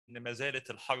ان ما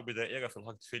زالت الحرب دائره في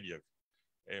الهارت فيلير.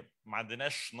 ما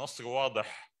عندناش نصر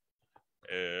واضح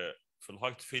في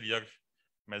الهارت فيلير.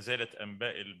 ما زالت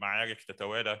انباء المعارك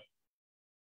تتوالى.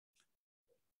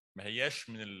 ما هياش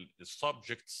من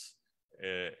السبجكتس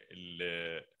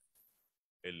اللي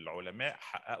العلماء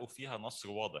حققوا فيها نصر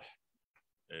واضح.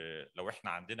 لو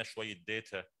احنا عندنا شويه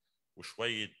داتا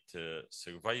وشويه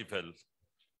سرفايفل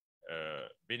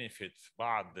بينيفيت في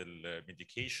بعض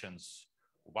الميديكيشنز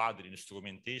وبعض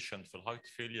الانسترومنتيشن في الهارت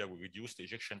فيلير وريديوست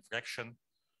ايجكشن فراكشن،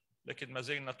 لكن ما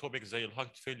زلنا توبيك زي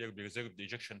الهارت فيلير بريزيرفد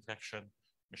ايجكشن فراكشن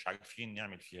مش عارفين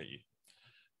نعمل فيها ايه.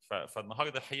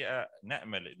 فالنهارده الحقيقه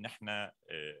نامل ان احنا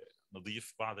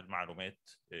نضيف بعض المعلومات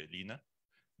لينا.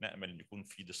 نامل ان يكون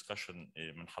في ديسكشن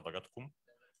من حضراتكم.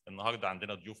 النهارده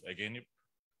عندنا ضيوف اجانب.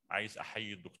 عايز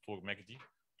احيي الدكتور مجدي.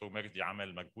 الدكتور مجدي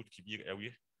عمل مجهود كبير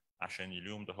قوي عشان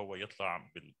اليوم ده هو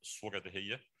يطلع بالصوره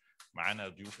دهية. معانا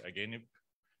ضيوف اجانب.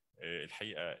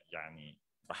 الحقيقه يعني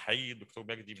بحيي الدكتور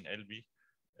مجدي من قلبي.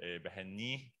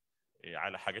 بهنيه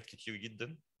على حاجات كتير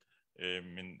جدا.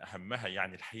 من اهمها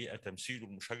يعني الحقيقه تمثيله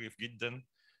المشرف جدا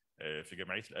في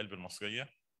جمعيه القلب المصريه.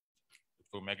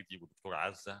 دكتور مجدي والدكتور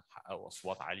عزه حققوا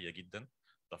اصوات عاليه جدا.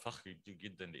 ده فخر كبير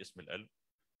جدا لاسم القلب.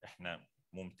 احنا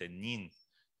ممتنين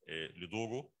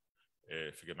لدوره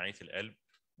في جمعيه القلب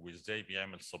وازاي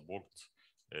بيعمل سبورت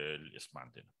للاسم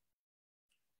عندنا.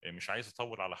 مش عايز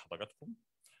اطول على حضراتكم.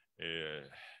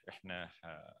 احنا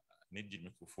ندي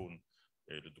الميكروفون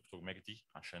للدكتور مجدي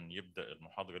عشان يبدا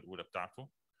المحاضره الاولى بتاعته.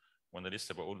 وانا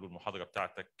لسه بقول له المحاضره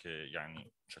بتاعتك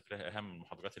يعني شكلها اهم من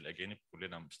محاضرات الاجانب،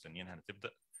 كلنا مستنيينها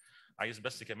تبدا. عايز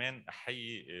بس كمان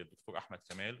احيي الدكتور احمد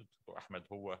كمال. الدكتور احمد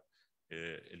هو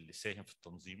اللي ساهم في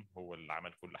التنظيم، هو اللي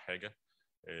عمل كل حاجه،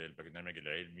 البرنامج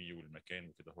العلمي والمكان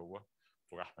وكده. هو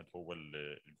دكتور احمد هو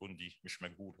الجندي مش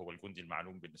مجهول، هو الجندي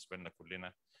المعلوم بالنسبه لنا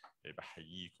كلنا.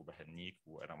 بحييك وبهنيك،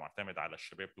 وانا معتمد على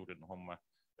الشباب دول ان هم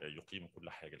يقيموا كل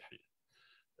حاجه الحقيقه.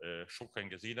 شكرا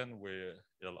جزيلا، والى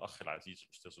الاخ العزيز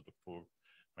الاستاذ الدكتور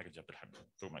مجدي عبد الحميد.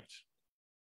 دكتور مجدي.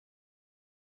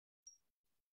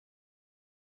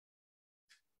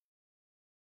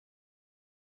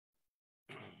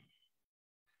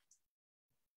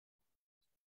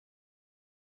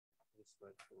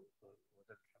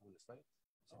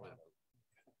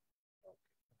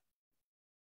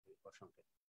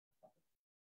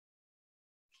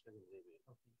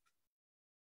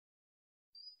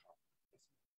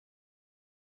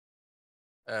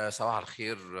 صباح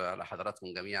الخير على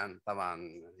حضراتكم جميعا.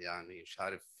 طبعا يعني مش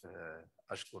عارف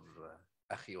اشكر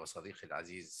اخي وصديقي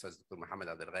العزيز الاستاذ الدكتور محمد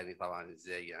عبد الغني. طبعا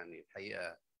ازاي يعني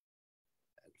الحقيقه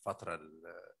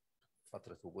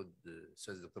فتره وجود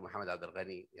الاستاذ الدكتور محمد عبد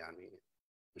الغني يعني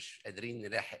مش قادرين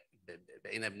نلاحق،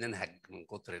 بقينا بننهج من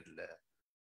كتر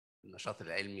النشاط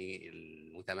العلمي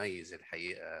المتميز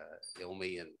الحقيقه،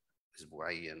 يوميا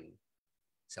اسبوعيا،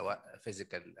 سواء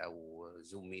فيزيكال او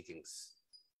زوم ميتينجز.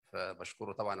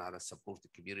 فبشكره طبعا على السبورت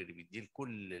الكبير اللي بيديه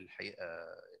لكل الحقيقه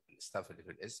الاستاف اللي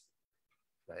في الاسم.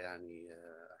 فيعني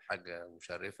حاجه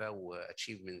مشرفه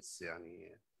واتشيفمنتس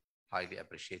يعني highly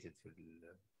appreciated في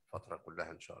الفتره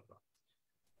كلها ان شاء الله.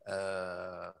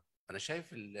 انا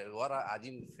شايف ورا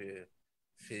قاعدين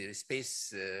في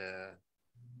سبيس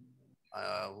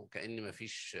وكأن ما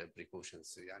فيش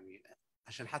بريكوشنز، يعني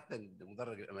عشان حتى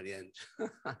المدرج يبقى مليان.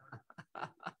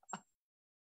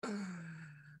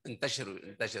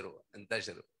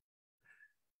 انتشروا.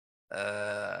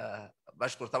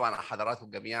 بشكر طبعا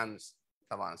حضراتكم جميعا.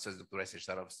 طبعا استاذ الدكتور ياسر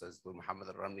شرف، استاذ الدكتور محمد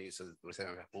الرملي، استاذ الدكتور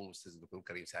سامي محكوم، استاذ الدكتور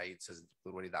كريم سعيد، استاذ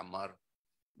الدكتور وليد عمار.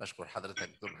 بشكر حضرتك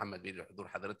دكتور محمد بيه لحضور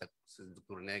حضرتك، استاذ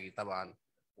الدكتور ناجي طبعا،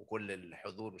 وكل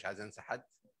الحضور مش عايز انسى حد.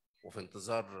 وفي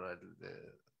انتظار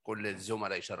كل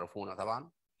الزملاء يشرفونا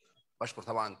طبعا. بشكر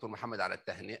طبعا الدكتور محمد على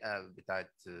التهنئه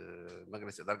بتاعت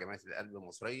مجلس اداره جمعيه القلب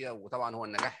المصريه. وطبعا هو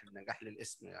النجاح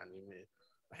للاسم، يعني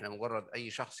احنا مجرد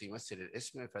اي شخص يمثل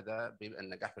الاسم فده بيبقى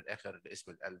النجاح في الاخر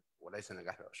لاسم القلب وليس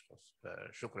نجاح للاشخاص.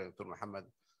 فشكرا يا دكتور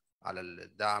محمد على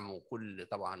الدعم، وكل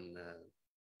طبعا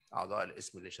اعضاء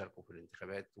الاسم اللي شاركوا في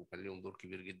الانتخابات وكان لهم دور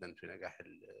كبير جدا في نجاح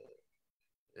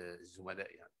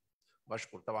الزملاء يعني.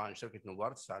 بشكر طبعا شركه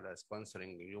نوبارتس على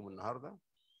سبونسرنج اليوم النهارده.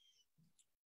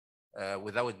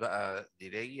 without بقى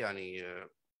delay يعني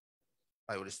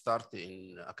I will start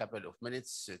in a couple of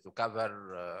minutes to cover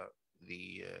the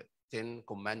 10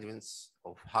 commandments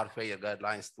of heart failure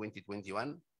guidelines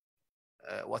 2021.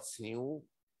 What's new?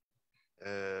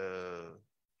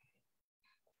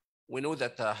 We know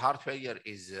that heart failure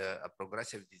is a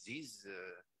progressive disease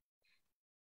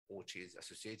which is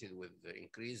associated with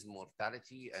increased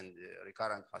mortality and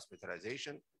recurrent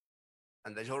hospitalization.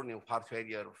 And the journey of heart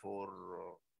failure for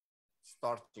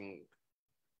starting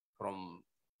from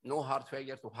no heart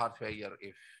failure to heart failure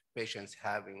if patients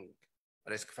having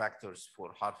risk factors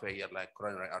for heart failure like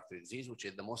coronary artery disease, which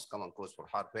is the most common cause for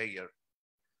heart failure.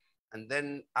 And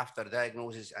then after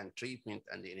diagnosis and treatment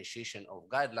and the initiation of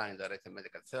guideline-directed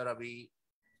medical therapy,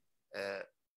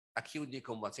 acute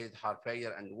decompensated heart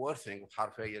failure and worsening of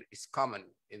heart failure is common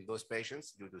in those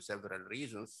patients due to several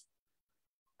reasons.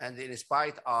 And in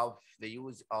spite of the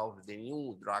use of the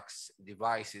new drugs,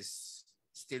 devices,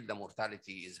 still the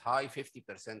mortality is high,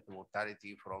 50%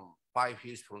 mortality from 5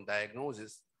 years from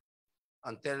diagnosis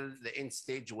until the end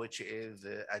stage, which is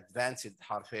advanced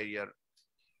heart failure.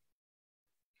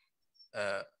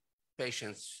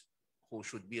 Patients who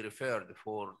should be referred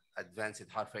for advanced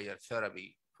heart failure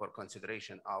therapy for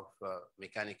consideration of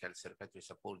mechanical circulatory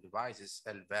support devices,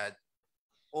 LVAD,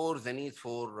 or the need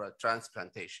for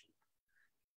transplantation.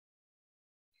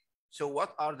 So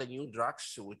what are the new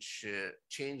drugs which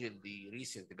changed the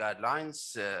recent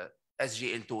guidelines?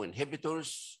 SGLT2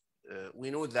 inhibitors.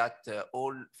 We know that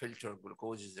all filtered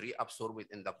glucose is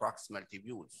reabsorbed in the proximal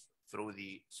tubules through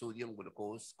the sodium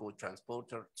glucose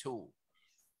co-transporter 2.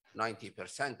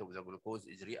 90% of the glucose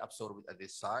is reabsorbed at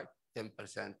this site,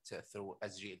 10% through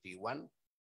SGLT1.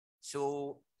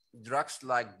 So drugs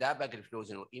like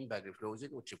dapagliflozin or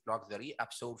empagliflozin, which block the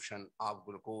reabsorption of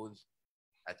glucose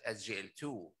at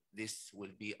SGL2, this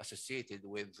will be associated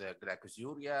with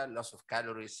glycosuria, loss of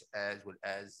calories, as well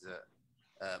as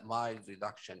mild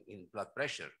reduction in blood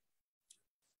pressure.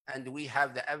 And we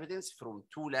have the evidence from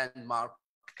 2 landmark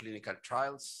clinical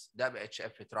trials,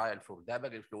 DAPA-HF trial for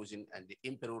dapagliflozin and the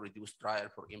EMPEROR-reduced trial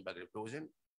for empagliflozin.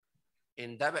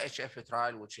 In DAPA-HF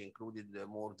trial, which included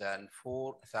more than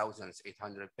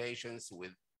 4,800 patients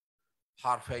with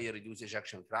heart failure reduced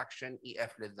ejection fraction,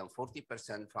 EF less than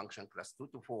 40%, function class 2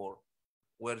 to 4,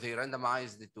 where they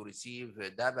randomized to receive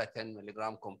DAPA 10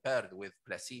 milligram compared with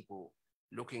placebo,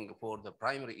 looking for the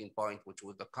primary endpoint, which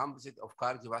was the composite of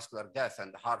cardiovascular death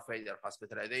and heart failure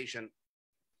hospitalization.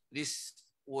 This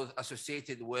was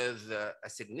associated with a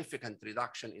significant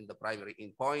reduction in the primary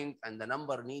endpoint, and the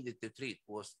number needed to treat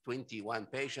was 21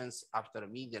 patients after a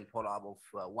median follow-up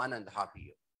of 1.5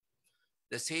 years.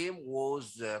 The same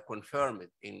was confirmed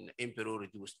in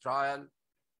EMPEROR-reduced trial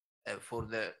for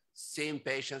the same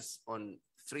patients on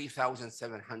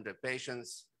 3,700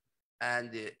 patients,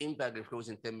 and the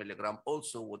empagliflozin 10 milligram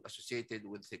also was associated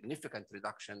with significant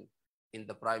reduction in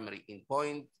the primary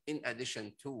endpoint, in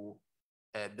addition to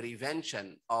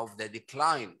prevention of the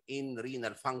decline in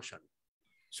renal function.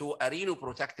 So a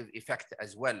renoprotective effect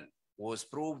as well was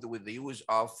proved with the use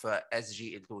of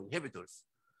SGLT2 inhibitors.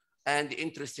 And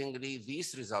interestingly,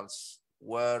 these results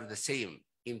were the same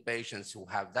in patients who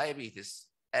have diabetes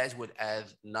as well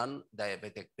as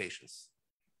non-diabetic patients.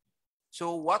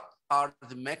 So what are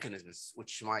the mechanisms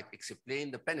which might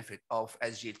explain the benefit of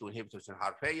SGLT2 inhibitors in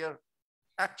heart failure?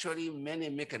 Actually, many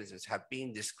mechanisms have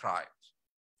been described.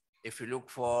 If you look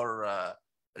for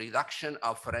reduction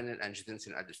of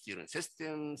renin-angiotensin-aldosterone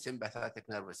system, sympathetic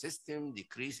nervous system,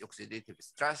 decreased oxidative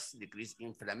stress, decreased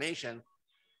inflammation,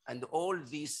 and all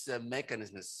these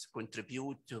mechanisms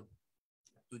contribute to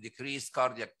decrease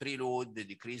cardiac preload, the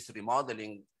decreased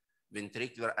remodeling,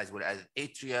 ventricular as well as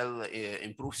atrial,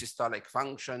 improve systolic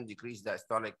function, decrease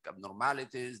diastolic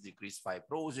abnormalities, decrease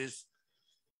fibrosis,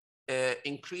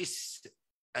 increase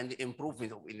and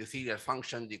improvement of endothelial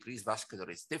function, decrease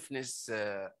vascular stiffness,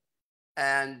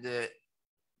 and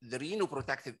the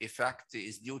renoprotective effect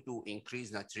is due to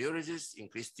increased natriuresis,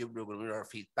 increased tubuloglmerular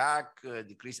feedback,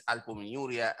 decreased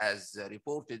albuminuria as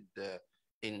reported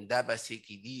in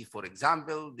DAPA-CKD, for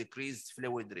example, decreased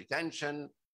fluid retention,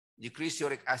 decreased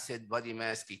uric acid, body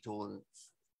mass, ketones,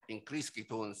 increased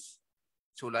ketones,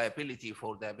 so liability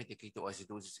for diabetic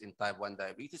ketoacidosis in type 1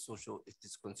 diabetes. So it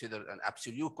is considered an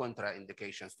absolute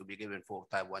contraindications to be given for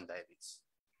type 1 diabetes.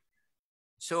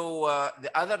 So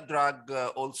the other drug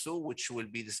also, which will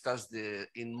be discussed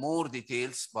in more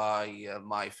details by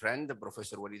my friend,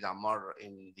 Professor Walid Ammar,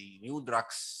 in the new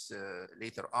drugs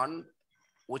later on,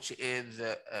 which is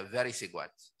vericiguat.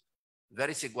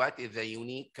 Vericiguat is a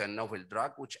unique and novel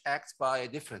drug which acts by a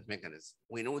different mechanism.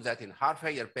 We know that in heart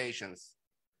failure patients,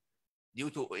 due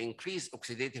to increased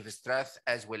oxidative stress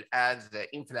as well as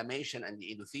the inflammation and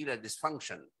the endothelial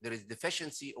dysfunction, there is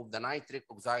deficiency of the nitric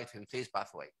oxide synthase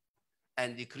pathway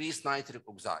and decreased nitric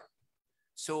oxide.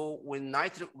 So when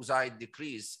nitric oxide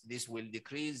decrease, this will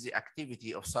decrease the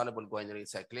activity of soluble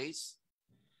guanylate cyclase,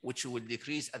 which will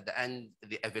decrease at the end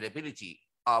the availability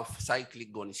of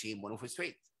cyclic guanosine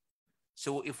monophosphate.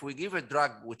 So if we give a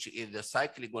drug which is the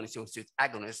cyclic guanosine monophosphate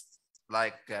agonist,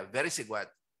 like vericiguat,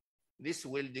 this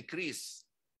will decrease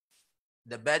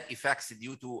the bad effects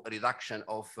due to a reduction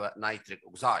of nitric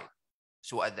oxide.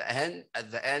 So at the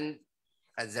end,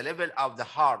 at the level of the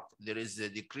heart, there is a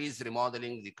decreased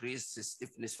remodeling, decreased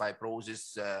stiffness,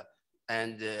 fibrosis,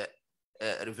 and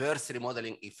reverse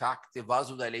remodeling effect,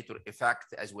 vasodilator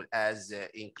effect, as well as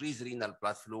increased renal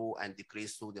blood flow and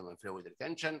decreased sodium and fluid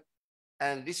retention.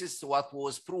 And this is what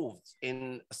was proved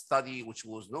in a study which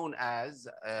was known as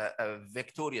a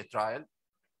Victoria trial,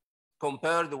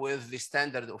 compared with the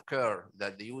standard of care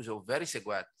that the use of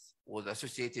Vericiguat was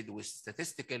associated with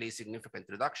statistically significant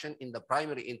reduction in the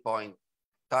primary endpoint,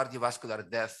 cardiovascular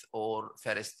death or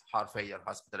first heart failure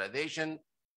hospitalization,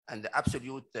 and the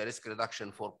absolute risk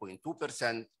reduction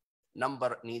 4.2%,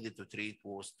 number needed to treat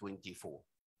was 24.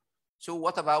 So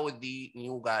what about the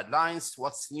new guidelines?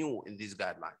 What's new in these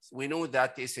guidelines? We know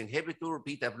that ACE inhibitor,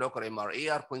 beta blocker,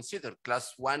 MRA are considered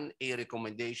class 1A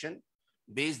recommendation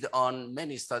based on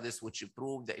many studies which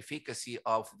prove the efficacy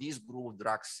of these group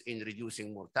drugs in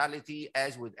reducing mortality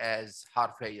as well as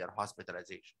heart failure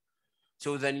hospitalization.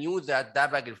 So the new that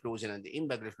dapagliflozin and the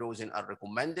empagliflozin are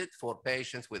recommended for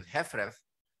patients with HFrEF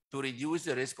to reduce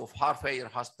the risk of heart failure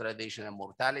hospitalization and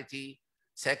mortality.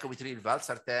 Sacubitril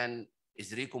valsartan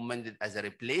is recommended as a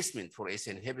replacement for ACE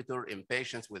inhibitor in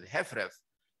patients with HFrEF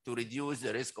to reduce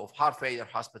the risk of heart failure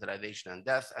hospitalization and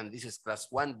death, and this is class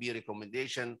 1B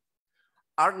recommendation.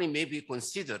 ARNI may be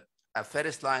considered a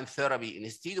first-line therapy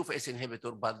instead of ACE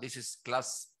inhibitor, but this is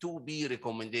class 2B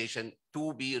recommendation,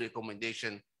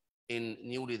 in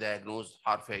newly diagnosed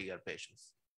heart failure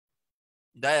patients.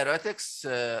 Diuretics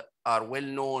are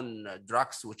well-known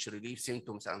drugs which relieve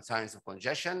symptoms and signs of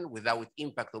congestion without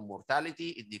impact on mortality.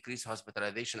 It decreases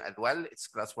hospitalization as well. It's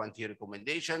class 1T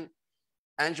recommendation.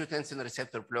 Angiotensin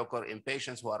receptor blocker in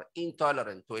patients who are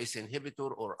intolerant to ACE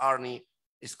inhibitor or ARNI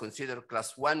is considered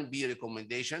class 1B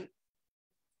recommendation.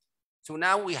 So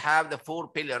now we have the 4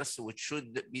 pillars which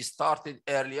should be started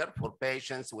earlier for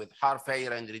patients with heart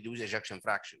failure and reduced ejection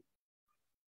fraction.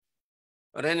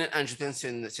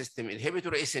 Renin-angiotensin system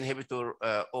inhibitor, ACE inhibitor,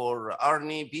 or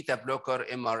ARNI, beta blocker,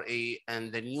 MRA,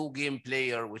 and the new game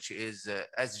player, which is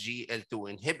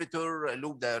SGLT2 inhibitor,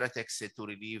 loop diuretics to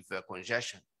relieve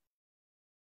congestion.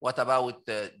 What about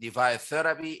device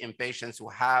therapy in patients who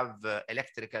have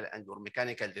electrical and or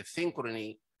mechanical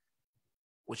dyssynchrony,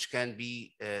 which can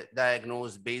be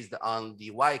diagnosed based on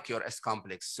the Y-QRS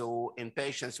complex? So in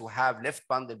patients who have left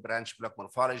bundle branch block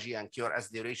morphology and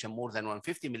QRS duration more than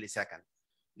 150 milliseconds,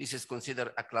 this is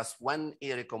considered a class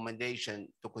 1A recommendation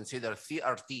to consider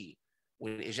CRT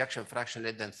with ejection fraction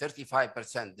less than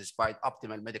 35% despite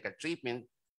optimal medical treatment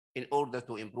in order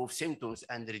to improve symptoms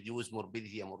and reduce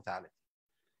morbidity and mortality.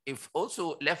 If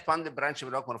also left bundle branch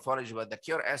block morphology, but the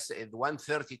QRS is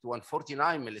 130 to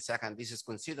 149 milliseconds, this is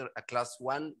considered a class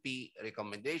 1B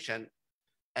recommendation.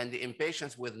 And in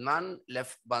patients with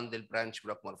non-left bundle branch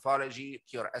block morphology,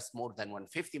 QRS more than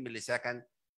 150 milliseconds,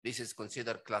 this is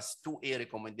considered class 2A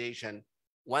recommendation.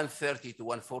 130 to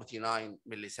 149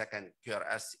 millisecond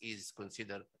QRS is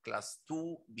considered class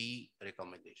 2B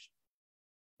recommendation.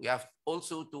 We have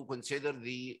also to consider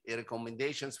the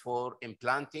recommendations for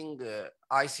implanting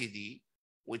ICD,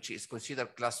 which is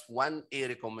considered class 1A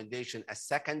recommendation as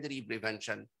secondary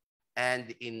prevention.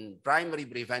 And in primary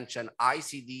prevention,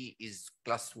 ICD is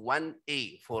class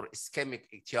 1A for ischemic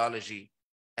etiology,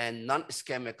 and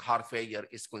non-ischemic heart failure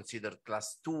is considered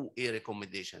class 2A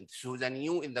recommendation. So the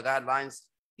new in the guidelines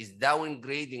is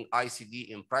downgrading ICD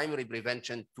in primary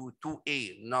prevention to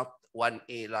 2A, not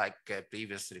 1A like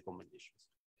previous recommendations.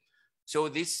 So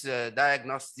this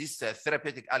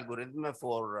therapeutic algorithm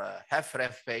for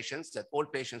HFrEF patients, that all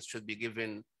patients should be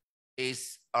given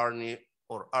ACE, ARNI,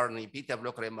 or ARNI, beta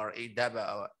blocker, MRA,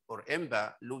 DABA, or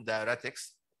EMBA, loop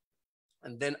diuretics.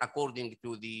 And then according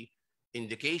to the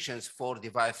indications for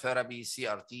device therapy,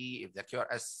 CRT, if the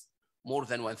QRS more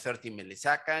than 130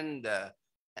 millisecond,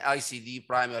 ICD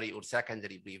primary or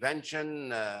secondary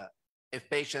prevention. If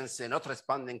patients are not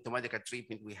responding to medical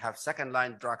treatment, we have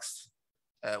second-line drugs,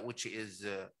 which is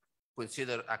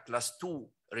considered a class 2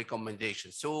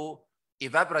 recommendation. So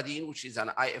ivabradine, which is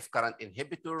an IF current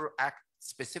inhibitor, acts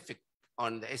specific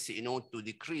on the SCE node to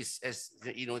decrease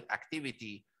SCE node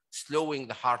activity, slowing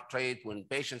the heart rate when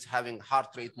patients having heart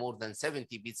rate more than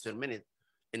 70 beats per minute,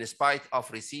 in spite of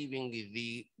receiving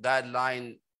the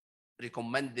guideline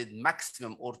recommended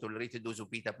maximum or tolerated dose of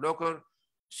beta blocker.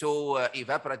 So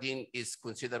ivabradine is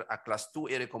considered a class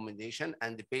 2A recommendation,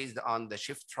 and based on the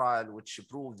SHIFT trial, which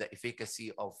proved the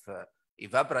efficacy of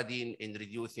ivabradine in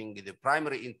reducing the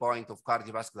primary endpoint of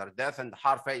cardiovascular death and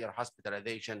heart failure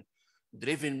hospitalization,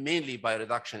 driven mainly by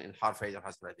reduction in heart failure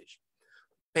hospitalization.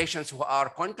 Patients who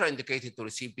are contraindicated to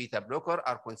receive beta blocker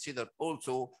are considered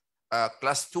also a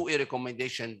class 2A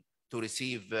recommendation to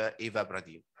receive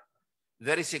ivabradine.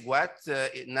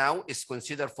 Vericiguat now is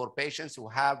considered for patients who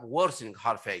have worsening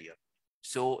heart failure.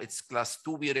 So it's class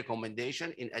 2B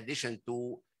recommendation in addition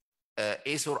to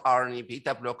ACE or ARNI,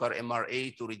 beta blocker,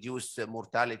 MRA to reduce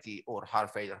mortality or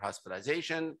heart failure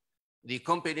hospitalization. The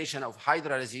combination of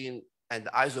hydralazine and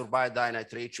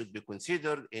isorbitadienitrate should be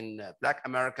considered in Black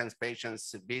American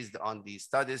patients based on the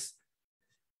studies.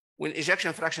 When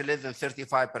ejection fraction less than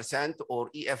 35% or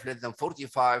EF less than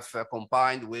 45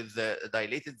 combined with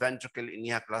dilated ventricle in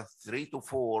EHA class 3 to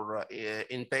 4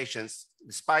 in patients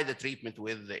despite the treatment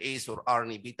with the ACE or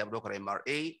ARNI, beta blocker,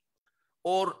 MRA,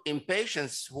 or in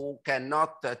patients who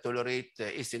cannot tolerate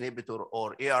ACE inhibitor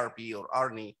or ARP or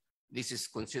ARNI, this is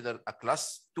considered a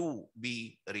class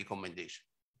 2B recommendation.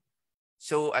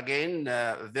 So again,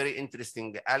 very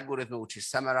interesting algorithm which is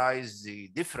summarize the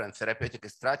different therapeutic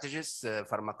strategies,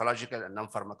 pharmacological and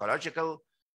non-pharmacological,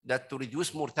 that to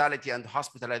reduce mortality and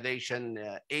hospitalization,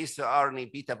 ACE, ARNI,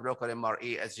 beta blocker,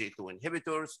 MRA, SGLT2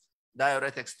 inhibitors,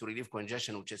 diuretics to relieve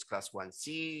congestion, which is class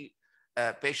 1C,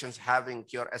 patients having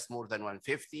QRS more than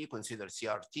 150, consider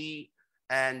CRT,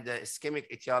 and ischemic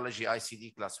etiology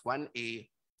ICD class 1A,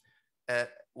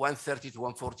 130 to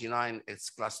 149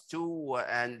 it's class 2,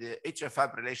 and atrial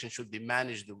fibrillation should be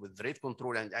managed with rate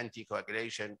control and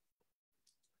anticoagulation.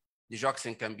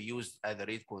 Digoxin can be used as a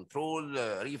rate control,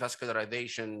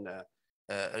 revascularization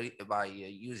by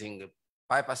using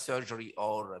bypass surgery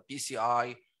or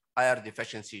PCI. IR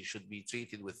deficiency should be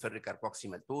treated with ferric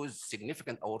carboxymaltose,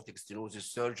 significant aortic stenosis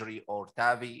surgery or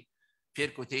TAVI,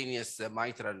 percutaneous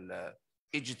mitral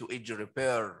edge-to-edge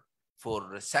repair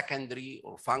for secondary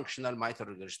or functional mitral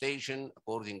regurgitation,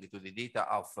 according to the data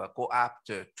of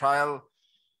COAPT trial,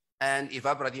 and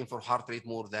ivabradine for heart rate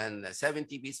more than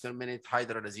 70 beats per minute,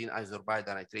 hydralazine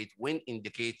isorbitadienitrate when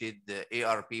indicated,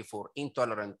 ARP for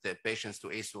intolerant patients to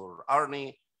ACE or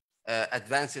ARNI,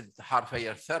 advanced heart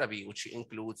failure therapy, which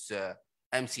includes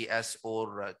MCS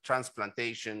or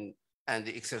transplantation, and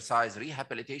the exercise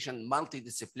rehabilitation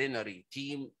multidisciplinary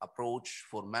team approach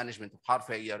for management of heart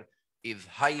failure is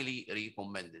highly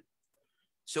recommended.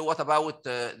 So what about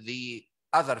the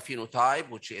other phenotype,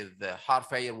 which is the heart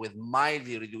failure with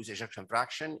mildly reduced ejection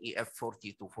fraction, EF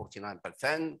 40 to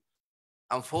 49%.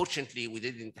 Unfortunately, we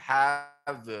didn't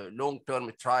have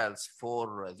long-term trials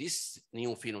for this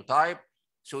new phenotype.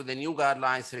 So the new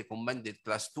guidelines recommended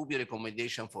class 2B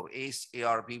recommendation for ACE,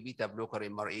 ARB, beta blocker,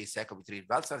 MRA, sacubitril,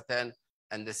 valsartan,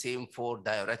 and the same for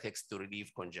diuretics to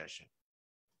relieve congestion.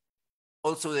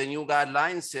 Also, the new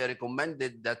guidelines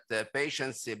recommended that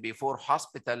patients before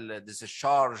hospital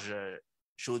discharge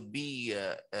should be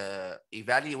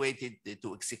evaluated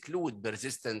to exclude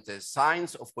persistent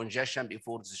signs of congestion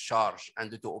before discharge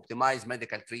and to optimize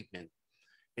medical treatment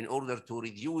in order to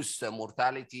reduce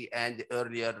mortality and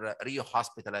earlier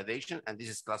rehospitalization. And this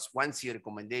is class 1C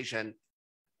recommendation.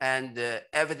 And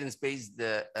evidence-based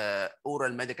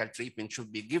oral medical treatment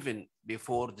should be given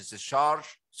before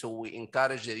discharge. So we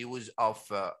encourage the use of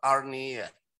ARNI,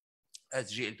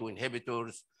 SGLT2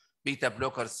 inhibitors, beta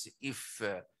blockers if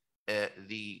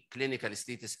the clinical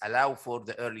status allow for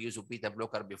the early use of beta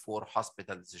blocker before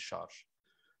hospital discharge.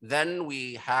 Then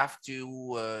we have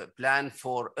to plan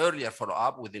for earlier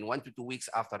follow-up within 1 to 2 weeks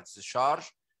after discharge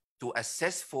to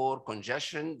assess for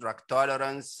congestion, drug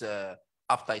tolerance,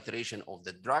 up titration of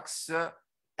the drugs,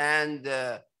 and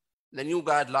the new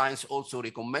guidelines also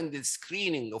recommended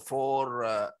screening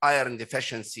for iron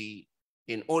deficiency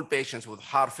in all patients with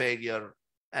heart failure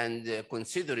and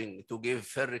considering to give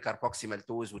ferric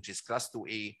carboxymaltose, which is class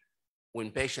 2A,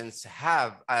 when patients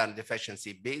have iron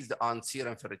deficiency based on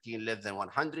serum ferritin less than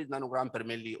 100 nanogram per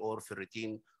milli or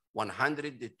ferritin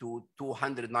 100 to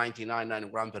 299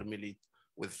 nanogram per milli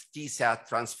with TSAT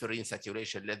transferrin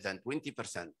saturation less than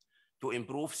 20% to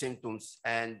improve symptoms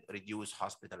and reduce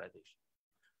hospitalization.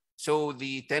 So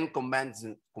the 10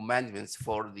 commandments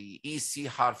for the EC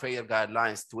heart failure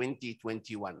guidelines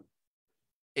 2021.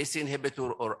 ACE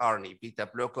inhibitor or ARNI, beta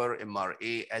blocker,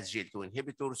 MRA, SGLT2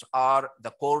 inhibitors are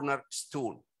the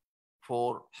cornerstone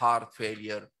for heart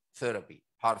failure therapy,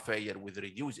 heart failure with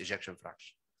reduced ejection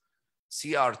fraction.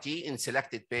 CRT in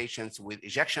selected patients with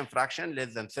ejection fraction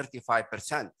less than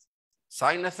 35%,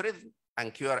 sinus rhythm,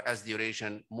 and QRS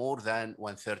duration more than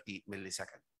 130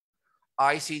 milliseconds.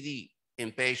 ICD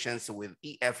in patients with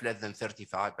EF less than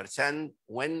 35%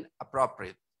 when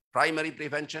appropriate, primary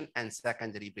prevention and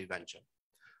secondary prevention.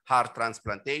 Heart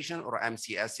transplantation or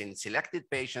MCS in selected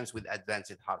patients with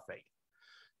advanced heart failure.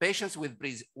 Patients with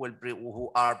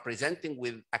who are presenting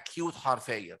with acute heart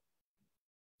failure.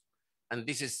 And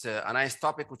this is a nice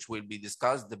topic which will be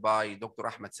discussed by Dr.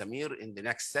 Ahmed Samir in the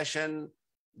next session.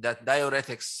 that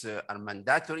diuretics are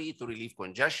mandatory to relieve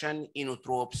congestion,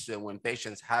 inotropes when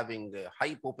patients having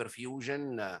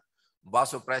hypoperfusion,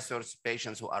 vasopressors,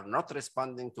 patients who are not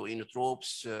responding to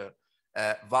inotropes,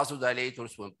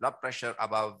 vasodilators when blood pressure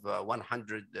above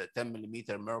 110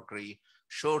 millimeter mercury,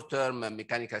 short-term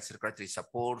mechanical circulatory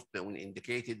support when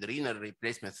indicated, renal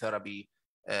replacement therapy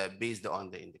based on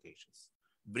the indications.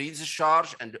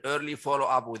 Pre-discharge and early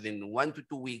follow-up within 1 to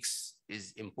 2 weeks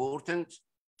is important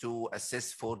to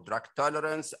assess for drug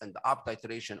tolerance and up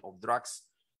titration of drugs.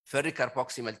 Ferric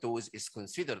carboxymaltose is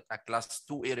considered a class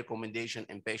 2A recommendation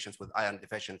in patients with iron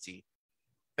deficiency.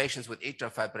 Patients with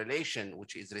atrial fibrillation,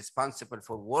 which is responsible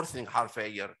for worsening heart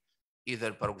failure,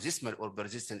 either paroxysmal or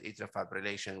persistent atrial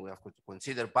fibrillation, we have to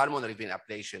consider pulmonary vein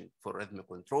ablation for rhythm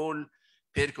control,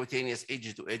 percutaneous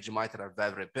edge-to-edge mitral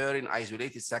valve repairing,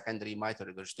 isolated secondary mitral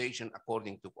regurgitation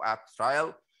according to COAPT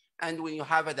trial. And when you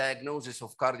have a diagnosis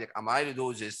of cardiac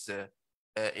amyloidosis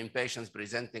in patients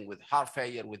presenting with heart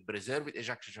failure with preserved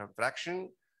ejection fraction,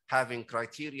 having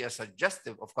criteria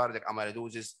suggestive of cardiac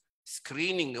amyloidosis,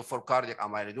 screening for cardiac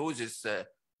amyloidosis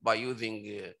by using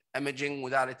imaging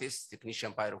modalities,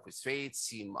 technetium pyrophosphate,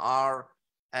 CMR,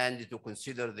 and to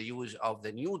consider the use of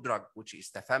the new drug, which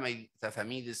is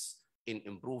tafamidis, in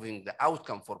improving the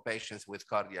outcome for patients with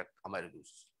cardiac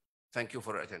amyloidosis. Thank you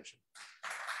for your attention.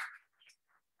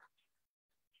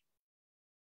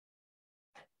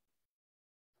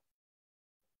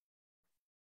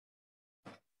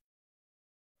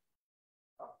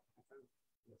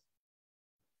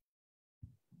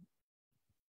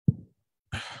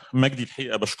 مجدي،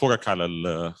 الحقيقه بشكرك على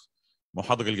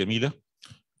المحاضره الجميله.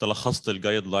 تلخصت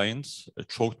الجايد لاينز،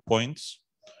 الشورت بوينتس،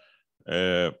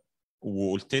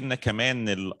 وقلت لنا كمان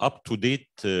الاب تو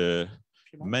ديت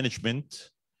مانجمنت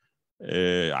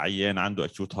عيان عنده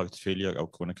اكيوت هارت فيلير او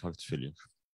كرونيك هارت فيلير.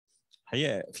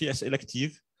 الحقيقه في اسئله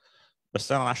كتير،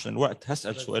 بس انا عشان الوقت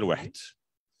هسال سؤال واحد.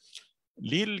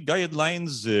 ليه الجايد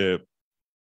لاينز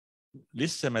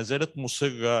لسه ما زالت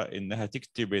مصره انها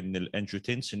تكتب ان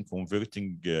الانجيوتنسين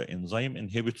كونفرتنج انزيم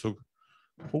انهبيتور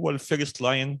هو الفيرست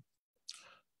لاين،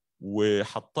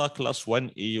 وحطها كلاس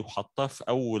 1A وحطها في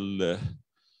اول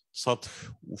سطر،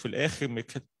 وفي الاخر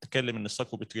بتتكلم ان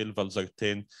الساكوبيتريل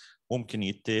فالزارتان ممكن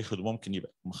يتاخد وممكن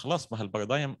يبقى خلاص. ما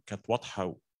البارادايم كانت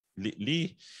واضحه.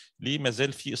 ليه ما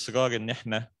زال في اصرار ان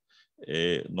احنا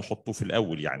نحطه في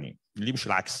الاول؟ يعني ليه مش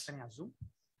العكس؟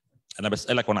 انا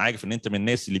بسالك وانا عارف ان انت من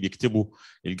الناس اللي بيكتبوا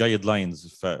الجايد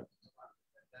لاينز.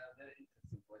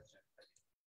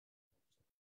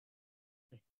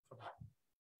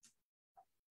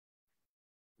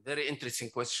 Very interesting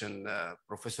question,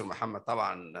 Professor Muhammad.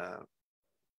 طبعا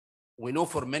we know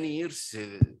for many years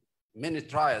many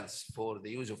trials for the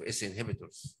use of ACE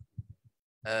inhibitors.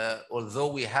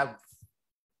 Although we have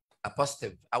a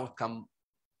positive outcome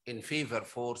in favor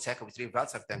for sacubitril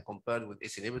valsartan compared with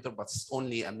ACE inhibitor, but it's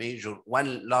only a major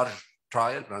one large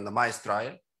trial, randomized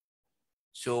trial.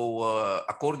 So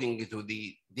according to the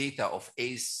data of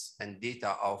ACE and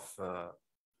data of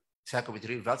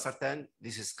sacubitril valsartan,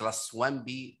 this is class 1B,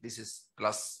 this is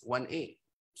class 1A.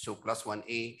 So class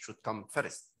 1A should come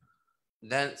first.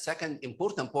 Then second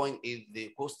important point is the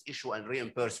cost issue and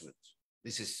reimbursement.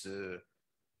 This is,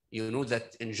 you know that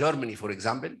in Germany, for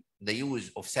example, the use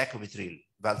of sacubitril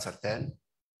valsartan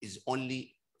is only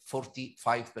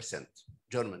 45%.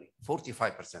 Germany,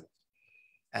 45%.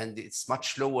 And it's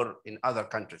much lower in other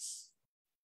countries.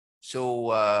 So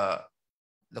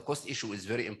the cost issue is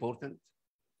very important.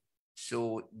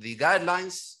 So the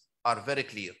guidelines are very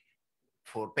clear.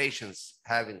 For patients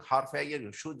having heart failure,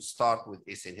 you should start with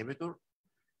ACE inhibitor.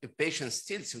 If patients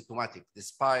still symptomatic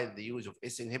despite the use of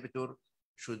ACE inhibitor,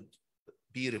 should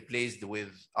be replaced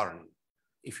with ARNI.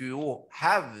 If you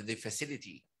have the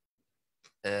facility,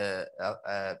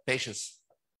 patients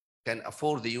can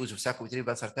afford the use of sacubitril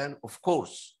valsartan, of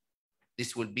course,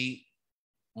 this will be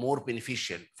more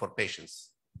beneficial for patients.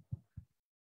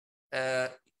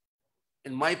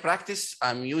 In my practice,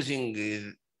 I'm using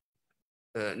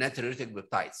natriuretic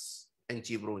peptides,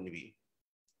 NT-proBNP.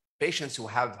 Patients who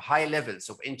have high levels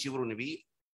of NT-proBNP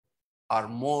are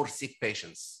more sick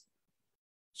patients.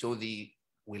 So they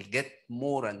will get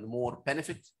more and more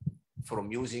benefit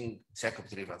from using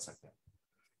sacubitril valsartan.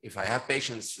 If I have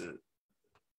patients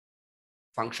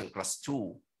function class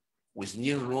 2 with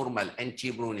near normal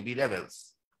NT-proBNP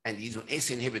levels and use an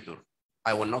ACE inhibitor,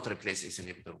 I will not replace ACE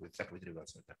inhibitor with sacubitril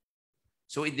valsartan.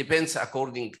 So it depends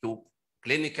according to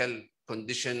clinical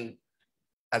condition,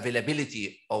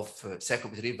 availability of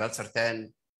sacubitril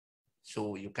valsartan,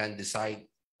 so you can decide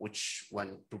which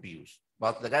one to be used.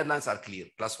 But the guidelines are clear: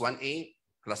 class 1A,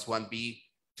 class 1B,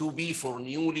 2B for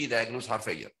newly diagnosed heart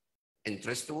failure,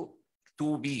 Entresto,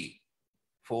 2B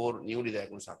for newly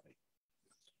diagnosed hypertension.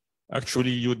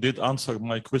 Actually, you did answer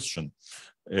my question.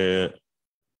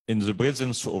 In the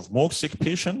presence of more sick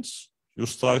patients, you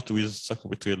start with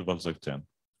sacubitril valsartan.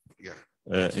 Yeah.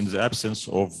 In the absence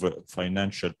of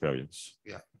financial periods.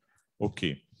 Yeah.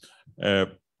 Okay.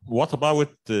 What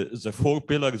about the 4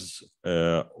 pillars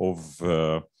of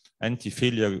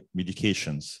anti-failure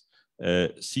medications?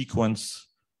 Sequence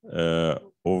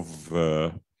of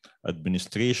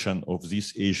administration of these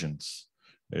agents,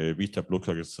 beta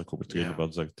blockers, sacubitril,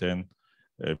 valsartan,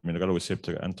 mineral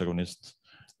receptor antagonist.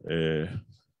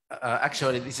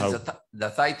 Actually, this is the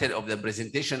title of the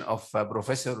presentation of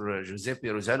Professor Giuseppe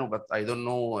Rosano, but I don't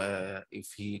know if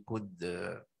he could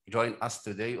join us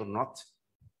today or not.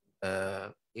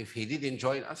 If he didn't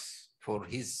join us for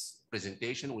his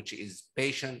presentation, which is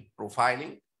patient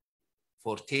profiling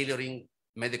for tailoring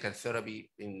medical therapy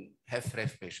in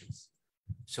HFrEF patients.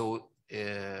 So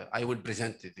I will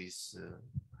present this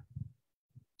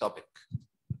topic.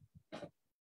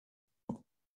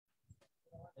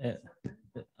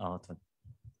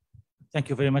 Thank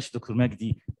you very much دكتور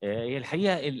مجدي. هي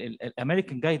الحقيقه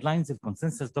الامريكان جايد لاينز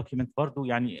الكونسنسس دوكيمنت برضه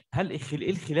يعني هل ايه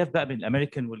الخلاف بقى بين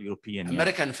الامريكان واليوروبيان؟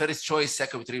 American first choice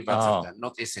sacubitril valsartan,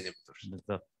 not ACE inhibitors.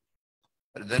 بالظبط.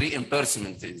 The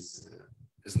reimbursement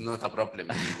is not a problem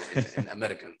in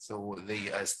American, so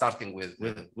they are starting with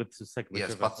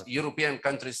yes, but European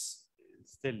countries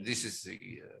still this is the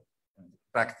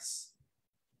practice.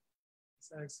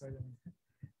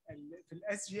 في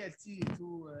الاس جي ال تي 2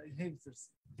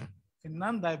 انهبيتورز في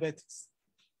النون دايابيتكس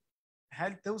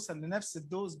هل توصل لنفس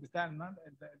الدوز بتاع النون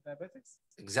دايابيتكس؟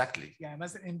 Exactly. يعني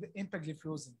مثلا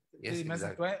امباجليفلوزن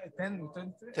مثلا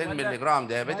 10 مللي جرام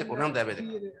دايابيتك ونون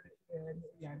دايابيتك.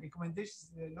 يعني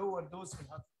ريكومنديشنز لور دوز في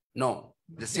الهارت. No,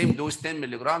 the same dose 10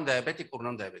 milligram diabetic or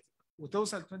non-diabetic.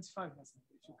 وتوصل 25 مثلا.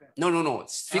 No,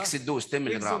 it's fixed dose 10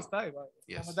 milligram.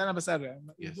 Yes. ده انا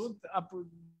بسأل. You don't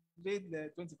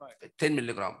upgrade 25. 10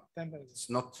 milligram. It's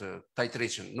not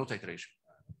titration, no titration.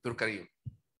 دكتور كريم.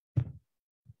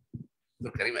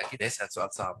 دكتور كريم اكيد هيسأل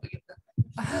سؤال صعب جدا.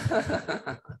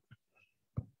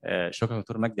 شكرا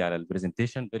دكتور مجدي على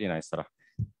البرزنتيشن، فيري نايس صراحه.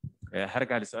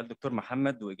 هرجع لسؤال دكتور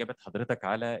محمد واجابه حضرتك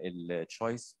على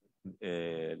التشويس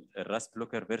الراس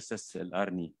بلوكر فيرسس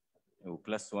الارني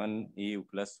وكلاس 1 A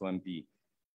وكلاس 1 B.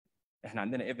 احنا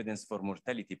عندنا evidence for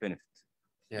mortality benefit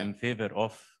in favor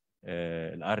of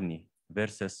الارني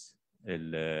versus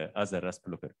الاذر راس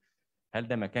بلوكر. هل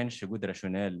ده ما كانش جود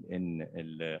راشونال ان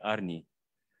الارني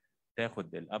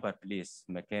تاخد الابر بليس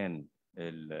مكان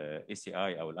الاي سي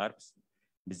اي او الاربس،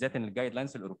 بالذات ان الجايد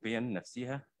لاينز الاوروبيان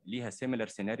نفسها ليها سيميلر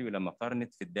سيناريو لما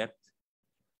قارنت في الدابت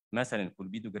مثلا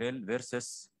الكولبيدوجريل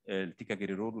فيرسس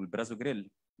التيكاجريرول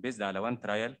والبرازوجريل بيزد على وان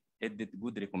ترايل ادت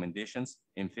جود ريكومنديشنز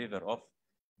ان فيفور اوف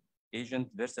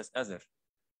ايجنت فيرسس اذر،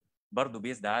 برضه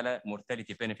بيزد على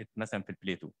مورتاليتي بينيفيت مثلا في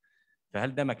البليتو.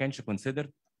 فهل ده ما كانش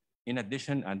كونسيدرد؟ ان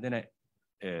اديشن عندنا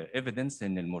ايفيدنس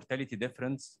ان المورتاليتي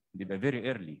ديفرنس بيبقى فيري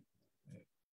ايرلي.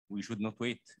 We should not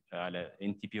wait على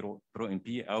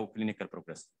NT-proNP أو clinical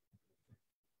progress.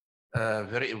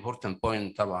 Very important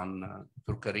point طبعا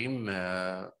دكتور كريم.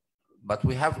 But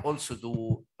we have also to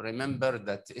remember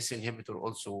that ACE inhibitor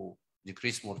also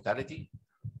decrease mortality.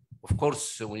 Of course,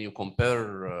 when you compare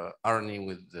ARNI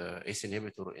with ACE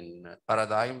inhibitor in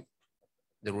paradigm,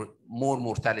 there were more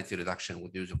mortality reduction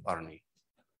with the use of ARNI.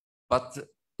 But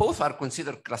both are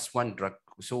considered class 1 drug.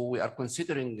 So we are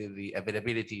considering the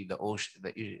availability,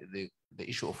 the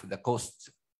issue of the cost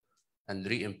and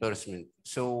reimbursement.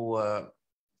 So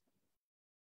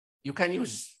you can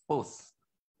use both.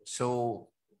 So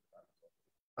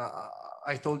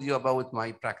I told you about my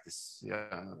practice.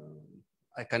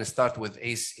 I can start with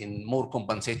ACE in more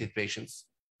compensated patients,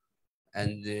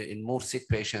 and in more sick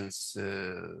patients,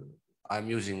 I'm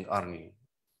using ARNI.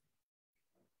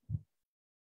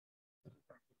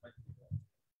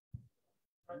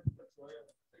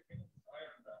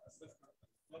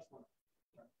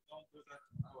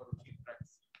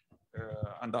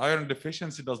 And the iron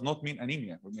deficiency does not mean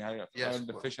anemia. When you have iron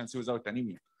deficiency without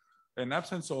anemia. In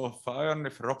absence of iron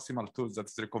ferroxymal tools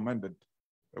that's recommended,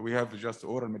 we have just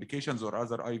oral medications or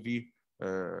other IV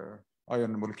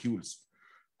iron molecules.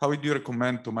 How would you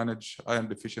recommend to manage iron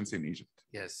deficiency in Egypt?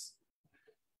 Yes.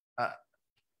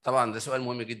 طبعا ده سؤال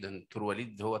مهم جدا دكتور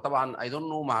وليد. هو طبعا I don't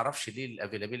know، ما اعرفش ليه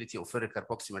الافيلابيلتي اوف فيريك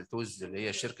كاربوكسيمال توز اللي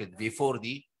هي شركه V4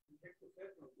 دي.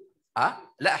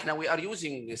 لا احنا we are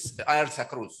using iron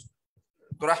sucrose.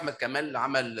 دكتور احمد كمال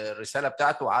عمل الرساله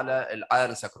بتاعته على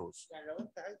الايرن ساكروز. يعني لو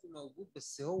انت عايزه موجود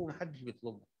بس هو ما حدش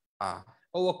بيطلبه.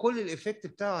 هو كل الايفكت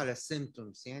بتاعه على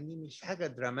السيمتومز، يعني مش حاجه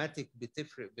دراماتيك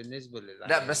بتفرق بالنسبه للعيان.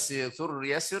 لا بس دكتور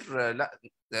ياسر، لا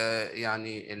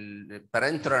يعني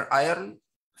البارنترال ايرون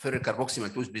في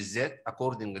الكربوكسيمال توز بالذات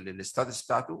اكوردنج للستاتس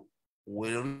بتاعته،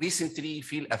 وريسنتلي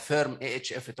في الافيرم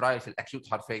AHF ترايل في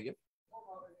الاكيوت هارت فيلير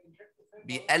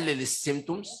بيقلل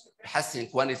السيمتومز، بيحسن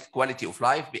كواليتي اوف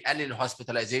لايف، بيقلل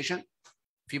الهوسبيتاليزيشن.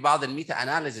 في بعض الميتا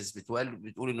اناليسيس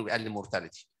بتقول انه بيقلل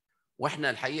مورتاليتي. واحنا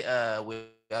الحقيقه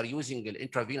وي ار يوزنج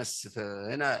الانترافينوس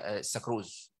هنا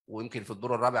السكروز، ويمكن في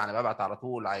الدور الرابع انا ببعت على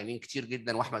طول عيانين كتير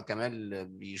جدا، واحمد كمال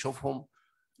بيشوفهم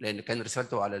لان كان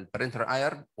رسالته على البارنترال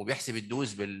ايرن، وبيحسب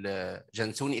الدوز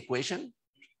بالجانسوني ايكويشن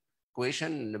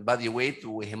بادي ويت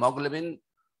وهيموجلوبين،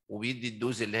 وبيدي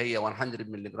الدوز اللي هي 100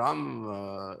 مللي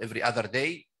جرام every other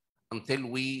day until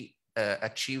we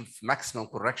achieve maximum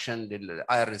correction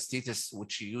للiron status,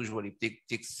 which usually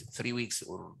takes 3 weeks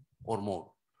or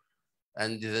more,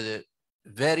 and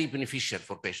very beneficial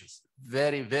for patients.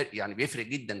 very يعني بيفرق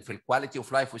جدا في الquality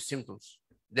of life والsymptoms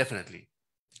definitely.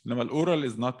 انما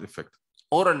الاورال is not effective.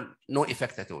 Oral no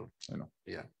effect at all. I know.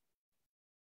 Yeah.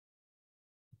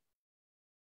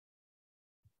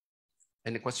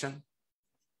 Any question?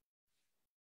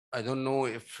 I don't know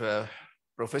if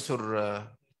Professor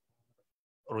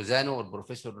Rosano or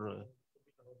Professor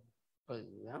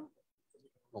yeah.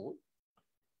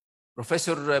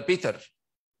 Professor Peter.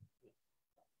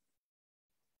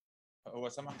 هو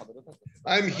سامع حضرتك؟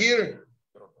 I'm here.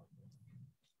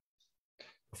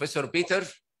 Professor Peter.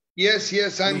 Yes,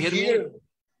 I'm here. Me?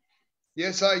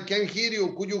 Yes, I can hear you.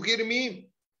 Could you hear me?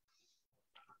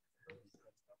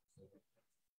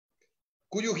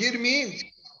 Could you hear me?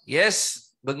 Yes.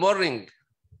 Good morning.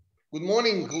 Good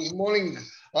morning. Good morning.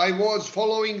 I was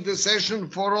following the session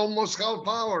for almost half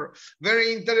hour. Very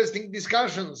interesting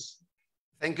discussions.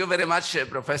 Thank you very much,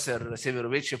 Professor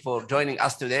Severovich, for joining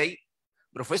us today.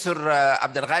 Professor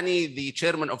Abdelghani, the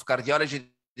chairman of cardiology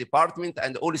department,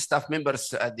 and all staff members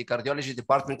at the cardiology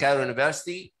department, Cairo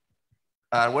University,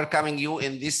 are welcoming you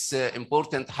in this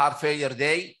important heart failure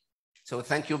day. So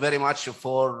thank you very much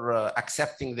for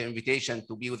accepting the invitation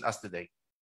to be with us today.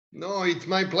 No, it's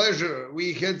my pleasure. We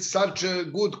had such a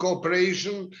good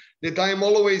cooperation that I'm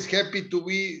always happy to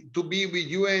be with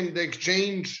you and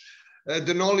exchange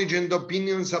the knowledge and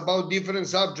opinions about different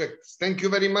subjects. Thank you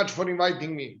very much for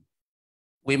inviting me.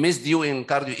 We missed you in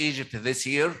Cardio Egypt this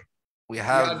year. We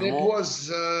have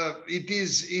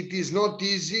it is not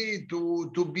easy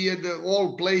to be at all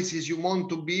places you want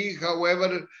to be. However,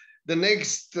 the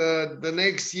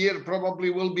next year probably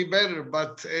will be better.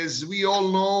 But as we all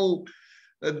know,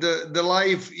 the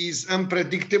life is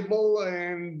unpredictable,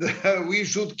 and we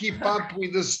should keep up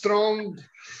with a strong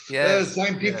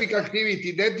scientific activity.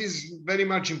 That is very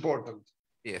much important.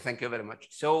 Yeah, thank you very much.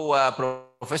 So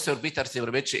Professor Peter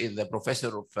Severovich is the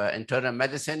professor of internal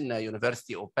medicine,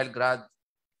 University of Belgrade,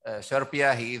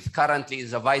 Serbia. He is currently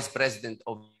the vice president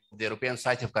of the European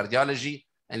Society of Cardiology,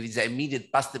 and is the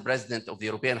immediate past president of the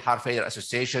European Heart Failure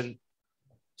Association.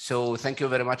 So thank you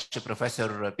very much, Professor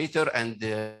Peter, and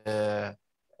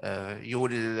you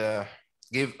will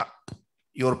give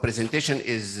your presentation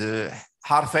is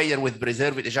heart failure with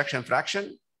preserved ejection fraction,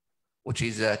 which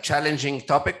is a challenging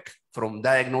topic from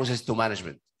diagnosis to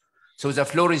management. So the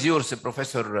floor is yours,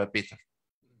 Professor Peter.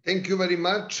 Thank you very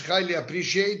much. Highly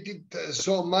appreciate it.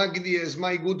 So Magdi, as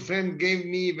my good friend, gave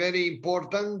me very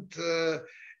important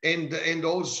and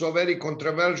also very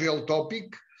controversial topic.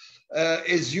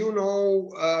 As you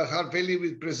know, heart failure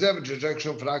with preserved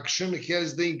ejection fraction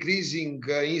has the increasing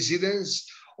incidence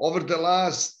over the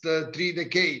last 3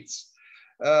 decades.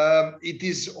 It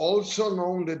is also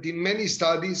known that in many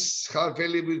studies, heart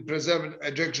failure with preserved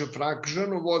ejection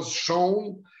fraction was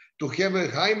shown to have a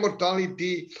high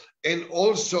mortality, and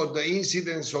also the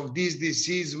incidence of this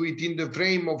disease within the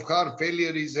frame of heart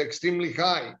failure is extremely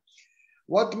high.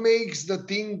 What makes the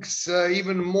things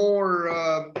even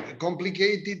more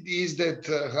complicated is that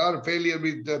heart failure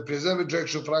with preserved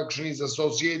ejection fraction is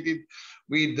associated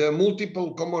with multiple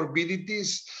comorbidities,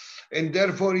 and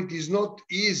therefore it is not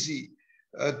easy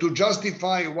to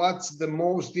justify what's the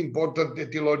most important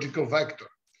etiological factor.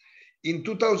 In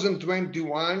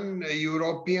 2021,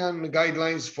 European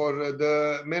guidelines for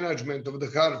the management of the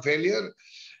heart failure,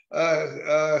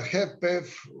 HFpEF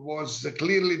was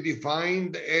clearly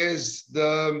defined as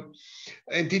the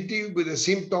entity with the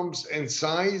symptoms and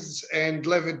size and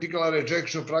left ventricular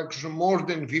ejection fraction more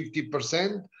than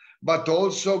 50%, but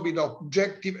also with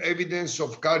objective evidence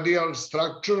of cardiac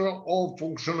structural or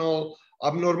functional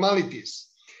abnormalities.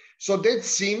 So that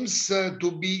seems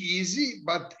to be easy,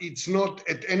 but it's not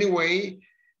at any way,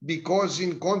 because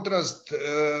in contrast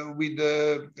with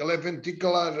the left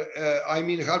ventricular,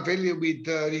 heart failure with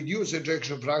reduced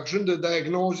ejection fraction, the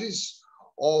diagnosis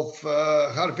of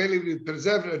heart failure with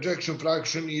preserved ejection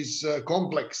fraction is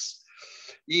complex.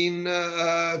 In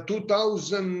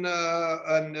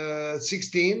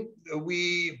 2016,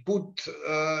 we put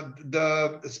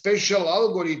the special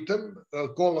algorithm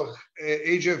called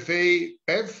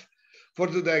HFA-PEF for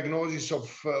the diagnosis of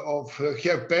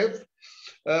HFpEF,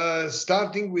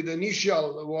 starting with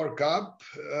initial workup,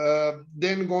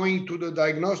 then going to the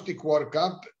diagnostic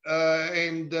workup,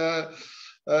 and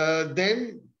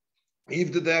then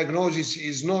if the diagnosis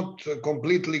is not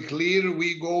completely clear,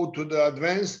 we go to the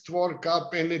advanced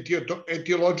workup and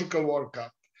etiological workup.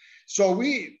 So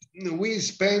we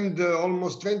spend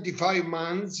almost 25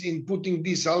 months in putting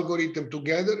this algorithm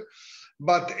together,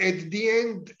 but at the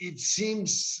end, it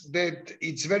seems that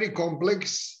it's very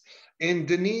complex and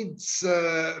needs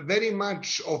very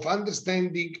much of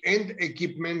understanding and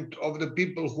equipment of the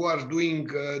people who are doing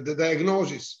the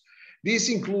diagnosis. This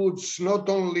includes not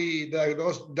only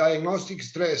diagnostic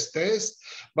stress test,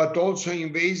 but also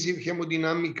invasive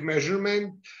hemodynamic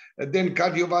measurement, then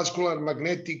cardiovascular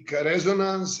magnetic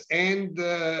resonance, and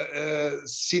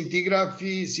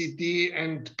scintigraphy, CT,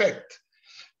 and PET.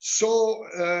 So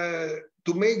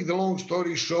to make the long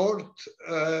story short,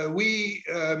 we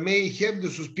may have the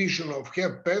suspicion of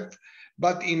HFpEF,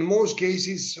 but in most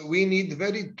cases, we need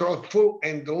very thoughtful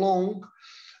and long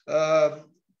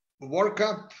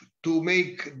workup to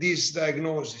make this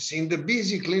diagnosis. In the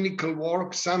busy clinical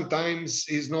work, sometimes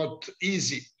is not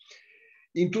easy.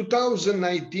 In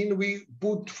 2019, we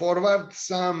put forward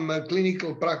some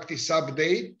clinical practice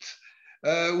update,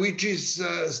 which is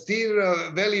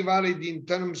still very valid in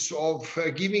terms of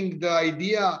giving the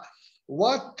idea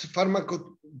what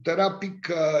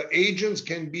pharmacotherapeutic agents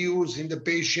can be used in the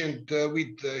patient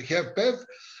with HFpEF,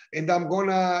 and I'm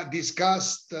gonna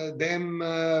discuss them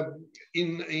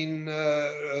in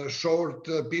a short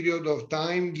period of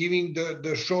time, giving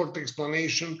the short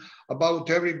explanation about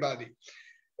everything.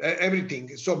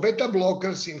 So beta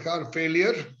blockers in heart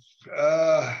failure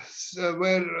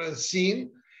were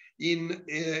seen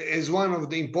as one of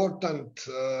the important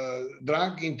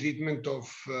drug in treatment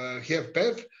of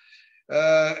HFpEF.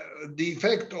 The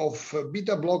effect of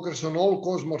beta blockers on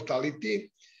all-cause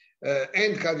mortality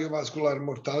and cardiovascular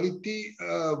mortality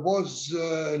was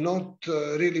not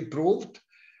really proved.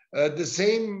 The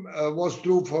same was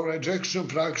true for ejection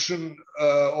fraction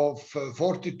of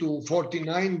 40 to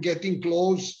 49, getting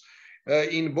close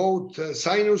in both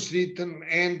sinus rhythm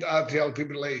and atrial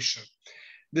fibrillation.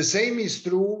 The same is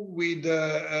true with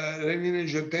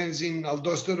renin-angiotensin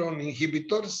aldosterone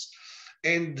inhibitors.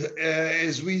 And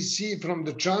as we see from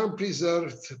the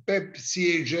charm-preserved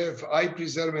PEP-CHF,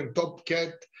 I-preserve, and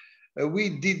TOPCAT, we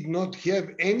did not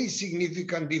have any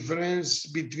significant difference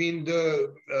between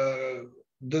the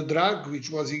drug which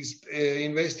was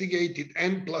investigated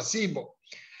and placebo.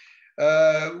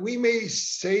 We may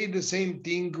say the same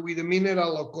thing with the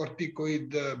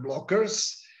mineralocorticoid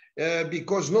blockers,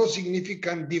 because no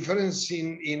significant difference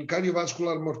in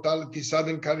cardiovascular mortality,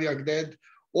 sudden cardiac death,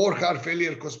 or heart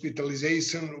failure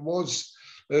hospitalization was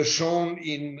shown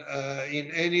in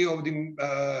any of the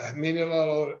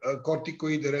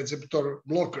mineralocorticoid receptor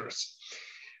blockers.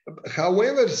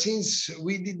 However, since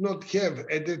we did not have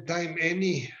at the time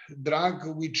any drug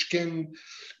which can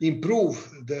improve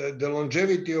the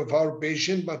longevity of our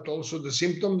patient, but also the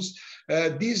symptoms,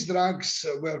 these drugs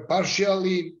were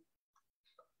partially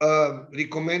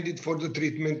recommended for the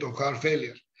treatment of heart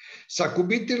failure.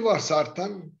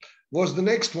 Sacubitril/valsartan was the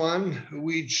next one,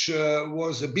 which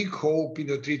was a big hope in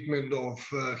the treatment of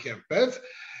HFpEF.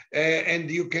 And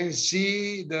you can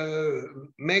see the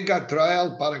mega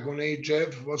trial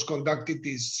Paragon-HF was conducted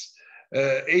in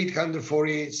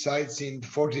 848 sites in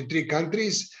 43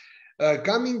 countries,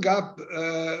 coming up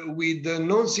with a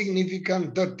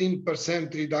non-significant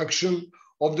 13% reduction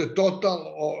of the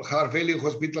total heart failure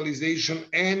hospitalization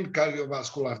and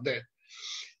cardiovascular death.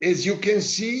 As you can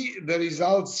see, the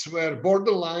results were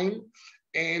borderline,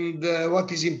 and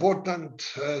what is important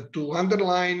to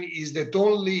underline is that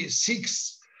only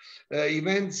 6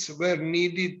 events were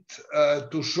needed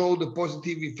to show the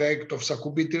positive effect of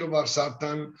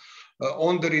sacubitril/valsartan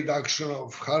on the reduction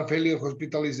of heart failure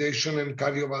hospitalization and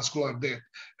cardiovascular death.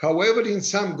 However, in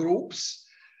some groups,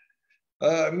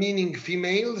 meaning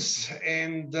females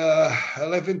and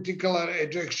left ventricular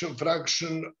ejection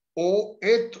fraction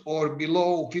at or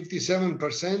below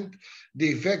 57%,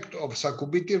 the effect of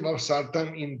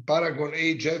sacubitril/valsartan in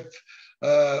Paragon-HF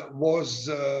was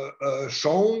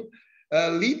shown,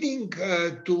 leading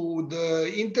to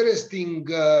the interesting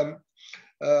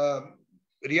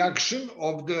reaction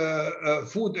of the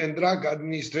Food and Drug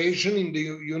Administration in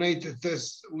the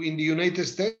United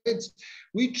States,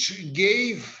 which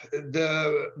gave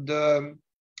the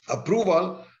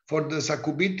approval for the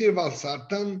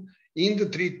sacubitril/valsartan in the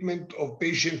treatment of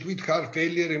patients with heart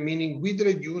failure, meaning with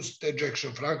reduced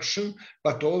ejection fraction,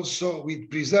 but also with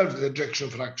preserved ejection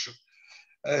fraction.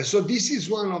 So this is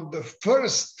one of the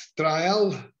first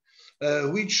trial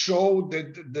which showed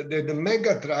that the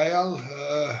mega trial,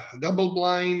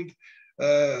 double-blind,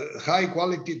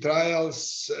 high-quality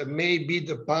trials may be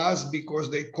the past because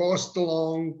they cost a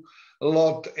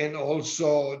lot and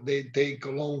also they take a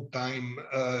long time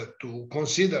to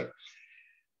consider.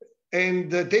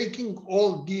 And taking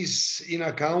all this in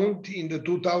account in the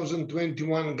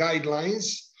 2021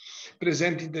 guidelines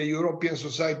presented the European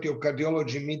Society of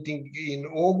Cardiology meeting in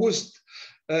August,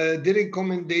 the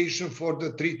recommendation for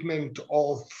the treatment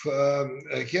of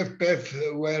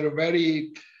HFpEF were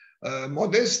very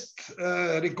modest,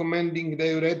 recommending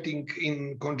diuretic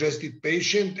in congested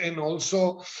patient and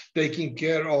also taking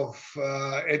care of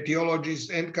etiologies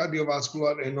and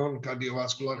cardiovascular and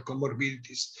non-cardiovascular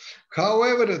comorbidities.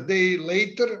 However, a day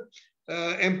later,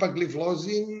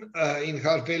 empagliflozin in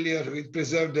heart failure with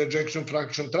preserved ejection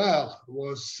fraction trial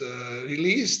was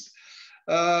released.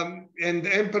 And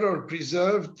Emperor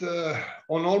preserved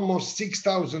on almost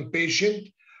 6,000 patients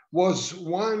was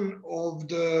one of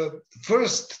the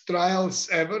first trials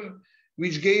ever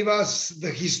which gave us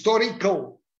the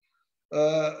historical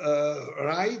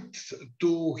right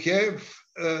to have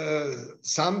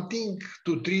something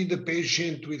to treat the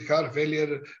patient with heart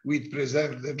failure with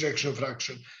preserved ejection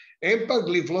fraction.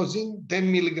 Empagliflozin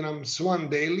 10 milligrams once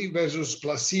daily versus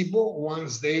placebo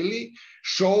once daily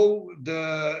show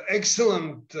the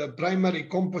excellent primary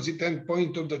composite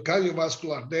endpoint of the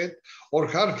cardiovascular death or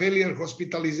heart failure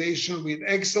hospitalization with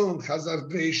excellent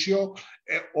hazard ratio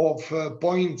of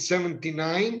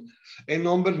 0.79 and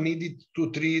number needed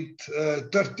to treat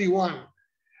 31.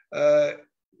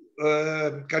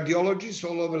 Cardiologists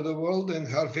all over the world and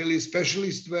heart failure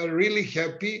specialists were really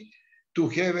happy to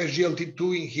have SGLT2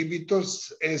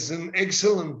 inhibitors as an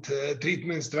excellent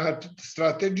treatment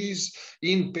strategies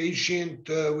in patient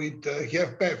with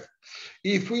HFpEF.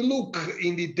 If we look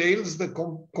in details, the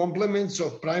complements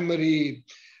of primary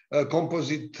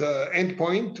composite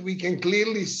endpoint, we can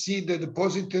clearly see that the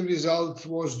positive result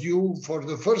was due for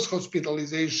the first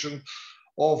hospitalization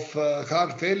of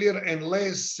heart failure and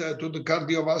less to the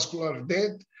cardiovascular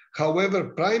death.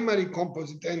 However, primary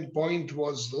composite endpoint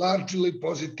was largely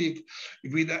positive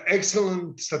with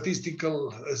excellent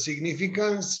statistical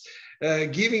significance,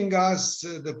 giving us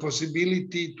the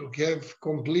possibility to have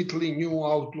completely new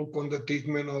outlook on the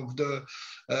treatment of the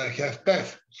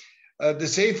HFpEF. The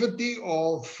safety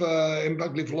of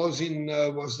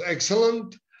empagliflozin was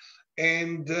excellent,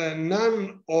 and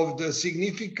none of the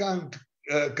significant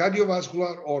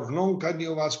cardiovascular or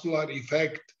non-cardiovascular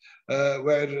effect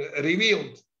were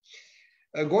revealed.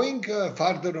 Going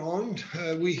further on,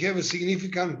 we have a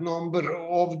significant number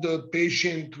of the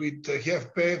patients with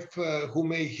HFpEF who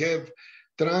may have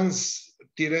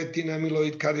transthyretin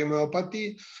amyloid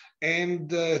cardiomyopathy, and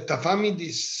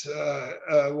tafamidis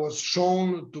was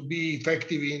shown to be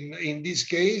effective in this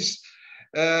case,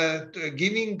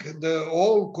 giving the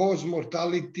all-cause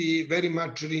mortality very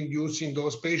much reduced in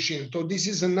those patients. So this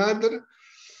is another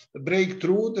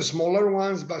breakthrough, the smaller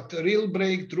ones, but a real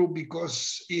breakthrough,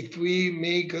 because if we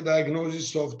make a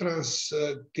diagnosis of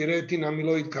transthyretin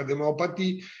amyloid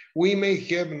cardiomyopathy, we may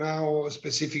have now a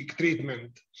specific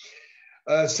treatment.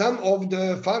 Some of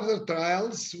the further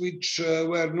trials which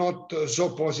were not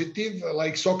so positive,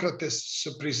 like Socrates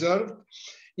Preserved,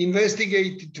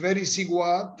 investigated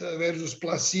vericiguat versus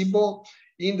placebo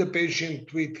in the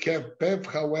patient with HFpEF.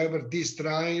 However, this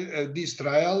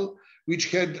trial,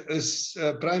 which had a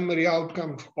primary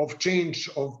outcome of change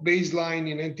of baseline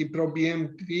in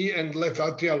NT-proBNP and left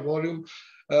atrial volume,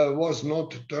 was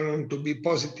not turned to be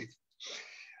positive.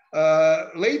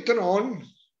 Later on,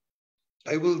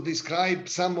 I will describe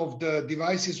some of the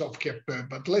devices of HFpEF,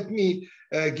 but let me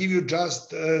give you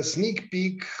just a sneak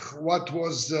peek what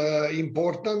was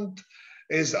important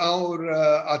as our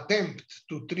attempt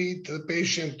to treat the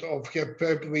patient of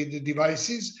HFpEF with the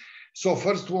devices. So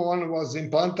first one was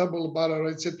implantable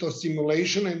baroreceptor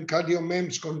stimulation and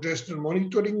CardioMEMS congestion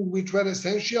monitoring, which were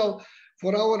essential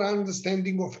for our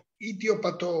understanding of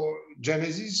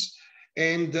etiopathogenesis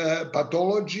and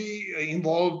pathology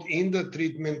involved in the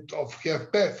treatment of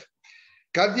HFpEF.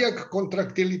 Cardiac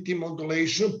contractility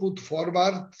modulation put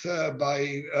forward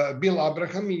by Bill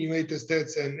Abraham in United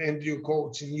States and Andrew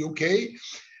Coates in UK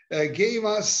gave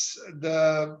us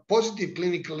the positive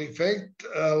clinical effect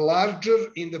larger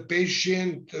in the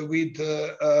patient with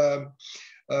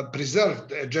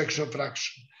preserved ejection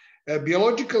fraction. A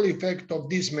biological effect of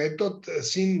this method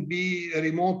seen be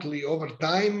remotely over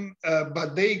time,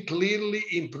 but they clearly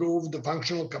improve the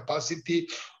functional capacity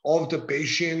of the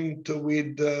patient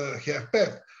with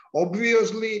HFpEF.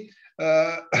 Obviously,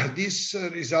 these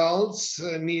results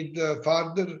need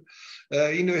further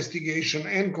investigation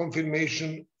and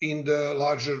confirmation in the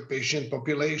larger patient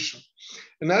population.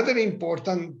 Another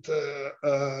important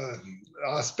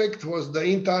aspect was the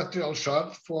interarterial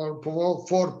chart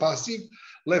for passive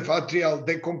left atrial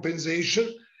decompensation,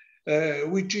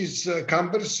 which is a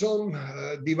cumbersome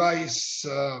device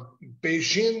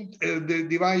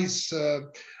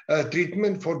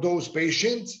treatment for those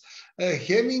patients,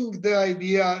 having the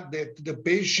idea that the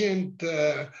patient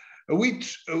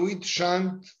with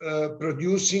shunt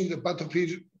producing the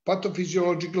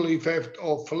pathophysiological effect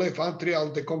of left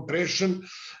atrial decompression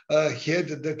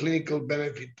had the clinical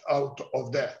benefit out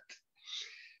of that.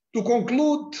 To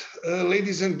conclude,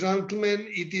 ladies and gentlemen,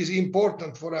 it is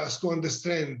important for us to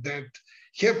understand that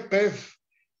HFpEF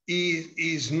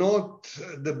is not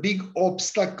the big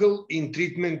obstacle in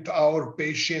treatment of our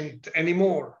patient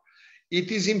anymore.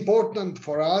 It is important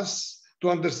for us to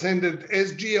understand that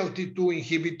SGLT2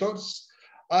 inhibitors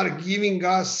are giving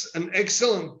us an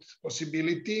excellent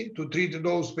possibility to treat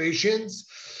those patients,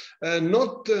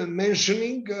 not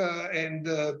mentioning, and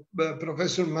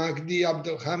Professor Magdi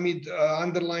Abdelhamid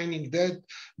underlining that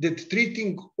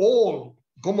treating all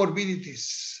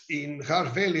comorbidities in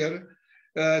heart failure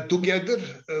together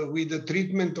with the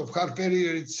treatment of heart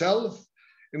failure itself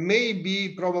may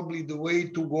be probably the way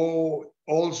to go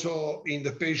also in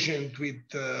the patient with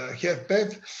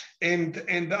HFpEF.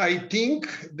 And I think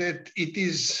that it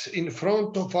is in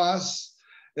front of us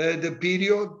the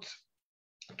period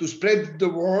to spread the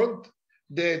word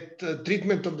that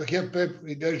treatment of the HFpEF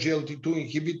with SGLT2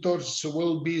 inhibitors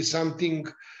will be something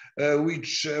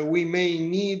which we may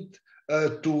need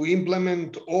to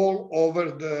implement all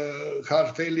over the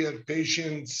heart failure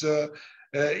patients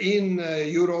in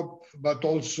Europe, but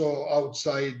also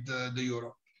outside the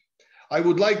Europe. I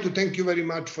would like to thank you very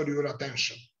much for your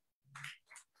attention.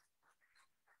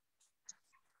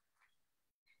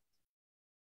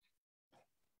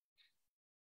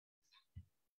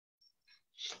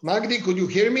 Magdi, could you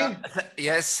hear me?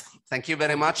 Yes, thank you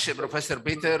very much, Professor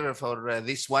Peter, for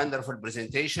this wonderful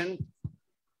presentation.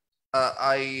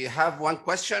 I have one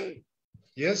question.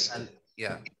 Yes. And,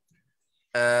 yeah.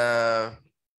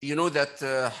 You know that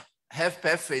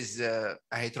HFpEF is a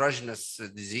heterogeneous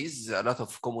disease, a lot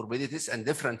of comorbidities and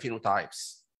different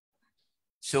phenotypes.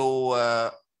 So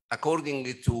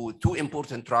according to two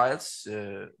important trials,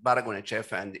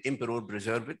 Paragon-HF and Emperor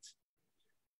Preserved,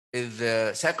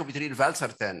 the sacubitril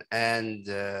valsartan and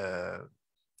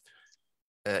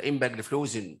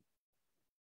empagliflozin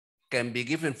can be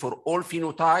given for all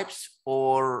phenotypes,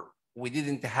 or we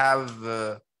didn't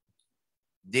have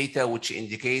data which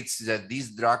indicates that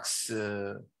these drugs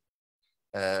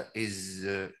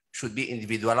should be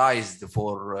individualized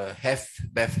for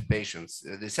HFpEF patients.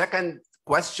 The second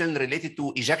question related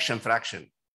to ejection fraction.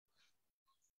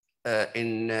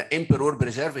 In Emperor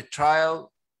Preserved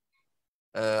trial,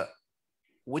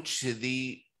 which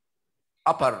the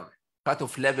upper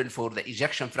cutoff level for the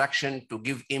ejection fraction to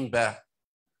give EMBA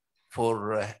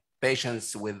for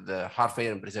patients with heart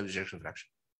failure and preserved ejection fraction?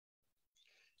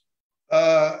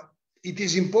 It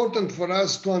is important for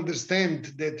us to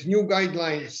understand that new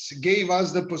guidelines gave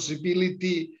us the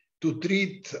possibility to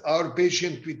treat our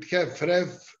patient with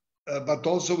HFrEF, but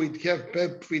also with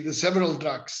HFpEF with several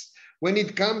drugs. When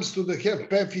it comes to the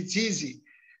HFpEF, it's easy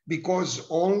because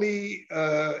only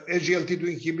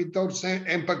SGLT2 inhibitors and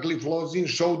empagliflozin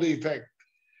show the effect.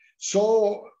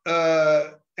 So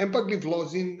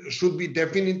empagliflozin should be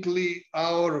definitely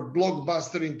our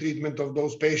blockbuster in treatment of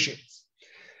those patients.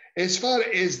 As far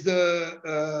as the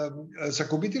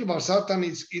sacubitril valsartan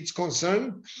is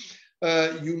concerned,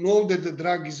 you know that the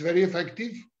drug is very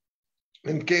effective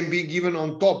and can be given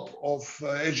on top of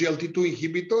SGLT2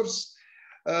 inhibitors,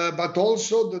 but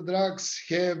also the drugs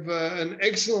have an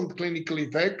excellent clinical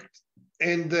effect.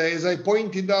 And as I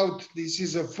pointed out, this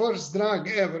is the first drug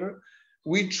ever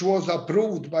which was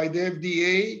approved by the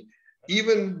FDA.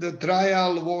 Even the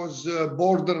trial was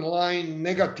borderline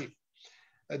negative.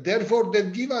 Therefore,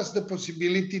 that gives us the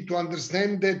possibility to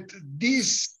understand that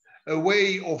this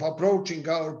way of approaching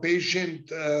our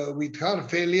patient with heart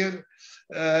failure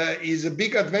is a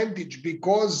big advantage,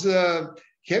 because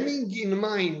having in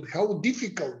mind how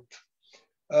difficult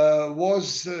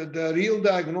was the real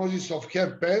diagnosis of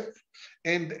HFpEF,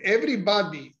 and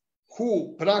everybody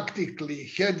who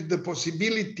practically had the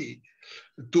possibility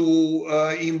to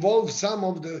involve some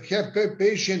of the HFpEF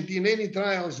patient in any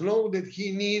trials know that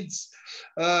he needs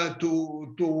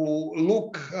to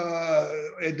look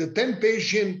at the 10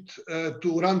 patient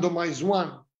to randomize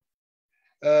one.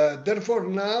 Therefore,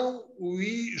 now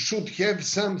we should have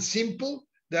some simple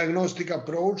diagnostic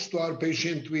approach to our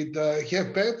patient with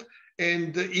HFpEF,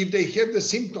 and if they have the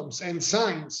symptoms and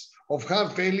signs of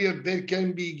heart failure, they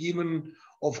can be given,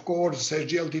 of course,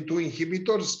 SGLT2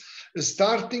 inhibitors,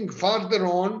 starting further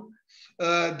on,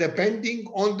 depending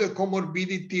on the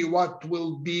comorbidity, what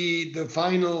will be the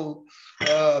final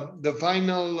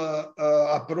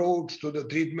approach to the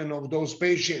treatment of those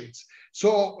patients.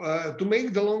 So to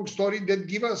make the long story, that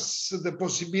give us the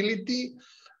possibility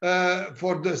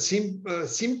for the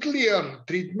simpler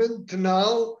treatment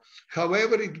now.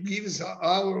 However, it gives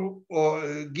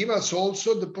us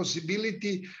also the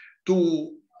possibility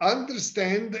to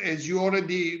understand, as you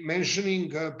already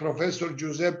mentioning, Professor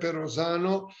Giuseppe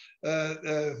Rosano,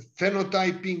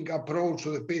 phenotyping approach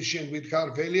to the patient with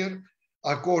heart failure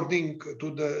according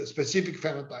to the specific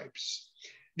phenotypes.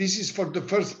 This is for the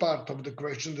first part of the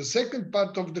question. The second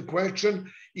part of the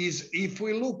question is, if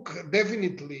we look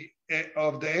definitely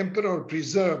of the emperor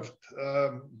preserved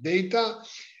data,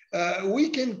 we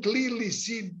can clearly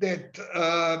see that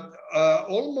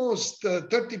almost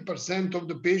 30% of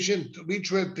the patients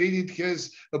which were treated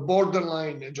has a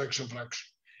borderline ejection fraction.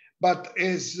 But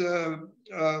as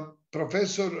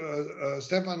Professor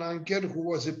Stefan Anker, who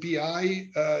was a PI,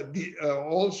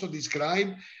 also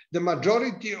described, the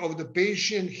majority of the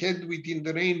patient had within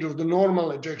the range of the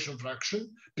normal ejection fraction,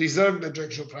 preserved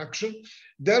ejection fraction.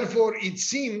 Therefore, it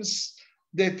seems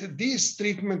that these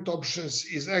treatment options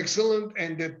is excellent,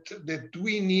 and that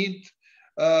we need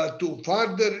to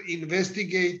further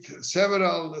investigate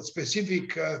several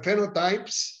specific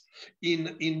phenotypes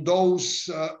in those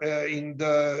in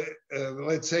the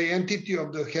let's say entity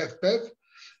of the HFpEF,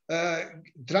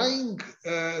 trying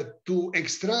to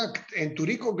extract and to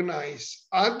recognize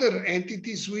other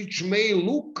entities which may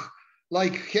look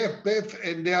like HFpEF,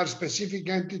 and they are specific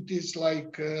entities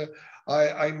like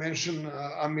I mentioned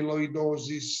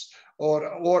amyloidosis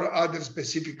or other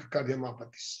specific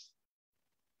cardiomyopathies.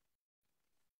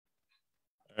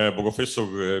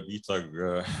 Professor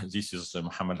Peter, this is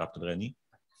Mohammed Abdelghani.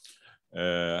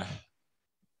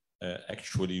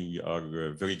 Actually, we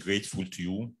are very grateful to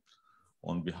you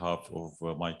on behalf of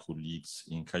my colleagues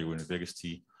in Cairo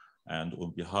University and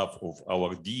on behalf of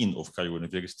our Dean of Cairo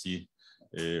University.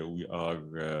 We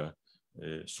are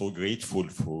so grateful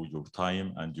for your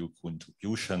time and your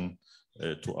contribution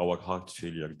to our Heart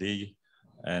Failure Day.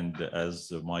 And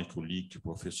as my colleague,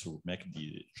 Professor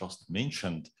Magdi, just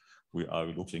mentioned, we are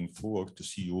looking forward to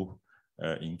see you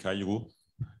in Cairo.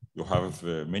 You have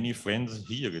many friends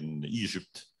here in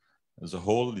Egypt. The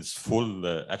hall is full.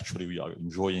 Actually, we are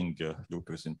enjoying your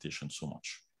presentation so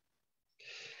much.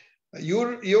 As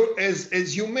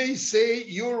you may say,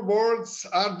 your words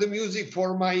are the music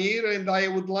for my ear, and I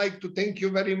would like to thank you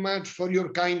very much for your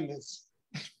kindness.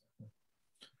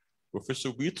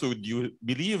 Professor Peter, do you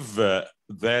believe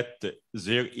that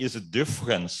there is a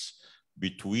difference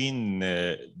between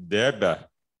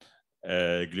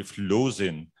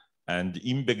dapagliflozin and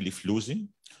empagliflozin?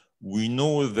 We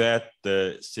know that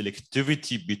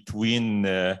selectivity between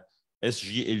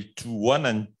SGLT1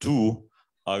 and 2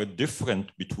 are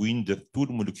different between the two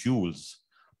molecules.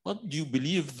 But do you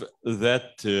believe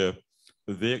that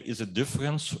there is a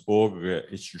difference, or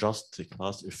it's just a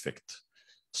class effect,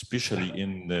 especially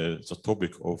in the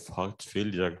topic of heart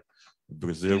failure,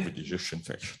 preserved ejection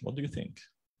fraction? What do you think?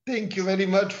 Thank you very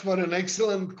much for an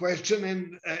excellent question,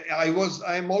 and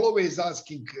I'm always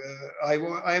asking.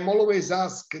 I'm always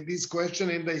asked this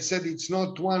question, and I said it's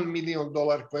not $1 million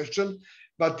question,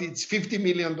 but it's $50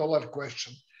 million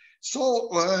question. So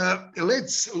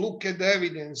let's look at the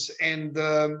evidence, and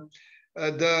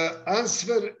the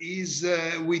answer is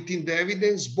within the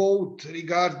evidence, both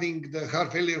regarding the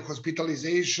heart failure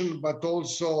hospitalization, but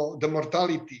also the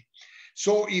mortality.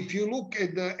 So if you look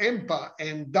at the EMPA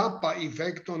and DAPA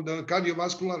effect on the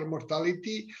cardiovascular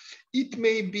mortality, it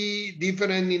may be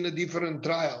different in the different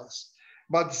trials.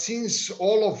 But since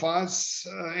all of us,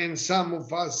 and some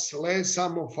of us less,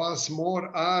 some of us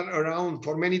more, are around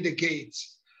for many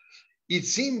decades, it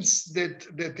seems that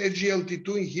SGLT2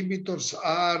 inhibitors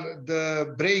are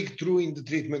the breakthrough in the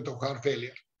treatment of heart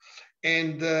failure.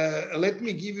 And let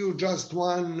me give you just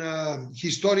one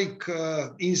historic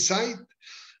insight.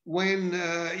 When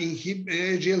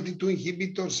SGLT2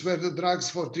 inhibitors were the drugs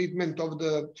for treatment of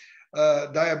the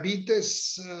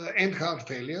diabetes and heart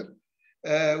failure,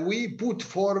 we put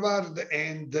forward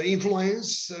and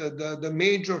influence the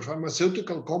major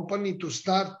pharmaceutical company to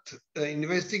start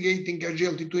investigating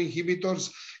SGLT2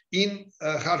 inhibitors in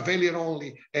heart failure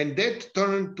only. And that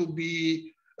turned to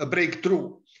be a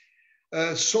breakthrough.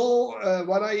 So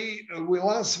what I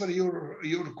will answer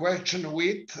your question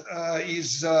with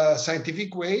is a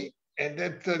scientific way. And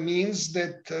that means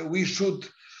that we should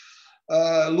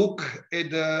look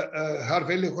at heart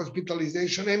failure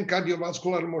hospitalization and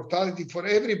cardiovascular mortality for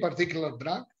every particular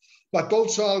drug, but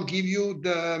also I'll give you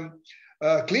the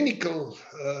clinical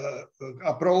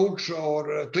approach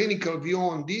or clinical view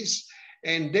on this,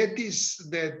 and that is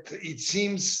that it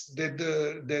seems that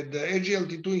the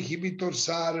SGLT2 inhibitors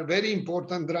are very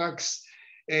important drugs.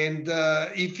 And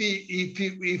if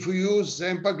we use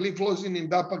empagliflozin and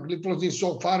dapagliflozin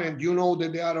so far, and you know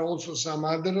that there are also some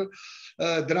other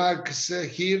drugs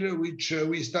here which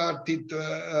we started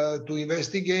to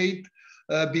investigate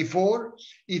before,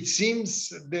 it seems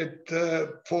that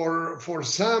for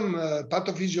some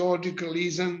pathophysiological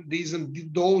reason,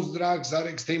 those drugs are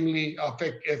extremely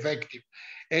effective.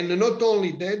 And not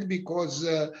only that, because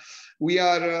we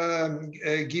are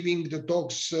giving the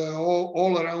talks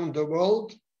all around the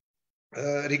world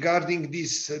regarding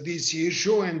this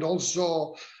issue, and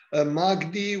also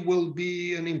MAGDI will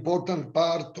be an important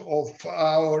part of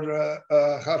our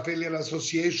Heart Failure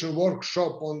Association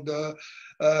workshop on the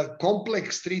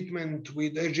complex treatment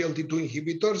with SGLT2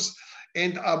 inhibitors.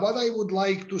 And what I would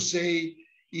like to say,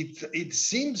 it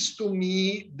seems to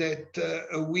me that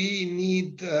we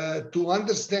need to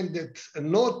understand that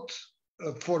not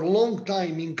for a long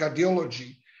time in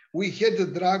cardiology, we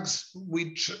had drugs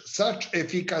with such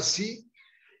efficacy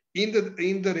in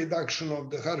the reduction of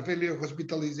the heart failure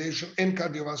hospitalization and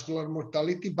cardiovascular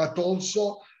mortality, but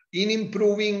also in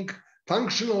improving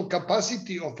functional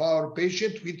capacity of our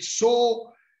patient with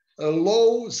so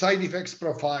low side effects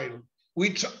profile,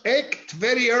 which act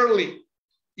very early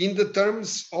in the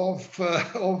terms of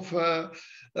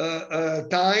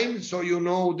time. So you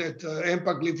know that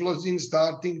empagliflozin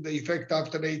starting the effect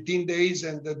after 18 days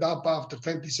and the DAPA after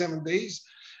 27 days.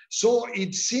 So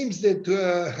it seems that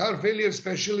heart failure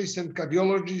specialists and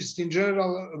cardiologists in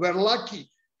general were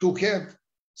lucky to have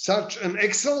such an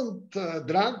excellent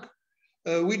drug,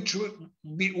 which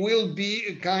will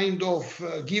be kind of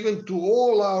given to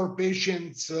all our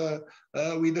patients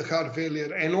with the heart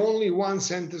failure. And only one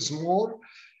sentence more,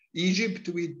 Egypt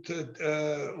with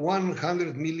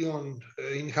 100 million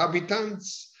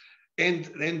inhabitants and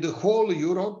the whole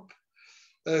Europe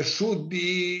should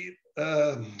be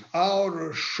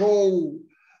our show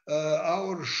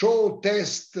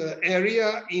test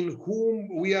area in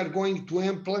whom we are going to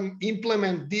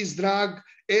implement this drug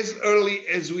as early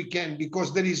as we can,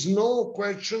 because there is no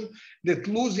question that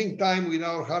losing time with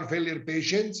our heart failure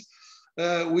patients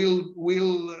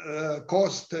will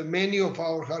cost many of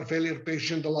our heart failure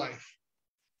patients life.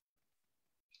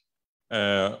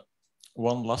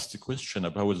 One last question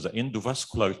about the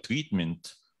endovascular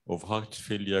treatment of heart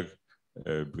failure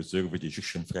preserved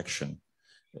ejection fraction.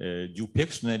 You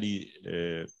personally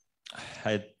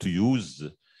had to use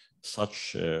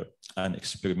such an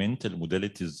experimental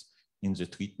modalities in the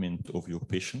treatment of your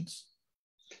patients?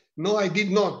 No, I did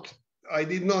not.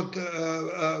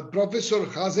 Professor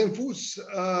Hasenfuss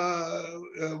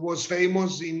was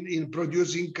famous in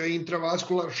producing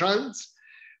intravascular shunts,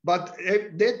 but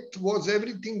that was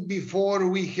everything before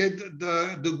we had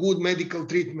the good medical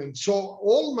treatment. So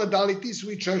all modalities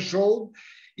which I showed,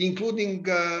 including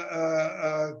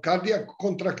cardiac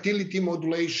contractility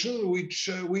modulation,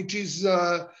 which is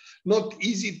not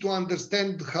easy to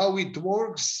understand how it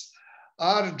works,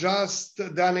 are just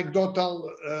the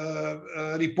anecdotal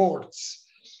reports.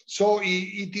 So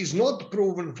it is not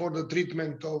proven for the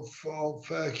treatment of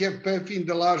HFpEF in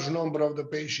the large number of the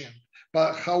patient.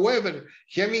 But however,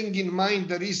 having in mind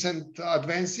the recent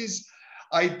advances,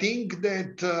 I think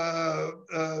that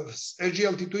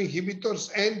SGLT2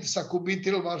 inhibitors and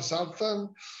sacubitril valsartan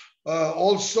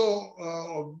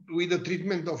also with the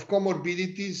treatment of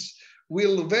comorbidities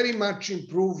will very much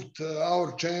improve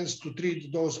our chance to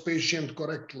treat those patients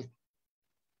correctly.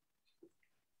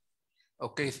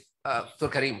 Okay, Dr.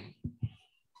 Karim.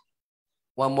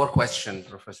 One more question,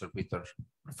 Professor Peter.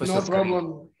 Professor No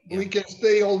problem. Yeah. We can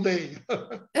stay all day.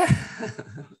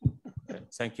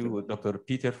 Thank you, Dr.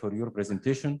 Peter, for your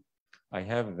presentation. I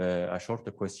have a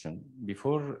short question.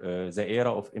 Before the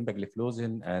era of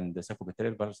empagliflozin and the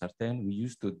sacubitril valsartan, we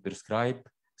used to prescribe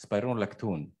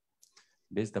spironolactone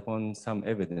based upon some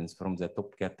evidence from the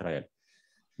TOPCAT trial.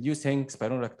 Do you think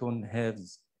spironolactone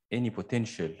has any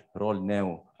potential role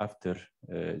now after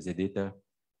the data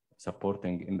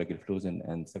supporting empagliflozin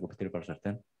and sacubitril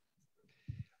valsartan?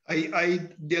 I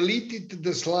deleted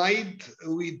the slide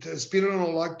with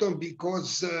spironolactone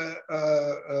because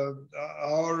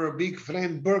our big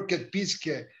friend Birgit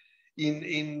Piske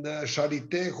in the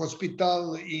Charité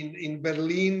Hospital in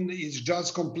Berlin is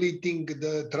just completing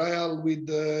the trial with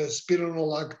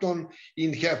spironolactone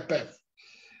in HFpEF.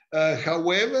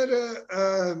 However,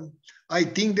 I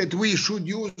think that we should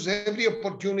use every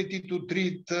opportunity to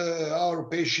treat our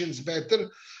patients better.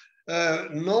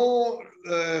 No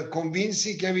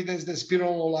convincing evidence that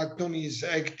spironolactone is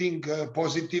acting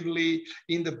positively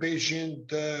in the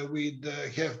patient with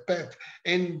HFpEF.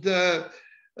 And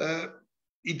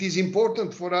it is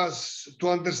important for us to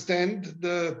understand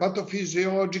the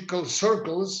pathophysiological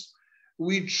circles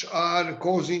which are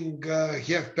causing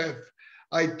HFpEF.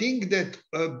 I think that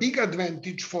a big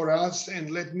advantage for us,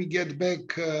 and let me get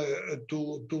back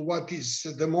to what is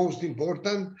the most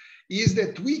important, is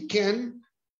that we can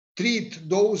treat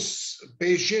those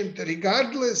patients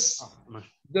regardless of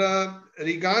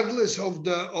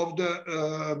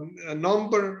the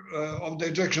number of the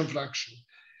ejection fraction.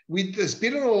 With the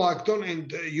spironolactone,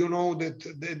 and you know that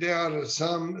there are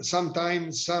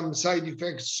sometimes some side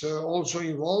effects also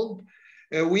involved,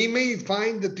 we may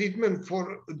find the treatment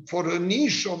for a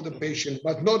niche of the patient,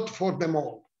 but not for them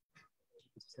all.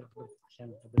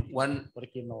 One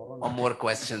more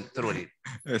question, truly.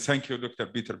 Thank you, Dr.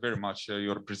 Peter, very much.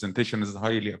 Your presentation is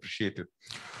highly appreciated.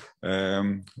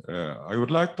 I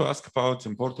would like to ask about the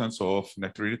importance of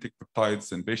natriuretic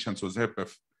peptides in patients with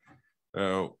HFpEF.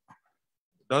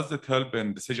 Does it help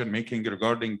in decision-making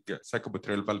regarding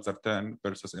sacubitril valsartan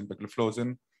versus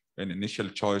empagliflozin in initial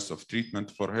choice of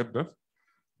treatment for HFpEF?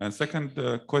 And second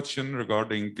question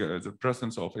regarding the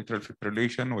presence of atrial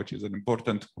fibrillation, which is an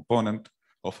important component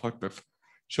of HFpEF.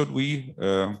 Should we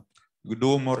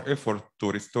do more effort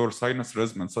to restore sinus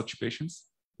rhythm in such patients?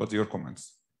 What's your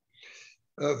comments?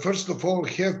 First of all,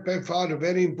 HFpEF are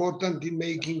very important in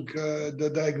making the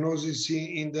diagnosis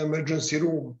in the emergency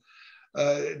room.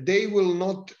 They will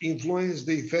not influence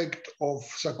the effect of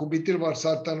sacubitril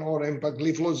valsartan or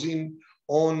empagliflozin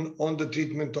on the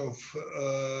treatment of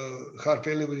heart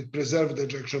failure with preserved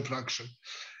ejection fraction.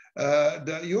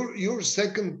 Your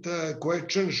second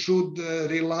question should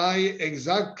rely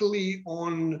exactly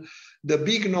on the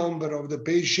big number of the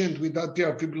patient with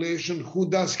atrial fibrillation who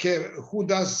does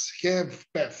have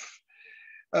PEF.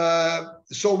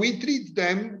 So we treat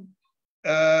them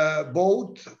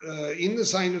both in the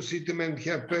sinus rhythm and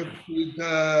HFpEF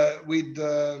with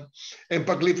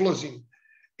empagliflozin.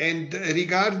 And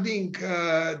regarding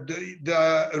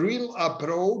the real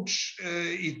approach,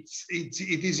 it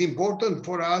is important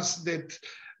for us that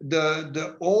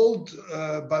the old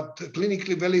but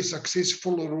clinically very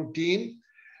successful routine,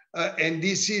 and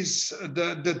this is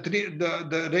the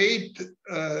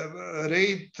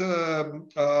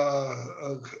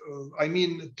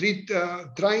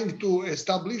trying to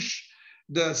establish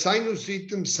the sinus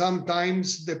rhythm,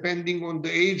 sometimes depending on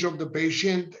the age of the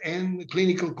patient and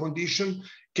clinical condition,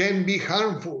 can be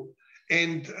harmful,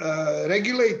 and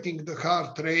regulating the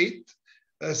heart rate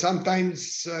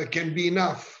sometimes can be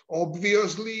enough.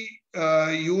 Obviously,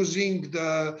 using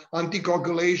the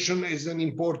anticoagulation is an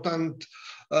important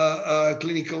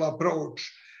clinical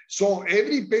approach. So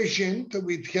every patient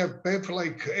with HFpEF,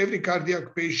 like every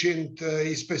cardiac patient,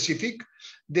 is specific.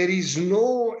 There is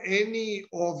no any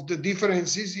of the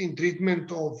differences in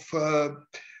treatment of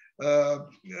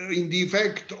in the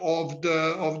effect of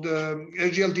the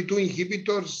SGLT2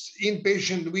 inhibitors in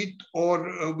patient with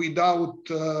or without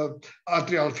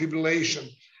atrial fibrillation.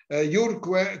 Your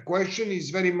question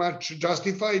is very much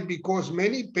justified because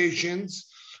many patients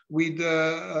with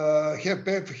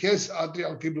HFpEF has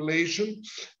atrial fibrillation,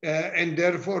 and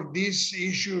therefore this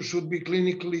issue should be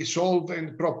clinically solved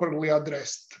and properly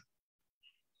addressed.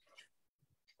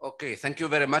 Okay, thank you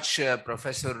very much,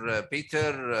 Professor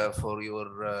Peter, for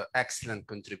your excellent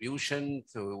contribution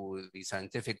to the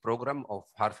scientific program of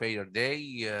Heart Failure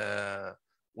Day.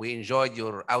 We enjoyed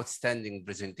your outstanding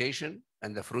presentation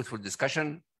and the fruitful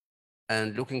discussion,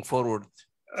 and looking forward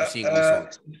to seeing you soon.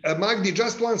 Magdi,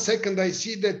 just 1 second. I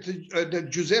see that, that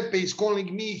Giuseppe is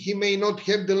calling me. He may not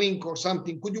have the link or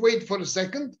something. Could you wait for a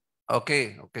second?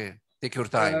 Okay, okay. Take your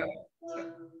time.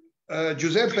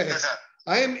 Giuseppe.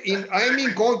 I'm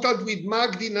in contact with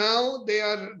Magdi now. They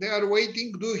are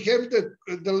waiting. Do you have the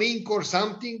link or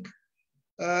something?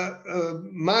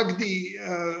 Magdi,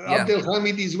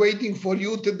 Abdelhamid is waiting for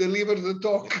you to deliver the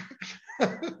talk.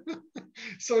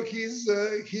 So he's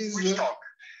Which talk?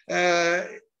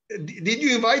 Did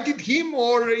you invited him,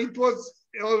 or it was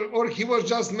or he was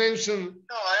just mentioned?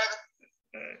 No, I haven't.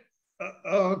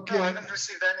 Okay. No, I haven't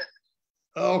received anything.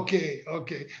 Okay,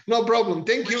 okay. No problem.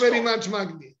 Thank you very much,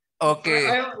 Magdi.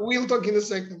 Okay. We'll talk in a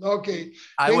second. Okay.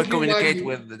 I will communicate Magdi.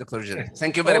 with Dr. Jerry.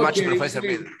 Thank you very much, Professor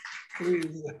please, Peter.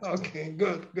 please. Okay,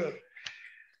 good.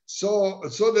 So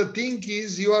the thing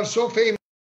is, you are so famous.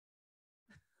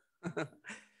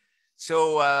 So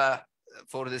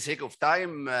for the sake of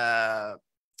time,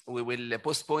 we will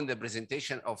postpone the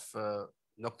presentation of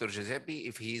Dr. Giuseppe.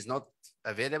 If he is not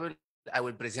available, I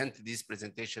will present this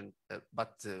presentation,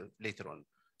 but later on.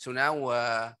 So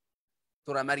now,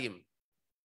 Dr. Mariam,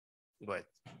 go ahead.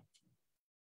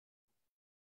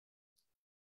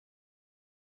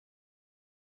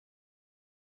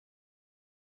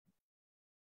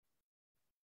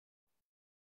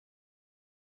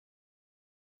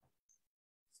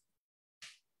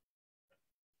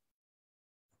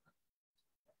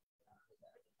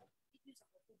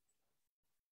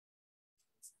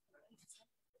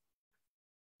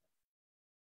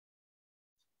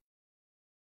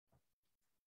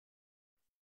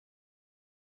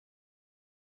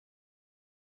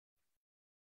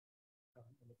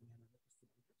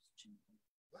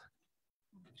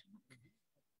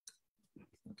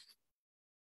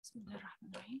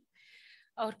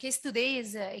 Our case today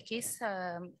is a case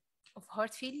of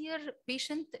heart failure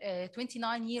patient,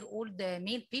 29-year-old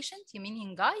male patient,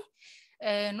 Yemenian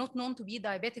guy, not known to be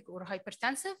diabetic or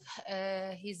hypertensive.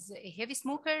 He's a heavy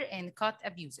smoker and cut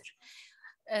abuser.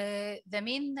 The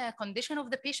main condition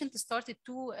of the patient started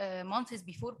 2 months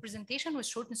before presentation with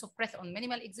shortness of breath on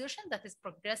minimal exertion that has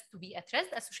progressed to be at rest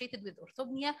associated with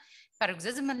orthopnea,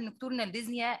 paroxysmal nocturnal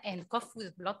dyspnea, and cough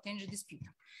with blood-tinged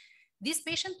sputum. This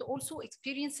patient also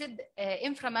experienced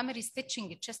inframammary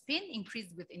stitching chest pain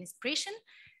increased with inspiration.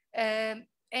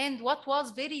 And what was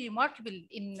very remarkable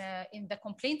in the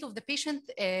complaint of the patient,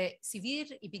 severe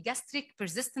epigastric,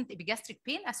 persistent epigastric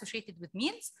pain associated with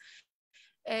meals,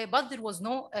 but there was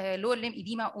no lower limb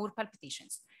edema or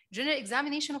palpitations. General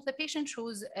examination of the patient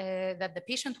shows that the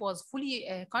patient was fully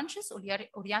conscious,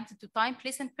 oriented to time,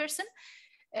 place, and person.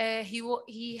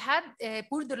 He had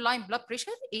borderline blood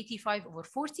pressure,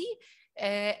 85/40,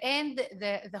 and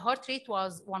the heart rate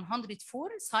was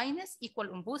 104, sinus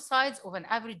equal on both sides of an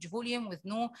average volume with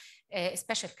no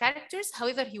special characters.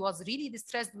 However, he was really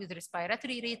distressed with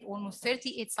respiratory rate, almost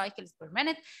 38 cycles per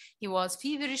minute. He was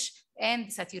feverish,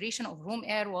 and saturation of room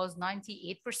air was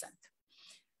 98%.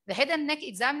 The head and neck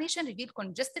examination revealed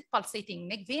congested pulsating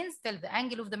neck veins till the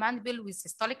angle of the mandible with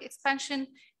systolic expansion.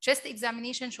 Chest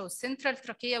examination shows central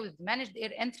trachea with managed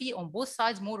air entry on both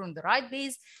sides, more on the right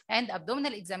base, and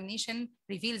abdominal examination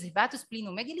reveals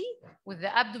hepatosplenomegaly with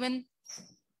the abdomen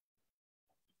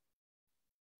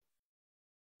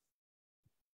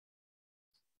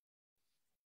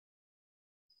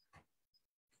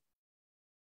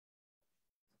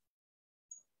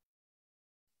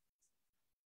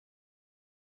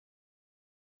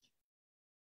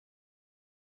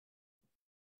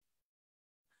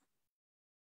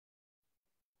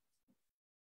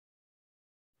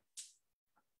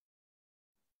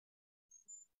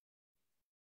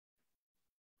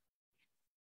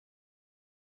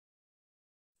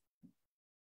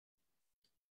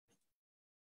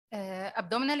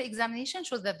abdominal examination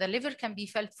shows that the liver can be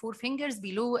felt 4 fingers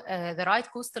below the right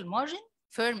costal margin,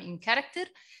 firm in character,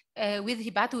 with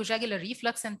hepatojugular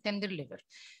reflux and tender liver.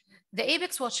 The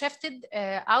apex was shifted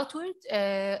outward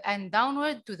and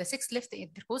downward to the 6th left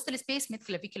intercostal space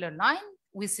mid-clavicular line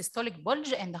with systolic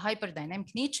bulge and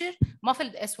hyperdynamic nature,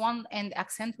 muffled S1 and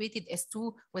accentuated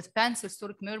S2 with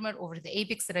pan-systolic murmur over the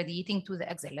apex radiating to the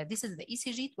axilla. This is the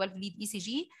ECG, 12-lead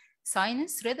ECG,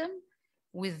 sinus rhythm,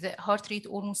 with the heart rate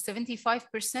almost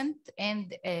 75%,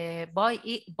 and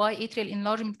biatrial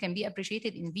enlargement can be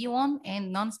appreciated in V1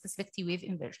 and non-specific T-wave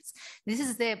inversions. This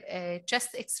is the chest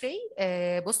X-ray,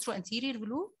 postero-anterior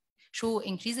view, show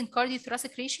increasing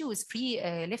cardiothoracic ratio with free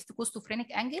left costophrenic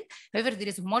angle. However, there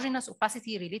is homogeneous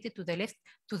opacity related to the left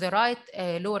to the right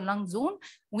lower lung zone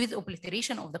with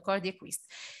obliteration of the cardiac waste.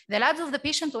 The labs of the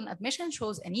patient on admission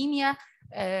shows anemia,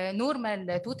 normal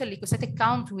total leukocytic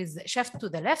count with shift to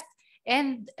the left,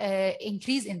 and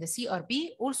increase in the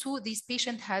CRP. Also, this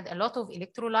patient had a lot of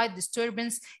electrolyte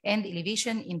disturbance and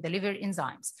elevation in the liver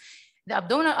enzymes. The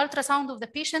abdominal ultrasound of the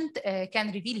patient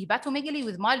can reveal hepatomegaly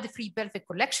with mild free pelvic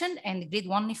collection and grade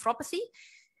 1 nephropathy.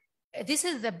 This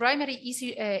is the primary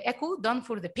echo done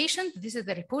for the patient. This is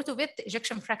the report of it.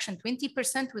 Ejection fraction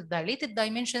 20% with dilated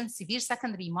dimensions, severe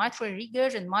secondary mitral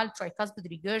regurg, and mild tricuspid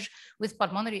regurg with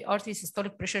pulmonary artery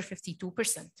systolic pressure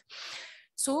 52%.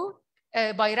 So,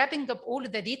 by wrapping up all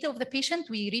the data of the patient,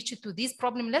 we reached to this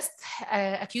problem list: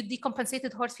 acute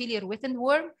decompensated heart failure with and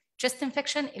worm, chest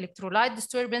infection, electrolyte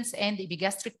disturbance, and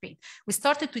epigastric pain. We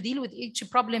started to deal with each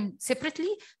problem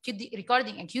separately.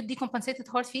 Regarding acute decompensated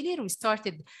heart failure, we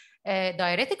started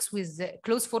diuretics with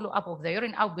close follow-up of the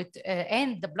urine output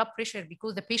and the blood pressure,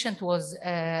 because the patient was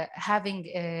having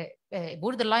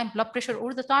borderline blood pressure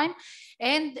all the time.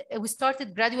 And we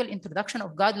started gradual introduction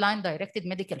of guideline-directed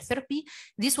medical therapy.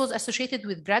 This was associated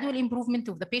with gradual improvement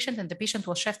of the patient, and the patient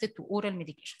was shifted to oral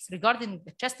medications. Regarding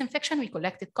the chest infection, we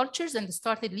collected cultures and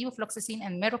started levofloxacin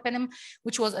and meropenem,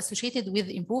 which was associated with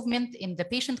improvement in the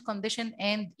patient condition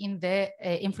and in the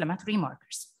inflammatory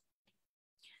markers.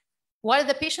 While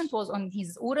the patient was on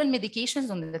his oral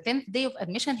medications, on the 10th day of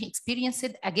admission, he experienced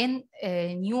again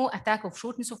a new attack of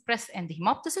shortness of breath and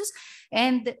hemoptysis,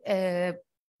 and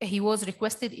he was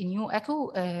requested a new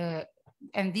echo,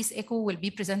 and this echo will be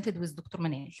presented with Dr.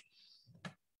 Manal.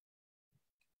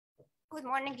 Good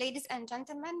morning, ladies and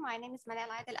gentlemen. My name is Manal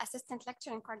Adel, Assistant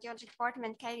Lecturer in Cardiology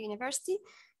Department, Cairo University.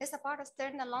 This is a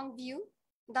parasternal long view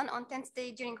done on 10th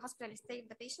day during hospital stay of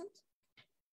the patient,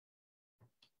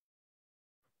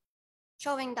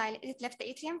 showing dilated left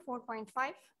atrium 4.5,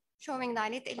 showing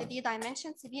dilated LV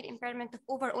dimension, severe impairment of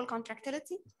overall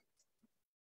contractility.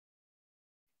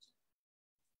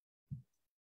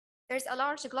 There's a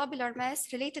large globular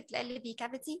mass related to LV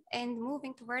cavity and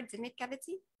moving towards the mid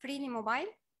cavity, freely mobile.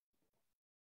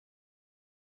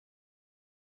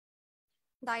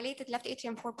 Dilated left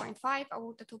atrium 4.5,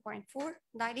 aorta 2.4,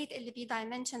 dilated LV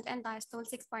dimensioned end diastole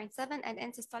 6.7 and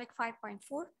end systolic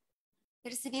 5.4.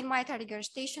 There is severe mitral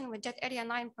regurgitation with jet area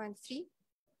 9.3.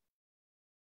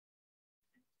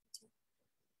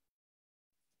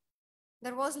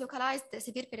 There was localized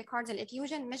severe pericardial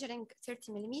effusion measuring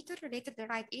 30 millimeter related to the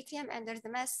right atrium, and there's the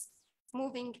mass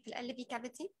moving to the LV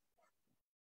cavity.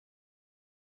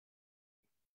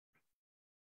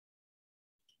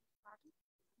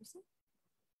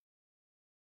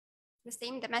 The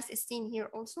same, the mass is seen here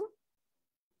also.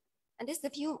 And this is the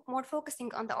view more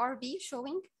focusing on the RV,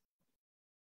 showing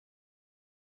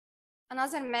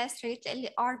another mass related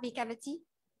to RV cavity,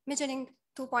 measuring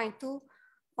 2.2,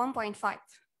 1.5.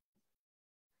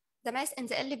 The mass in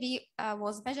the LV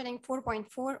was measuring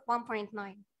 4.4,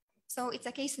 1.9. So it's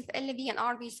a case of LV and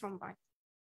RV thrombi.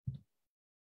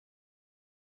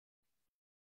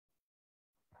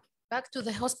 Back to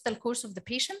the hospital course of the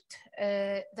patient.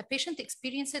 The patient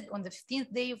experienced on the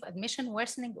 15th day of admission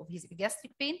worsening of his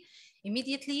epigastric pain.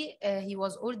 Immediately, he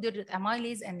was ordered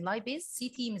amylase and lipase,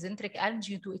 CT mesenteric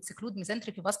angio to exclude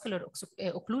mesenteric vascular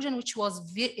occlusion, which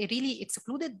was really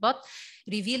excluded, but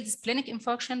revealed splenic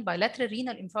infarction, bilateral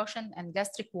renal infarction, and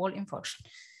gastric wall infarction.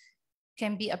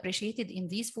 Can be appreciated in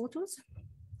these photos.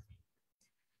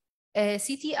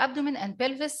 CT abdomen and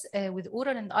pelvis with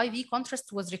oral and IV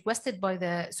contrast was requested by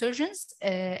the surgeons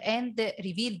and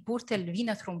revealed portal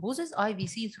vena thrombosis,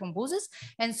 IVC thrombosis,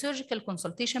 and surgical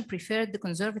consultation preferred the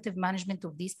conservative management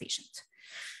of these patients.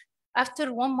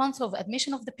 After 1 month of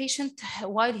admission of the patient,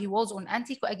 while he was on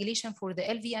anticoagulation for the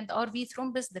LV and RV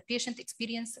thrombus, the patient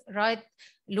experienced right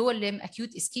lower limb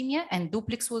acute ischemia and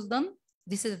duplex was done.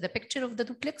 This is the picture of the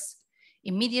duplex.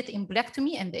 Immediate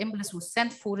embolectomy, and the embolus was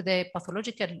sent for the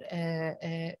pathological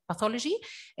pathology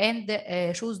and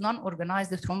shows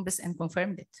non-organized thrombus and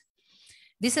confirmed it.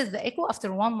 This is the echo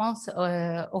after 1 month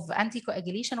of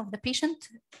anticoagulation of the patient.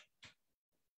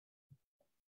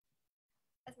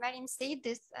 As Mariam said,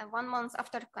 this 1 month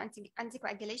after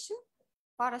anticoagulation,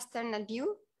 parasternal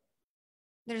view,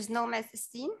 there is no mass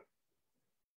seen.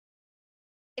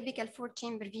 Apical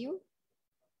 4-chamber view.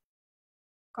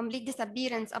 Complete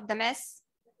disappearance of the mass.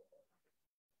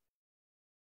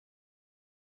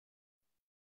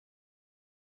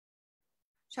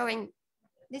 Showing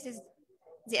this is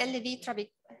the LV trabec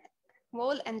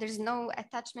wall and there's no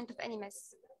attachment of any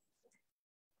mass.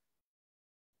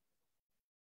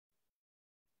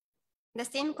 The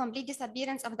same complete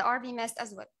disappearance of the RV mass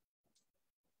as well.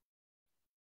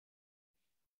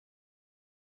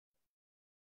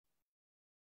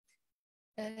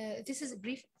 This is a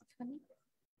brief.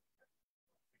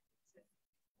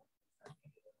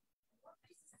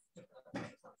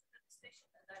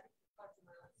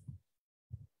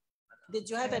 Did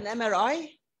you have an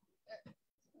MRI?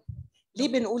 ليه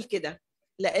بنقول كده؟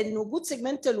 لأن وجود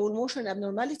segmental wall motion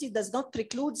abnormality does not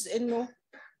precludes إنه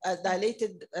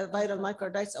dilated viral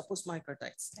myocarditis أو post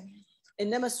myocarditis.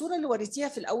 إنما الصورة اللي وريتيها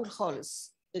في الأول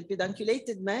خالص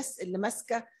البيدانكيوليتد ماس اللي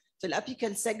ماسكة في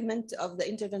الأبيكال segment of the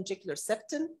interventricular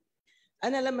septum.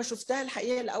 أنا لما شفتها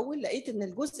الحقيقة الأول لقيت إن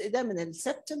الجزء ده من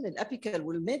السبتم الأبيكال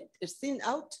والميد is thin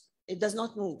out, it does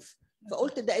not move.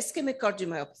 فقلت ده ischemic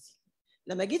cardiomyopathy.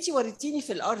 لما جيتي وريتيني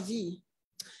في الار في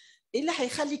ايه اللي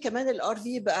هيخلي كمان الار في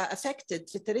يبقى affected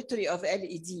في التريتوري اوف ال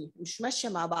اي دي مش ماشيه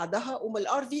مع بعضها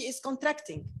والار في از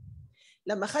contracting.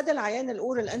 لما خد العيان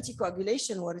الاورال انتي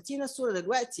كواجوليشن وريتينا الصوره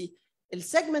دلوقتي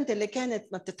السيجمنت اللي كانت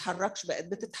ما بتتحركش بقت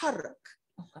بتتحرك.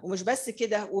 ومش بس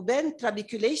كده، وبان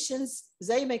ترابيكوليشنز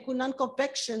زي ما يكون نون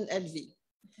كومباكشن LV.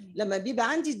 لما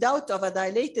بيبقى عندي doubt of a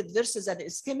dilated versus an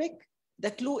ischemic, the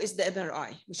clue is the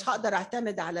MRI. مش هقدر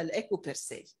اعتمد على الايكو بير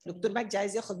سي. دكتور مجدي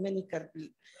عايز ياخد مني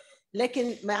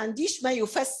لكن ما عنديش ما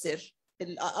يفسر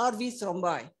الار في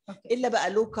ثرومباي الا بقى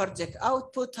لو كاردياك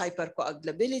اوتبوت،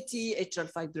 هايبركواجلابيلتي، اترال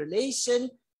فايبريليشن.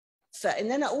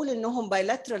 فان انا اقول انهم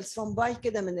بايلاترال ثرومباي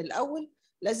كده من الاول،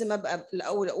 لازم ابقى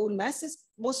الاول اقول ماسس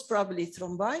most probably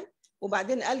ثرومباي،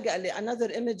 وبعدين الجا لانذر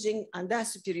ايمجينج عندها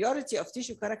superiority of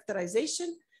tissue characterization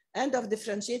and of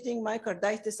differentiating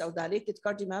myocarditis او dilated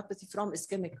cardiomyopathy from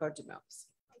ischemic cardiomyopathy.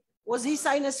 Was he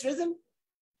sinus rhythm?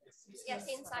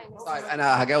 طيب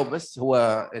انا هجاوب بس.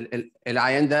 هو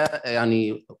العيان ده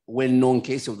يعني well known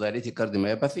case of dilated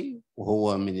cardiomyopathy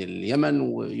وهو من اليمن،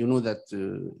 و you know that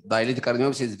dilated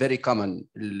cardiomyopathy is very common.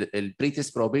 ال pretest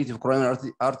probability of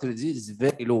coronary artery disease is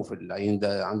very low في العيان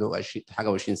ده، عنده 20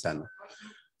 حاجه و20 سنه.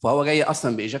 فهو جاي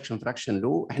اصلا بايجكشن فراكشن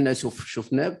لو. احنا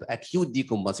شفناه باكيوت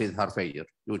decompensated heart failure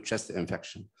with chest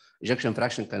infection. ejection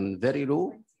fraction كان very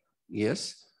low. yes.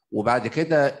 وبعد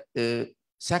كده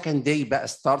second day بقى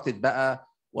started بقى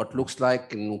what looks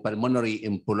like انه pulmonary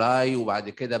emboli، وبعد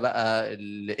كده بقى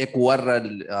الايكو ورا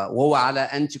وهو على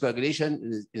anticoagulation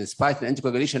in spite of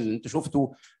anticoagulation اللي انتوا شفتوا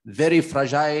very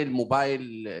fragile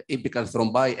mobile apical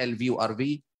thrombi LV و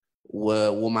RV،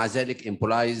 ومع ذلك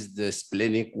embolized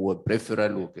splenic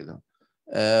وبريفرال وكده.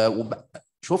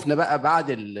 شفنا بقى بعد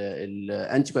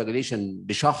الانتيكواجوليشن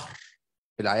بشهر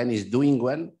العيان is doing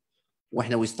well،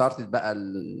 واحنا وي ستارتد بقى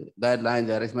الجايد لاين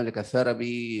دايركت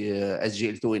ثيرابي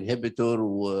SGLT2 انهبيتور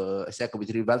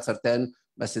وساكوبيتري فالسرتان،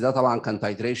 بس ده طبعا كان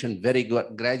تايتريشن فيري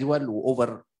جرادوال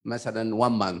واوفر مثلا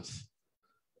 1 مانث.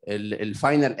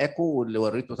 الفاينل ايكو اللي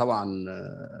وريته طبعا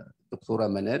دكتوره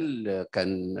منال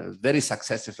كان فيري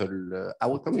سكسسفul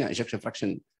اوتكم، يعني ايجكشن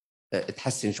فراكشن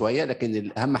اتحسن شويه، لكن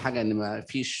الاهم حاجه ان ما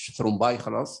فيش ثرومباي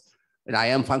خلاص.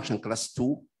 العيان فانكشن كلاس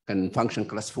 2 كان فانكشن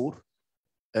كلاس 4.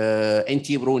 ان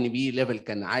تي برو ان بي ليفل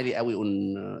كان عالي قوي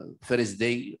اون فيرست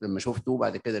داي لما شفته،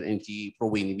 بعد كده الان تي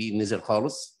برو ان بي نزل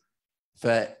خالص. ف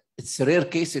اتس رير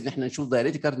كيس ان احنا نشوف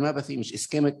دايليتيك كارديوميوباثي مش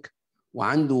اسكيميك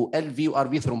وعنده ال في وار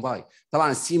في ثرومباي.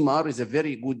 طبعا السي ام ار از ا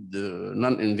فيري جود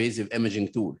نون انفيزيف ايمجينج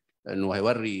تول، لانه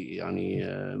هيوري يعني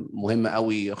مهم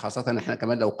قوي، خاصه ان احنا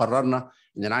كمان لو قررنا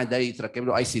ان العيان ده يتركب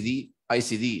له اي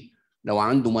سي دي لو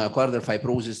عنده مايوكاردال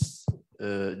فايبروزس،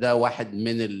 ده واحد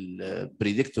من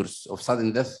البريدكتورز اوف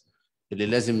سادن ديث اللي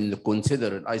لازم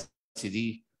نكونسيدر الاي سي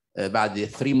دي بعد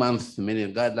 3 مانث من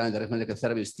الجايد لاين دايركت ميديكال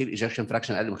ثيرابي ستيل ايجكشن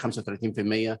فراكشن اقل من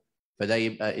 35%، فده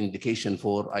يبقى انديكيشن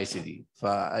فور اي سي دي.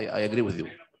 فاي اجري وذ يو.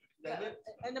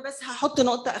 انا بس هحط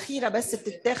نقطه اخيره بس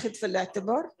بتتاخد في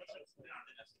الاعتبار،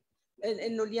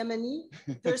 انه اليمني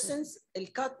persons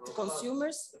الكات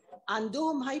consumers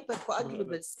عندهم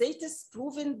hypercoagulable status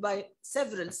proven by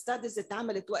several studies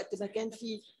اتعملت وقت ما كان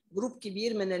في جروب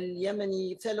كبير من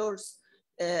اليمني فيلورز،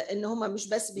 ان هم مش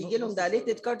بس بيجي لهم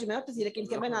dilated cardiomyopathy لكن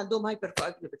كمان عندهم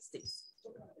hypercoagulable status.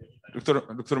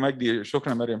 دكتور مجدي،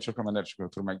 شكرا مريم، شكرا منال، شكرا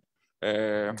دكتور مجدي.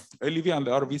 LV and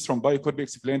RV thrombi could be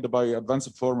explained by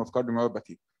advanced form of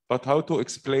cardiomyopathy. But how to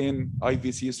explain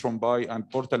IVC thrombi and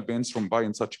portal vein thrombi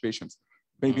in such patients?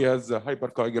 Maybe as a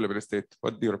hypercoagulable state.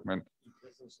 What do you recommend?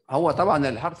 هو طبعا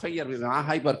الهارت فيلير بيبقى معاه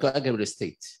هايبركواجولابل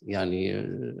ستيت، يعني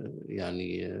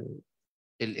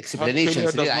الاكسبلانيشنز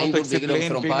اللي العين دول بيجي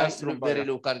لهم ثرومباي فيري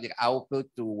لو كاردياك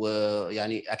اوتبوت،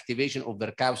 ويعني اكتيفيشن اوف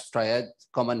فيركاوس تراياد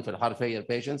كومن في الهارت فيلير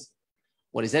بيشنتس.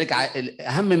 ولذلك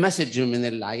اهم مسج من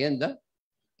العيان ده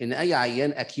ان اي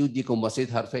عيان اكيوت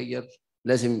ديكومبنسيت هارت فيلير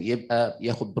لازم يبقى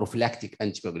ياخد بروفلاكتيك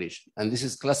انتيكواجوليشن and this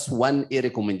is class 1A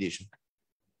recommendation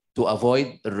to avoid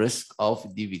the risk of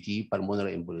DVT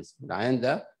pulmonary embolism. العيان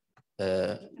ده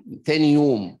تاني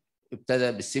يوم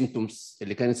ابتدى بالسيمتومز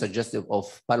اللي كانت suggestive of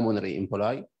pulmonary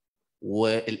emboli،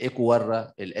 والايكو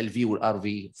ورا ال LV وال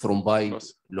RV ثرومباي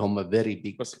اللي هم very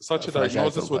big. بس such a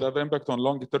diagnosis would have impact on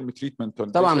long term treatment.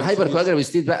 طبعا hypercoagulable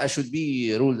state بقى should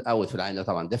be ruled out في العين ده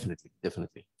طبعا definitely.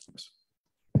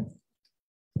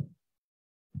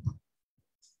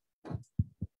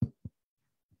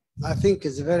 I think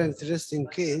it's a very interesting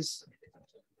case,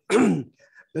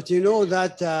 but you know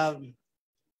that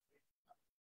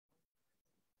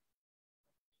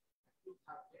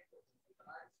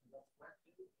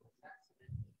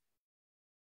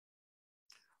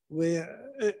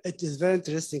it is very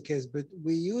interesting case, but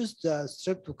we used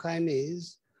streptokinase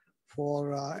for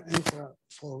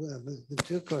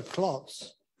ventricular clots,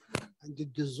 and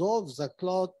it dissolves the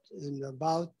clot in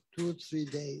about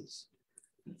 2-3 days.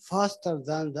 Faster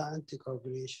than the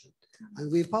anticoagulation, and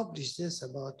we published this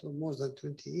about more than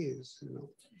 20 years. You know,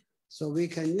 So we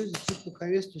can use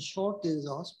ciprockinase to shorten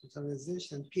the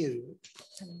hospitalization period.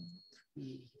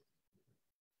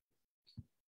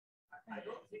 I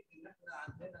don't think ان احنا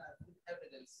عندنا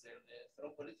evidence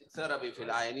thrombolytic therapy في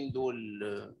العيانين دول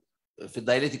في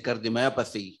الدايليتيك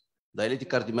كارديوميوباثي. Dilated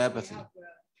cardiomyopathy.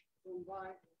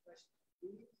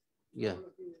 Yeah.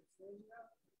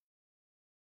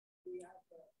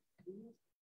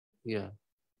 Yeah.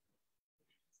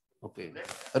 Okay.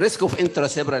 Risk of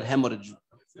intracerebral hemorrhage.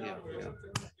 Yeah.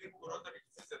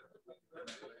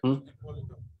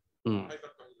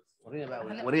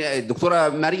 ورينا الدكتوره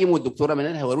مريم والدكتوره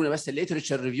منال هيورونا بس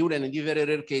الليترشر ريفيو لان دي فيري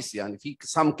رير كيس يعني في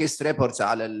سام كيس ريبورتس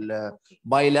على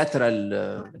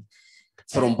البايلاترال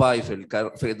thrombi في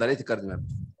dilated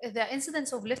cardiomyopathy. The incidence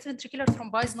of left ventricular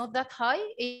thrombi is not that high.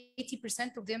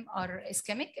 80% of them are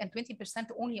ischemic and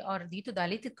 20% only are due to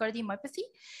dilated cardiomyopathy.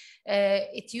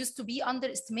 It used to be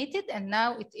underestimated and now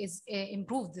it is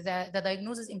improved. The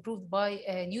diagnosis improved by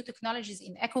new technologies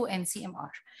in echo and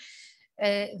CMR.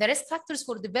 The risk factors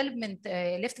for development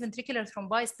left ventricular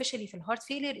thrombi, especially for heart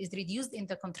failure, is reduced in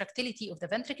the contractility of the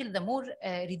ventricle. The more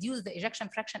reduced the ejection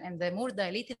fraction and the more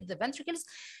dilated the ventricles,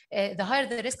 the higher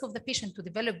the risk of the patient to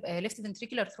develop left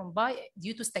ventricular thrombi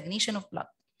due to stagnation of blood.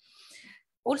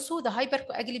 Also, the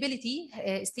hypercoagulability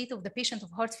state of the patient of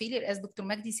heart failure, as Dr.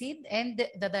 Magdi said, and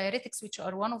the diuretics, which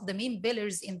are one of the main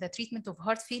pillars in the treatment of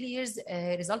heart failures,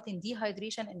 result in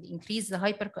dehydration and increase the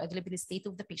hypercoagulability state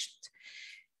of the patient.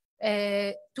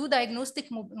 Two diagnostic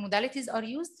modalities are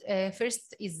used. First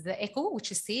is the echo, which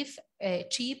is safe,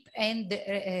 cheap, and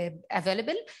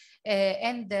available.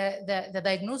 And the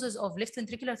diagnosis of left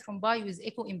ventricular thrombi with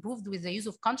echo improved with the use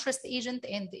of contrast agent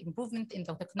and improvement in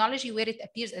the technology, where it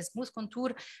appears as smooth contour,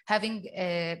 having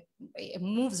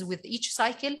moves with each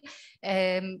cycle.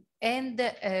 And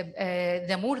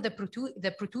the more the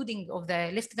protruding of the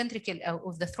left ventricle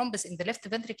of the thrombus in the left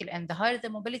ventricle, and the higher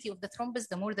the mobility of the thrombus,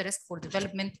 the more the risk for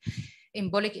development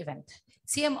embolic event.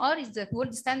 CMR is the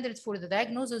gold standard for the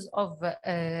diagnosis of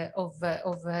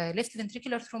left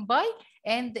ventricular thrombi,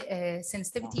 and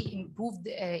sensitivity improved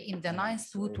in the 9th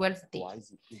to 12th day.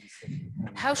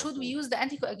 How should we use the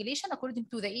anticoagulation? According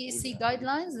to the ASC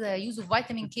guidelines, the use of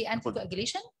vitamin K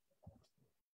anticoagulation.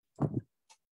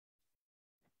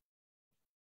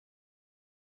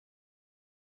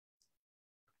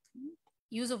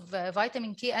 Use of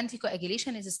vitamin K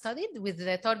anticoagulation is studied with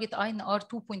the target INR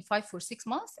 2.5 for 6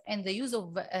 months, and the use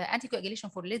of anticoagulation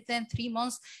for less than 3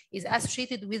 months is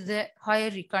associated with the higher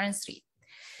recurrence rate.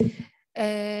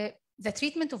 The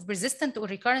treatment of persistent or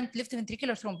recurrent left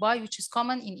ventricular thrombi, which is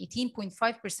common in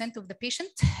 18.5% of the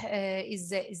patient,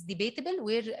 is debatable,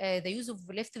 where the use of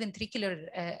left ventricular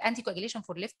anticoagulation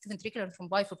for left ventricular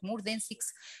thrombi for more than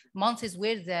 6 months is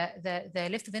where the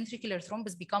left ventricular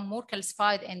thrombus become more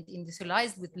calcified and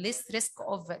industrialized with less risk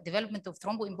of development of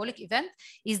thromboembolic event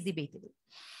is debatable.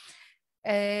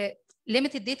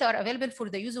 Limited data are available for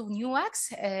the use of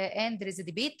NEWAX, and there is a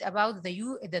debate about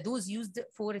the dose used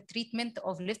for treatment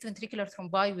of left ventricular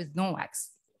thrombi with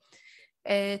NOAX.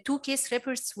 2 case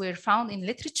reports were found in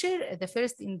literature. The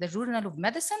first in the Journal of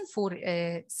Medicine for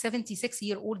a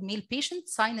 76-year-old male patient,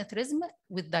 sinus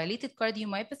with dilated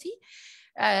cardiomyopathy.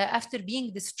 After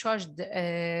being discharged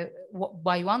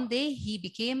by 1 day, he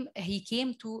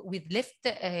came to with left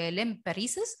limb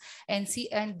paresis, and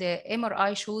the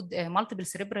MRI showed multiple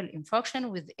cerebral infarction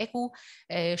with echo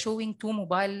showing 2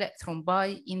 mobile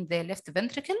thrombi in the left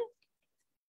ventricle.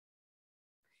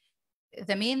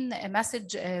 The main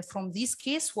message from this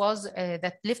case was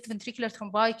that left ventricular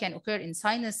thrombi can occur in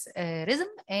sinus rhythm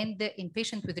and in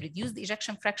patients with reduced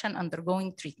ejection fraction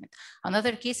undergoing treatment.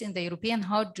 Another case in the European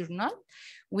Heart Journal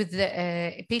with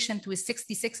a patient with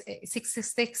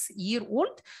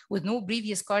 66-year-old with no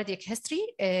previous cardiac history.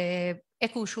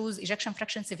 Echo shows ejection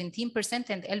fraction 17%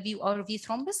 and LV/RV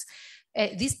thrombus.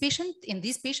 In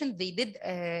this patient, they did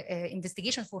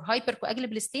investigation for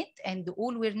hypercoagulable state and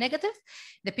all were negative.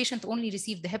 The patient only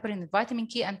received the heparin and vitamin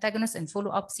K antagonist, and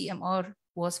follow-up CMR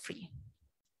was free.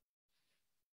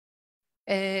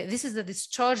 This is the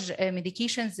discharge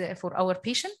medications for our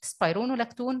patient: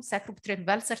 spironolactone, sacubitril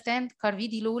valsartan,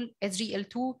 carvedilol,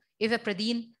 SGL2,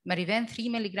 ivabradine, Marivan 3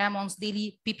 mg once daily,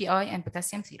 PPI, and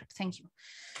potassium syrup. Thank you.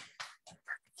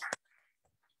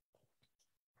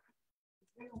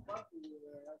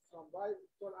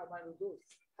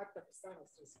 حتى في الساينس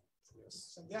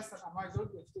عشان بيحصل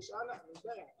امايلود مفيش قلق مش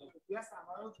ده بيحصل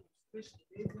امايلود مفيش.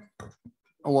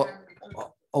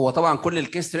 هو طبعا كل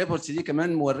الكيس ريبورتس دي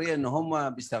كمان موريه ان هم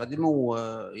بيستخدموا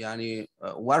يعني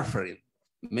وارفرين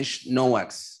مش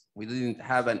نوواكس. We didn't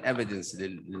have an evidence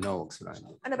للنوواكس.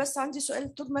 انا بس عندي سؤال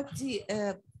دكتور مجدي،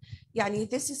 يعني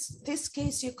this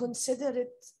case you consider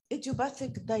it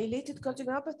idiopathic dilated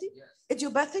cardiomyopathy?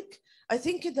 Idiopathic, I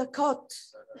think the COT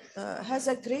has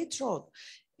a great role.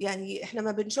 يعني احنا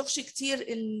ما بنشوفش كتير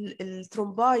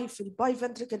الثرومباي في الباي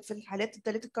فنتريكل في الحالات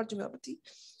الدايليتد كارديوميوباثي.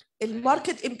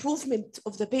 الماركت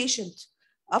improvement of the patient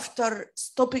after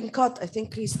stopping COT, I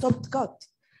think he stopped COT.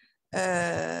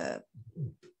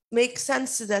 Makes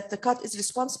sense that the COT is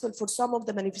responsible for some of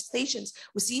the manifestations.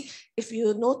 We see, if you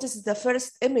notice the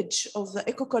first image of the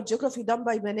echocardiography done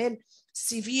by Manel,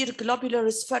 severe globular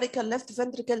spherical left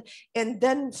ventricle, and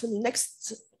then for the next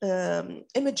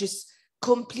images,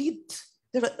 complete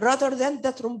rather than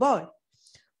the thrombi.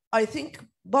 I think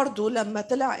برضو لما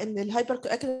طلع ان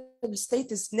الهايبركوagulable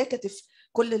state is negative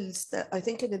كل I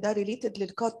think ان ده related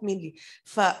للCOT mainly.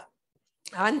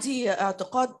 عندي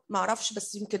اعتقاد ما اعرفش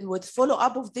بس يمكن with follow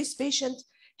up of this patient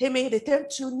he may return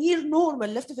to near normal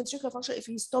left ventricular function if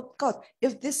he stopped COT,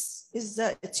 if this is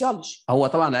the etiology. هو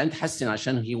طبعا انت حسن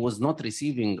عشان he was not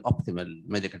receiving optimal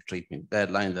medical treatment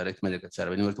guideline direct medical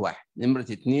therapy نمرة 1. نمرة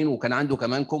 2 وكان عنده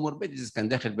كمان comorbidities كان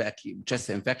داخل بقى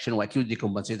chest infection واكيوت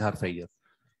decompensated heart failure.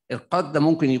 القط ده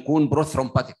ممكن يكون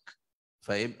بروثرومباتيك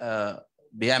فيبقى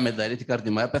بيعمل dilated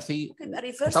cardiomyopathy. ممكن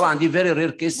يبقى reversible. طبعا دي very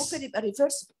rare case. ممكن يبقى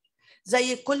reversible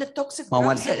زي كل التوكسيك. ما هو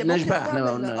ما لحقناش بقى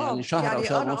احنا يعني شهر او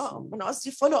شهر ونص. انا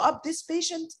قصدي فولو اب this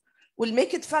patient will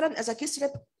make it فعلا as a case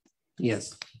rep.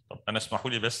 Yes. طب انا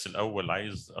اسمحوا لي بس الاول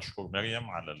عايز اشكر مريم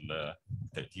على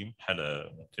التقديم،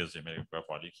 حاله ممتازه يا مريم،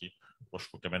 برافو عليكي،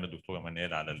 واشكر كمان الدكتوره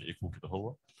منال على الايكو كده.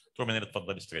 هو دكتوره منال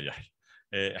اتفضلي استريحي.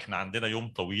 احنا عندنا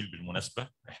يوم طويل بالمناسبه،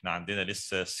 احنا عندنا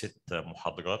لسه 6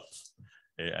 محاضرات،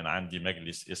 انا عندي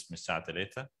مجلس اسم الساعه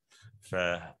 3،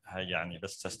 فيعني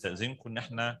بس استاذنكم ان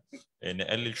احنا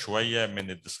نقلل شويه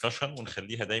من الدسكشن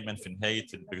ونخليها دايما في نهايه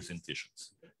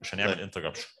البرزنتيشنز مش هنعمل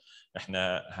انتربشن.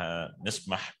 احنا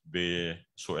هنسمح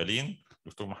بسؤالين.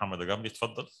 دكتور محمد الرملي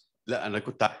اتفضل. لا انا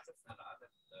كنت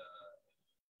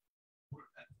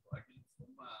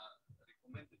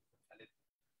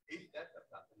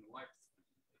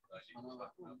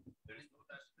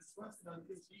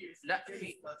لا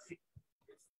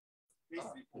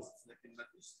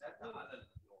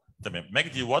تمام.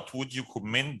 مجدي, what would you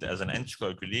recommend as an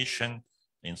anticoagulation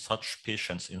in such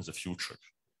patients in the future؟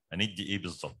 هندي ايه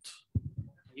بالظبط؟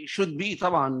 It should be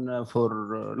طبعا for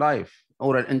life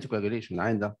oral anticoagulation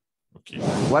العين ده. Okay.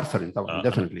 warfarin طبعا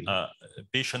definitely.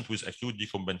 Patient with acute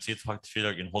decompensated heart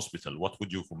failure in hospital, what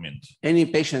would you recommend? Any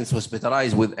patients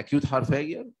hospitalized with acute heart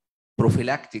failure,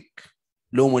 prophylactic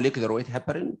low molecular weight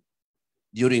heparin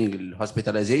during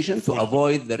hospitalization to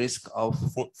avoid the risk of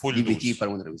full DVT dose.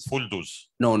 pulmonary. Full dose.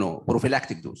 No,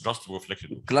 prophylactic dose. Just prophylactic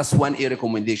dose. Class 1A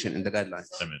recommendation in the guidelines.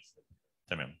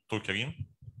 تمام. دكتور كريم.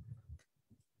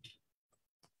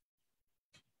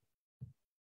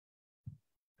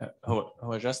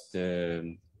 هو جاست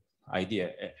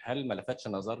ايديا، هل ما لفتش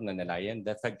نظرنا ان العيان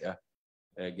ده فجأة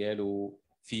جاله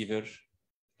فيفر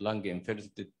lung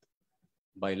infiltrated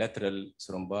bilateral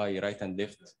thrombi right and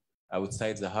left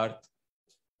outside the heart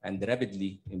and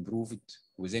rapidly improved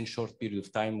within short period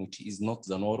of time, which is not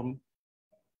the norm,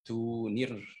 to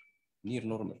near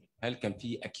normal. هل كان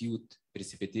في acute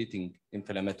precipitating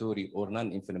inflammatory or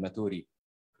non-inflammatory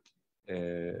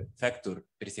factor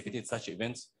precipitate such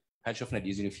events؟ هل شفنا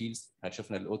الايزينوفيلز؟ هل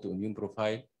شفنا الاوتو اميون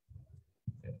بروفايل؟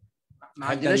 ما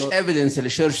عندناش ايفيدنس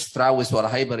لشيرش ستراوس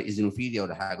ولا هايبر ايزينوفيليا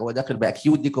ولا حاجه. هو داخل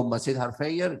باكيوت ديكومبنسيت هارت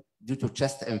فيلير due to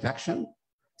chest infection,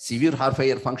 severe heart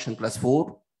failure function class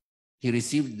 4. He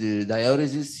received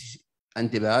diuresis,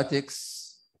 antibiotics,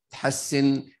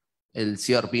 تحسن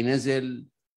السي ار بي نزل،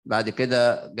 بعد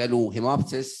كده جاله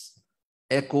هيموبسيس،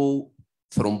 ايكو،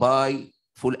 ثرومباي،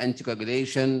 فول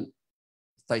انتيكوagulation،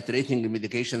 titrating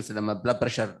medications لما بلاد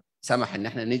بريشر سمح ان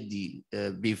احنا ندي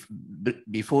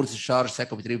بيفور الشارج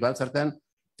سايكوبيتري فالسرتان.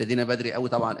 ابتدينا بدري قوي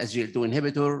طبعا SGLT2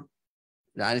 انهبيتور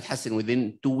يعني اتحسن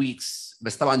within 2 weeks.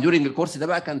 بس طبعا during الكورس ده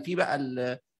بقى كان في بقى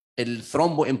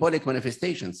الثرومبو امبوليك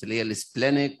مانيفستيشنز اللي هي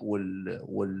السبلينيك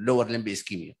واللور لمب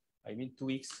اسكيميا. I mean 2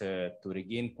 weeks to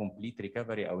regain complete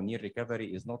recovery or near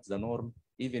recovery is not the norm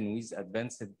even with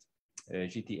advanced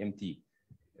GTMT.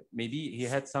 Maybe he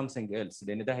had something else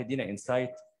لان ده هيدينا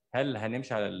انسايت. هل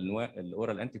هنمشي على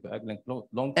الاورال انتي كواجولانت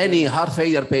long term؟ Any heart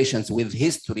failure patients with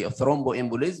history of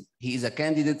thromboembolism, he is a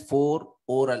candidate for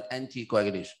oral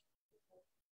anticoagulation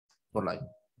for life.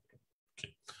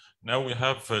 Okay. Now we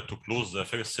have to close the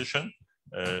first session.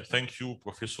 Thank you,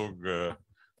 Professor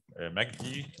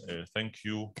Magdi. Thank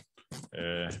you,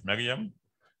 Mariam.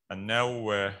 And now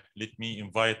let me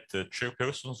invite the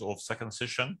chairpersons of second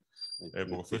session.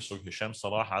 بروفيسور هشام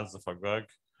صلاح، عز فراج،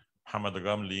 محمد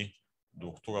الرملي،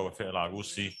 دكتوره وفاء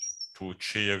العروسي to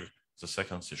chair the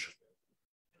second session.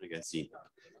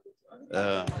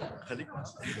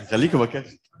 خليكم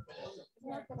مكانك.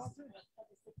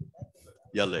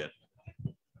 يلا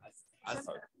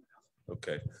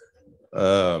اوكي.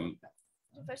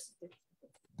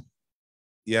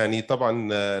 يعني طبعا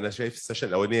انا شايف السيشن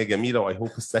الاولانيه جميله واي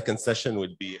هوب السكند سيشن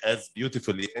will be as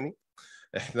beautiful. يعني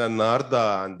احنا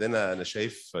النهارده عندنا انا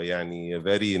شايف يعني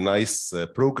very nice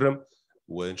program،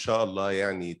 وان شاء الله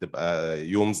يعني تبقى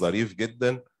يوم ظريف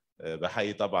جدا.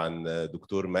 بحيي طبعا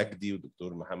دكتور مجدي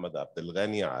ودكتور محمد عبد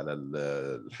الغني على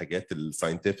الحاجات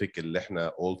الساينتفك اللي احنا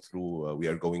all through we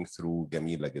are going through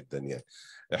جميله جدا. يعني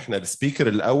احنا السبيكر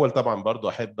الاول طبعا برضو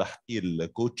احب احيي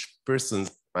الكوتش بيرسونز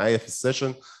معايا في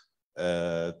السيشن.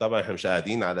 طبعا احنا مش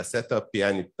قاعدين على سيت اب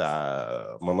يعني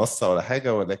بتاع منصه ولا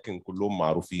حاجه، ولكن كلهم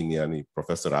معروفين يعني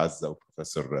بروفيسور عزه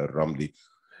وبروفيسور الرملي.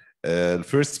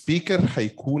 الفيرست سبيكر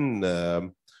هيكون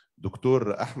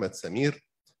دكتور احمد سمير،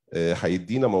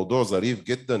 هيدينا موضوع ظريف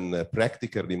جدا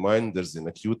practical reminders in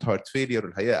acute heart failure.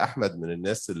 الحقيقه احمد من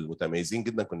الناس المتميزين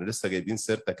جدا، كنا لسه جايبين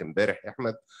سيرتك امبارح يا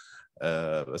احمد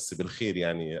بس بالخير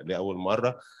يعني لاول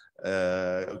مره.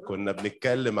 كنا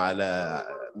بنتكلم على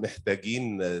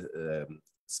محتاجين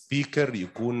سبيكر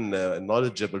يكون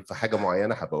knowledgeable في حاجه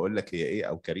معينه، هبقول لك هي ايه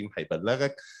او كريم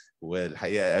هيبلغك.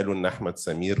 والحقيقه قالوا ان احمد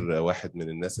سمير واحد من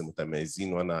الناس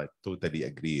المتميزين وانا totally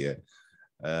agree يعني.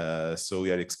 So we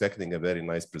are expecting a very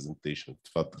nice presentation.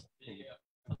 تفضل.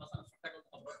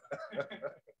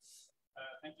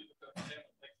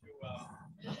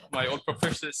 My old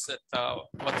professors,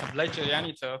 what a pleasure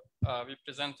يعني to be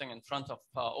presenting in front of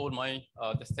all my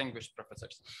distinguished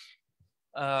professors.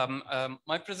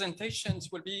 My presentations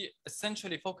will be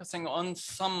essentially focusing on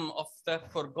some of the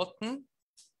forgotten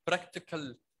practical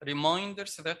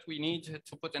reminders that we need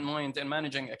to put in mind in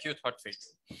managing acute heart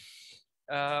failure.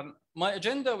 My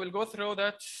agenda will go through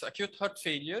that acute heart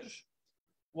failure,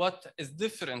 what is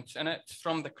different in it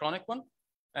from the chronic one,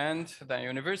 and the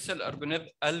universal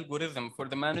algorithm for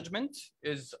the management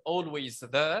is always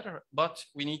there, but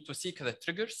we need to seek the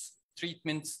triggers.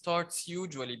 Treatment starts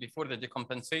usually before the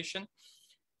decompensation.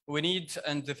 We need,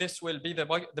 and this will be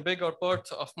the bigger part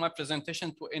of my presentation,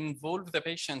 to involve the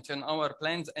patient in our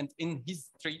plans and in his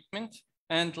treatment.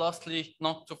 And lastly,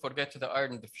 not to forget the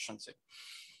iron deficiency.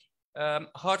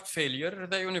 Heart failure,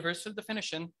 the universal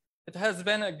definition. It has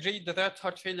been agreed that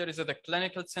heart failure is the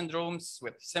clinical syndromes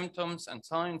with symptoms and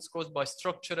signs caused by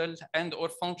structural and or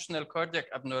functional cardiac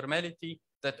abnormality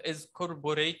that is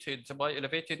corroborated by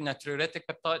elevated natriuretic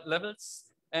peptide levels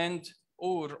and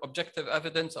or objective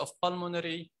evidence of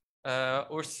pulmonary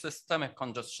or systemic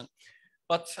congestion.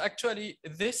 But actually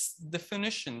this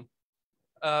definition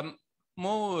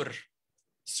more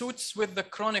suits with the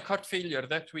chronic heart failure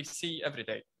that we see every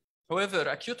day. However,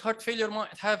 acute heart failure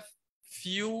might have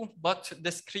few but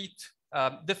discrete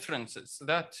differences,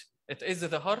 that it is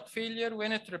the heart failure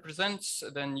when it represents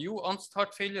the new onset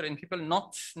heart failure in people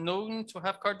not known to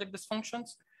have cardiac dysfunctions,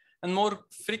 and more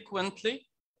frequently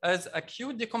as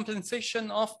acute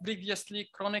decompensation of previously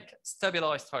chronic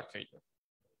stabilized heart failure.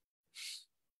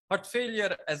 Heart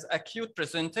failure as acute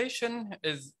presentation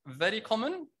is very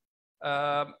common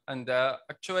and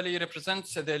actually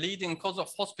represents the leading cause of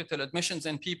hospital admissions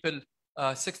in people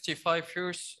 65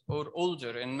 years or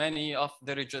older in many of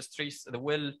the registries, the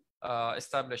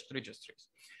well-established registries.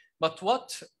 But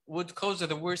what would cause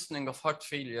the worsening of heart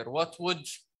failure? What would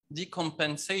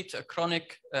decompensate a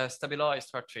chronic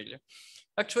stabilized heart failure?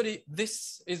 Actually,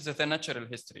 this is the natural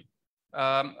history.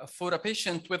 For a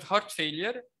patient with heart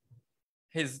failure,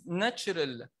 his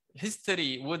natural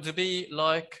history would be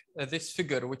like this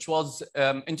figure, which was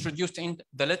introduced in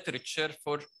the literature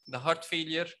for the heart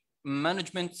failure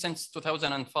management since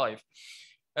 2005.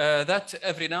 That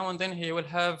every now and then he will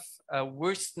have a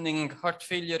worsening heart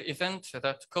failure event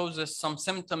that causes some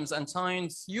symptoms and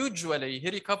signs. Usually he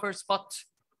recovers,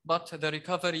 but the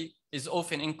recovery is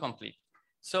often incomplete.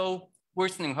 So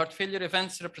worsening heart failure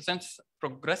events represent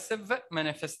progressive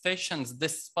manifestations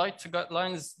despite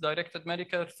guidelines directed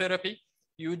medical therapy,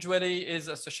 usually is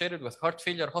associated with heart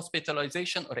failure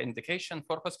hospitalization or indication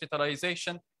for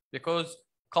hospitalization because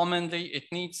commonly it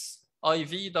needs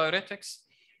IV diuretics.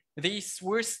 These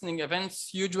worsening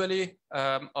events usually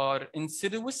are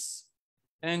insidious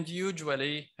and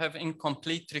usually have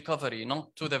incomplete recovery,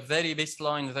 not to the very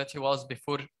baseline that he was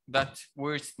before that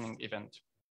worsening event.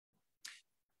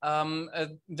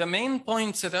 The main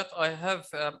points that I have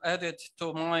added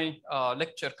to my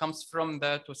lecture comes from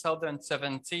the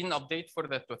 2017 update for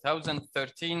the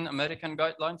 2013 American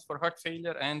guidelines for heart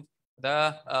failure and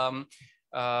the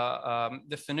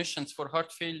definitions for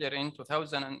heart failure in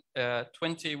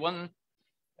 2021,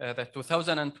 the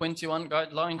 2021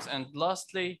 guidelines, and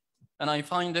lastly, And I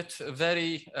find it a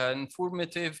very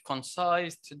informative,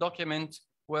 concise document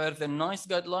where the NICE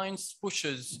guidelines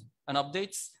pushes and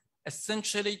updates,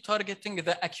 essentially targeting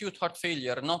the acute heart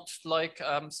failure, not like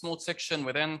a small section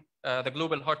within the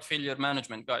global heart failure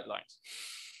management guidelines.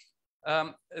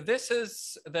 This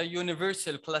is the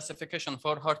universal classification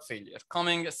for heart failure,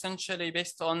 coming essentially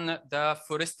based on the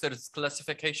Forrester's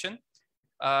classification.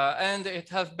 And it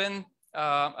has been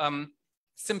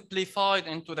simplified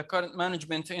into the current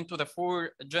management into the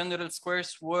 4 general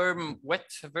squares: warm, wet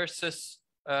versus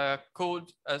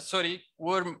cold,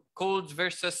 warm, cold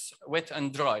versus wet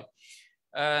and dry.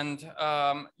 And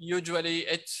usually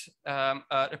it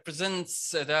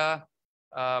represents the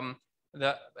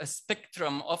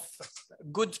spectrum of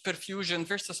good perfusion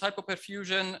versus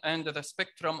hypoperfusion, and the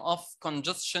spectrum of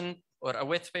congestion or a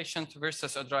wet patient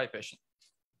versus a dry patient.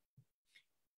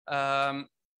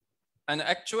 And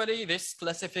actually, this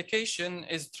classification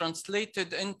is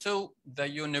translated into the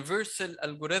universal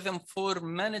algorithm for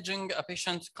managing a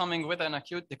patient coming with an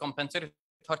acute decompensated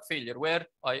heart failure, where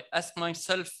I ask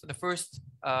myself the first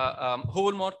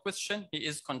hallmark question: he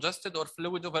is congested or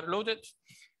fluid overloaded?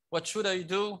 What should I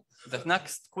do? The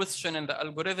next question in the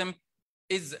algorithm: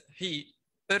 is he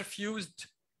perfused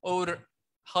or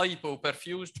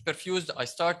hypoperfused? Perfused, I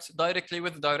start directly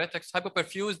with diuretics.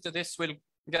 Hypoperfused, this will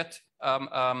get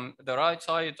the right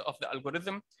side of the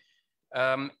algorithm.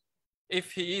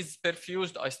 If he is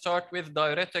perfused, I start with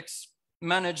diuretics,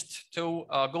 managed to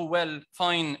go well,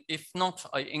 fine. If not,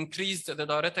 I increased the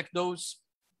diuretic dose.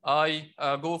 I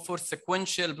go for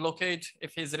sequential blockade.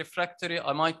 If he's refractory,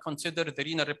 I might consider the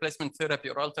renal replacement therapy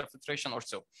or ultrafiltration or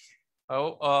so.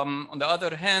 On the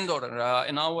other hand, or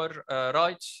in our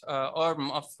right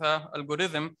arm of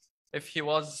algorithm, if he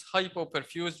was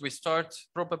hypoperfused, we start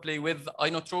probably with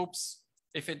inotropes.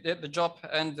 If it did the job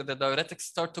and the diuretics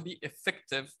start to be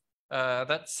effective,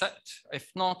 that's set. If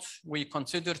not, we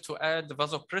consider to add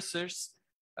vasopressors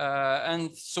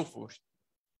and so forth.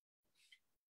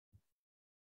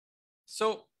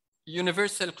 So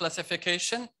universal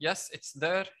classification, yes, it's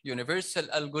there. Universal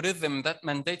algorithm that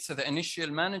mandates the initial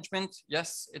management,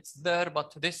 yes, it's there,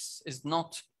 but this is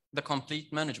not the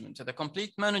complete management. The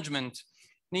complete management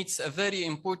needs a very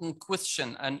important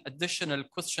question, an additional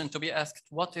question to be asked: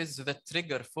 what is the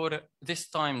trigger for this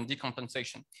time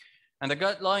decompensation? And the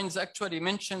guidelines actually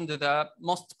mentioned the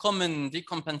most common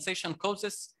decompensation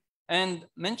causes and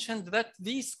mentioned that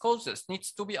these causes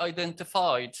needs to be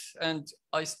identified, and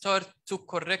I start to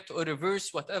correct or reverse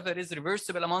whatever is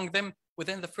reversible among them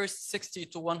within the first 60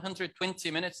 to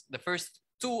 120 minutes, the first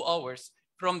 2 hours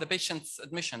from the patient's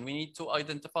admission. We need to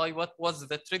identify what was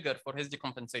the trigger for his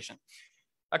decompensation.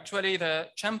 Actually, the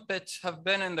CHAMPET have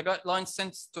been in the guidelines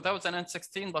since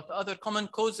 2016, but other common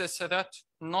causes that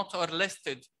not are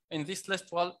listed in this list,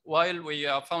 while we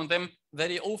found them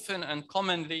very often and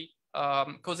commonly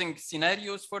causing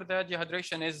scenarios for the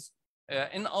dehydration, is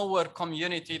in our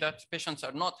community that patients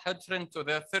are not adherent to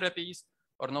their therapies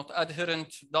or not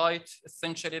adherent diet,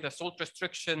 essentially the salt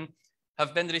restriction,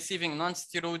 have been receiving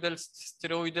non-steroidal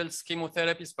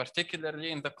chemotherapies,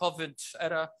 particularly in the COVID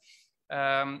era,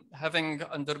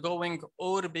 undergoing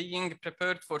or being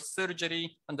prepared for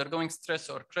surgery, undergoing stress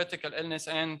or critical illness,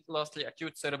 and lastly,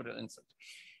 acute cerebral insult.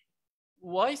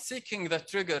 Why seeking the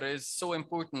trigger is so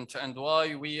important and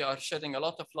why we are shedding a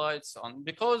lot of lights on,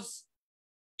 because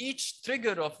each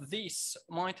trigger of these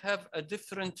might have a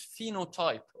different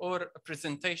phenotype or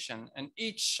presentation, and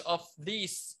each of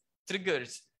these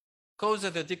triggers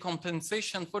causes the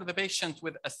decompensation for the patient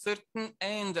with a certain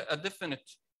and a definite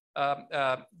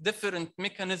different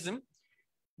mechanism.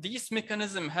 These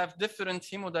mechanisms have different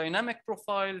hemodynamic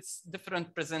profiles,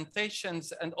 different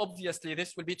presentations, and obviously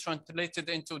this will be translated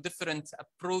into different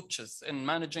approaches in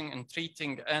managing and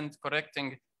treating and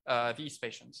correcting these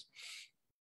patients.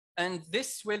 And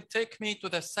this will take me to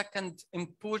the second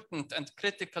important and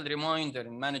critical reminder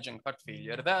in managing heart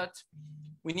failure, that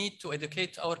we need to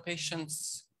educate our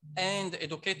patients and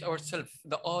educate ourselves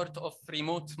the art of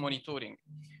remote monitoring.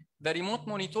 The remote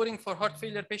monitoring for heart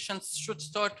failure patients should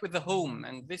start with the home,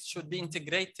 and this should be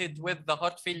integrated with the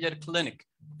heart failure clinic.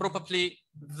 Probably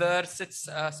there sits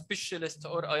a specialist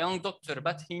or a young doctor,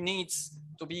 but he needs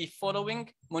to be following,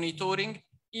 monitoring,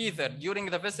 either during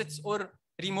the visits or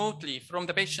remotely from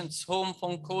the patient's home,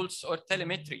 phone calls or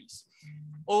telemetries.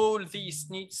 All these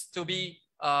needs to be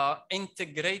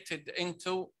integrated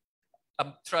into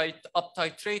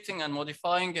up-titrating and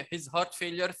modifying his heart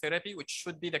failure therapy, which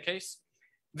should be the case.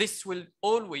 This will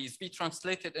always be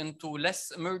translated into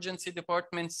less emergency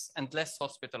departments and less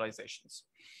hospitalizations.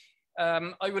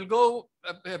 I will go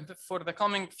for the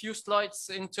coming few slides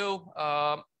into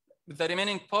the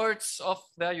remaining parts of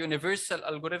the universal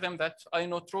algorithm that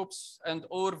inotropes and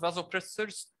or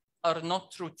vasopressors are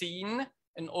not routine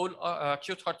in all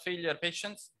acute heart failure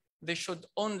patients. They should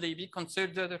only be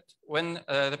considered when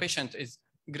the patient is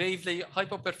gravely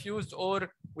hypoperfused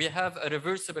or we have a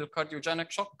reversible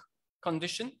cardiogenic shock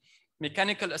condition.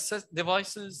 Mechanical assist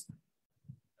devices,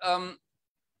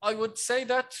 I would say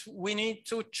that we need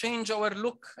to change our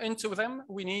look into them.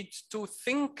 We need to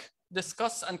think,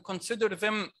 discuss, and consider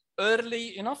them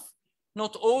early enough.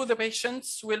 Not all the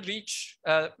patients will reach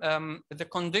the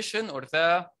condition or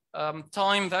the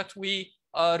time that we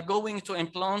are going to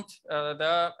implant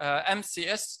the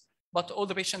MCS, but all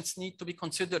the patients need to be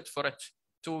considered for it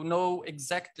to know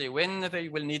exactly when they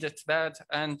will need it bad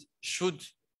and should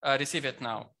receive it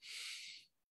now.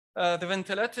 The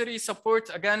ventilatory support,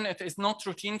 again, it is not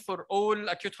routine for all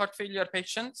acute heart failure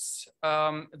patients.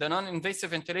 The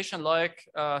non-invasive ventilation like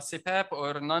CPAP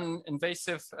or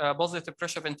non-invasive positive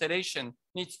pressure ventilation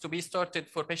needs to be started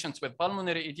for patients with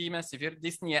pulmonary edema, severe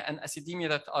dyspnea, and acidemia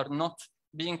that are not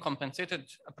being compensated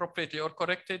appropriately or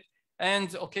corrected,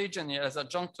 and occasionally as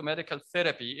adjunct to medical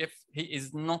therapy if he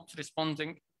is not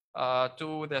responding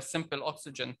to the simple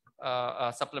oxygen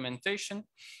supplementation.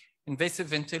 Invasive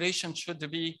ventilation should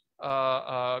be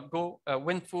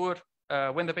when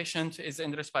the patient is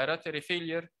in respiratory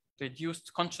failure,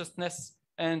 reduced consciousness,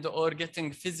 and or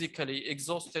getting physically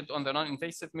exhausted on the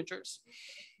non-invasive measures.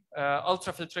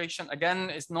 Ultrafiltration, again,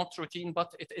 is not routine,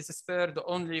 but it is spared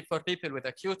only for people with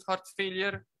acute heart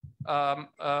failure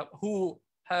who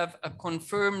have a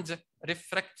confirmed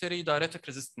refractory diuretic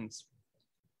resistance.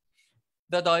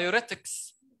 The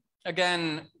diuretics,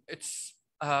 again, it's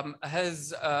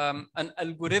has an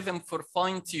algorithm for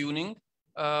fine-tuning.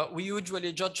 We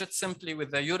usually judge it simply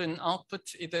with the urine output,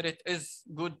 either it is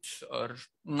good or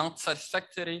not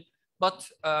satisfactory, but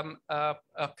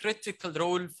a critical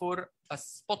role for a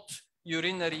spot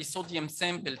urinary sodium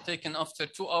sample taken after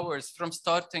 2 hours from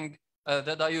starting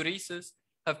the diuresis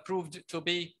have proved to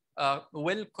be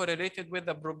well correlated with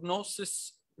the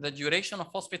prognosis, the duration of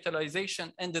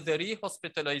hospitalization, and the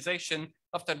rehospitalization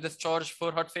after discharge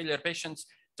for heart failure patients.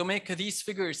 To make these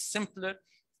figures simpler,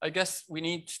 I guess we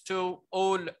need to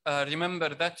all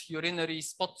remember that urinary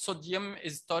spot sodium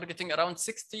is targeting around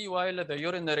 60, while the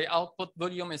urinary output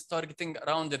volume is targeting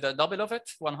around the double of it,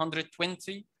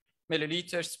 120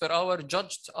 milliliters per hour,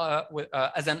 judged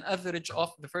as an average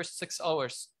of the first 6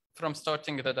 hours from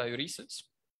starting the diuresis.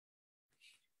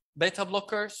 Beta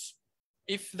blockers.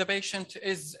 If the patient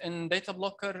is in beta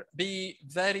blocker, be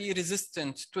very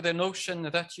resistant to the notion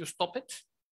that you stop it.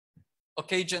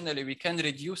 Occasionally, we can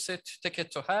reduce it, take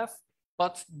it to half,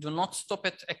 but do not stop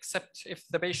it except if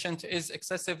the patient is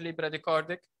excessively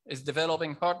bradycardic, is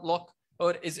developing heart block,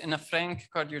 or is in a frank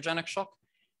cardiogenic shock.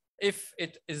 If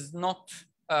it is not,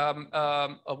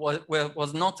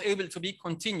 was not able to be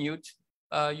continued,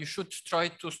 you should try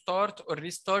to start or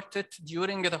restart it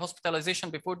during the hospitalization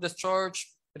before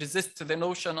discharge. Resist the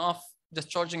notion of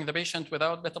discharging the patient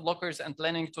without beta blockers and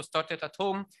planning to start it at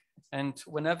home. And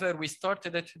whenever we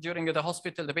started it during the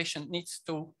hospital, the patient needs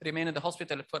to remain in the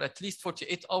hospital for at least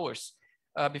 48 hours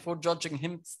before judging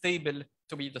him stable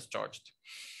to be discharged.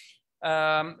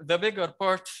 The bigger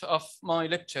part of my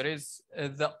lecture is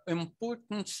the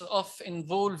importance of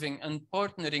involving and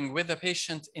partnering with the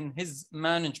patient in his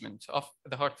management of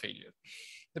the heart failure.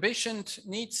 The patient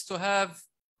needs to have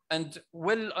and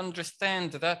will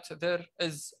understand that there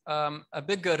is a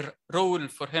bigger role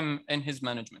for him in his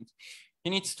management. He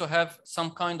needs to have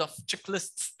some kind of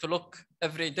checklists to look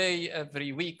every day,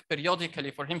 every week,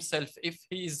 periodically for himself if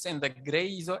he is in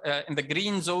the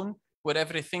green zone where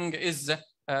everything is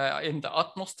in the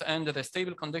utmost and the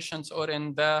stable conditions, or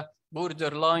in the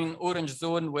borderline orange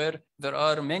zone where there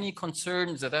are many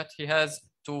concerns that he has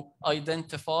to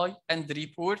identify and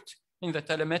report in the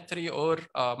telemetry or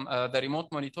the remote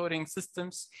monitoring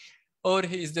systems, or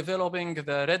he is developing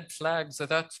the red flags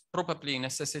that probably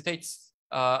necessitates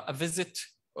a visit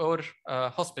or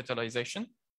hospitalization.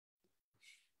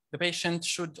 The patient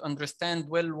should understand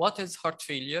well what is heart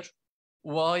failure,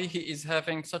 why he is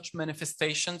having such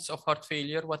manifestations of heart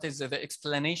failure, what is the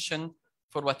explanation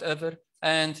for whatever,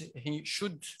 and he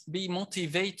should be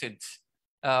motivated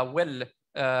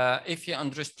if he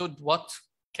understood what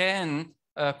can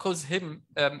cause him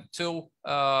to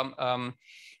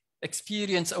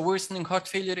experience a worsening heart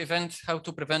failure event, how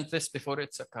to prevent this before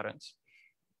its occurrence.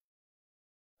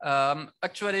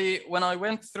 Actually, when I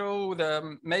went through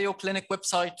the Mayo Clinic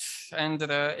website and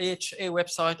the AHA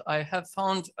website, I have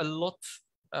found a lot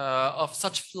of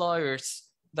such flyers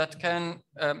that can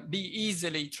be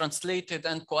easily translated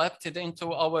and co-opted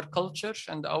into our culture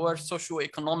and our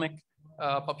socioeconomic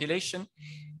population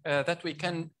that we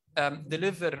can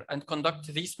deliver and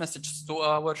conduct these messages to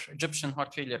our Egyptian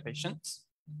heart failure patients.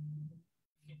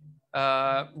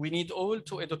 We need all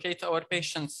to educate our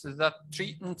patients that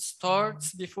treatment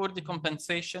starts before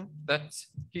decompensation, that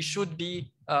he should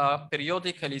be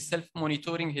periodically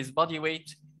self-monitoring his body weight.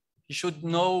 He should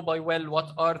know by well what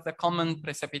are the common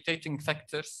precipitating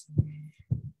factors.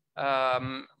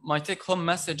 My take-home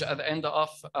message at the end of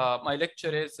my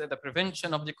lecture is the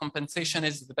prevention of decompensation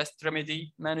is the best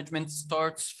remedy. Management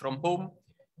starts from home.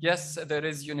 Yes, there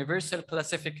is universal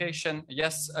classification.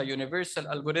 Yes, a universal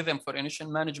algorithm for initial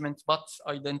management, but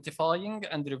identifying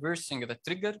and reversing the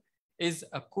trigger is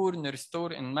a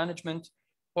cornerstone in management.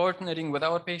 Partnering with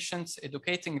our patients,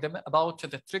 educating them about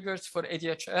the triggers for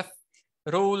ADHF,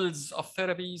 roles of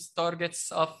therapies,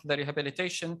 targets of the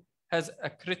rehabilitation has a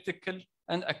critical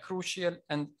and a crucial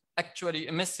and actually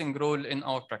a missing role in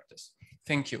our practice.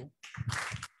 Thank you.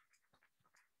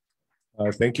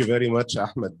 Thank you very much,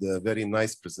 Ahmed. Very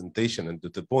nice presentation and to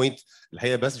the point.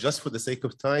 الحقيقة بس just for the sake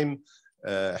of time,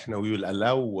 احنا we will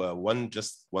allow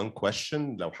just one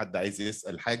question لو حد عايز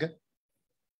يسأل حاجة.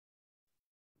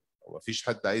 ما فيش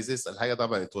حد عايز يسأل حاجة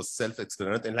طبعا it was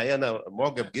self-explanatory. الحقيقة أنا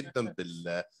معجب جدا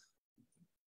في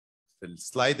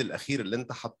السلايد الأخير اللي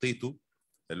أنت حطيته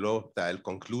اللي هو بتاع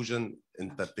الكونكلوجن.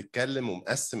 أنت بتتكلم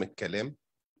ومقسم الكلام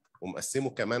ومقسمه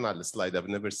كمان على السلايد. I've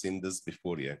never seen this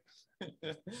before يعني.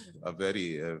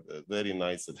 very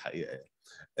nice الحقيقة.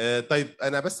 طيب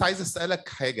أنا بس عايز أسألك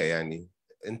حاجة يعني.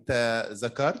 أنت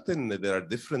ذكرت إن there are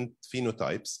different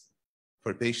phenotypes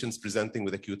for patients presenting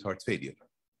with acute heart failure.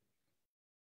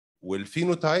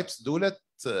 والphenotypes دولت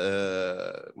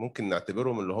ممكن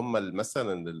نعتبرهم اللي هم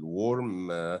مثلا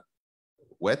الورم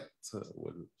wet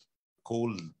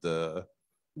والcold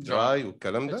dry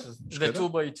والكلام ده. The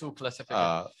 2x2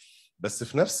 classification. بس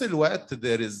في نفس الوقت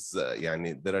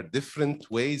there are different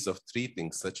ways of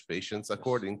treating such patients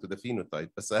according to the phenotype.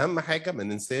 بس أهم حاجة ما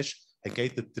ننساش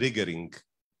حكاية التريجرينج.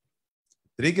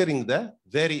 التريجرينج ده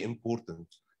very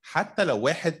important. حتى لو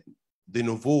واحد de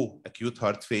novo acute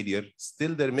heart failure,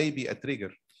 still there may be a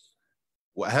trigger.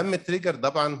 وأهم trigger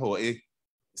طبعا هو إيه؟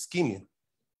 ischemia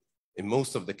in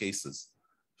most of the cases.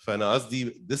 فأنا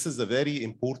قصدي this is a very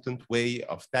important way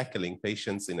of tackling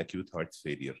patients in acute heart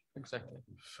failure. Exactly.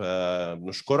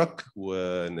 فنشكرك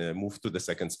move to the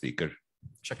second speaker.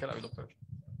 شكرا دكتور.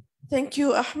 Thank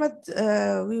you, Ahmed.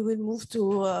 We will move to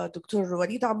Dr.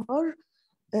 Walid Ammar.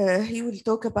 He will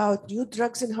talk about new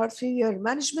drugs in heart failure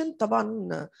management.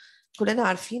 طبعا كلنا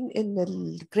عارفين ان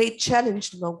الجريت تشالنج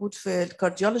الموجود في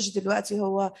الكارديولوجي دلوقتي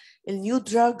هو النيو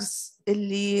دراجز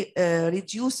اللي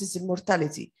reduces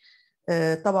المورتاليتي.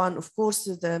 طبعا of course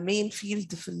the main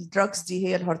field في الدراجز دي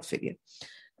هي الهارت فيلير.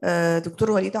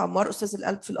 دكتور وليد عمار استاذ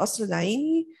القلب في القصر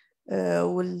العيني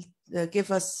will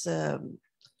give us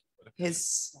his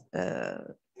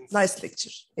nice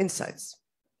lecture insights.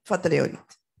 اتفضل يا وليد.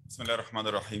 بسم الله الرحمن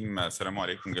الرحيم. السلام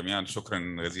عليكم جميعا. شكرا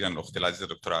جزيلا لاختي العزيزه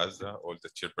دكتوره عزه all the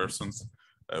chairpersons.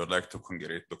 I would like to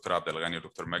congratulate Dr. Abdel Ghani and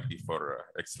Dr. Magdi for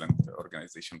excellent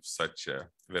organization of such a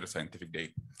very scientific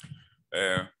day.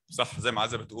 صح زي ما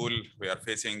عزه بتقول we are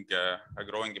facing a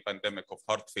growing pandemic of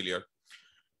heart failure.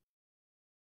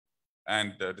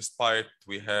 And despite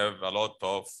we have a lot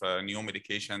of new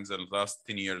medications in the last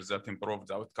 10 years that improved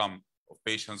the outcome of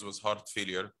patients with heart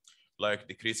failure, like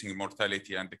decreasing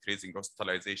mortality and decreasing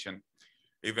hospitalization,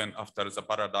 even after the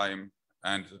paradigm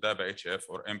and the DABA-HF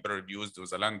or EMPEROR used with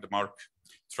the landmark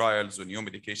trials with new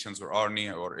medications or ARNI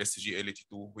or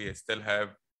SGLT2, we still have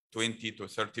 20 to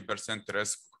 30%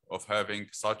 risk of having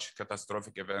such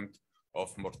catastrophic event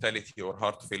of mortality or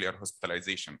heart failure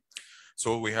hospitalization. So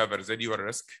we have a residual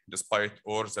risk despite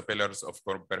all the pillars of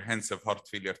comprehensive heart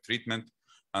failure treatment,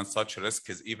 and such risk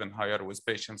is even higher with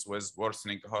patients with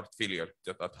worsening heart failure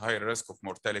that at higher risk of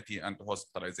mortality and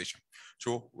hospitalization.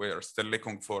 So we are still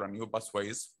looking for new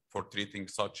pathways for treating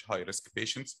such high-risk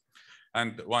patients.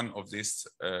 And one of these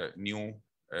new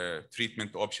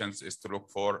treatment options is to look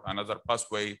for another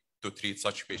pathway to treat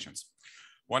such patients.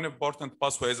 One important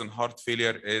pathway in heart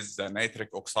failure is the nitric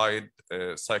oxide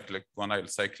cyclic guanyl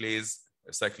cyclase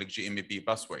cyclic GMP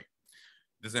pathway.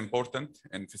 This is important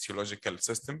in physiological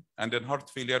system. And in heart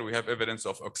failure, we have evidence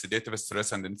of oxidative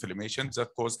stress and inflammation that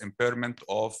cause impairment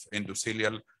of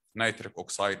endothelial nitric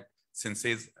oxide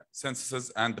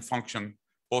synthesis and the function.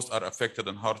 Both are affected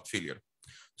in heart failure.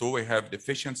 So we have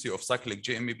deficiency of cyclic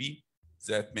GMP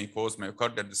that may cause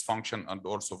myocardial dysfunction and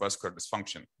also vascular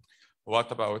dysfunction.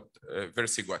 What about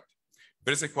versequat?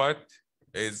 Versequat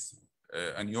is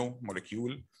a new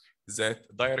molecule that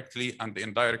directly and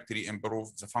indirectly improve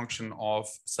the function of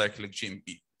cyclic GMP.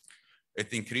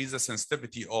 It increases the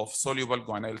sensitivity of soluble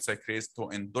guanylyl cyclase to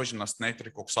endogenous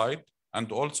nitric oxide,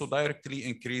 and also directly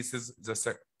increases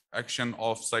the action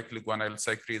of cyclic guanylyl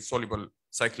cyclase soluble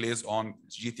cyclase on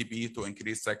GTP to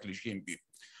increase cyclic GMP.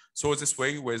 So this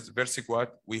way, with Versigouat,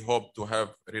 we hope to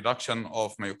have reduction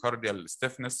of myocardial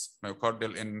stiffness,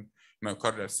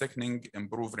 myocardial thickening,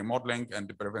 improve remodeling,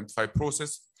 and prevent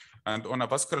fibrosis. And on a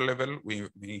vascular level,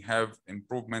 we have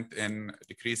improvement in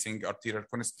decreasing arterial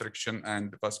constriction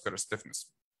and vascular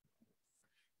stiffness.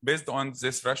 Based on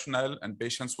this rationale, and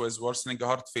patients with worsening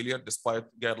heart failure despite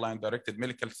guideline-directed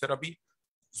medical therapy,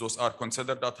 those are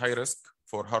considered at high risk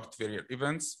for heart failure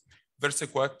events.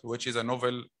 Versigouat, which is a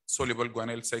novel soluble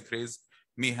guanylyl cyclase,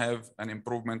 may have an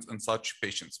improvement in such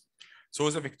patients. So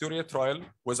the Victoria trial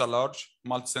was a large,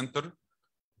 multi-center,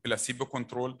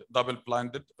 placebo-controlled,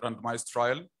 double-blinded, randomized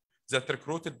trial that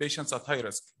recruited patients at high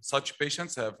risk. Such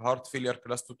patients have heart failure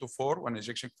class 2 to 4, when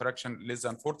ejection fraction less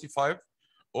than 45.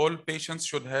 All patients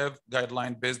should have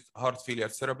guideline-based heart failure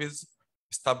therapies,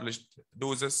 established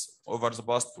doses over the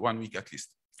past 1 week at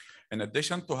least. In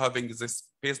addition to having this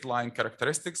baseline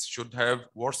characteristics, should have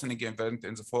worsening event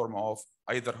in the form of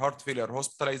either heart failure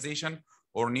hospitalization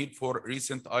or need for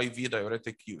recent IV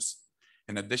diuretic use,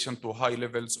 in addition to high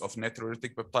levels of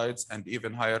natriuretic peptides and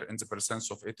even higher in the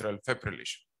presence of atrial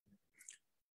fibrillation.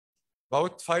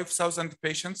 About 5,000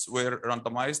 patients were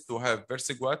randomized to have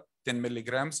Versigouat 10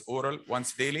 milligrams oral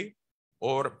once daily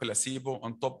or placebo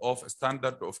on top of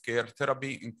standard of care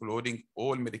therapy, including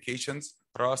all medications,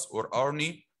 RAS or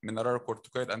ARNI,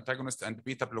 mineralocorticoid antagonist, and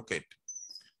beta blockade.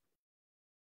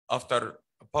 After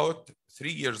about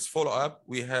 3 years follow-up,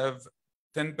 we have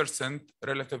 10%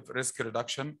 relative risk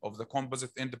reduction of the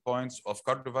composite endpoints of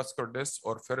cardiovascular death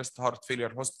or first heart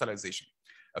failure hospitalization.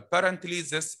 Apparently,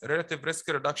 this relative risk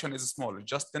reduction is small,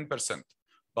 just 10%.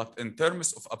 But in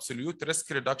terms of absolute risk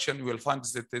reduction, you will find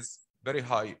that it is very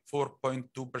high,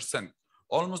 4.2%,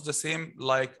 almost the same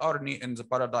like ARNI in the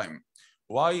paradigm.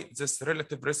 Why this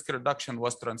relative risk reduction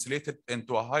was translated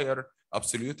into a higher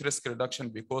absolute risk reduction?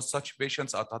 Because such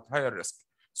patients are at higher risk.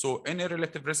 So any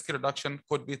relative risk reduction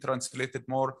could be translated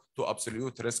more to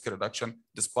absolute risk reduction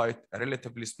despite a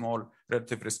relatively small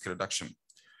relative risk reduction.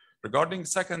 Regarding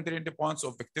secondary endpoints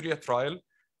of Victoria trial,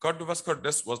 cardiovascular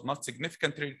death was not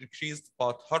significantly decreased,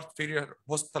 but heart failure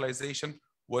hospitalization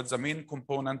was the main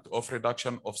component of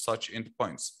reduction of such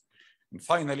endpoints. And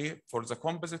finally, for the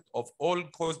composite of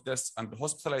all-cause deaths and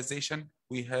hospitalization,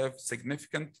 we have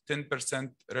significant 10%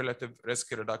 relative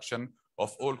risk reduction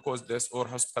of all-cause deaths or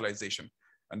hospitalization.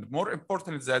 And more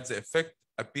important is that the effect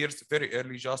appears very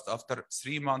early, just after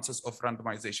 3 months of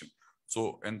randomization.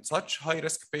 So in such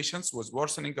high-risk patients with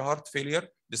worsening heart failure,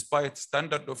 despite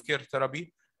standard of care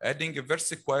therapy, adding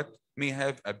Versigouat may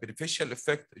have a beneficial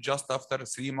effect just after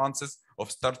 3 months of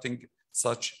starting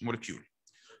such molecule.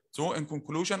 So in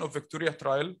conclusion of Victoria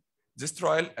trial, this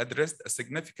trial addressed a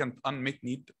significant unmet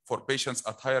need for patients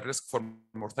at higher risk for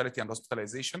mortality and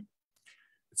hospitalization.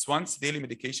 It's once daily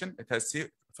medication. It has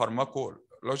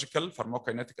pharmacological,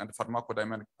 pharmacokinetic, and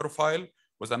pharmacodynamic profile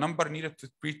with a number needed to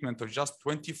treatment of just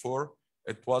 24.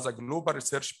 It was a global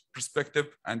research perspective,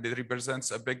 and it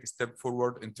represents a big step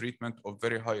forward in treatment of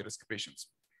very high-risk patients.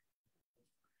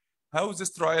 How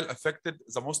this trial affected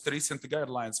the most recent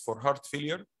guidelines for heart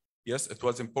failure? Yes, it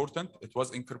was important. It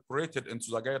was incorporated into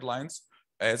the guidelines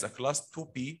as a class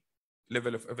 2B,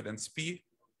 level of evidence P,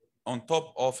 on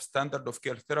top of standard of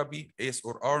care therapy, ACE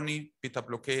or ARNI, beta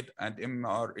blockade, and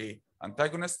MRA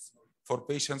antagonists for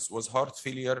patients with heart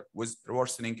failure with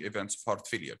worsening events of heart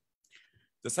failure.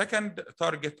 The second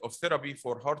target of therapy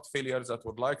for heart failure that I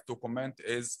would like to comment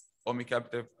is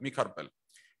omecamtiv mecarbil.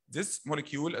 This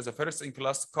molecule is a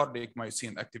first-in-class cardiac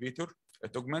myosin activator.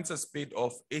 It augments the speed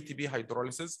of ATP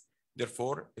hydrolysis.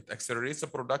 Therefore, it accelerates the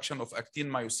production of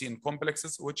actin-myosin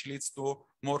complexes, which leads to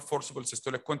more forcible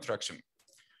systolic contraction.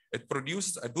 It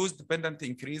produces a dose-dependent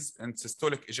increase in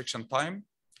systolic ejection time,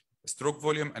 stroke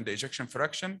volume, and ejection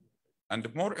fraction.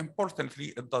 And more importantly,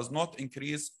 it does not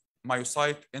increase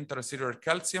myocyte intracellular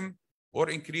calcium or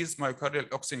increase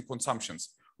myocardial oxygen consumptions.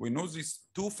 We know these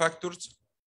two factors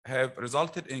have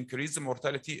resulted in increased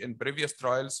mortality in previous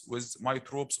trials with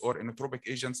myotropes or inotropic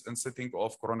agents in setting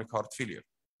of chronic heart failure.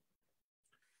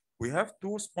 We have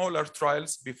two smaller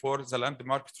trials before the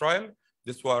landmark trial.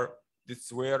 This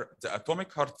were the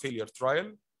atomic heart failure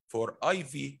trial for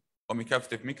IV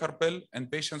omecamtiv mecarbil in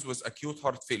patients with acute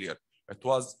heart failure. It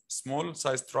was small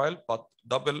size trial, but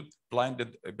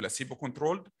double-blinded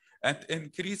placebo-controlled, and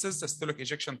increases the systolic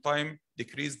ejection time,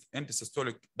 decreased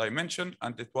end-systolic dimension,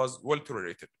 and it was well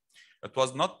tolerated. It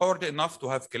was not powered enough to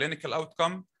have clinical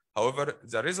outcome. However,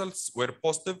 the results were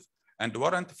positive, and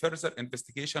warrant further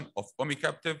investigation of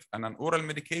omecamtiv and an oral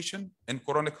medication in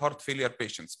chronic heart failure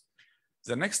patients.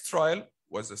 The next trial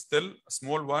was still a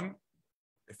small one,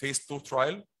 a phase 2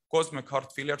 trial, Cosmic Heart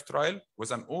Failure trial,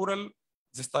 with an oral,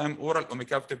 this time oral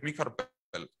omecamtiv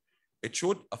mecarbil. It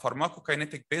showed a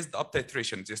pharmacokinetic-based up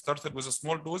titration. They started with a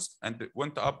small dose and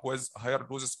went up with higher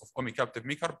doses of omecamtiv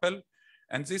mecarbil,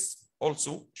 and this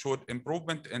also showed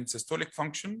improvement in systolic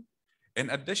function, in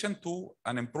addition to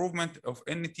an improvement of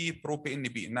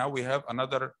NT-proBNP. Now we have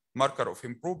another marker of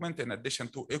improvement in addition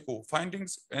to echo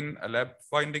findings in a lab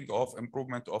finding of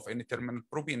improvement of N-terminal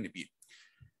proBNP.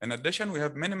 In addition, we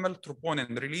have minimal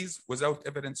troponin release without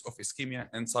evidence of ischemia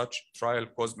in such trial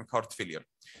Cosmic Heart Failure.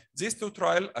 These two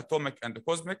trials, Atomic and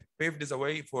Cosmic, paved the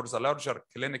way for the larger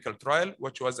clinical trial,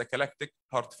 which was a Galactic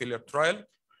Heart Failure trial,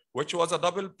 which was a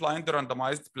double-blind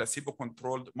randomized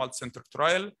placebo-controlled multicenter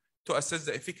trial to assess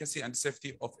the efficacy and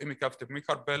safety of omecamtiv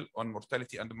mecarbil on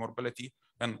mortality and morbidity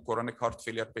in chronic heart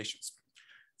failure patients.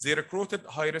 They recruited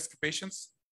high-risk patients,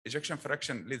 ejection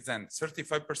fraction less than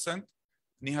 35%,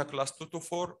 NIHA class 2 to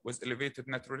 4 with elevated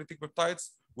natriuretic peptides,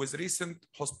 with recent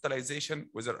hospitalization,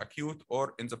 whether acute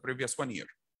or in the previous 1 year.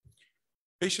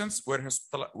 Patients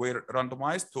were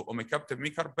randomized to omecamtiv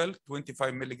mecarbil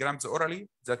 25 milligrams orally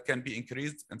that can be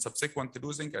increased in subsequent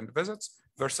dosing and visits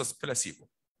versus placebo.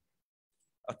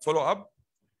 At follow-up,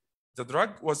 the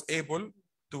drug was able,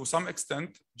 to some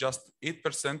extent, just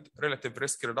 8% relative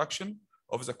risk reduction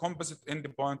of the composite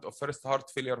endpoint of first heart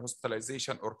failure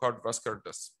hospitalization or cardiovascular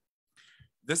death.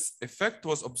 This effect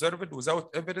was observed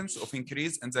without evidence of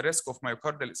increase in the risk of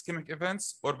myocardial ischemic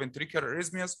events or ventricular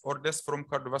arrhythmias or death from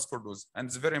cardiovascular disease, and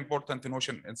it's a very important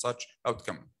notion in such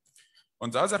outcome. On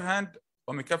the other hand,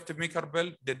 omecamtiv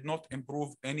mecarbil did not improve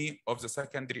any of the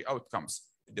secondary outcomes.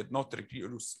 It did not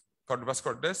reduce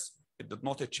cardiovascular death. It did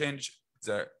not change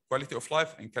the quality of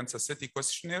life in Kansas City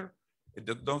questionnaire. It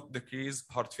did not decrease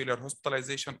heart failure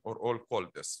hospitalization or all-cause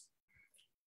death.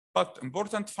 But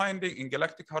important finding in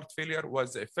Galactic Heart Failure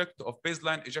was the effect of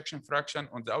baseline ejection fraction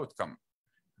on the outcome.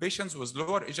 Patients with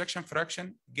lower ejection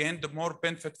fraction gained more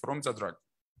benefit from the drug.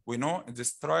 We know in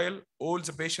this trial, all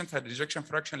the patients had ejection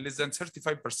fraction less than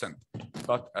 35%.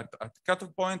 But at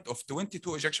cutoff point of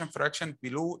 22 ejection fraction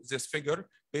below this figure,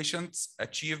 patients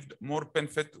achieved more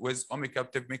benefit with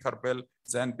omecamtiv mecarbil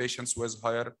than patients with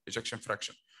higher ejection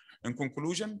fraction. In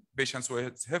conclusion, patients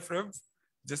with HFrEF,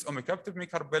 this omecamtiv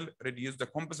mecarbil reduced the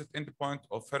composite endpoint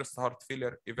of first heart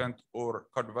failure event or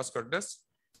cardiovascular death.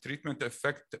 Treatment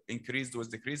effect increased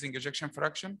with decreasing ejection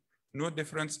fraction. No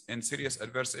difference in serious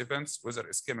adverse events, whether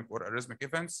ischemic or arrhythmic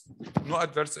events. No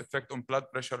adverse effect on blood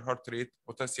pressure, heart rate,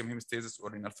 potassium hemostasis, or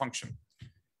renal function.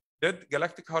 Did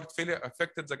Galactic Heart Failure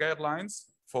affected the guidelines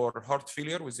for heart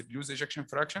failure with reduced ejection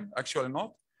fraction? Actually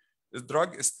not. The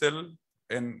drug is still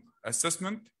in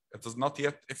assessment. It is not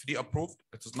yet FDA approved.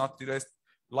 It is not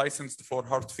licensed for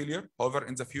heart failure. However,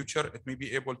 in the future, it may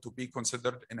be able to be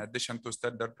considered in addition to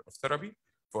standard of therapy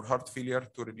for heart failure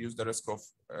to reduce the risk of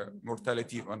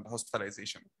mortality and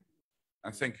hospitalization.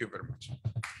 And thank you very much.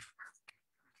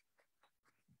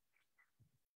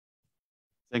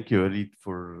 Thank you, Walid,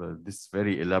 for this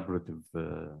very elaborative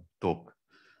talk.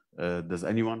 Does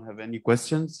anyone have any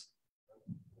questions?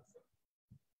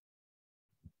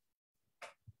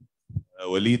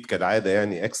 وليد كالعاده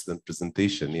يعني excellent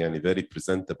presentation يعني very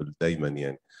presentable دايما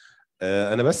يعني.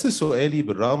 انا بس سؤالي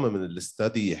بالرغم من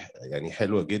الاستادي يعني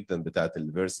حلوه جدا بتاعت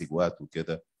الفيرسيجوات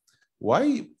وكده,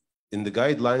 why in the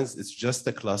guidelines it's just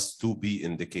a class 2B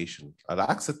indication على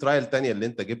عكس الترايل الثانيه اللي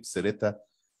انت جبت سيرتها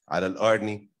على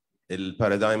الارني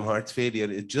البارادايم هارت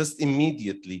فيلير, it just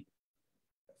immediately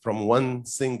from one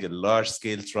single large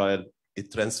scale trial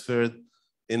it transferred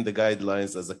in the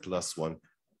guidelines as a class 1.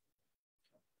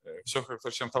 شكرا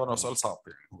دكتور هشام. طبعا هو سؤال صعب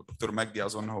يعني, والدكتور مجدي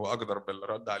اظن هو اقدر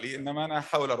بالرد عليه, انما انا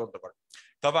هحاول ارد برضه.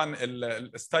 طبعا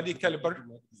الستادي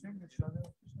كاليبر,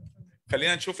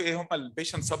 خلينا نشوف ايه هم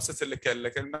البيشنت سبسيتس اللي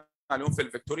كان عليهم في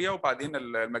الفيكتوريا, وبعدين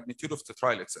الماجنتيود اوف ذا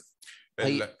ترايل اتسيلف.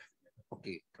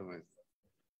 اوكي تمام.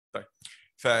 طيب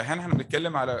فهنا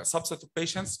بنتكلم على subset of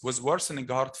patients with worsening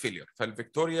heart failure.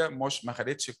 فالفيكتوريا مش ما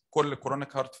خدتش كل chronic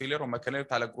heart failure, وما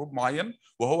اتكلمت على جروب معين,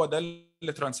 وهو ده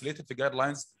اللي translated في جايد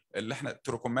لاينز اللي احنا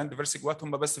تو ريكومند فيرسيجوات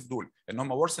هم بس في دول, ان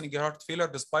هم worsening heart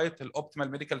failure despite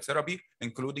الاوبتيمال ميديكال ثيرابي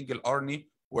including الارني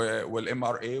والام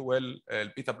ار اي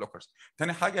والبيتا بلوكرز.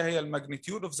 ثاني حاجه هي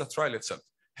الماجنتيود اوف ذا ترايل اتسيلف.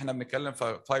 احنا بنتكلم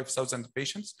في 5000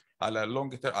 patients على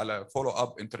لونج على فولو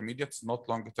اب انترميديت نوت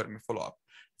لونج تيرم فولو اب.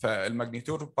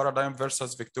 فالماجنتيود بارادايم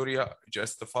فيرسس فيكتوريا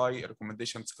جاستيفاي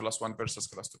ريكومنديشنز كلاس 1 فيرسس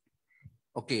كلاس 2.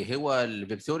 اوكي, هو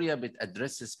الفيكتوريا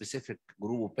بتادرس سبيسيفيك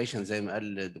جروب اوف بيشنت زي ما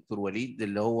قال الدكتور وليد,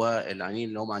 اللي هو العيانين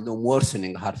اللي هم عندهم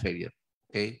worsening heart failure.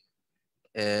 اوكي,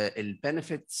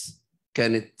 البنفيتس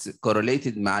كانت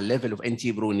correlated مع الليفل اوف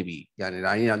انتي بروني بي، يعني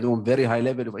العيانين عندهم very high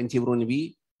level of انتي بروني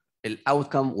بي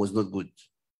الاوتكم was not good،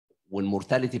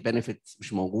 والمورتاليتي بنفيت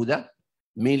مش موجوده،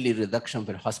 mainly reduction في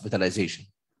الهوسبيتاليزيشن.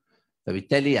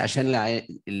 فبالتالي عشان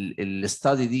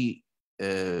الاستادي دي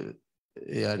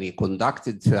يعني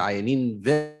conducted في عيانين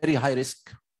very high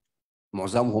risk،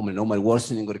 معظمهم اللي هم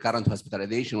الورسنينج وريكارنت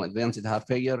هوسبيتاليزيشن وادفانسد هارت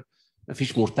فيلير،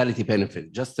 مفيش مورتاليتي بنفيت،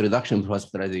 جاست ريدكشن في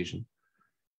الهوسبيتاليزيشن.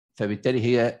 فبالتالي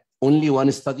هي only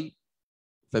one study،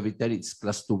 فبالتالي it's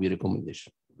class 2B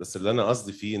recommendation. بس اللي انا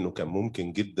قصدي فيه انه كان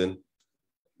ممكن جدا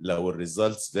لو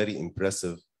الريزلتس فيري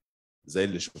امبرسيف زي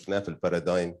اللي شفناه في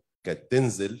البارادايم كانت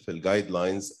تنزل في الجايد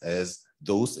لاينز as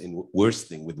those in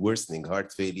worsening with worsening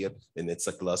heart failure and it's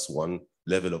a class 1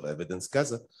 level of evidence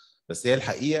كذا. بس هي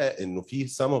الحقيقه انه في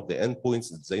some of the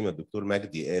endpoints زي ما الدكتور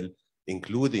مجدي قال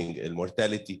including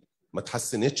المورتاليتي ما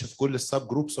تحسنتش في كل السب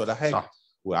جروبس ولا حاجه. صح.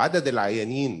 وعدد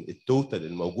العيانين التوتال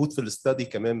الموجود في الاستادي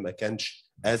كمان ما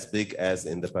كانش as big as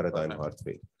in the paradigm heart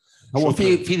failure. هو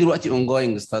في دلوقتي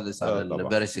ongoing studies على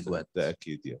الفيريسيجوات ده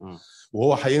اكيد يعني.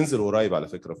 وهو هينزل قريب على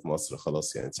فكره في مصر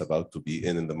خلاص يعني it's about to be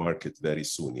in the market very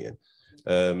soon يعني.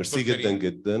 ميرسي جدا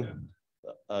جدا.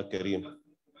 كريم.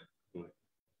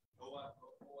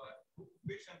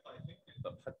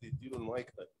 طب حد يديله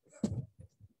المايك ده.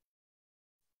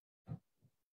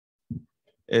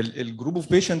 الجروب اوف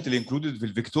بيشنت اللي انكلودد في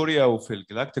الفيكتوريا وفي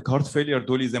الجلاكتيك هارت فيلير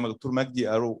دول زي ما دكتور مجدي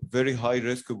قالوا فيري هاي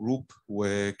ريسك جروب،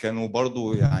 وكانوا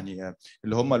برضو يعني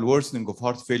اللي هم الورسنج اوف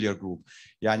هارت فيلير جروب.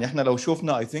 يعني احنا لو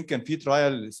شفنا اي ثينك كان في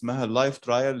ترايل اسمها اللايف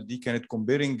ترايل، دي كانت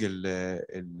كومبيرنج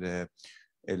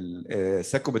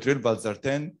الساكوبتريل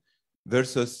فالزارتان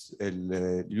versus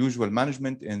اليوجوال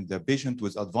مانجمنت in the patient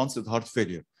with advanced heart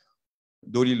failure.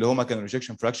 دول اللي هم كان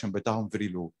الريجكشن فراكشن بتاعهم very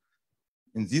low.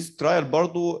 in this trial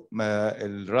برضو ما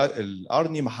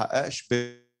الارني ما حققش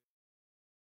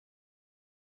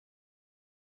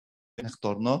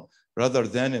اخترناه rather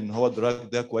than ان هو الدراج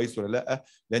ده كويس ولا لا،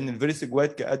 لان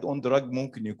الفيريسيجوات كاد اون دراج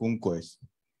ممكن يكون كويس.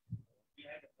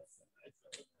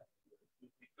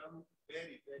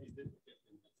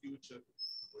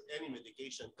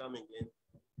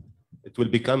 It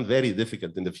will become very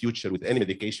difficult in the future with any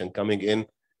medication coming in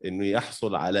انه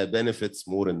يحصل على benefits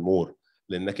more and more.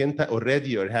 لانك انت already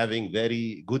you're having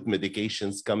very good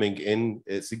medications coming in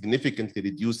significantly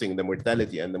reducing the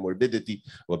mortality and the morbidity،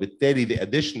 وبالتالي the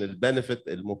additional benefit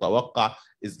المتوقع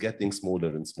is getting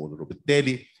smaller and smaller.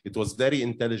 وبالتالي it was very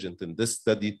intelligent in this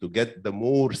study to get the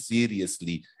more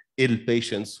seriously ill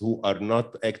patients who are not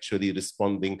actually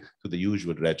responding to the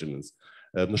usual regimens.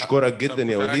 بنشكرك جدا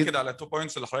يا وليد. اكد على 2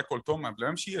 بوينتس اللي حضرتك قلتهم قبل ما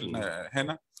امشي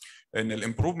هنا، ان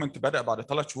الامبروفمنت بدا بعد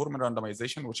 3 شهور من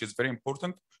randomization which is very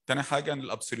important. تاني حاجه ان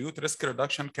الابسوليوت ريسك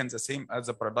ريدكشن كان the same as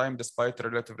the paradigm despite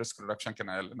relative risk reduction كان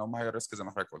اقل، ان هم هاي الريسك زي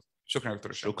ما حضرتك قلت. شكرا يا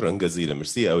دكتور. شكرا جزيلا،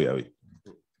 ميرسي قوي قوي.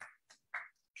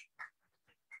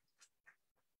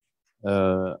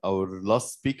 Our last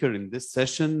speaker in this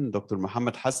session, Dr.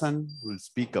 Mohammed Hassan, will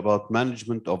speak about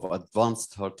management of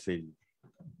advanced heart failure.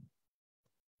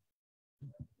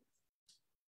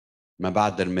 ما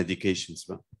بعد الميديكيشنز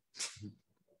بقى.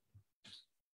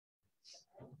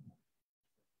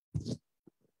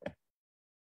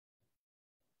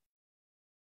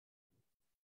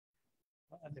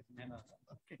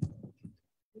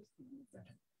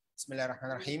 بسم الله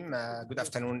الرحمن الرحيم. Good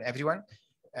afternoon everyone.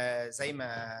 زي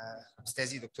ما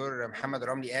استاذي دكتور محمد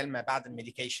رملي قال ما بعد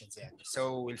الميديكيشنز يعني.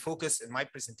 So we'll focus in my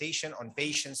presentation on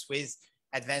patients with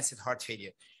advanced heart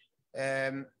failure.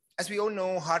 As we all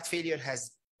know, heart failure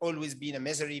has always been a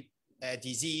misery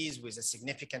disease with a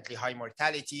significantly high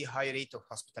mortality, high rate of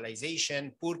hospitalization,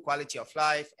 poor quality of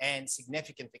life, and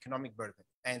significant economic burden.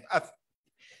 And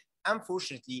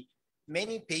unfortunately,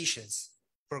 many patients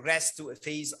progress to a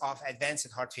phase of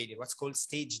advanced heart failure, what's called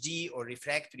stage D or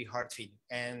refractory heart failure.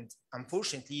 And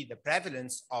unfortunately, the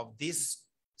prevalence of this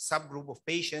subgroup of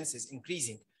patients is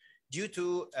increasing due to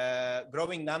a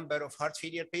growing number of heart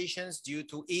failure patients, due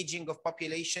to aging of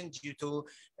population, due to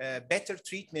better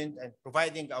treatment and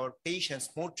providing our patients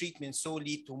more treatment, so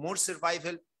lead to more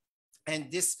survival. And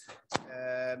this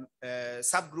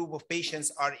subgroup of patients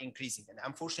are increasing. And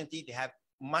unfortunately, they have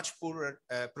much poorer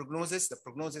prognosis. The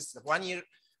prognosis of 1 year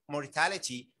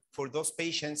mortality for those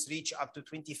patients reach up to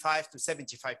 25 to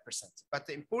 75%. But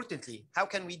importantly, how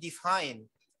can we define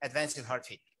advanced heart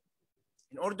failure?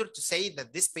 In order to say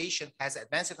that this patient has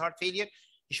advanced heart failure,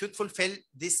 he should fulfill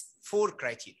these 4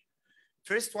 criteria.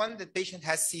 First one, the patient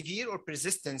has severe or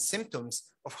persistent symptoms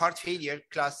of heart failure,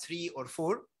 class 3 or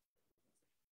 4,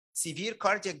 severe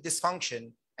cardiac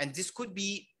dysfunction, and this could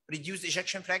be reduced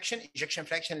ejection fraction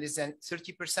less than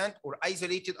 30%, or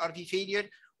isolated RV failure,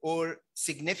 or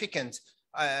significant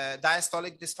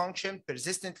diastolic dysfunction,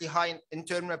 persistently high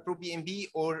internal pro-BNP,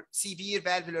 or severe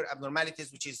valvular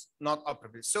abnormalities, which is not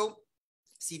operable. So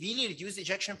severely reduced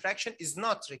ejection fraction is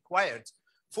not required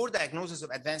for diagnosis of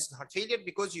advanced heart failure,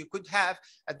 because you could have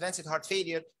advanced heart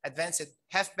failure, advanced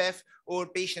HFpEF, or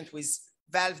patient with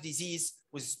valve disease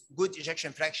with good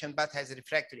ejection fraction but has a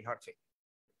refractory heart failure.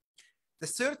 The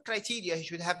third criteria, he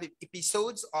should have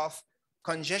episodes of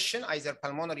congestion, either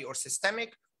pulmonary or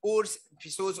systemic, or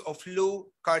episodes of low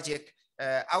cardiac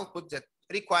output that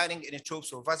requiring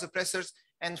inotropes or vasopressors,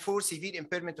 and for severe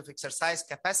impairment of exercise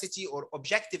capacity or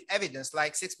objective evidence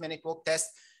like 6-minute walk test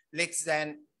less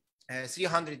than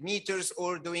 300 meters,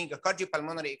 or doing a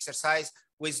cardiopulmonary exercise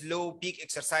with low peak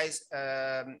exercise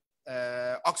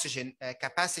oxygen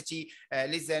capacity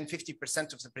less than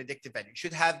 50% of the predicted value. You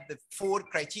should have the 4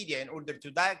 criteria in order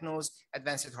to diagnose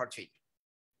advanced heart failure.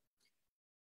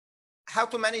 How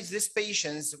to manage these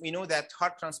patients? We know that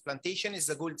heart transplantation is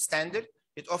the gold standard.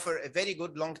 It offers a very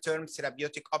good long-term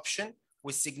therapeutic option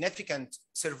with significant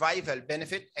survival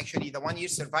benefit. Actually, the 1-year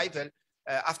survival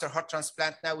after heart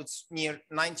transplant now it's near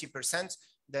 90%.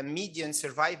 The median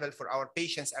survival for our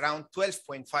patients around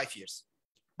 12.5 years.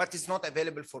 But it's not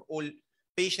available for all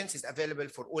patients. It's available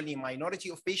for only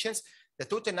minority of patients. The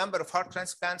total number of heart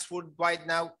transplants worldwide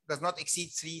now does not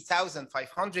exceed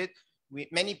 3,500.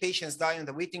 Many patients die on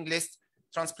the waiting list.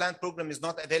 Transplant program is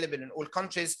not available in all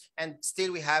countries, and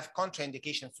still we have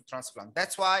contraindications to transplant.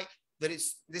 That's why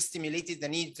this stimulated the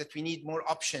need that we need more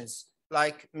options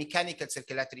like mechanical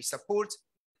circulatory support.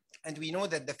 And we know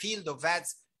that the field of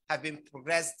VADs have been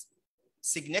progressed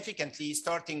significantly,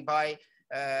 starting by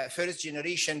first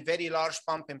generation, very large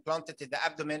pump implanted in the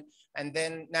abdomen. And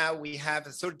then now we have a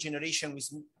 3rd generation with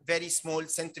very small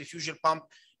centrifugal pump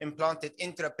implanted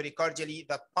intrapericardially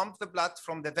that pump the blood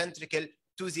from the ventricle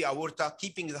to the aorta,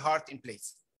 keeping the heart in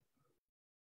place.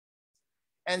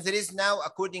 And there is now,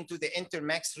 according to the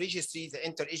INTERMACS registry, the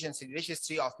interagency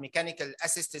registry of mechanical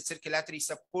assisted circulatory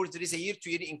support, there is a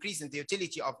year-to-year increase in the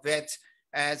utility of VAD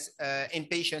as in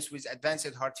patients with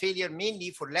advanced heart failure,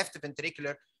 mainly for left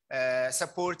ventricular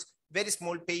support, very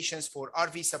small patients for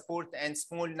RV support, and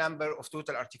small number of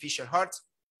total artificial hearts.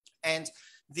 And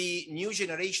the new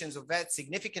generations of that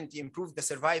significantly improved the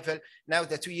survival. Now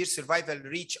the 2-year survival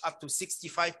reach up to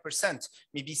 65%,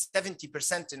 maybe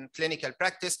 70% in clinical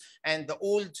practice. And the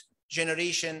old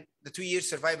generation, the 2-year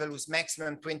survival was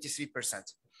maximum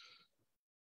 23%.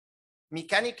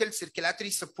 Mechanical circulatory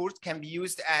support can be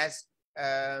used as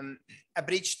a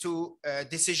bridge to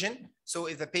decision. So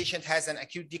if the patient has an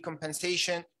acute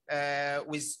decompensation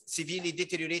with severely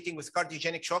deteriorating with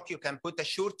cardiogenic shock, you can put a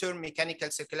short-term mechanical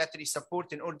circulatory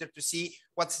support in order to see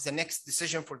what's the next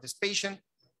decision for this patient.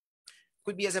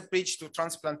 Could be as a bridge to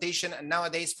transplantation. And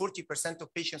nowadays, 40%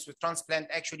 of patients with transplant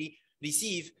actually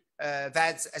receive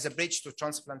VADs as a bridge to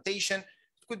transplantation.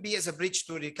 Could be as a bridge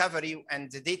to recovery, and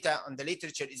the data on the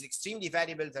literature is extremely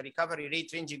valuable. The recovery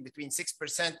rate ranging between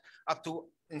 6% up to,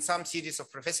 in some series of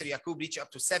Professor Yacoub, reach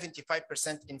up to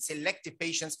 75% in selected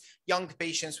patients, young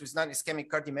patients with non-ischemic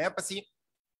cardiomyopathy.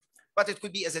 But it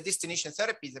could be as a destination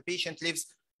therapy. The patient lives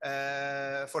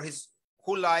for his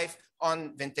whole life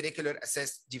on ventricular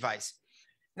assist device.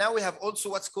 Now we have also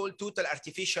what's called total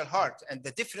artificial heart, and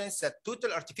the difference that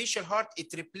total artificial heart, it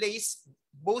replaces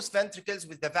both ventricles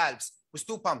with the valves, with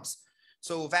 2 pumps.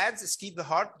 So VADs keep the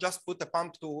heart, just put a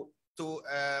pump to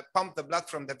pump the blood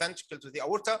from the ventricle to the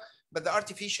aorta, but the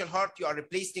artificial heart, you are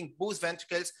replacing both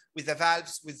ventricles with the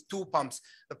valves with 2 pumps.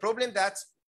 The problem that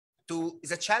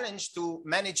is a challenge to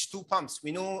manage 2 pumps.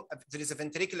 We know there is a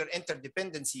ventricular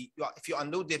interdependency. If you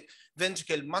unload the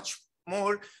ventricle much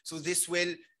more, so this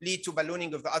will lead to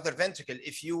ballooning of the other ventricle.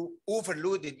 If you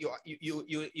overloaded,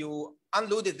 you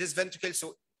unloaded this ventricle,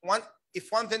 so if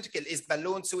one ventricle is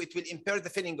ballooned, so it will impair the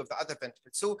filling of the other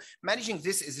ventricle. So managing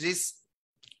this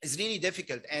is really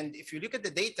difficult. And if you look at the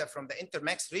data from the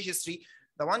INTERMACS registry,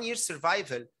 the 1-year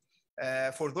survival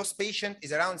for those patients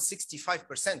is around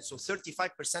 65%. So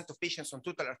 35% of patients on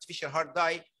total artificial heart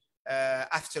die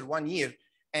after 1 year.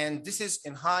 And this is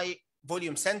in high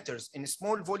volume centers. In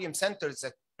small volume centers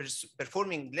that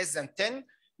performing less than 10,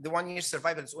 the 1-year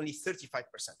survival is only 35%.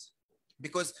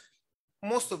 Because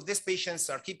most of these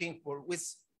patients are keeping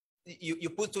you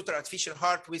put total artificial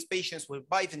heart with patients with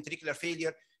biventricular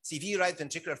failure, severe right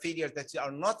ventricular failure that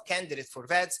are not candidates for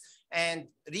VADs, and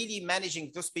really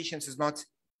managing those patients is not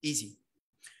easy.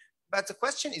 But the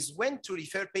question is when to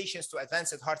refer patients to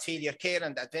advanced heart failure care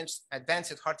and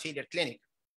advanced heart failure clinic.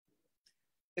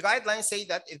 The guidelines say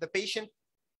that if the patient,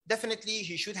 definitely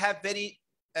he should have he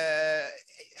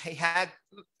had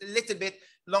a little bit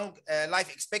long life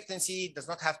expectancy, does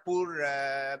not have poor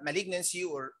malignancy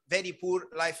or very poor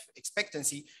life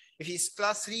expectancy. If he's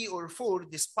class 3 or 4,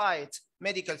 despite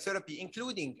medical therapy,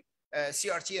 including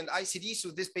CRT and ICD, so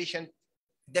this patient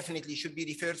definitely should be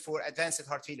referred for advanced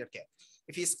heart failure care.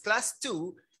 If he's class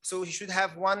 2, so he should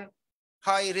have one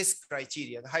high risk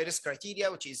criteria. The high risk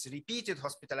criteria, which is repeated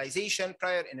hospitalization,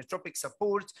 prior inotropic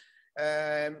support,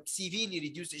 severely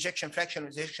reduced ejection fraction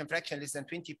less than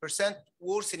 20%,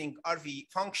 worsening RV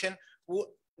function,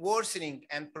 worsening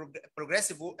and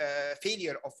progressive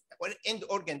failure of end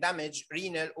organ damage,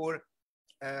 renal or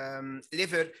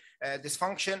liver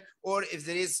dysfunction, or if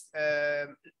there is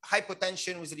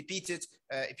hypotension with repeated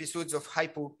episodes of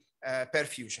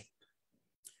hypoperfusion.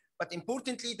 But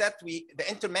importantly, that the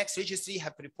INTERMACS registry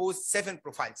have proposed 7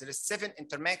 profiles. There is 7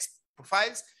 INTERMACS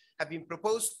profiles have been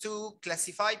proposed to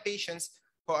classify patients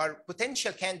who are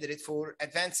potential candidates for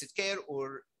advanced care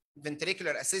or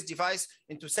ventricular assist device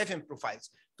into 7 profiles.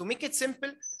 To make it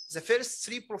simple, the first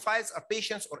 3 profiles are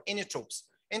patients or inotropes.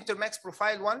 INTERMACS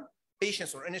profile 1,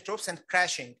 patients or inotropes and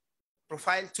crashing.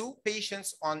 Profile 2,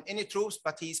 patients on inotropes,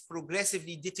 but he's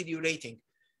progressively deteriorating.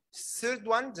 Third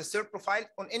one, the third profile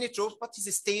on inotropes, but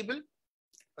is stable.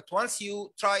 But once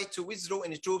you try to withdraw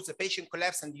inotropes, the patient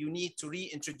collapses and you need to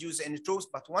reintroduce the inotropes.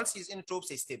 But once he's inotropes,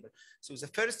 he's stable. So the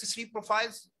first 3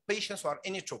 profiles, patients who are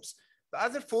inotropes. The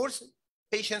other 4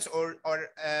 patients are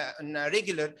on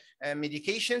regular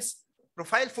medications.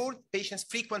 Profile 4, patients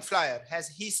frequent flyer, has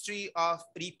history of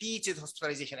repeated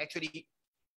hospitalization. Actually,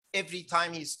 every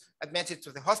time he's admitted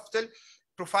to the hospital.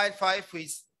 Profile 5,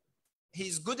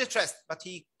 he's good at rest, but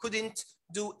he couldn't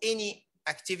do any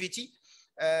activity.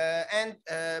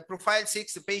 Profile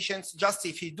 6, the patients just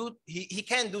if he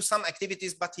can do some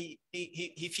activities, but he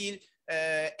feel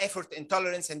effort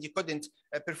intolerance and he couldn't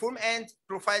perform. And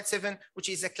profile 7, which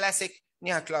is a classic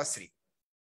NIHA class 3.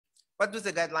 What do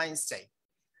the guidelines say?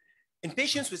 In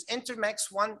patients with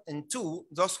INTERMACS 1 and 2,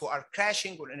 those who are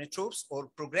crashing or inotropes or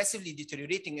progressively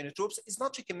deteriorating inotropes, it's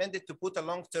not recommended to put a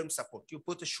long-term support. You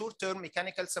put a short-term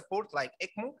mechanical support like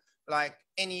ECMO, like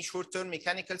any short-term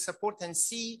mechanical support, and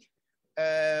see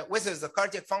whether the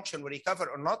cardiac function will recover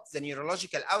or not, the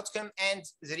neurological outcome, and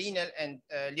the renal and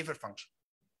liver function.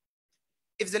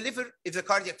 If the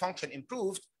cardiac function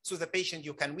improved, so the patient,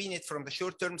 you can wean it from the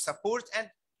short-term support and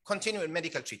continue in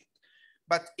medical treatment.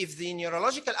 But if the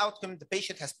neurological outcome, the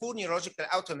patient has poor neurological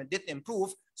outcome and didn't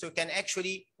improve, so you can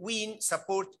actually wean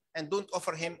support and don't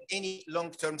offer him any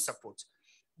long-term support.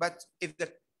 But if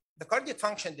the cardiac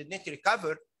function did not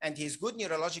recover and his good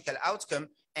neurological outcome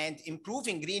and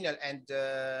improving renal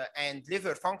and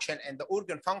liver function and the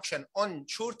organ function on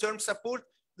short-term support,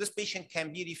 this patient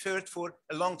can be referred for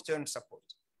a long-term support.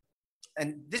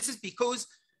 And this is because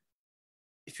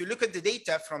if you look at the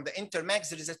data from the INTERMACS,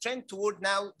 there is a trend toward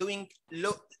now doing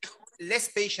less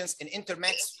patients in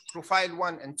INTERMACS profile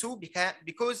 1 and 2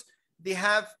 because they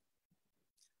have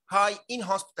high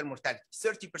in-hospital mortality.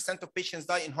 30% of patients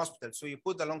die in hospital. So you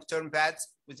put the long-term beds,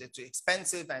 which is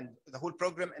expensive and the whole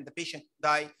program, and the patient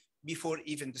die before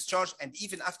even discharge. And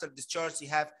even after discharge, they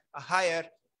have a higher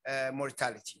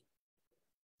mortality.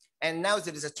 And now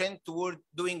there is a trend toward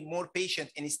doing more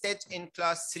patients instead in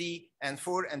class 3 and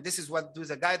 4. And this is what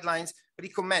the guidelines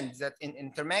recommend, that in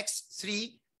INTERMACS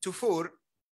 3 to 4,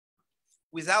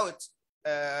 without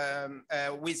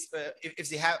if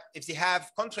they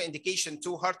have contraindication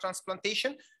to heart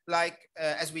transplantation, like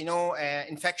as we know,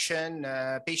 infection,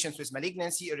 patients with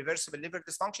malignancy, irreversible liver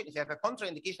dysfunction, if you have a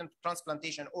contraindication to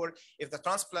transplantation, or if the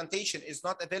transplantation is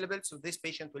not available, so this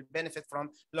patient will benefit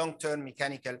from long-term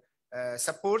mechanical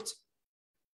support.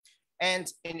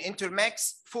 And in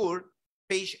INTERMACS 4,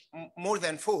 more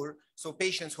than 4, so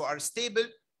patients who are stable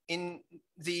in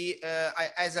the,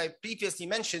 as I previously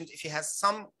mentioned, if he has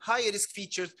some high risk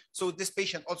features, so this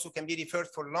patient also can be referred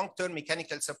for long-term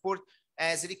mechanical support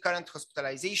as recurrent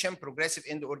hospitalization, progressive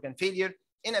end organ failure,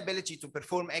 inability to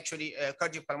perform actually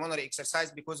cardiopulmonary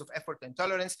exercise because of effort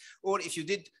intolerance, or if you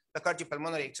did the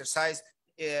cardiopulmonary exercise,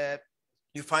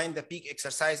 you find the peak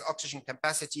exercise oxygen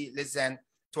capacity less than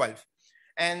 12.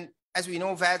 And as we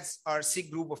know, VADs are a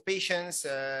sick group of patients.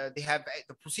 They have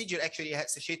the procedure actually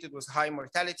associated with high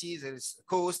mortality. There is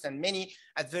cost and many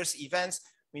adverse events.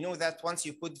 We know that once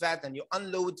you put VAD and you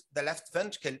unload the left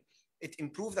ventricle, it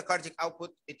improves the cardiac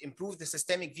output, it improves the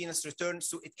systemic venous return,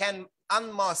 so it can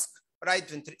unmask right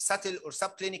ventricle, subtle or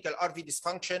subclinical RV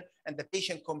dysfunction, and the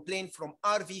patient complain from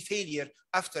RV failure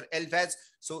after LVADs.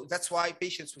 So that's why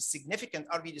patients with significant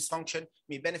RV dysfunction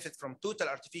may benefit from total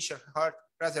artificial heart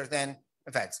rather than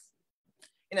VADs.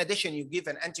 In addition, you give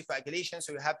an anticoagulation,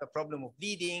 so you have the problem of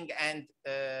bleeding and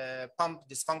pump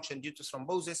dysfunction due to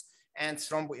thrombosis and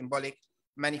thromboembolic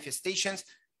manifestations.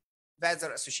 VADs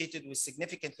are associated with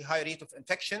significantly high rate of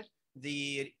infection.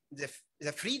 The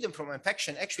freedom from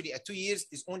infection actually at 2 years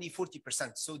is only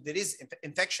 40%. So there is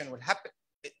infection will happen.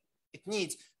 It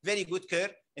needs very good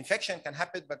care. Infection can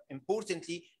happen, but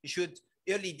importantly, you should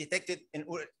early detect it in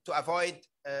order to avoid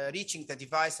reaching the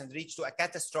device and reach to a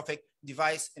catastrophic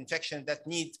device infection that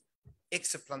need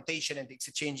explantation and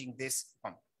exchanging this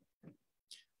pump.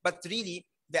 But really,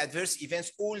 the adverse events,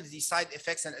 all the side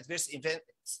effects and adverse events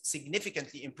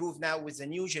significantly improve now with the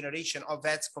new generation of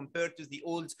VADs compared to the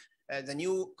old, the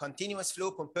new continuous flow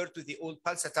compared to the old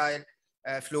pulsatile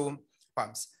flow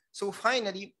pumps. So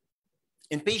finally,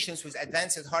 in patients with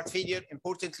advanced heart failure,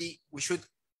 importantly, we should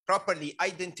properly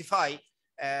identify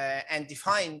and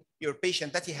define your patient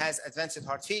that he has advanced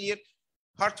heart failure.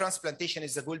 Heart transplantation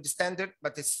is the gold standard,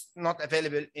 but it's not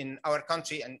available in our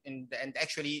country, and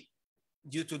actually,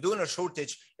 due to donor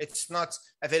shortage, it's not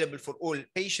available for all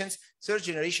patients. Third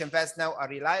generation VADs now are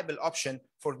a reliable option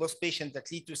for those patients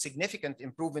that lead to significant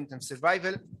improvement in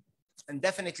survival. And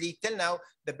definitely, till now,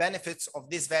 the benefits of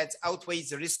these VADs outweigh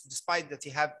the risk, despite that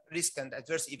they have risk and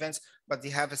adverse events, but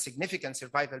they have a significant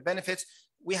survival benefits.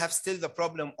 We have still the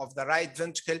problem of the right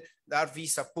ventricle, the RV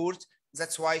support.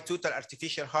 That's why total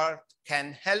artificial heart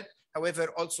can help. However,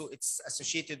 also it's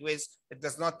associated with, it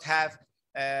does not have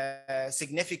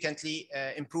significantly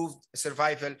improved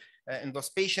survival in those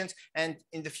patients. And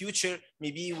in the future,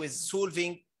 maybe with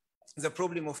solving the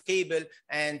problem of cable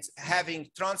and having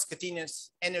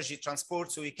transcutaneous energy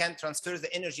transport, so you can transfer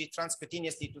the energy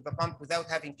transcutaneously to the pump without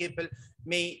having cable,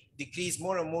 may decrease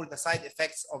more and more the side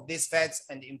effects of these VADs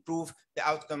and improve the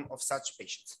outcome of such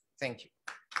patients. Thank you.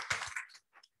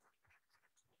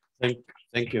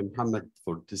 Thank you, Mohammed,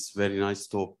 for this very nice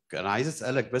talk. أنا عايز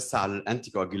أسألك بس على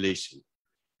الانتيكواجulation.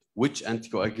 Which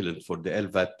anticoagulant for the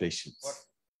LVAD patients?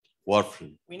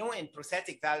 Warfarin. We know in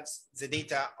prosthetic valves, the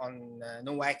data on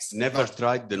NOACs. Never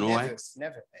tried the NOACs?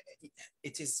 Never.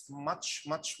 It is much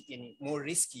more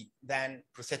risky than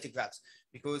prosthetic valves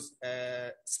because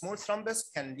small thrombus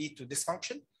can lead to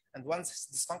dysfunction. And once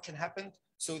dysfunction happened,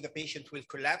 so the patient will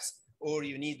collapse or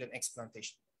you need an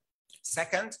explantation.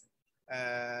 Second,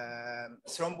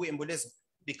 thromboembolism,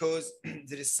 because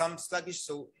there is some sluggish,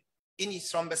 so any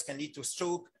thrombus can lead to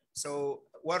stroke. So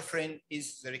warfarin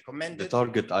is the recommended. The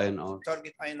target INR.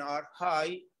 Target INR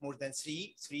high, more than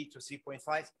 3 to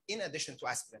 3.5, in addition to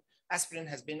aspirin. Aspirin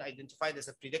has been identified as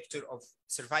a predictor of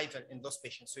survival in those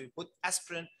patients. So you put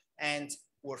aspirin and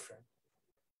warfarin.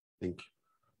 Thank you.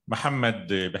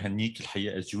 محمد بهنيك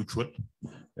الحقيقه as usual.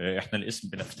 احنا الاسم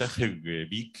بنفتخر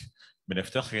بيك،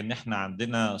 بنفتخر ان احنا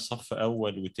عندنا صف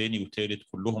اول وثاني وثالث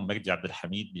كلهم مجدي عبد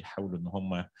الحميد بيحاولوا ان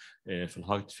هم في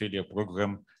الهارت فيلير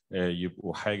بروجرام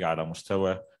يبقوا حاجه على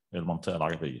مستوى المنطقه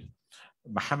العربيه.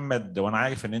 محمد، وانا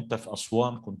عارف ان انت في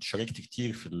اسوان كنت شاركت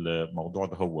كتير في الموضوع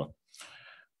ده، هو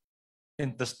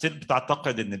انت ستيل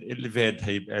بتعتقد ان الالفاد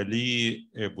هيبقى ليه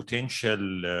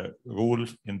بوتنشال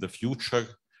رول ان ذا فيوتشر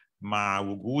مع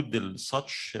وجود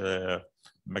الساتش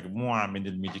مجموعه من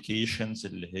الميديكيشنز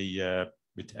اللي هي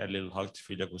بتقلل الهارت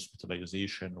فيلير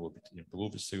هوسبيتاليزيشن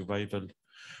وبتمبروف السرفايفل،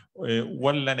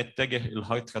 ولا نتجه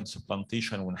الهارت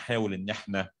ترانسبلانتيشن ونحاول ان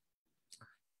احنا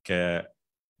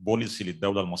كبوليسي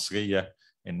للدوله المصريه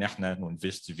ان احنا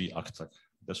ننفست فيه اكتر؟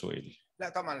 ده سؤالي. لا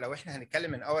طبعا، لو احنا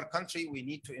هنتكلم in our country we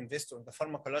need to invest on the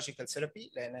pharmacological therapy،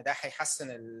 لان ده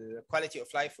هيحسن ال quality of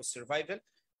life والsurvival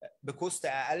بكوست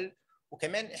اقل.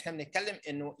 وكمان احنا بنتكلم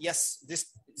انه yes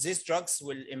these drugs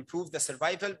will improve the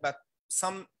survival, but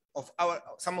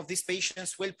some of these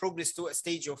patients will progress to a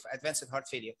stage of advanced heart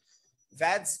failure.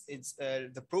 VADS,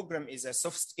 the program is a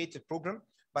sophisticated program,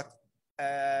 but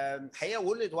here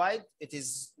worldwide it is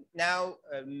now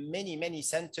many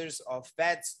centers of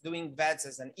VADs doing VADs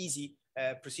as an easy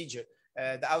procedure.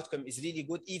 The outcome is really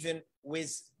good even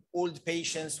with old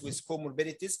patients with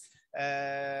comorbidities.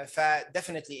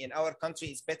 Definitely in our country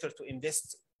it's better to invest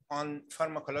on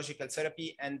pharmacological therapy,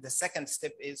 and the second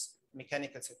step is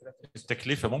mechanical circulatory.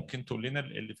 التكلفه ممكن تقول لنا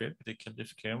اللي فات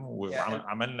بتكلف كام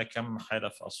وعملنا كم حاله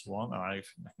في اسوان؟ انا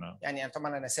عارف ان احنا يعني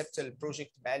طبعا انا سبت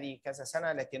البروجكت بقالي كذا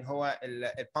سنه، لكن هو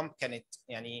البامب كانت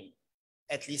يعني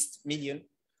اتليست مليون،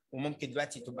 وممكن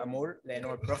دلوقتي تبقى مور لان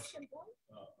هو البروفيت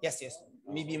يس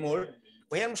ميبي مور.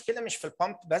 وهي المشكله مش في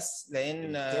البامب بس،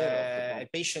 لان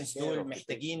البيشنتس دول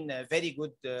محتاجين فيري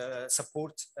جود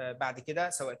سبورت بعد كده،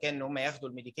 سواء كان ان هم ياخدوا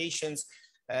الميديكيشنز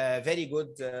فيري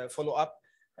جود فولو اب.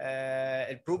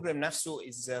 البروجرام نفسه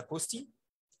از كوستي،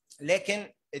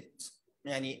 لكن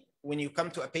يعني when you come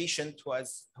to a patient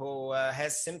who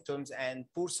has symptoms and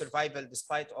poor survival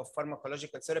despite of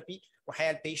pharmacological therapy،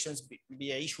 وحقيقة البيشنتس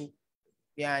بيعيشوا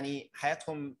يعني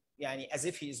حياتهم يعني as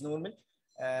if he is normal.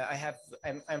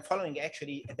 I'm following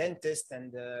actually a dentist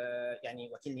and يعني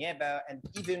وكيل نيابه and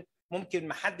even ممكن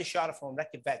ما حدش يعرف هو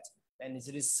مركب فات لان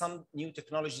there is some new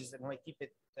technologies ان هو يكيب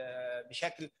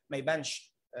بشكل ما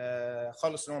يبانش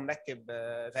خالص ان هو مركب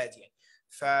فات يعني.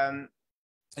 ف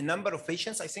a number of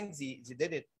patients, I think they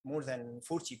did it more than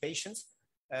 40 patients.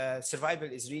 Survival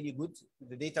is really good.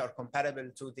 The data are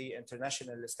comparable to the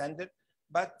international standard.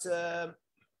 But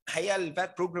حقيقة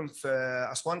الفات بروجرام في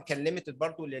أسوان كان limited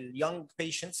برضه لليونج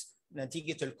patients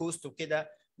نتيجة الكوست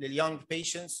وكده لليونج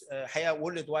patients. حقيقة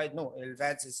worldwide no,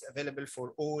 الفات is available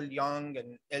for all young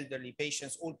and elderly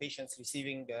patients, all patients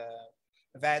receiving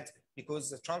VAD because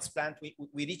the transplant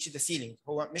we reach the ceiling.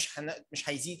 هو مش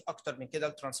هيزيد أكتر من كده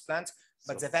الترانسبلانت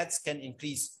but the VADs can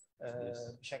increase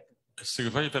بشكل.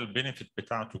 السرفايفل بينفيت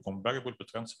بتاعته comparable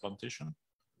بترانسبلانتيشن؟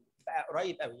 بقى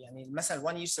قريب قوي يعني مثلا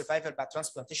 1 year survival بعد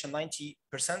transplantation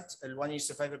 90%، ال 1 year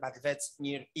survival بعد VADs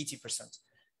near 80%.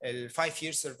 ال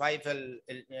 5 year survival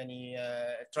يعني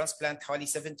transplant حوالي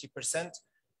 70%.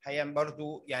 حقيقة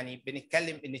برضو يعني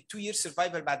بنتكلم ان ال 2 year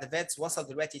survival بعد فاتس وصل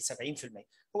دلوقتي 70%.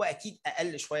 هو اكيد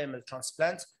اقل شويه من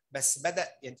الترانسبلانت بس بدا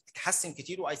يتحسن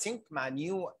كتير واي ثينك مع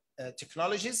نيو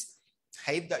تكنولوجيز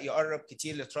هيبدا يقرب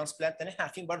كتير للترانسبلانت لان احنا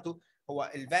عارفين برضو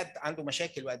هو الفات عنده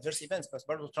مشاكل وادفيرس ايفنتس بس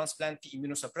برضو الترانسبلانت في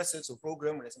immunosuppressants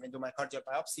وبروجرام ولازم اندومايكارديال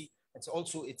بايوبسي اتس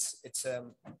اولسو اتس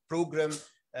بروجرام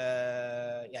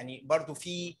يعني برضو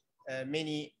في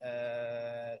many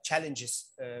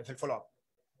challenges في الفولو اب.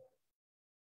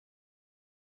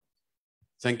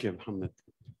 Thank you, Mohammed.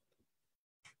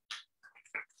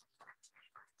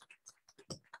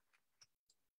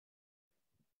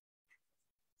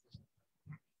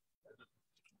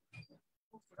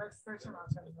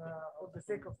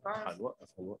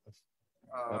 هنوقف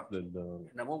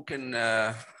احنا ممكن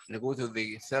نجو تو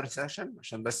ذا ثيرد سيشن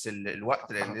عشان بس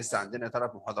الوقت لان لسه عندنا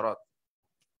 3 محاضرات.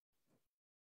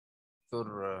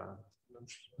 دكتور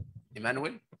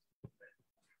ايمانويل.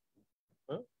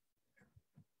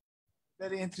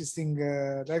 Very interesting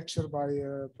lecture by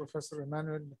Professor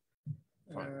Emmanuel.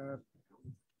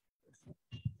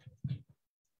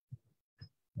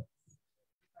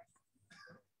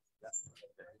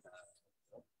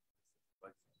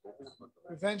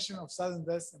 Prevention of sudden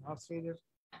death and heart failure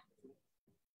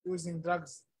using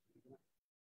drugs.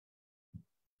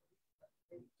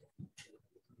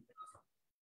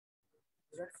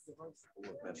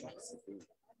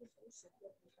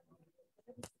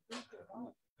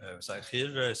 مساء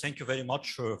الخير. Thank you very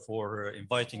much for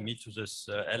inviting me to this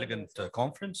elegant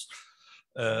conference.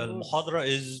 المحاضرة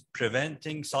is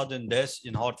preventing sudden death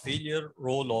in heart failure,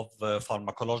 role of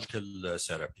pharmacological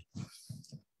therapy.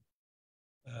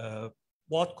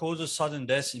 What causes sudden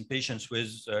death in patients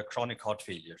with chronic heart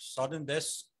failure? Sudden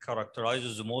death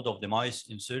characterizes the mode of demise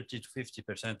in 30 to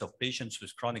 50% of patients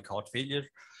with chronic heart failure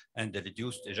and a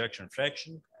reduced ejection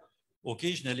fraction.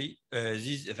 Occasionally,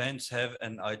 these events have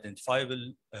an identifiable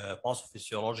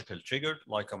pathophysiological trigger,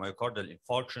 like a myocardial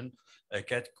infarction, a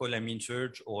catecholamine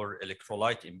surge, or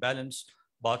electrolyte imbalance,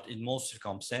 but in most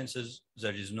circumstances,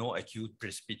 there is no acute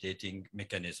precipitating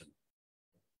mechanism.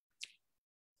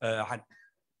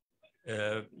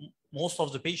 Most of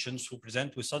the patients who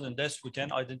present with sudden death, we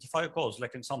can identify a cause,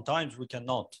 like and sometimes we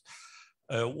cannot.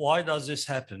 Why does this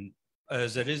happen?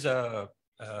 There is a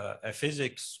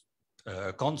physics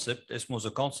concept,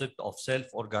 the concept of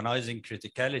self-organizing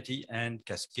criticality and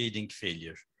cascading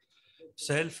failure.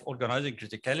 Self-organizing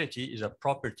criticality is a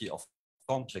property of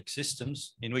complex systems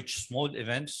in which small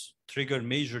events trigger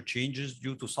major changes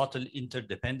due to subtle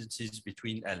interdependencies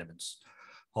between elements.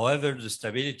 However, the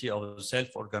stability of the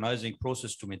self-organizing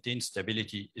process to maintain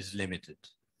stability is limited.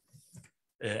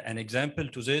 An example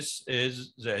to this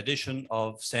is the addition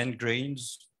of sand grains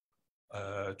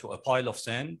to a pile of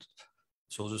sand.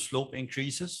 So the slope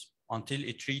increases until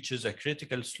it reaches a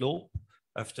critical slope,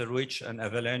 after which an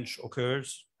avalanche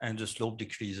occurs and the slope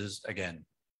decreases again.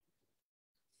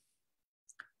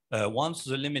 Once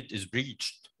the limit is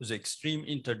breached, the extreme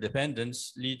interdependence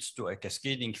leads to a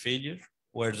cascading failure,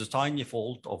 where the tiny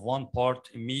fault of one part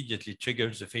immediately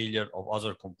triggers the failure of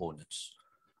other components.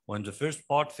 When the first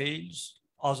part fails,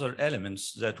 other elements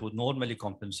that would normally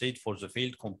compensate for the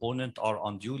failed component are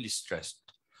unduly stressed.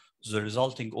 The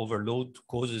resulting overload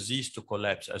causes these to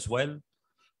collapse as well,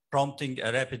 prompting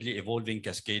a rapidly evolving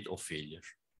cascade of failure.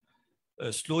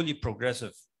 Slowly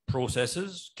progressive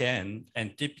processes can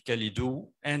and typically do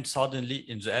end suddenly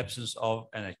in the absence of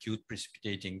an acute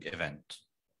precipitating event.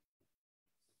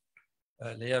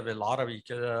 اللي هي بالعربي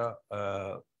كده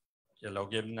لو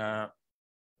جبنا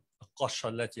القشة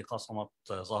التي قصمت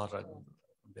ظهر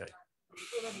البعير.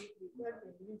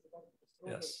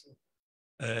 Yes.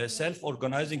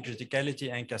 Self-organizing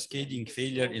criticality and cascading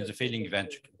failure in the failing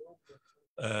ventricle.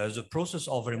 The process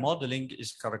of remodeling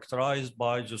is characterized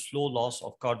by the slow loss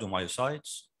of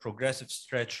cardiomyocytes, progressive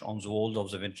stretch on the wall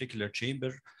of the ventricular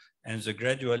chamber, and the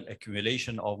gradual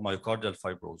accumulation of myocardial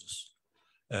fibrosis.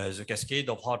 The cascade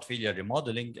of heart failure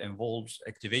remodeling involves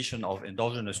activation of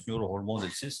endogenous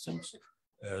neurohormonal systems,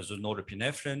 the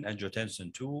norepinephrine,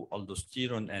 angiotensin II,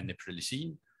 aldosterone, and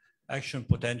neprilysin, action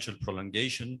potential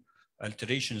prolongation,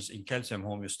 alterations in calcium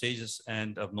homeostasis,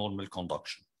 and abnormal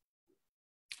conduction.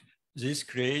 This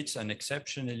creates an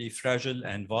exceptionally fragile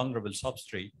and vulnerable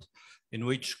substrate in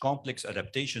which complex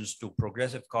adaptations to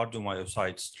progressive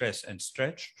cardiomyocyte stress and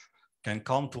stretch can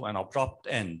come to an abrupt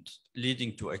end,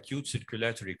 leading to acute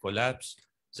circulatory collapse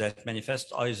that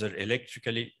manifests either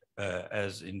electrically,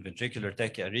 as in ventricular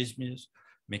tachyarrhythmias,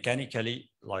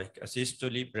 mechanically, like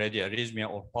asystole, bradyarrhythmia,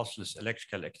 or pulseless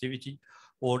electrical activity,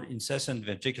 or incessant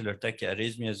ventricular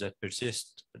tachyarrhythmias that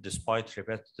persist despite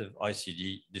repetitive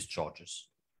ICD discharges.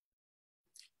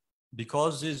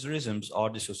 Because these rhythms are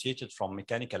dissociated from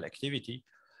mechanical activity,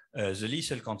 the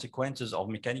lethal consequences of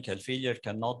mechanical failure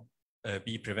cannot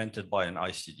be prevented by an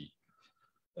ICD.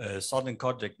 Sudden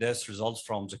cardiac death results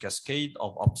from the cascade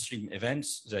of upstream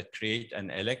events that create an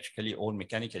electrically or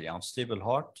mechanically unstable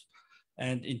heart.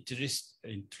 And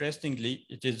interestingly,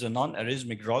 it is the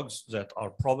non-arrhythmic drugs that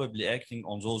are probably acting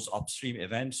on those upstream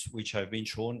events which have been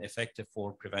shown effective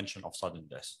for prevention of sudden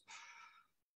death.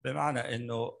 بمعنى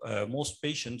إنه most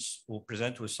patients who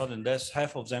present with sudden death,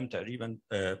 half of them تقريبا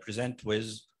present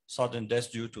with sudden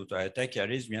death due to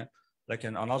tachyarrhythmia,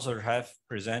 لكن another half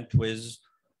present with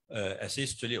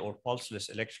asystole or pulseless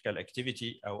electrical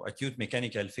activity or acute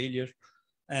mechanical failure.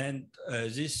 And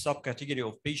this subcategory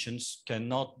of patients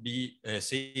cannot be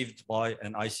saved by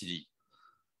an ICD.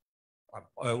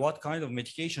 What kind of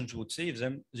medications would save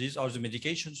them? These are the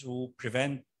medications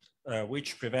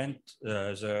which prevent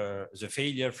the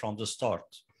failure from the start,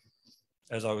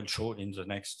 as I will show in the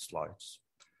next slides.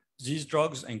 These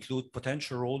drugs include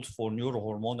potential roles for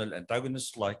neurohormonal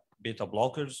antagonists like beta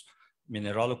blockers,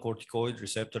 mineralocorticoid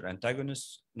receptor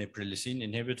antagonists, neprilysin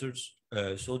inhibitors,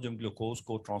 sodium glucose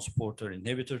cotransporter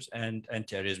inhibitors, and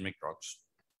antiarrhythmic drugs.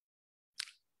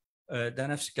 ده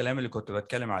نفس الكلام اللي كنت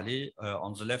بتكلم عليه.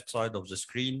 On the left side of the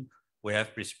screen, we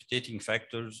have precipitating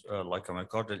factors like a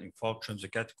myocardial infarction, the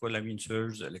catecholamine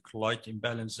surge, the electrolyte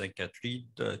imbalance that can lead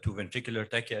to ventricular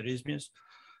tachyarrhythmias.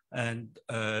 And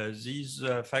these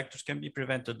factors can be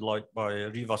prevented like by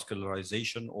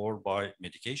revascularization or by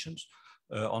medications.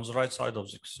 On the right side of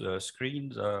the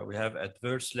screen, we have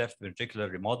adverse left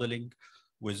ventricular remodeling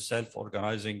with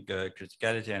self-organizing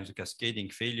criticality and the cascading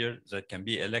failure that can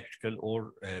be electrical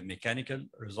or mechanical,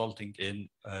 resulting in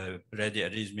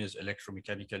bradyarrhythmias,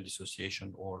 electromechanical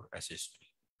dissociation, or asystole.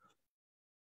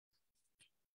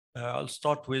 I'll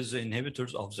start with the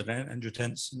inhibitors of the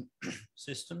renin-angiotensin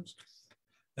systems.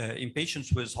 In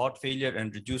patients with heart failure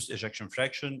and reduced ejection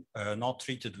fraction not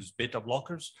treated with beta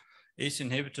blockers, ACE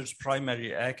inhibitors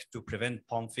primarily act to prevent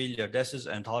pump failure deaths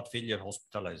and heart failure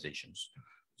hospitalizations.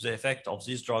 The effect of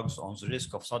these drugs on the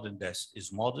risk of sudden death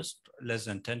is modest, less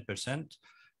than 10%,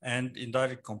 and in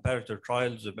direct comparator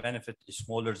trials, the benefit is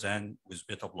smaller than with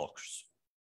beta blockers.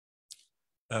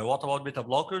 What about beta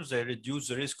blockers? They reduce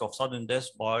the risk of sudden death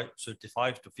by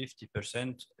 35 to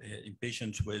 50% in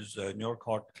patients with New York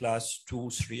Heart Class 2,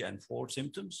 3, and 4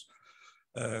 symptoms,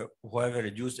 who have a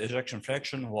reduced ejection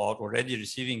fraction, who are already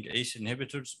receiving ACE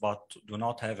inhibitors but do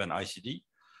not have an ICD.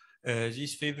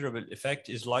 This favorable effect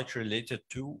is likely related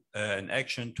to an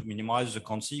action to minimize the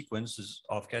consequences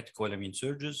of catecholamine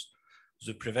surges,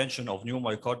 the prevention of new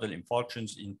myocardial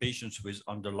infarctions in patients with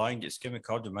underlying ischemic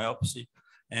cardiomyopathy,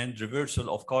 and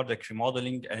reversal of cardiac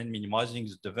remodeling and minimizing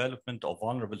the development of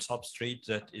vulnerable substrate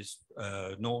that is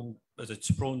known as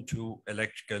it's prone to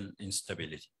electrical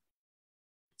instability.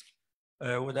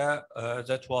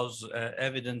 That was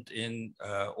evident in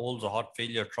all the heart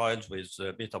failure trials with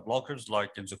beta blockers,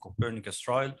 like in the Copernicus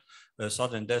trial.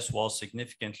 Sudden death was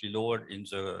significantly lower in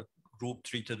the group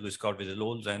treated with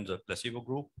carvedilol than the placebo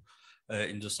group.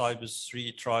 In the Cybus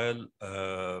 3 trial,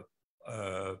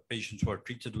 patients who were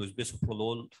treated with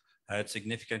bisoprolol had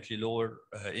significantly lower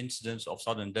incidence of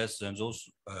sudden death than those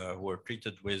who were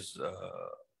treated with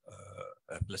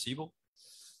placebo.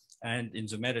 And in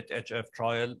the MERIT-HF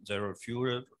trial, there were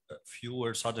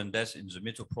fewer sudden deaths in the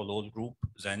metoprolol group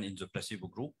than in the placebo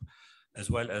group,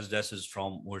 as well as deaths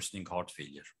from worsening heart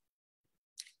failure.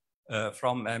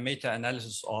 From a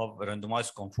meta-analysis of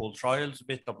randomized controlled trials,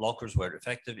 beta blockers were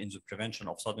effective in the prevention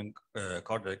of sudden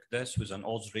cardiac death with an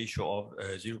odds ratio of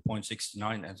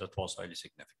 0.69, and that was highly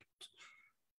significant.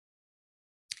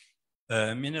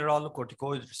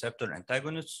 Mineralocorticoid receptor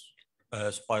antagonists,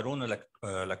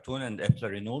 spironolactone and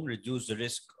eplerenone, reduce the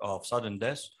risk of sudden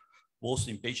death, both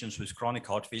in patients with chronic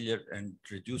heart failure and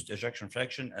reduced ejection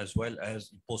fraction, as well as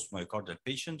in post-myocardial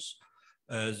patients.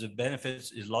 The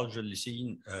benefits is largely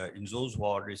seen in those who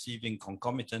are receiving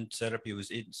concomitant therapy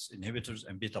with ACE inhibitors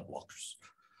and beta blockers.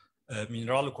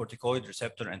 Mineralocorticoid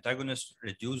receptor antagonists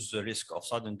reduce the risk of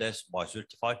sudden death by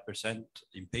 35%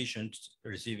 in patients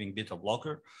receiving beta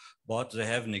blocker, but they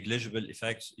have negligible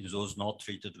effects in those not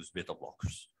treated with beta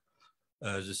blockers.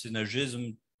 The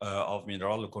synergism of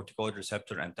mineralocorticoid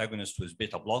receptor antagonists with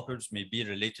beta blockers may be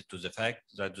related to the fact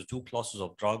that the two classes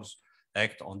of drugs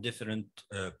act on different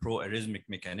pro-arrhythmic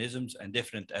mechanisms and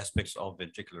different aspects of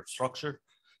ventricular structure.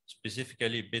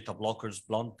 Specifically, beta blockers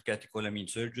blunt catecholamine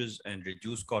surges and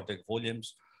reduce cardiac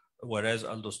volumes, whereas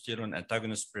aldosterone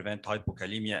antagonists prevent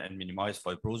hypokalemia and minimize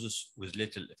fibrosis with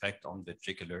little effect on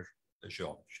ventricular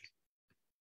geometry.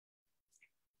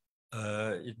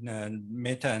 In a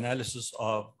meta-analysis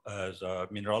of the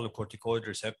mineralocorticoid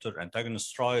receptor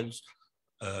antagonist trials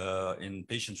in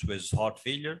patients with heart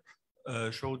failure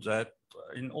showed that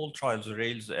in all trials, the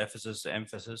rails, the Ephesus, the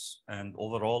emphasis, and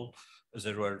overall,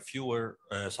 there were fewer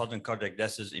sudden cardiac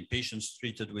deaths in patients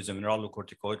treated with a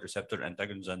mineralocorticoid receptor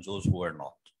antagonist than those who were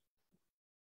not.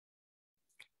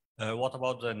 What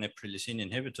about the neprilysin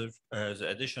inhibitor? The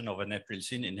addition of a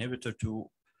neprilysin inhibitor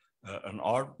to an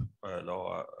ARB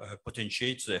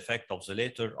potentiates the effect of the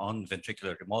latter on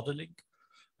ventricular remodeling.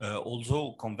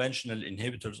 Although conventional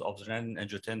inhibitors of the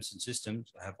renin-angiotensin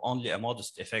systems have only a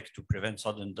modest effect to prevent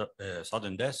sudden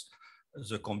death,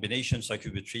 the combination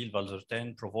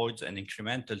sacubitril/valsartan provides an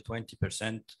incremental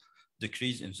 20%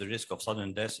 decrease in the risk of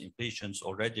sudden death in patients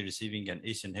already receiving an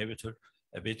ACE inhibitor,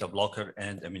 a beta blocker,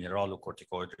 and a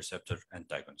mineralocorticoid receptor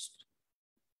antagonist.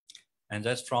 And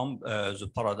that's from the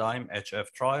Paradigm HF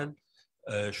trial,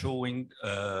 showing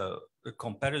a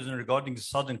comparison regarding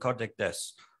sudden cardiac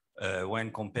death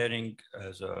when comparing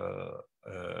the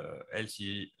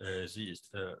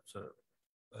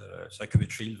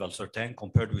sacubitril/valsartan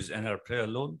compared with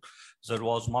enalapril. There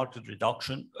was marked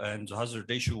reduction, and the hazard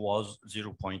ratio was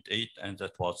 0.8, and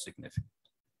that was significant.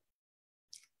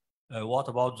 What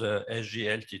about the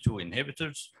SGLT2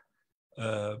 inhibitors?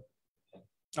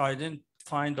 I didn't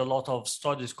find a lot of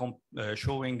studies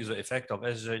showing the effect of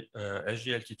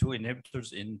SGLT2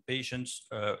 inhibitors in patients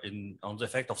on the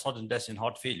effect of sudden death in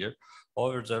heart failure.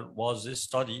 However, there was this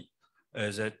study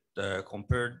that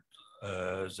compared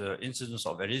the incidence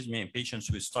of arrhythmia in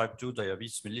patients with type 2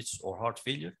 diabetes mellitus or heart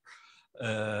failure.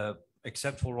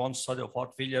 Except for one study of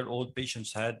heart failure, all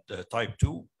patients had type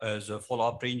 2. The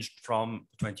follow-up ranged from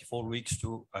 24 weeks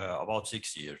to about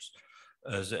 6 years.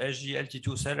 The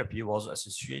SGLT2 therapy was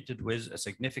associated with a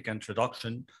significant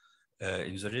reduction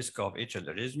in the risk of atrial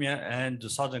arrhythmia, and the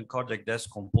sudden cardiac death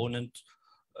component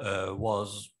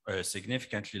was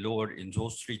significantly lower in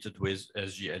those treated with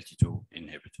SGLT2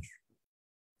 inhibitors.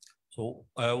 So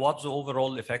what's the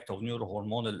overall effect of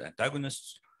neurohormonal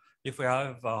antagonists? If we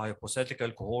have a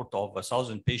hypothetical cohort of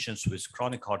 1,000 patients with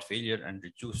chronic heart failure and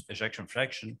reduced ejection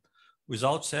fraction,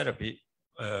 without therapy,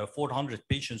 400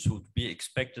 patients would be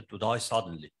expected to die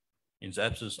suddenly in the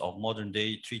absence of modern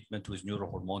day treatment with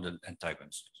neurohormonal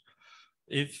antagonists.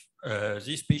 If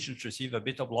these patients receive a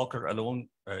beta blocker alone,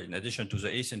 in addition to the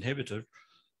ACE inhibitor,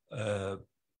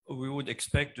 we would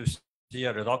expect to see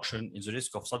a reduction in the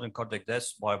risk of sudden cardiac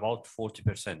death by about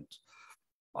 40%,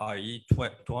 i.e.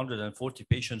 240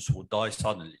 patients would die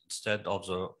suddenly instead of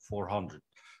the 400.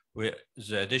 With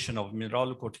the addition of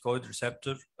mineralocorticoid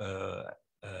receptor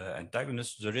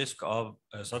antagonists, the risk of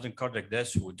sudden cardiac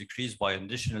death would decrease by an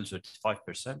additional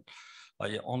 35%,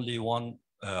 i.e. only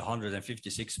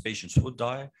 156 patients would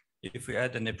die. If we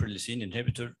add a neprilysin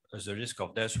inhibitor, the risk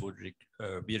of death would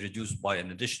be reduced by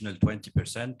an additional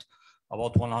 20%,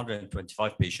 about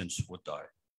 125 patients would die.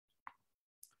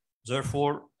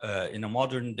 Therefore, in a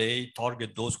modern day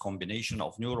target dose combination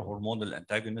of neurohormonal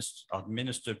antagonists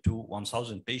administered to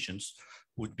 1,000 patients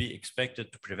would be expected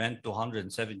to prevent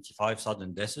 275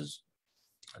 sudden deaths.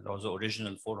 The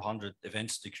original 400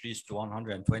 events decreased to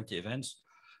 120 events.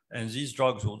 And these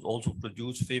drugs will also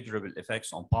produce favorable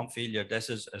effects on pump failure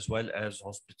deaths as well as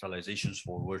hospitalizations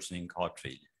for worsening heart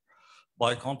failure.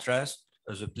 By contrast,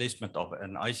 the placement of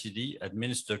an ICD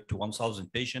administered to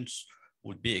 1,000 patients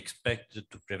would be expected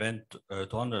to prevent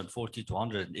 240 to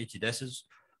 180 deaths,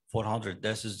 400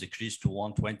 deaths decreased to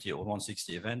 120 or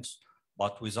 160 events,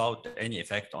 but without any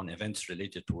effect on events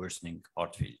related to worsening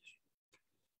heart failure.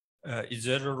 Is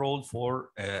there a role for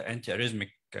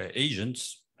antiarrhythmic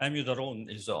agents? Amiodarone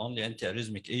is the only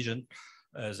antiarrhythmic agent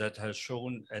that has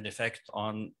shown an effect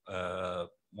on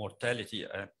mortality,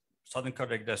 sudden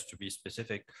cardiac death to be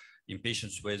specific, in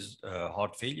patients with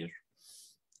heart failure.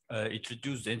 It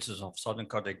reduced the incidence of sudden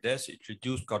cardiac death. It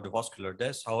reduced cardiovascular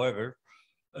death. However,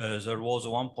 there was a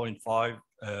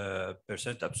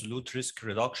 1.5% absolute risk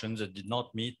reduction that did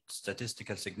not meet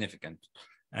statistical significance.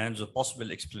 And the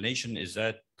possible explanation is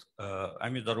that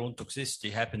amiodarone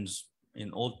toxicity happens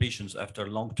in all patients after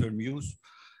long-term use,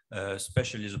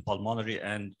 especially the pulmonary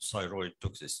and thyroid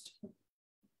toxicity.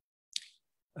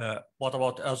 What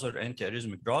about other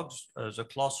antiarrhythmic drugs? The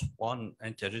class 1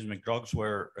 antiarrhythmic drugs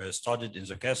were studied in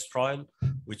the CAST trial,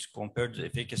 which compared the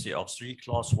efficacy of 3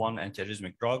 class 1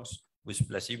 antiarrhythmic drugs with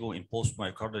placebo in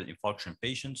post-myocardial infarction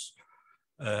patients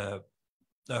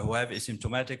who have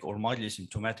asymptomatic or mildly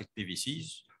symptomatic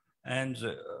PVCs. And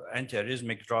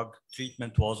antiarrhythmic drug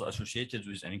treatment was associated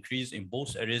with an increase in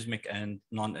both arrhythmic and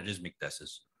non-arrhythmic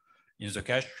deaths. In the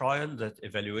CAST trial that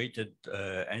evaluated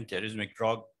antiarrhythmic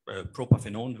drug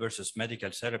propafenone versus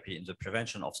medical therapy in the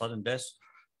prevention of sudden death,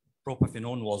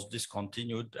 propafenone was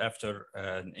discontinued after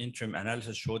an interim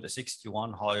analysis showed a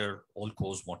 61 higher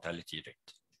all-cause mortality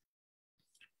rate.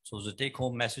 So the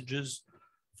take-home messages: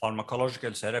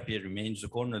 pharmacological therapy remains the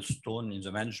cornerstone in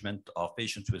the management of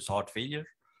patients with heart failure.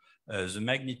 The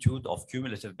magnitude of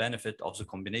cumulative benefit of the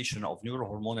combination of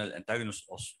neurohormonal antagonists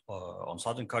on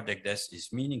sudden cardiac death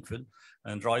is meaningful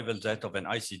and rivals that of an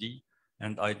ICD.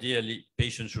 And ideally,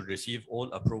 patients should receive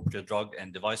all appropriate drug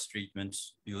and device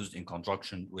treatments used in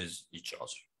conjunction with each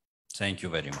other. Thank you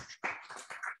very much.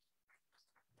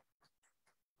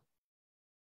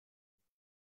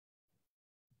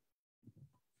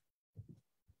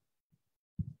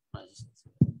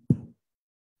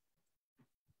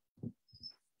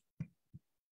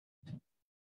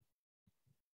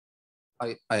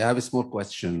 I have a small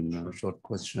question, a short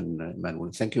question,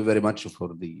 Manuel. Thank you very much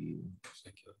for the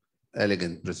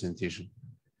elegant presentation.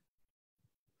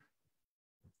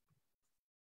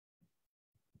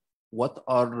 What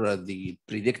are the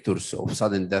predictors of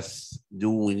sudden death?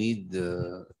 Do we need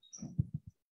to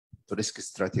risk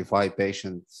stratify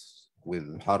patients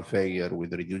with heart failure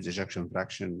with reduced ejection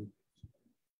fraction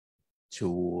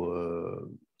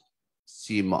to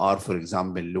CMR, for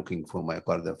example, looking for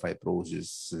myocardial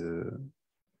fibrosis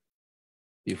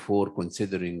before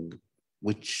considering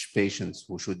which patients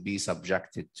who should be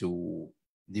subjected to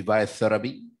device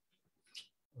therapy?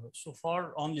 So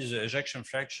far, only the ejection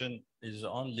fraction is the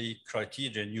only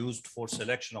criterion used for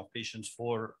selection of patients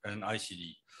for an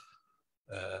ICD.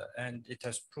 And it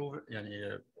has proven,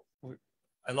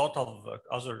 a lot of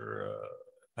other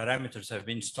parameters have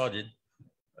been studied.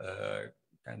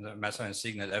 And مثلا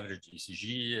signal average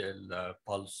ECG,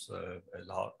 pulse,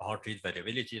 heart rate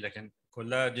variability, لكن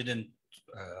كلها didn't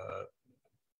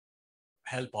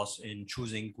help us in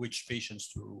choosing which patients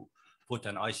to put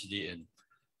an ICD in.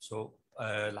 So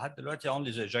لحد دلوقتي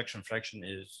only the ejection fraction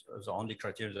is the only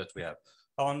criteria that we have.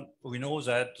 We know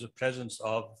that the presence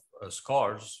of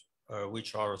scars,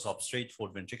 which are a substrate for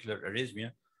ventricular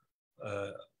arrhythmia,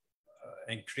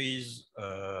 increase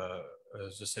the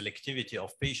selectivity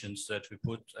of patients that we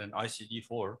put an ICD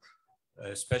for,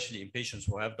 especially in patients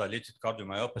who have dilated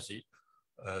cardiomyopathy.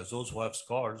 Those who have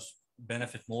scars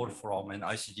benefit more from an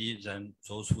ICD than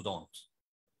those who don't.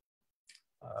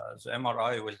 The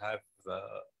MRI will have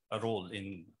a role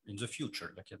in the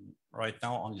future, like right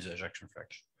now only the ejection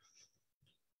fraction.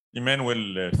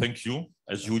 Emmanuel, thank you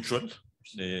as usual.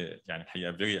 يعني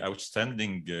الحقيقة very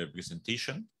outstanding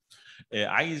presentation.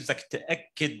 عايزك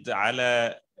تأكد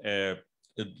على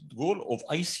الرول اوف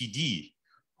ICD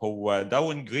هو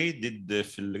داون جريدد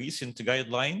في الريسنت جايد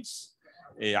لاينز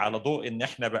على ضوء ان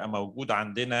احنا بقى موجود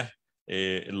عندنا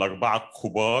الاربعه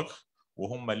الكبار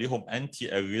وهم ليهم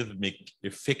انتي اريثميك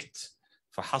افكت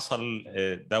فحصل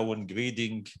داون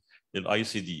جريدنج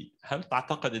للICD. هل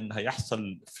تعتقد ان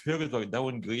هيحصل further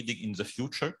down grading in the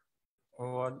future؟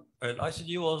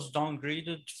 ICD was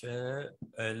downgraded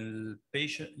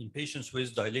in patients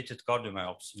with dilated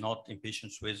cardiomyopathy, not in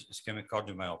patients with ischemic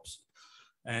cardiomyopathy.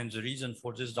 And the reason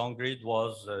for this downgrade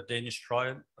was a Danish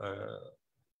trial.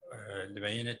 اللي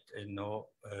بينت إنه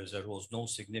there was no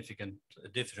significant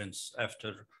difference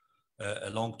after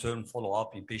a long-term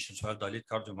follow-up in patients who have dilated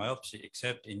cardiomyopathy,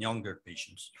 except in younger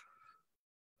patients.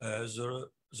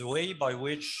 The way by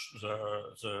which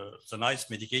the nice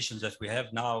medications that we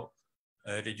have now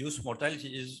reduce mortality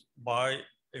is by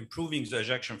improving the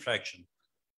ejection fraction.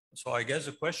 So I guess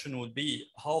the question would be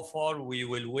how far we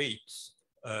will wait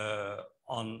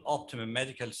on optimum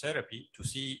medical therapy to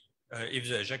see if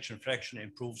the ejection fraction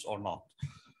improves or not.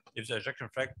 If the ejection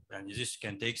fraction, and this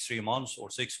can take 3 months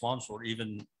or 6 months or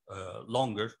even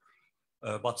longer,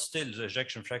 but still the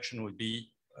ejection fraction would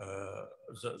be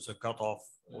the cutoff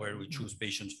where we choose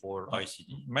patients for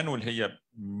ICD. مانويل هي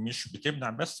مش بتمنع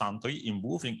بس عن طريق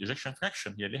improving ejection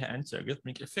fraction، هي لها انتي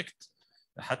arrhythmic effect.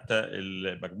 حتى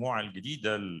المجموعه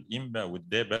الجديده الإيمبا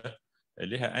والدابا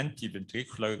لها انتي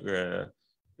فنتريكولار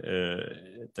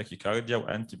تاكيكارديا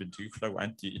وانتي فنتريكولار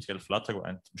وانتي اتريال فلاتر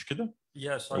وانتي، مش كده؟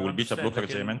 Yes, والبيتا بلوكر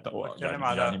زي ما انت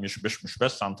يعني مش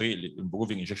بس عن طريق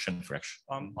improving ejection fraction.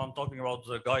 I'm talking about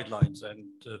the guidelines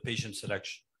and patient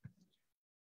selection.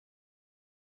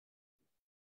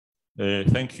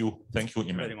 Thank you,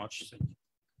 Iman. Very much. Thank you.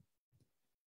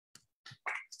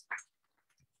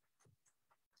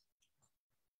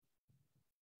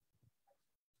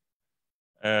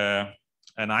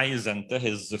 أنا عايز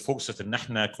أنتهز فرصة إن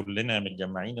إحنا كلنا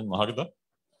متجمعين النهاردة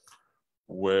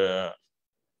وأدعو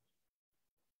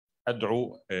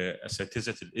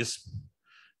أساتذة الاسم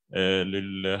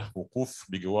للوقوف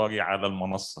بجواري على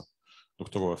المنصة.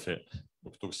 دكتور وفاء،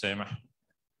 دكتور سامح،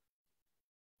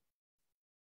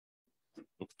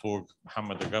 دكتور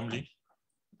محمد الرملي،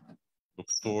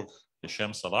 دكتور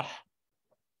هشام صلاح.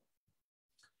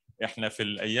 إحنا في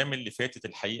الأيام اللي فاتت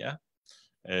الحقيقة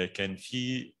كان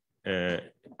في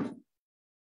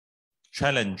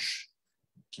تشالنج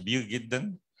كبير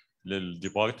جدا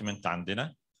للديبارتمنت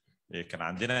عندنا. كان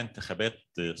عندنا انتخابات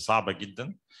صعبة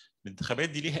جدا. الانتخابات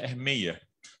دي ليها أهمية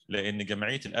لأن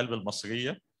جمعية القلب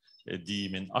المصرية دي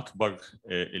من أكبر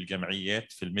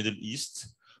الجمعيات في الميدل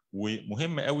إيست،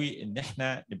 ومهم قوي إن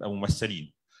احنا نبقى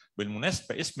ممثلين.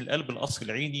 بالمناسبة اسم القلب القصر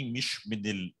العيني مش من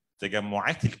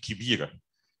التجمعات الكبيرة،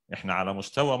 احنا على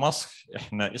مستوى مصر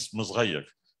احنا اسم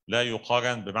صغير لا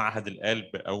يقارن بمعهد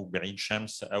القلب او بعين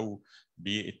شمس او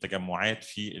بالتجمعات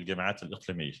في الجامعات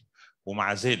الاقليميه.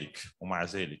 ومع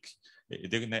ذلك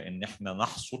قدرنا ان احنا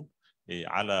نحصل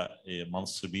على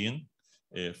منصبين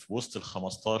في وسط ال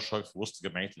 15 في وسط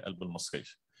جمعيه القلب المصريه.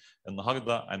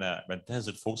 النهارده انا بنتهز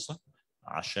الفرصه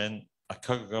عشان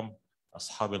اكرم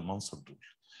اصحاب المنصب دول.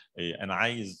 انا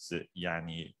عايز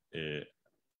يعني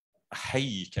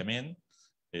احيي كمان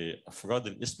افراد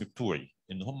الاسم بتوعي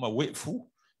ان هم وقفوا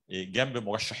جنب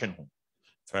مرشحينهم.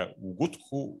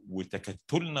 فوجودكم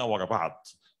وتكتلنا ورا بعض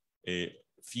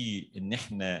في ان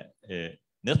احنا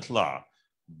نطلع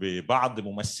ببعض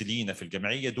ممثلينا في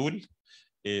الجمعيه دول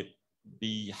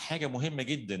بحاجه مهمه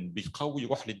جدا، بيقوي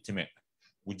روح الانتماء،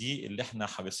 ودي اللي احنا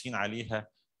حريصين عليها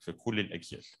في كل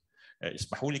الاجيال.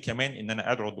 اسمحوا لي كمان ان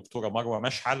انا ادعو الدكتوره مروه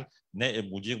مشعل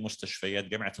نائب مدير مستشفيات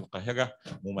جامعه القاهره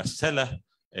ممثله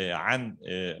عن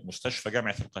مستشفى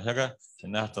جامعه القاهره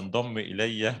انها تنضم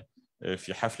الي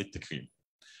في حفل التكريم.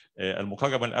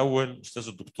 المكرم الاول استاذ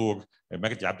الدكتور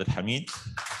مجدي عبد الحميد.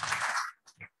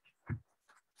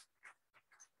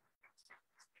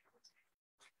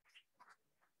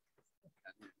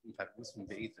 من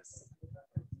بعيد بس.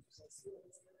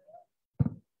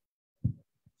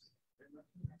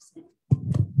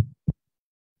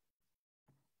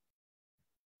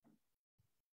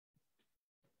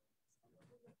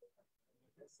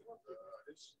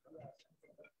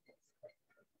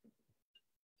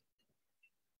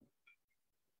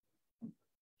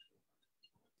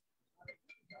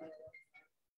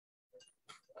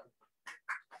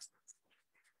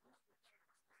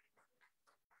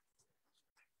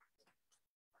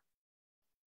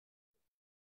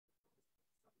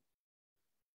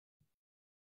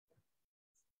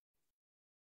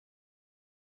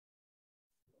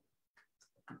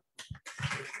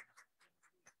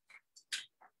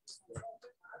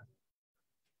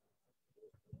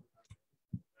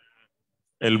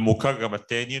 المكرم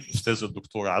الثاني الاستاذ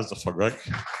الدكتور عزة فراج.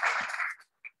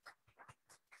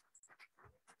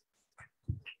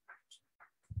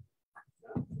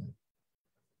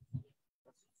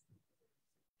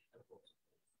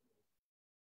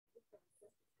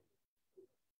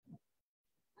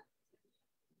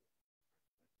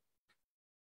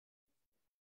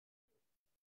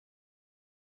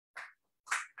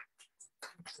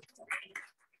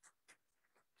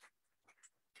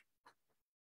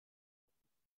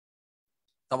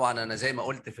 طبعا انا زي ما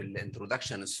قلت في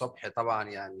الانترودكشن الصبح طبعا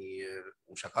يعني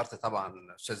وشكرت طبعا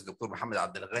الاستاذ الدكتور محمد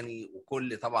عبد الغني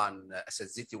وكل طبعا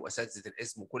اساتذتي واساتذه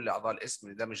الاسم وكل اعضاء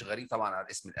الاسم. ده مش غريب طبعا على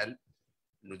اسم القلب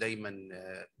انه دايما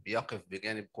بيقف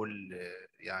بجانب كل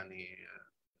يعني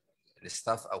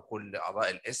الستاف او كل اعضاء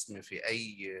الاسم في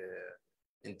اي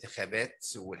انتخابات.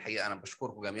 والحقيقه انا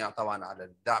بشكركم جميعا طبعا على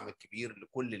الدعم الكبير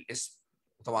لكل الاسم.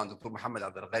 وطبعا دكتور محمد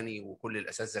عبد الغني وكل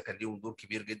الاساتذه كان ليهم دور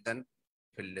كبير جدا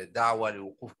في الدعوه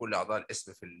لوقوف كل اعضاء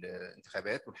الاسم في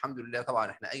الانتخابات. والحمد لله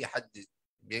طبعا احنا اي حد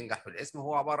بينجح في الاسم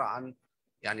هو عباره عن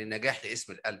يعني نجاح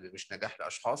لاسم القلب مش نجاح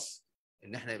لاشخاص.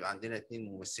 ان احنا يبقى عندنا 2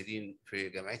 ممثلين في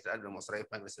جمعيه القلب المصريه في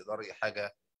مجلس الاداره دي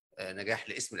حاجه نجاح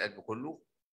لاسم القلب كله.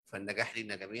 فالنجاح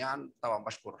لينا جميعا. طبعا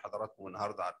بشكر حضراتكم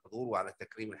النهارده على الحضور وعلى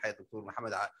التكريم. الحقيقه الدكتور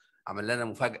محمد عمل لنا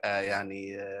مفاجاه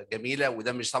يعني جميله،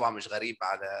 وده مش طبعا مش غريب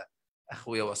على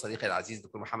اخويا وصديقي العزيز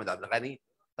دكتور محمد عبد الغني.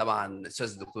 طبعا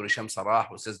الاستاذ الدكتور هشام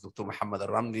صلاح والاستاذ الدكتور محمد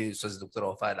الرملي والاستاذ الدكتوره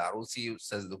وفاء العروسي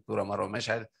والاستاذ الدكتوره مروه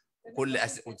مشعل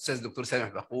والاستاذ الدكتور سامح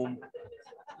بخوم.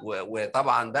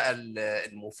 وطبعا بقى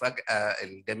المفاجاه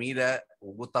الجميله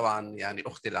وجود طبعا يعني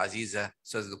اختي العزيزه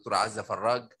الاستاذ الدكتوره عزه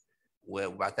فراج،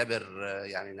 وبعتبر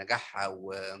يعني نجاحها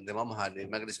وانضمامها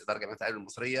لمجلس اداره جامعه العلوم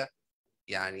المصريه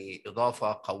يعني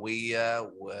اضافه قويه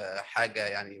وحاجه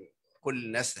يعني كل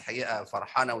الناس الحقيقه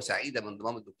فرحانه وسعيده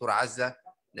بانضمام الدكتوره عزه،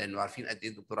 لانه عارفين قد ايه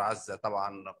الدكتوره عزه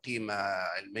طبعا قيمه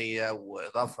علميه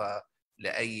واضافه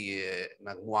لاي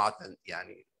مجموعه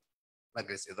يعني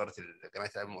مجلس اداره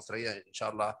جامعه العلوم المصريه. ان شاء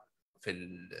الله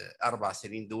في ال4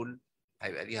 سنين دول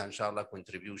هيبقى ليها ان شاء الله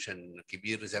كونتريبيوشن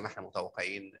كبير زي ما احنا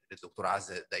متوقعين للدكتوره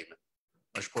عزه دايما.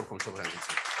 بشكركم شكرا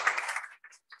جزيلا.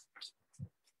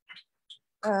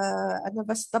 أنا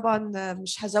بس طبعا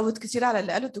مش هزود كتير على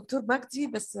اللي قاله الدكتور مجدي،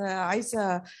 بس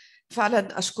عايزة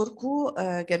فعلا أشكركم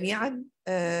جميعا،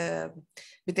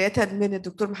 بداية من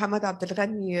الدكتور محمد عبد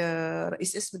الغني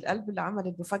رئيس اسم القلب اللي عمل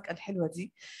المفاجأة الحلوة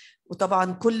دي،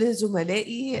 وطبعا كل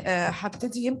زملائي.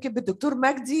 هبتدي يمكن بالدكتور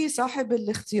مجدي صاحب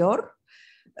الاختيار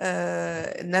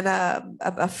إن أنا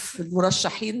أبقى في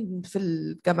المرشحين في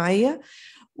الجمعية،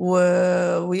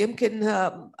 ويمكن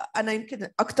أنا يمكن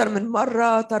أكتر من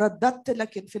مرة ترددت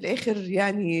لكن في الآخر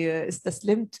يعني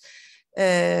استسلمت.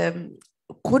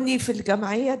 كوني في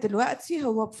الجمعية دلوقتي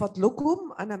هو بفضلكم.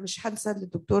 أنا مش هنسى اللي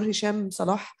الدكتور هشام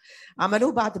صلاح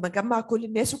عمله بعد ما جمع كل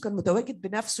الناس وكان متواجد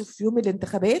بنفسه في يوم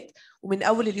الانتخابات ومن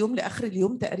أول اليوم لآخر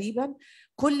اليوم تقريبا.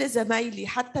 كل زمايلي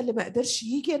حتى اللي ما قدرش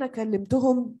يجي أنا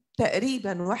كلمتهم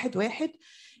تقريبا واحد واحد.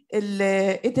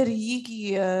 اللي قدر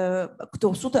يجي كنت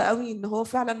مبسوطه قوي ان هو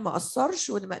فعلا ما قصرش،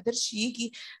 واللي ما قدرش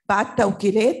يجي بعد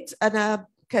توكيلات انا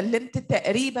كلمت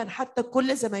تقريبا حتى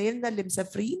كل زمايلنا اللي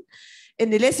مسافرين ان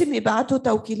لازم يبعتوا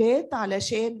توكيلات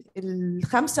علشان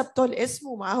ال5 بتوع الاسم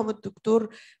ومعاهم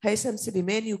الدكتور هيثم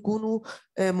سليمان يكونوا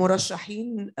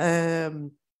مرشحين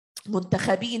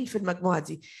منتخبين في المجموعه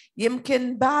دي.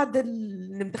 يمكن بعد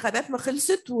الانتخابات ما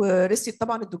خلصت ورسيت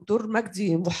طبعا الدكتور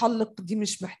مجدي محلق، دي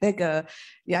مش محتاجه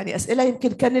يعني اسئله.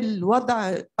 يمكن كان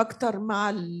الوضع اكتر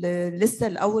مع لسه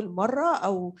الاول مره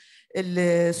او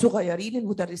الصغيرين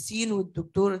المدرسين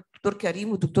والدكتور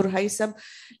كريم والدكتور هيثم،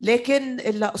 لكن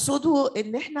اللي اقصده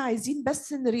ان احنا عايزين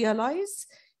بس نريالايز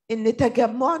ان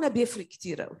تجمعنا بيفرق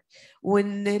كتير قوي،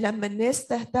 وان لما الناس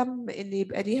تهتم ان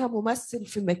يبقى ليها ممثل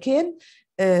في مكان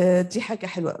دي حاجة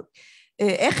حلوة قوي.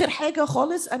 آخر حاجة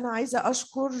خالص أنا عايزة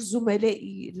أشكر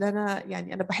زملائي اللي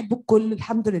أنا بحب الكل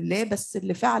الحمد لله، بس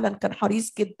اللي فعلا كان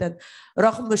حريص جدا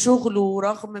رغم شغله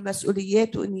ورغم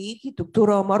مسؤولياته إن يجي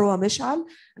الدكتورة مروة مشعل.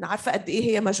 أنا عارفة قد إيه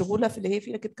هي مشغولة في اللي هي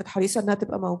فيه لكن كانت حريصة إنها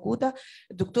تبقى موجودة.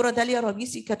 الدكتورة داليا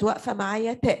رميسي كانت واقفة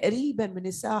معايا تقريبا من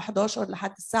الساعة 11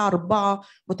 لحد الساعة 4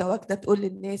 متواجدة تقول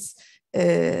للناس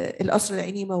القصر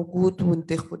العيني موجود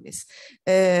وانتخبوا الناس.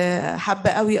 حابه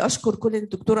قوي اشكر كل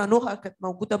الدكتوره نهى كانت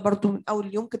موجوده برضو من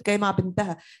اول يوم، كانت جايه مع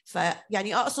بنتها.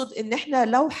 فيعني اقصد ان احنا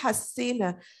لو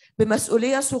حسينا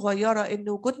بمسؤوليه صغيره ان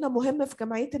وجودنا مهم في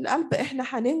جمعيه القلب احنا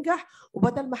هننجح،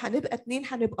 وبدل ما هنبقى 2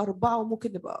 هنبقى 4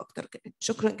 وممكن نبقى اكتر كمان.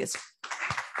 شكرا جزيلا.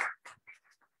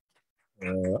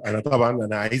 أنا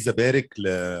طبعا عايز أبارك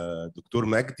لدكتور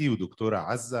مجدي ودكتورة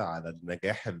عزة على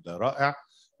النجاح الرائع،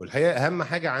 والحقيقة أهم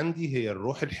حاجة عندي هي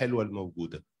الروح الحلوة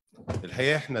الموجودة.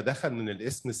 الحقيقة إحنا دخل من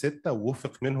الاسم 6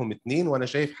 ووفق منهم 2، وأنا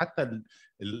شايف حتى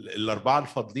ال4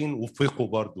 الفاضلين وفقوا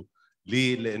برضو.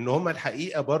 ليه؟ لأن هم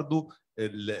الحقيقة برضو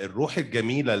الروح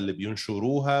الجميلة اللي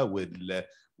بينشروها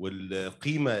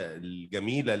والقيمة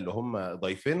الجميلة اللي هم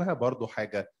ضايفينها برضو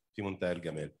حاجة في منتهى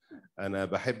الجمال. أنا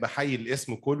بحب أحيي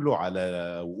الاسم كله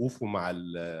على وقوفه مع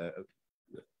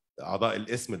أعضاء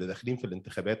الاسم اللي داخلين في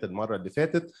الانتخابات المرة اللي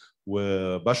فاتت،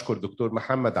 وبشكر دكتور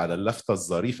محمد على اللفتة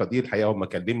الظريفة دي. الحقيقة هم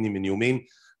كلمني من يومين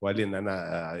وقال لي إن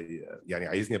أنا يعني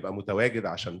عايزني أبقى متواجد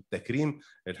عشان التكريم.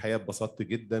 الحقيقة اتبسطت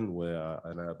جدا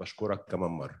وأنا بشكرك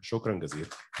كمان مرة. شكرا جزيلا.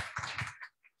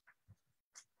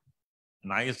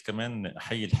 أنا عايز كمان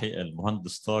أحيي الحقيقة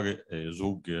المهندس طارق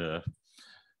زوج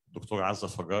دكتور عزة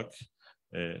فراج.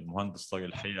 المهندس طارق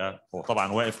الحقيقة هو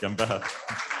طبعا واقف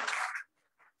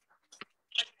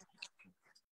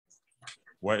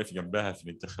جنبها في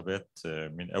الانتخابات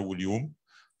من أول يوم،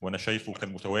 وأنا شايفه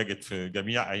كان متواجد في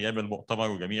جميع أيام المؤتمر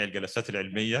وجميع الجلسات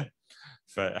العلمية،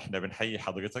 فإحنا بنحيي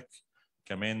حضرتك.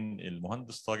 كمان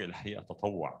المهندس طارق الحقيقة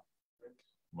تطوع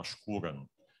مشكورا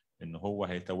إن هو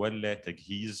هيتولى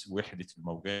تجهيز وحدة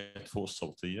الموجات فوق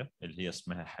الصوتية اللي هي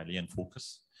اسمها حاليا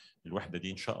فوكس. الوحده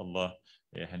دي ان شاء الله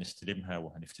هنستلمها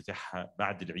وهنفتتحها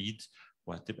بعد العيد،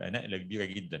 وهتبقى نقله كبيره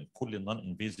جدا. كل النون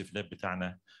انفيزيف لاب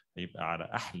بتاعنا هيبقى على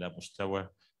احلى مستوى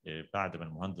بعد ما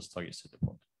المهندس طارق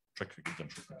استلمه. شكرا جدا.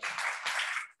 شكرا.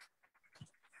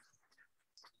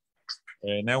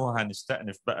 ناوي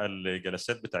هنستأنف بقى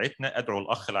الجلسات بتاعتنا. ادعو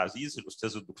الاخ العزيز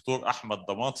الاستاذ الدكتور احمد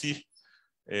ضماطي،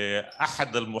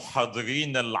 احد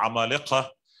المحاضرين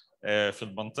العمالقه في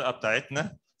المنطقه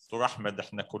بتاعتنا. دكتور احمد،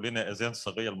 احنا كلنا اذان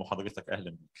صاغيه لمحاضرتك،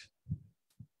 اهلا بيك.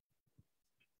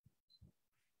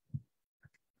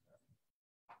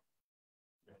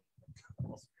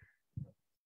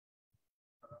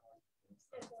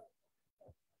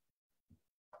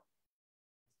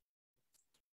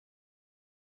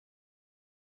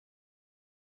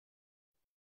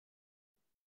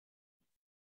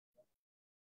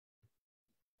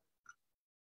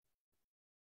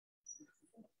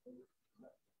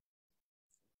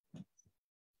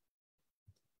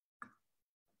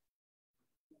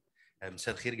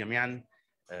 مساء الخير جميعا.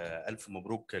 ألف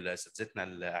مبروك لأساتذتنا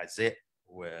الأعزاء،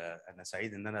 وأنا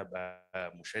سعيد إن أنا أبقى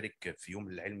مشارك في يوم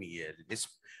العلمي للاسم،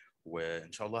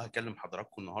 وإن شاء الله هكلم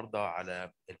حضراتكم النهاردة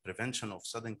على prevention of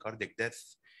sudden cardiac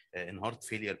death in heart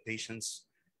failure patients,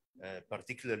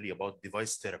 particularly about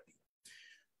device therapy.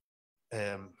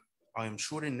 I am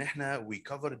sure إن إحنا we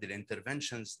covered the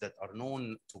interventions that are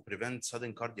known to prevent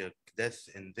sudden cardiac death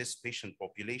in this patient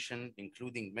population,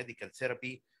 including medical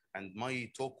therapy. And my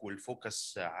talk will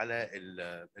focus على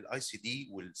ال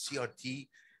ICD وال CRT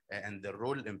and the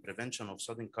role in prevention of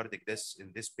sudden cardiac death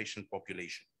in this patient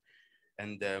population.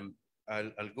 And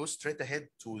I'll go straight ahead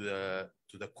to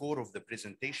the core of the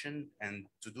presentation. And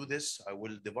to do this, I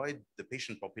will divide the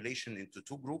patient population into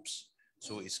two groups.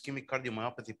 So ischemic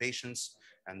cardiomyopathy patients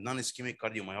and non-ischemic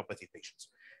cardiomyopathy patients.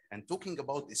 And talking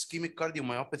about ischemic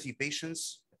cardiomyopathy patients,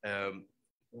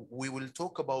 we will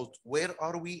talk about where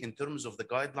are we in terms of the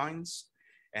guidelines,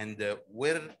 and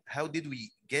how did we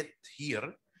get here,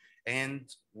 and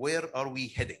where are we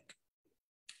heading.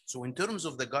 So in terms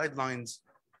of the guidelines,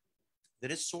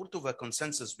 there is sort of a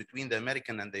consensus between the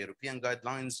American and the European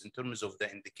guidelines in terms of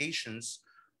the indications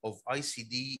of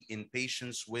ICD in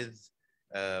patients with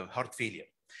heart failure.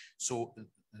 So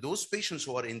those patients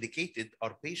who are indicated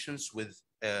are patients with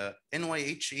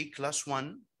NYHA class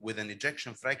 1 with an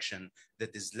ejection fraction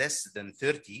that is less than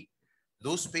 30,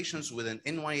 those patients with an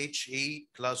NYHA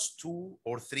class 2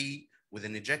 or 3 with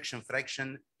an ejection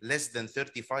fraction less than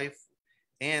 35,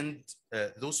 and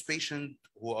those patients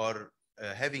who are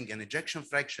having an ejection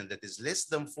fraction that is less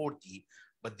than 40,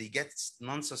 but they get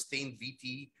non-sustained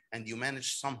VT, and you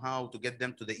manage somehow to get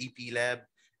them to the EP lab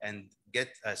and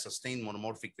get a sustained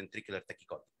monomorphic ventricular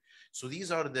tachycardia. So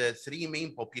these are the three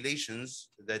main populations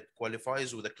that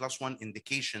qualifies with a class 1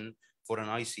 indication for an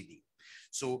ICD.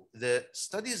 So the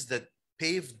studies that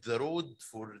paved the road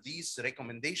for these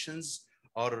recommendations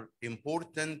are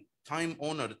important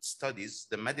time-honored studies,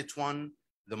 the MEDIT-1,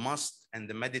 the MUST, and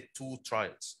the MEDIT-2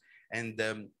 trials. And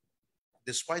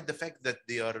despite the fact that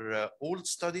they are old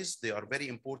studies, they are very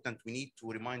important. We need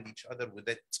to remind each other with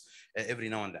that every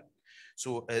now and then.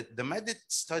 So the MEDIT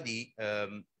study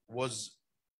was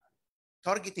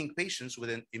targeting patients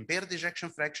with an impaired ejection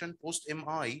fraction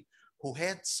post-MI who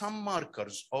had some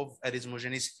markers of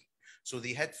arrhythmogenicity. So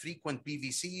they had frequent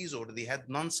PVCs or they had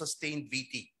non-sustained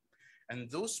VT. And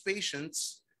those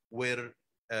patients were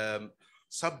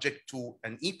subject to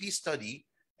an EP study,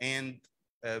 and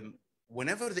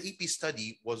whenever the EP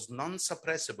study was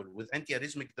non-suppressible with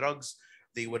antiarrhythmic drugs,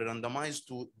 they were randomized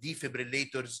to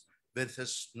defibrillators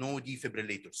versus no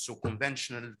defibrillators, so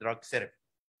conventional drug therapy.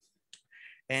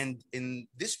 And in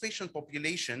this patient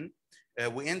population,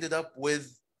 we ended up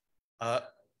with a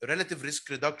relative risk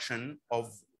reduction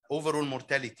of overall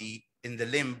mortality in the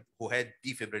limb who had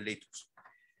defibrillators.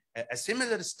 A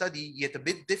similar study, yet a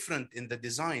bit different in the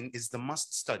design, is the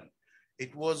MUST study.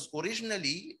 It was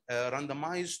originally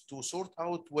randomized to sort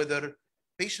out whether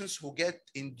patients who get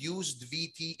induced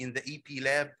VT in the EP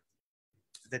lab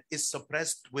that is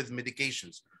suppressed with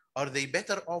medications, are they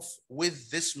better off with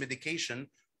this medication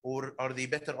or are they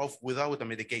better off without a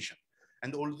medication?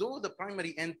 And although the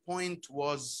primary endpoint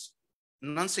was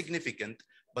non-significant,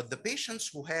 but the patients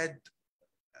who had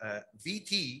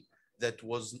VT that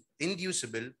was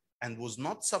inducible and was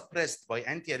not suppressed by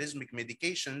antiarrhythmic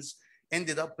medications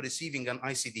ended up receiving an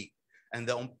ICD. And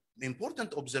the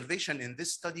important observation in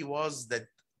this study was that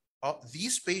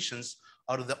these patients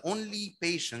are the only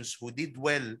patients who did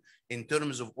well in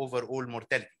terms of overall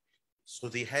mortality. So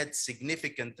they had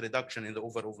significant reduction in the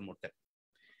overall mortality.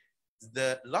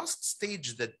 The last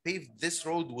stage that paved this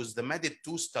road was the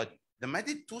MEDIT-2 study. The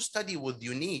MEDIT-2 study was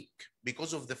unique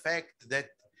because of the fact that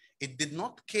it did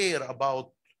not care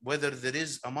about whether there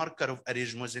is a marker of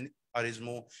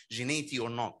arrhythmogeneity or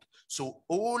not. So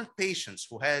all patients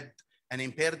who had an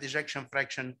impaired ejection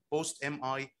fraction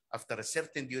post-MI after a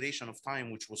certain duration of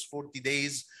time, which was 40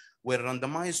 days, were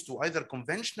randomized to either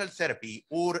conventional therapy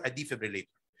or a defibrillator.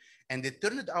 And it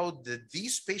turned out that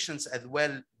these patients as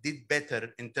well did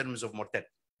better in terms of mortality.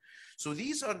 So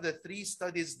these are the 3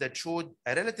 studies that showed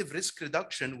a relative risk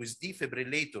reduction with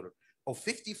defibrillator of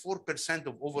 54%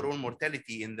 of overall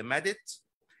mortality in the MEDIT,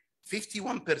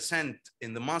 51%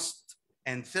 in the MUST,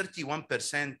 and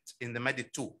 31% in the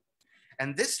MEDIT-2.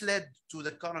 And this led to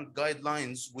the current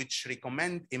guidelines, which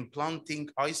recommend implanting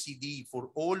ICD for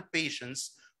all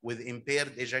patients with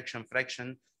impaired ejection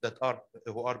fraction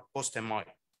who are post-MI.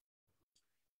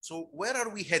 So where are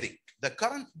we heading? The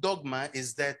current dogma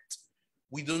is that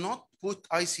we do not put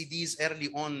ICDs early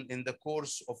on in the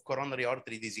course of coronary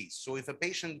artery disease. So if a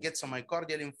patient gets a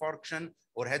myocardial infarction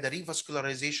or had a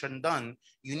revascularization done,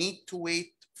 you need to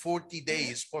wait 40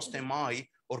 days post-MI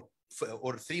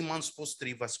or 3 months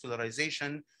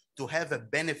post-revascularization to have a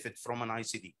benefit from an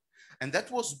ICD. And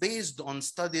that was based on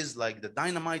studies like the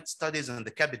Dynamite studies and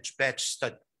the Cabbage Patch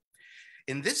study.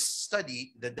 In this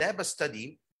study, the DABA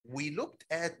study, we looked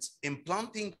at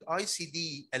implanting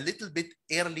ICD a little bit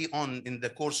early on in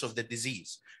the course of the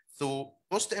disease. So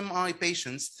post-MI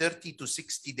patients, 30 to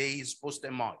 60 days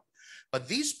post-MI. But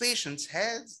these patients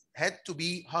had to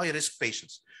be high-risk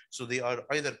patients. So they are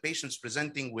either patients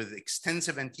presenting with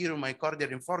extensive anterior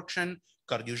myocardial infarction,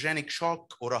 cardiogenic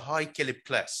shock, or a high KELIP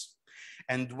class.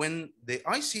 And when the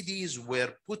ICDs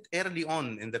were put early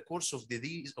on in the course of the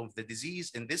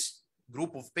disease in this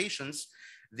group of patients,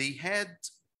 they had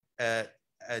a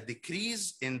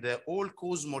decrease in the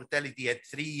all-cause mortality at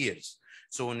 3 years.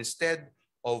 So instead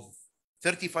of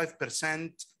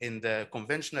 35% in the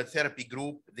conventional therapy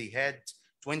group, they had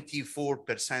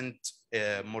 24%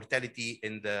 mortality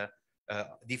in the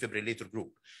defibrillator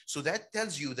group. So that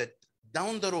tells you that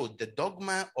down the road, the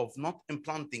dogma of not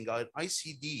implanting our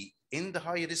ICD in the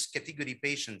high-risk category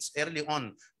patients early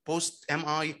on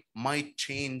post-MI might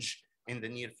change in the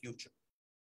near future.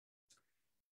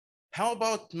 How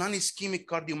about non-ischemic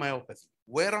cardiomyopathy?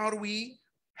 Where are we?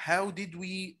 How did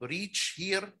we reach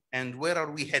here? And where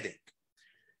are we heading?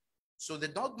 So the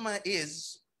dogma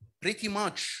is pretty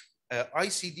much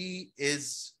ICD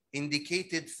is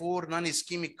indicated for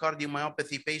non-ischemic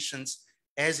cardiomyopathy patients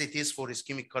as it is for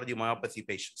ischemic cardiomyopathy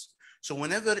patients. So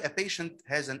whenever a patient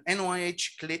has an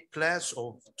NYH class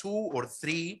of 2 or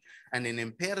 3 and an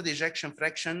impaired ejection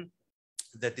fraction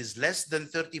that is less than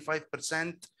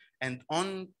 35%, and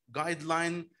on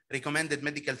guideline recommended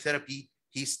medical therapy,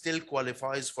 he still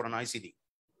qualifies for an ICD.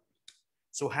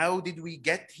 So how did we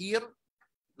get here?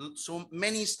 So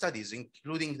many studies,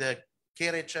 including the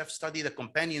CARE-HF study, the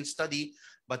companion study,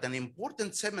 but an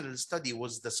important seminal study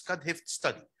was the SCUD-HIFT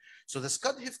study. So the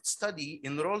SCUD-HIFT study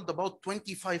enrolled about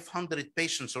 2,500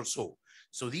 patients or so.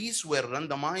 So these were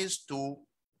randomized to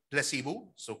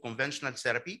placebo, so conventional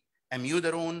therapy,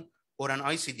 amiodarone, or an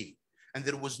ICD. And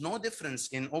there was no difference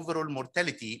in overall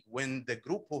mortality when the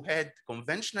group who had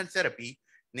conventional therapy,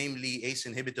 namely ACE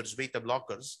inhibitors, beta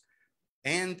blockers,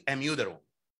 and amiodarone.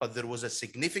 But there was a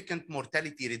significant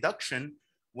mortality reduction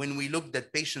when we looked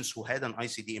at patients who had an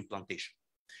ICD implantation.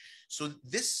 So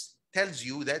this tells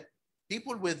you that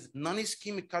people with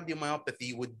non-ischemic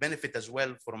cardiomyopathy would benefit as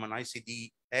well from an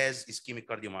ICD as ischemic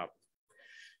cardiomyopathy.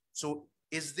 So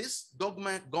is this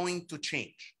dogma going to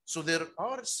change? So there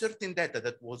are certain data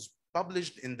that was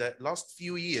published in the last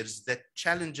few years that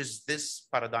challenges this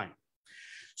paradigm.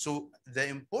 So the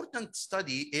important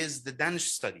study is the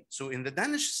Danish study. So in the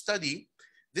Danish study,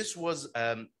 this was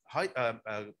a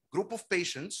group of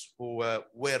patients who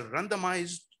were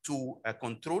randomized to a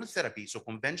control therapy, so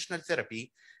conventional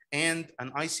therapy, and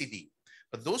an ICD.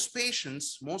 But those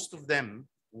patients, most of them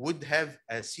would have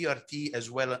a CRT as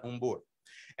well on board.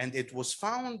 And it was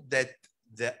found that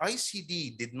the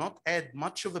ICD did not add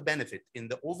much of a benefit in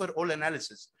the overall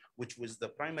analysis, which was the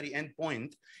primary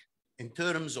endpoint in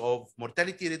terms of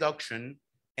mortality reduction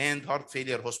and heart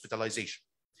failure hospitalization.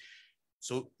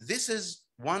 So this is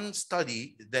one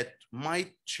study that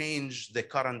might change the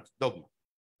current dogma.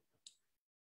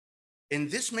 In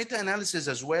this meta-analysis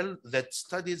as well, that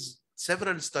studies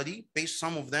several studies,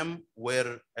 some of them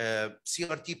were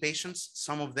CRT patients,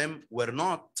 some of them were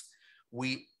not.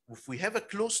 If we have a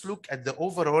close look at the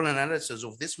overall analysis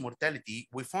of this mortality,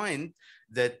 we find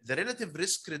that the relative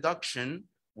risk reduction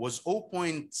was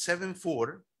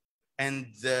 0.74 and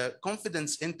the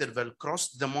confidence interval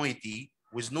crossed the moiety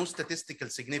with no statistical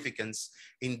significance,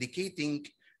 indicating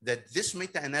that this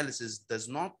meta-analysis does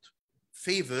not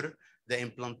favor the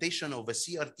implantation of a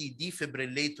CRT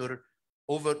defibrillator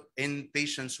over in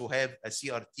patients who have a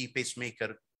CRT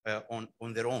pacemaker on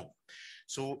their own.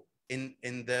 So in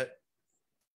the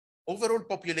overall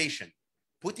population,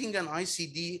 putting an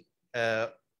ICD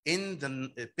in the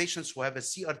patients who have a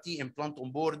CRT implant on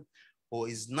board who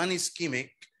is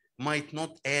non-ischemic might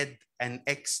not add an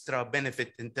extra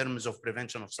benefit in terms of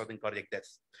prevention of sudden cardiac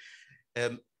death.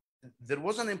 There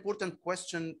was an important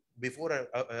question before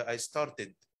I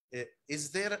started. Is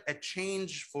there a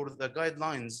change for the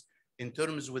guidelines in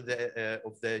terms with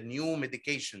of the new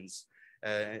medications,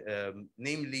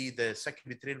 namely the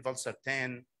sacubitril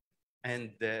valsartan and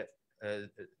the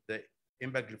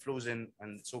empagliflozin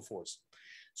and so forth?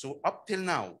 So up till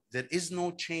now, there is no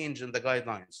change in the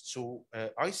guidelines. So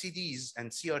ICDs and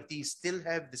CRTs still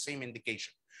have the same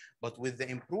indication, but with the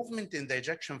improvement in the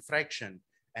ejection fraction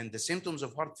and the symptoms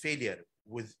of heart failure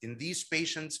in these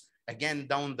patients, again,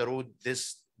 down the road, this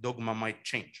dogma might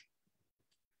change.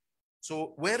 So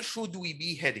where should we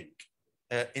be heading?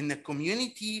 In the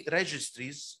community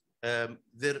registries,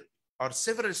 there are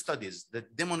several studies that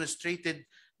demonstrated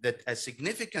that a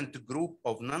significant group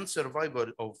of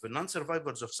non-survivors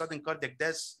of sudden cardiac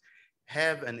death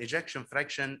have an ejection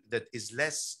fraction that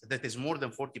is more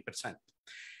than 40%.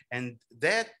 And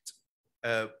that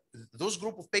those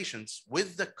group of patients with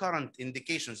the current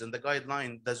indications and the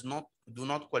guideline do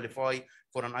not qualify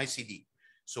for an ICD.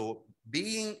 So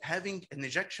having an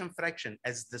ejection fraction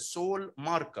as the sole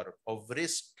marker of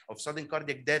risk of sudden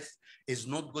cardiac death is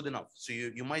not good enough. So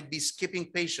you might be skipping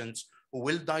patients who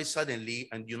will die suddenly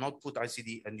and you do not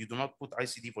put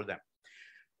ICD for them.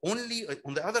 Only,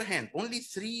 on the other hand, only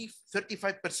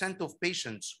 35% of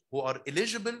patients who are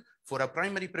eligible for a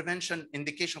primary prevention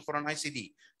indication for an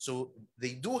ICD. So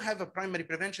they do have a primary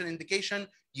prevention indication,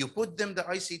 you put them the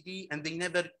ICD and they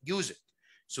never use it.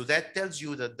 So that tells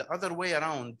you that the other way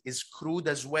around is crude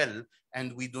as well,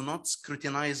 and we do not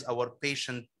scrutinize our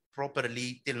patient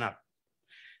properly till now.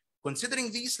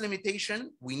 Considering these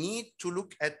limitations, we need to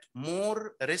look at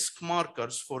more risk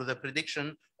markers for the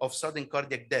prediction of sudden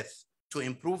cardiac death to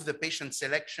improve the patient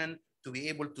selection, to be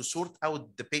able to sort out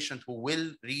the patient who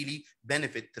will really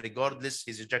benefit regardless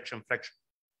his ejection fraction.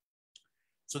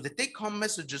 So the take-home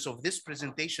messages of this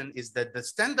presentation is that the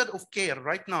standard of care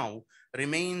right now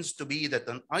remains to be that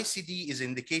an ICD is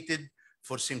indicated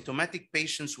for symptomatic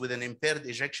patients with an impaired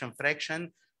ejection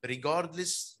fraction,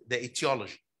 regardless the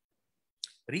etiology.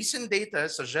 Recent data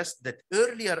suggest that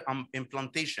earlier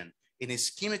implantation in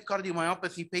ischemic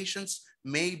cardiomyopathy patients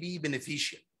may be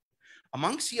beneficial.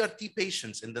 Among CRT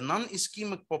patients in the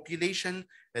non-ischemic population,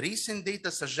 recent data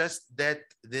suggest that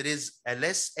there is a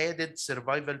less added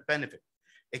survival benefit,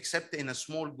 except in a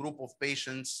small group of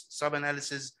patients,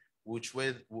 sub-analysis, who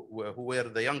were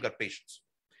the younger patients.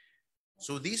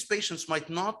 So these patients might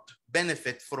not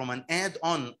benefit from an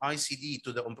add-on ICD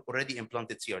to the already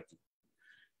implanted CRT.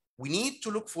 We need to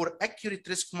look for accurate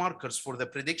risk markers for the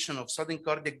prediction of sudden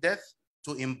cardiac death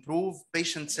to improve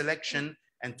patient selection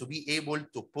and to be able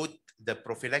to put the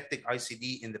prophylactic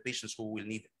ICD in the patients who will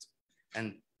need it. And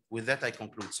with that, I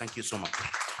conclude. Thank you so much.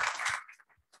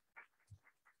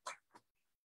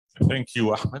 Thank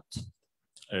you, Ahmed.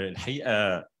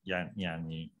 الحقيقة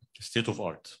يعني state of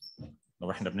art.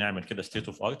 لو احنا بنعمل كده state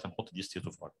of art هنحط دي state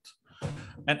of art.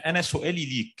 أنا سؤالي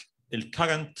ليك ال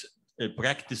current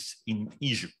practice in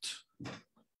Egypt.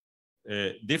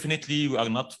 Definitely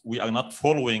we are not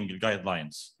following the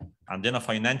guidelines. عندنا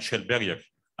financial barrier.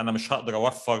 أنا مش هقدر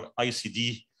أوفر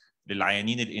ICD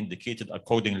للعيانين اللي indicated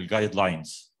according to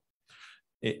guidelines.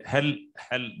 هل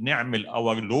نعمل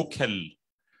our local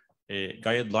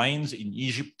guidelines in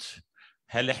Egypt؟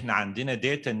 هل احنا عندنا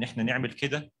داتا ان احنا نعمل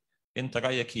كده؟ انت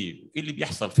رايك ايه؟ ايه اللي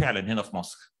بيحصل فعلا هنا في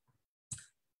مصر؟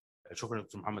 شكرا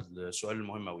دكتور محمد، السؤال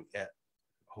المهم قوي.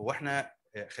 هو احنا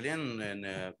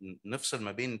خلينا نفصل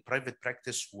ما بين private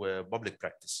practice و public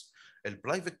practice.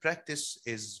 Private practice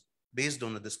is based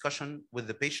on a discussion with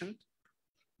the patient,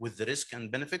 with the risk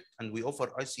and benefit, and we offer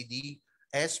ICD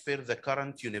as per the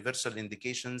current universal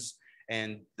indications,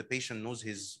 and the patient knows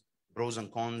his pros and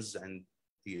cons, and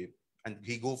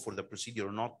he go for the procedure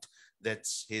or not.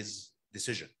 That's his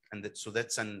decision, and so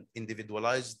that's an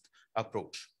individualized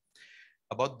approach.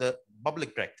 About the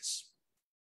public practice,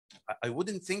 I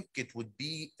wouldn't think it would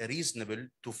be reasonable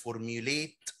to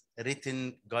formulate written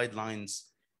guidelines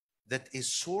that is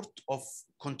sort of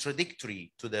contradictory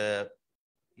to the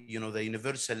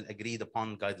universal agreed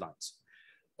upon guidelines.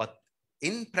 But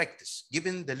in practice,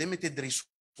 given the limited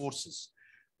resources,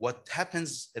 what happens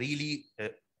really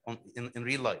in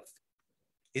real life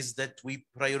is that we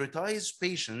prioritize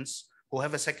patients who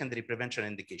have a secondary prevention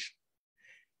indication.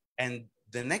 And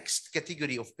The next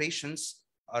category of patients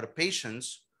are patients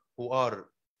who are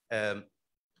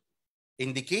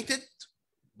indicated,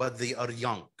 but they are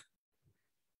young.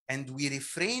 And we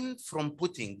refrain from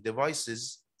putting devices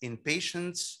in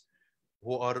patients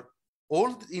who are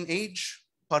old in age,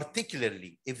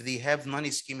 particularly if they have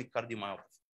non-ischemic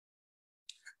cardiomyopathy.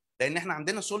 لأن احنا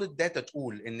عندنا solid data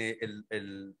تقول إن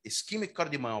ال ischemic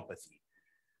cardiomyopathy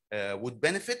would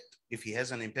benefit if he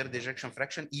has an impaired ejection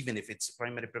fraction, even if it's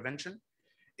primary prevention.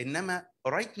 إنما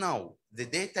right now the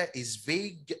data is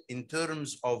vague in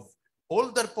terms of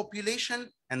older population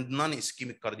and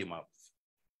non-ischemic cardiomyopathy.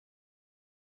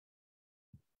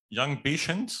 Young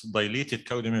patients, dilated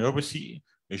cardiomyopathy,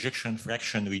 ejection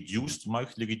fraction reduced,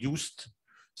 markedly reduced,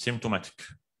 symptomatic.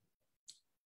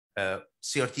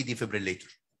 CRT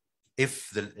defibrillator,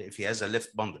 if he has a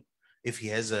left bundle, if he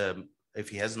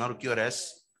has narrow QRS,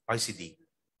 ICD.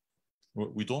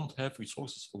 We don't have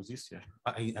resources for this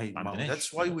يعني.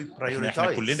 That's why we prioritize.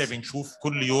 احنا كلنا بنشوف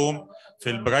كل يوم في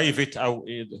البرايفت او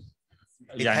ايه ده.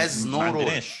 يعني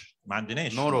ما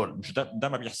عندناش مش ده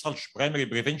ما بيحصلش. برايمري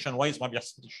بريفنشن وايز ما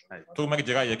بيحصلش. دكتور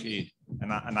مجدي رايك ايه؟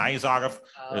 انا عايز اعرف.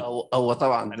 هو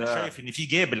طبعا انا شايف ان في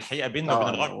جاب الحقيقه بيننا وبين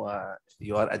الغرب.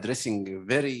 You are addressing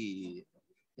very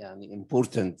يعني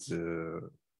important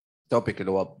topic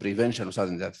اللي هو prevention of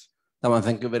sudden death. طبعا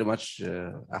thank you very much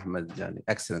احمد يعني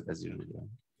excellent as usual يعني.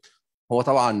 هو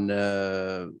طبعا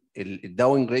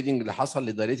الداون جريدنج اللي حصل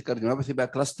لدايليتد كارديوميوباثي بقى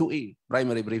كلاس 2A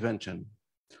برايمري بريفنشن.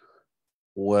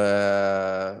 و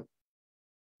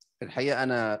الحقيقه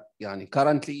انا يعني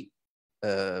currently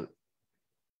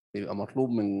بيبقى مطلوب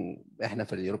من احنا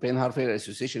في اليوروبيان هارت فيلير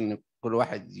اسوسيشن ان كل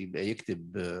واحد يبقى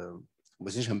يكتب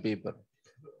بوزيشن بيبر،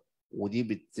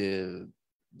 ودي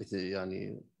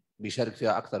يعني بيشارك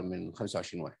فيها اكتر من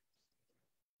 25 واحد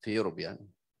في يوروب يعني.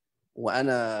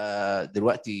 وانا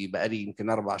دلوقتي بقالي يمكن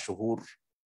 4 شهور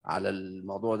على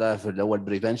الموضوع ده في اللي هو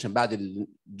البريفنشن بعد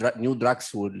النيو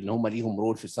دراكس واللي هم ليهم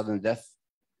رول في السادن ديث.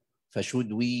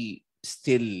 فشود وي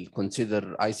still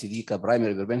consider ICD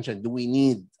كبرايمري prevention? Do we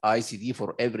need ICD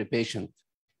for every patient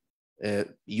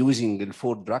using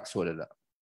الفور drugs ولا لا؟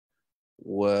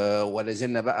 ولا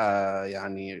زلنا بقى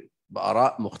يعني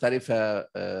بآراء مختلفة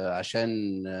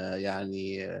عشان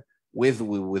يعني with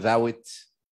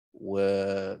without.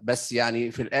 وبس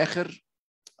يعني في الآخر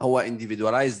هو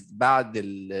individualized بعد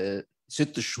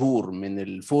 6 شهور من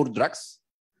الفور drugs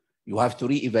you have to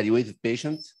re-evaluate the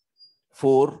patient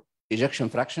for ejection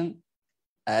fraction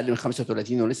اقل من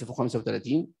 35 ولسه فوق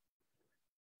 35.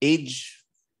 age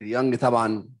اليونج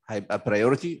طبعا هيبقى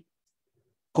priority.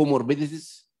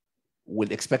 comorbidities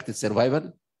والاكسبكتد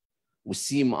سرفايفل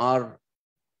والسي ام ار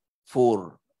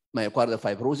فور مايوكاردال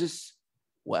فايبروزيس،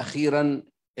 واخيرا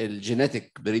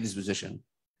الجينيتك بريدisposition.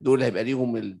 دول هيبقى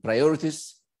ليهم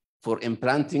البرايورتيز فور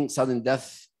امبلانتنج sudden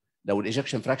death لو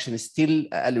الايجكشن فراكشن ستيل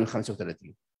اقل من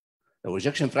 35. لو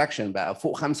الايجكشن فراكشن بقى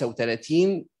فوق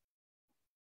 35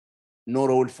 no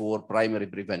role for primary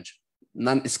prevention.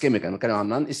 non ischemic انا بتكلم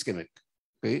عن non ischemic.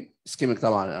 اوكي ischemic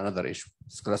طبعا another issue.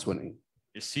 class 1A.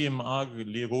 السي ام ار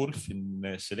ليه رول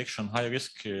في selection high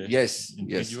risk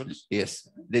individuals? Yes.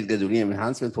 Late gadolinium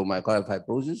enhancement for myocardial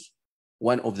fibrosis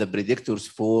one of the predictors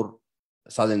for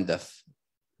sudden death.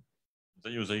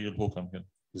 زي الهوكم كده.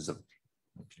 بالظبط.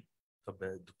 طب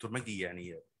دكتور مجدي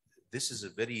يعني this is a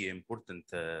very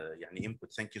important يعني input.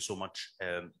 Thank you so much.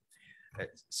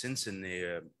 Since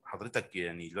ان حضرتك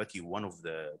يعني دلوقتي one of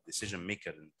the decision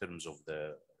maker in terms of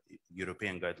the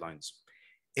European guidelines.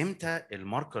 امتى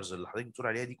الماركرز اللي حضرتك بتقول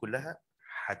عليها دي كلها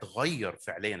هتغير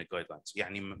فعليا الجايد لاينز؟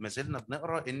 يعني ما زلنا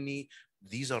بنقرا ان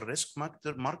these are risk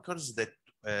markers that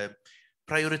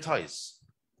prioritize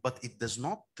but it does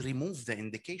not remove the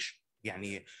indication.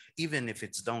 يعني even if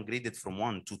it's downgraded from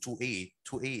 1 to 2A,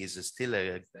 2A is still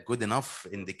a good enough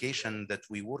indication that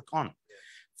we work on.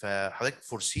 فحضرتك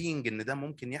foreseeing ان ده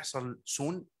ممكن يحصل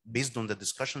soon based on the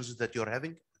discussions that you're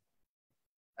having?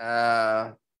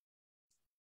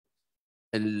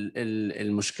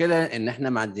 المشكله ان احنا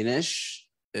ما عندناش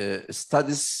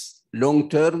ستاديز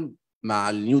لونج تيرم مع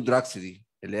النيو دراكس دي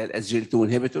اللي هي الاس جي ال 2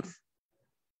 انهبيتور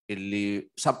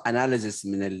اللي سب اناليسيس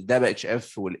من الدابا اتش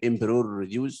اف والامبرور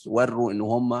ريديوس وروا ان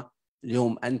هم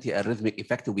ليهم انتي اريثميك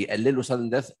افكت وبيقللوا سادن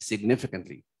ديث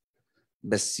سيجنيفيكانتلي.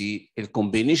 بس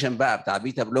الكومبينيشن بقى بتاع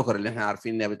بيتا بلوكر اللي احنا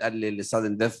عارفين انها بتقلل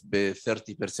السادن ديث ب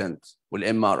 30%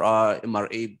 والام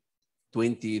ار اي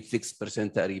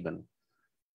 26% تقريبا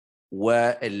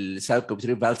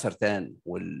والسايكوبتريب فالسرتان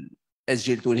والاس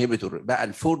جي ال 2 انهبيتور بقى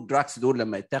الفور دراكس دول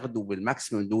لما يتاخدوا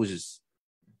بالماكسيمم دوزز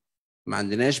ما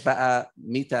عندناش بقى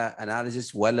ميتا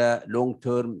اناليسيس ولا لونج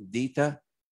تيرم ديتا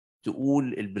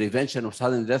تقول البريفنشن اوف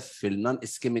سادن ديث في النون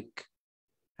اسكيميك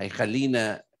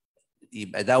هيخلينا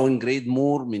يبقى داون جريد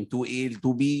مور من 2A ل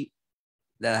 2B،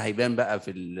 ده هيبان بقى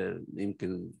في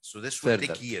يمكن So this will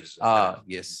take years.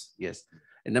 Yes.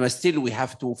 انما still we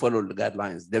have to follow the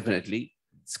guidelines definitely.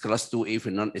 It's class 2A في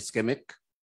النون اسكيميك.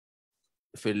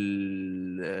 في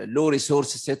اللو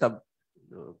ريسورس سيت اب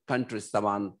countries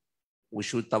طبعا we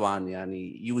should طبعا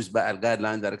يعني use بقى الجايد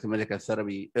لاين دايركت ميديكال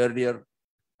ثيرابي earlier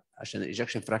عشان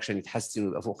الايجكشن فراكشن يتحسن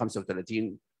ويبقى فوق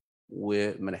 35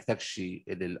 وما نحتاجش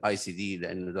للاي سي دي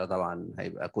لان ده طبعا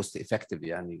هيبقى كوست افكتيف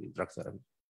يعني دراج ثيرابي.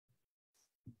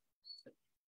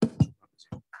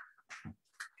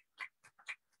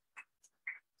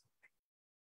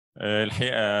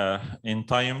 الحقيقة in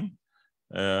time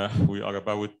we are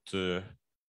about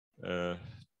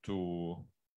to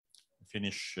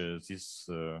finish this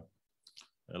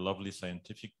lovely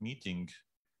scientific meeting.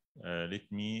 Let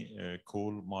me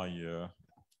call my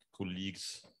colleagues,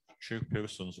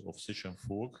 chairpersons of session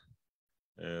 4,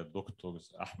 Doctors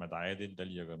Ahmed Adel,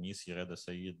 Dalia Ramisi, Rada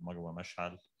Sayed, Marwa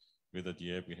Mashal, Rida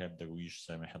Diab, Rihab Darwish,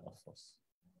 Sameh Al-Affas.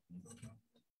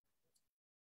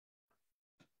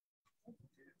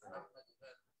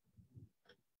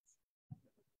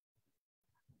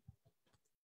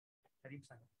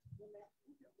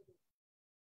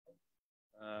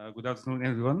 Good afternoon,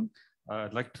 everyone.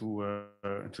 I'd like to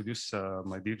introduce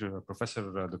my dear Professor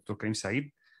Dr. Karim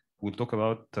Saeed, who will talk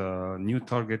about new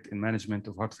target in management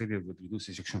of heart failure with reduced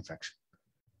ejection fraction.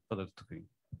 Dr. Karim.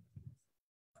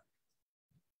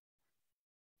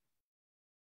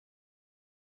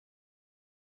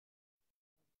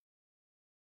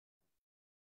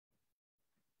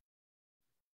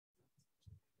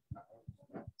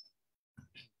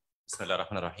 بسم الله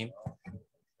الرحمن الرحيم.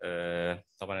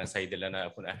 طبعا انا سعيد ان انا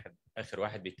اكون اخر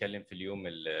واحد بيتكلم في اليوم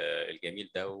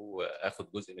الجميل ده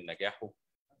واخد جزء من نجاحه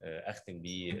اختم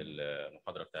بيه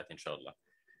المحاضره بتاعتي ان شاء الله.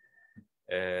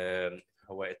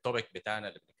 هو التوبيك بتاعنا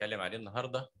اللي بنتكلم عليه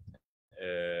النهارده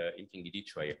يمكن جديد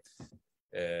شويه.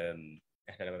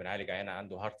 احنا لما بنعالج عيان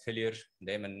عنده هارت فيلير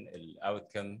دايما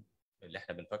الاوت كم اللي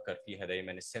احنا بنفكر فيها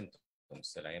دايما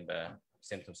السيمتومز، العيان بقى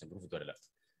سيمتومز امبروفد ولا لا،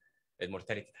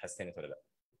 المورتاليتي اتحسنت ولا لا،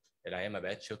 العيان ما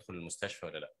بقتش يدخل المستشفى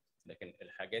ولا لا. لكن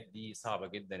الحاجات دي صعبه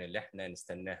جدا اللي احنا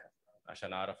نستناها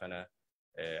عشان اعرف انا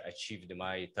achieved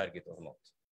my target or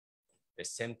not.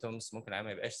 السيمتومز ممكن العيان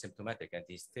ما يبقاش سيمتوماتيك and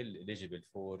he's still eligible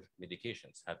for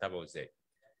medications. هتابعه ازاي؟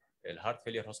 الهارت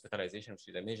فيلير هوسبيتاليزيشن which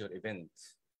is a major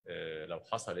event لو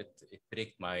حصلت it break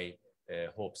my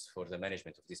hopes for the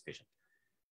management of this patient.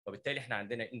 وبالتالي احنا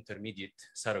عندنا intermediate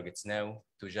surrogates now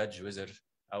to judge whether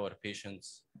our patients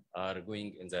are going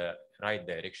in the right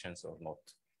directions or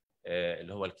not.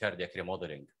 اللي هو الكاردياك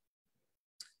ريموديلنج.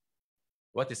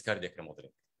 What is cardiac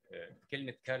remodeling؟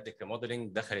 كلمة cardiac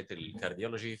remodeling دخلت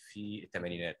الكارديولوجي في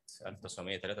الثمانينات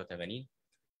 1983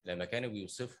 لما كانوا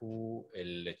بيوصفوا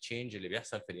التشينج اللي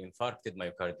بيحصل في الانفاركتد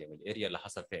مايوكارديوم، الاريا اللي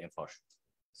حصل فيها انفارشن،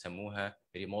 سموها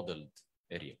remodeled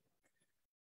area.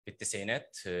 في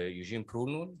التسعينات يوجين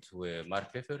برونولد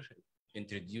ومارك بيفر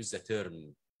introduced the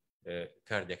term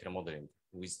cardiac remodeling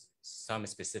with some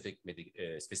specific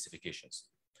specifications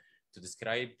to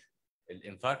describe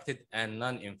infarcted and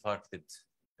non-infarcted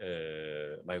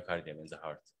myocardium in the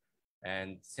heart.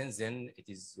 And since then, it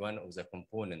is one of the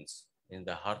components in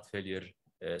the heart failure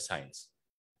science.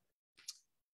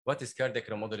 What is cardiac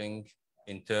remodeling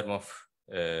in terms of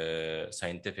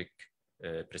scientific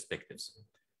perspectives?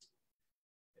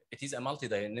 It is a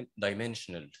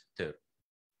multi-dimensional term.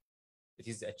 It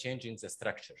is a change in the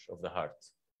structure of the heart.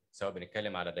 سواء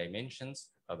بنتكلم على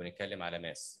dimensions أو بنتكلم على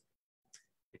mass.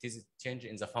 It is a change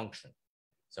in the function.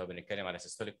 سواء بنتكلم على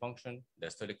systolic function,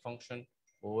 diastolic function,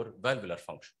 or valvular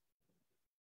function.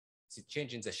 It's a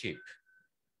change in the shape.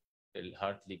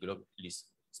 الهارت ليه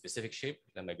specific shape.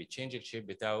 لما بيتشينج الشيب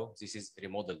بتاعه, this is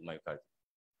remodeled myocardium.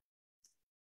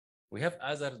 We have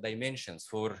other dimensions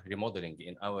for remodeling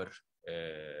in our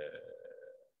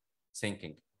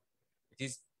thinking. It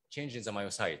is change in the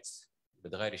myocytes.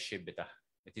 بتغير الشيب بتاعها.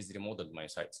 It is remodeled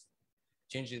myocytes.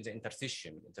 Change in the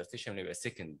interstitium. Interstitium يبقى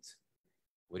thickened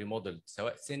و remodeled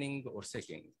سواء thinning or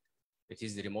thickening. It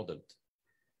is remodeled.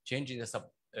 Change in the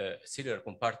cellular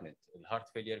compartment. الهارت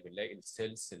فيلير بنلاقي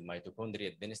السيلز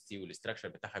الميتوكوندريا density والاستراكشر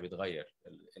بتاعها بيتغير.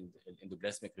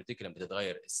 الاندوبلازميك ريتيكولم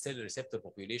بتتغير. السيل ريسبتور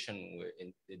بوبيوليشن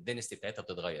والدنسيتي بتاعتها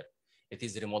بتتغير. It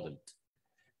is remodeled.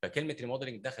 فكلمه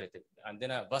ريموديلنج دخلت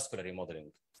عندنا فاسكولار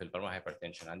ريموديلنج في البلمونري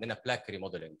هايبرتنشن، عندنا بلاك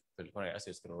ريموديلنج في الكوروناري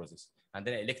اثيروسكليروزس،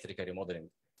 عندنا الكتريكال ريموديلنج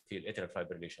في الاتريال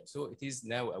فايبريليشن. So it is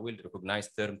now a well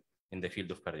recognized term in the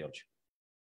field of cardiology.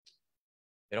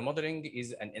 Remodeling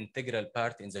is an integral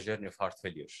part in the journey of heart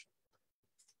failure.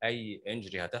 اي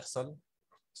injury هتحصل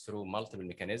through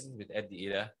multiple mechanisms بتؤدي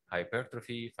الى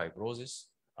hypertrophy, fibrosis,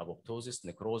 apoptosis,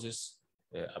 necrosis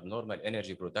abnormal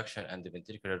energy production and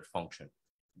ventricular function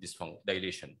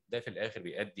dilation. ده في الاخر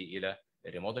بيؤدي الى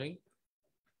الريموديلنج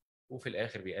وفي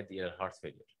الاخر بيؤدي الى الهارت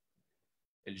فيلير.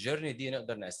 الجيرني دي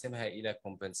نقدر نقسمها الى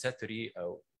compensatory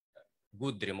او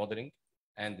good remodeling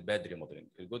and bad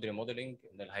remodeling. الجود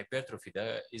remodeling ان الهايبرتروفي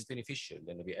ده is beneficial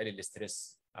لانه بيقلل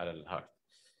الاسترس على الهارت.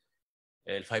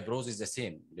 الفايبروزيس ذا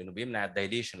سيم لانه بيمنع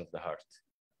الدايليشن اوف ذا هارت.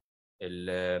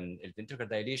 الفنتريكل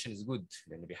دايليشن از جود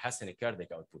لانه بيحسن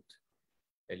الكاردياك اوتبوت.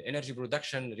 الانرجي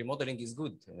برودكشن ريموديلنج از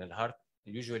جود لان الهارت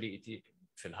يوجوالي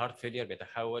في الهارت فيلير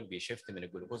بيشفت من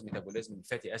الجلوكوز ميتابوليزم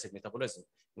للفاتي اسيد ميتابوليزم،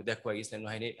 وده كويس لانه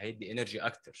هيدي انرجي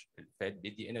اكتر. الفات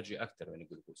بيدي انرجي اكتر من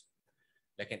الجلوكوز.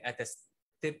 لكن ات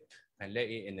ستيب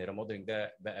هنلاقي ان الريموديلنج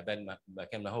ده بقى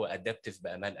مكان ما هو ادابتيف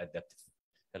بقى مال ادابتيف.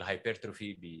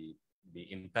 الهايبرتروفي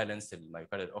بامبالانس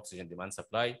المايوكاردال اوكسجين ديماند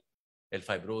سبلاي.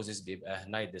 الفايبروزيس بيبقى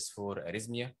نايدس فور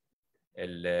اريزميا.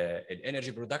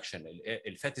 الانرجي برودكشن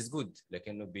الفات از جود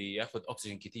لكنه بياخد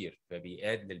اكسجين كتير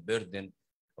فبياد للبردن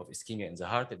اوف اسكيميا ان ذا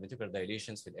هارت. الفنتريكولار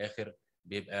دايليشنز في الاخر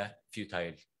بيبقى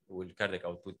فيوتايل والكاردياك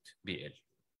اوتبوت بيقل.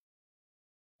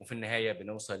 وفي النهايه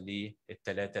بنوصل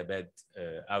للثلاثه باد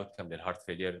اوتكم للهارت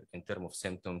فيلير ان ترم اوف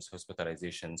سيمبتومز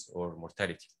hospitalizations اور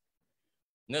مورتاليتي.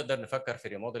 نقدر نفكر في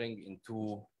ريموديلنج ان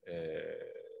تو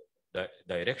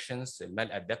دايركشنز.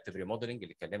 المال ادابتيف ريموديلنج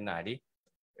اللي اتكلمنا عليه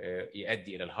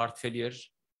يؤدي الى الهارت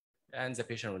فيلير and the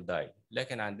patient will die.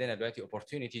 لكن عندنا دلوقتي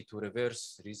opportunity to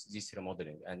reverse this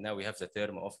remodeling and now we have the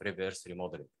term of reverse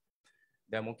remodeling.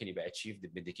 ده ممكن يبقى achieved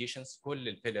medications. كل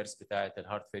البيلرز بتاعه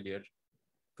الهارت فيلير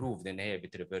proved ان هي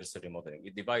بتريفرس الريموديلنج.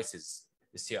 الديفايسز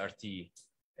الCRT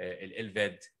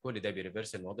الالفاد كل ده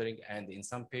بيريفرس الموديلنج and in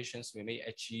some patients we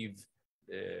may achieve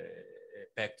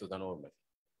back to the normal.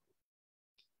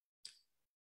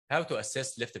 How to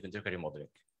assess left ventricular remodeling.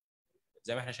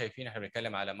 زي ما احنا شايفين احنا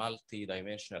بنتكلم على multi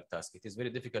dimensional task. It is very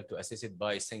difficult to assess it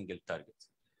by single target.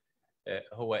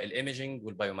 هو الايميجنج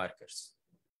والبايوماركرز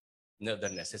نقدر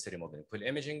ناسس الريموديلنج. في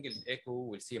الايميجنج الايكو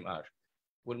والسي ام ار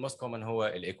والموست كومن هو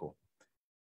الايكو.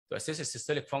 To assess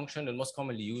السيستوليك فانكشن الموست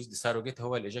كومنلي يوزد ساروجيت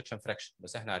هو الايجكشن فراكشن،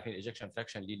 بس احنا عارفين الايجكشن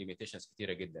فراكشن ليه ليميتيشنز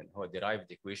كتيره جدا. هو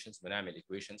derived equations بنعمل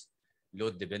equations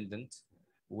load dependent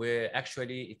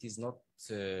واكشولي it is not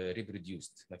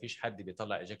reproduced. ما فيش حد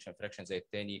بيطلع ejection fraction زي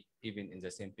الثاني even in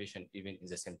the same patient even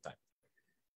in the same time.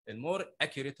 المور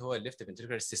accurate هو left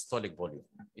ventricular systolic volume.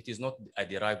 It is not a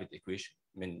derived equation.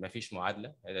 ما فيش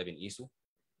معادله هذا بنقيسه.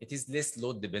 It is less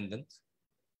load dependent.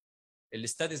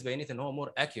 الاستاديز بينت ان هو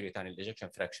مور accurate عن الايجكشن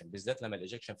فراكشن بالذات لما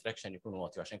الايجكشن فراكشن يكون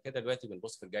واطي. وعشان كده دلوقتي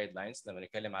بنبص في الجايد لاينز لما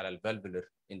نتكلم على الفالفولار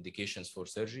indications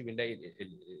for surgery بنلاقي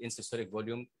الانسيستوليك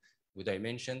فوليوم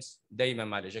ودايمنشنز دايما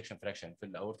مع الايجكشن فراكشن في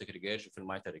الاورتيك ريجيرج وفي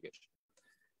المايتال ريجيرج.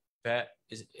 ف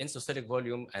insystolic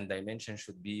volume and dimension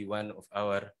should be one of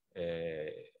our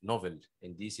novel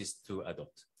indices to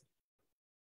adopt.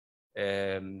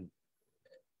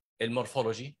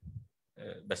 المورفولوجي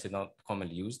بس not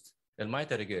commonly used.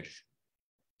 المايتال ريجيرج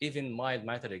even mild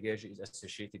mitral regurg is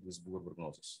associated with poor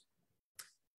prognosis.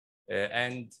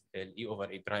 And E over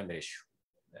A prime ratio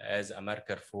as a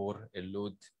marker for a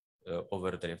load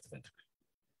over the left ventricle.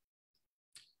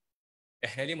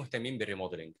 احنا ليه مهتمين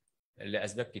بالريموديلنج؟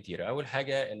 لاسباب كتيره. اول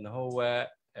حاجه ان هو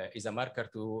is a marker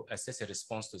to assess a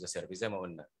response to the therapy. زي ما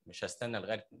قلنا مش هستنى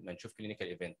لغايه ما نشوف كلينيكال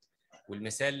ايفنت.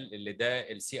 والمثال اللي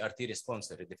ده السي ار تي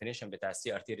ريسبونسر. الديفينيشن بتاع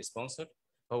السي ار تي ريسبونسر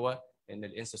هو ان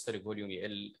الانسيستوليك فوليوم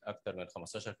يقل اكثر من 15%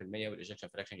 والايجكشن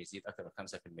فراكشن يزيد اكثر من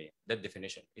 5%. ده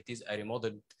الديفينيشن. It is a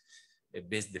remodeled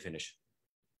based definition.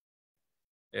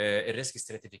 الريسك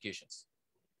ستراتيفيكيشنز.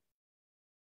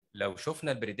 لو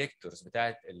شفنا البريدكتورز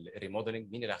بتاعت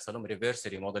الريموديلنج مين اللي هيحصل لهم ريفرس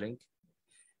ريموديلنج؟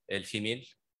 الفيميل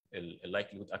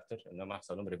اللايكليهود اكتر انهم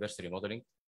هيحصل لهم ريفرس ريموديلنج.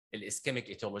 الاسكيميك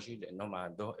ايتيولوجي لانهم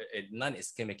عندهم النون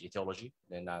اسكيميك ايتيولوجي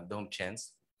لان عندهم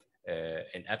تشانس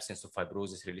in absence of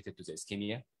fibrosis related to the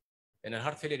ischemia. ان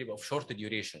الهارت فيلير يبقى of short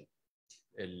duration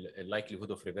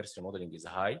likelihood of reverse remodeling is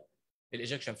high.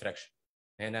 الايجكشن فراكشن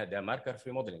هنا ده ماركر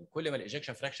في remodeling. كل ما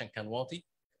الايجكشن فراكشن كان واطي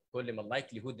كل ما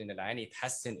اللايكليهود ان العيان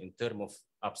يتحسن in term of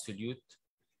absolute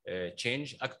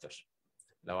change اكتر.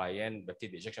 لو عيان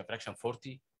ببتدي ايجكشن فراكشن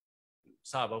 40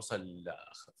 صعب اوصل ل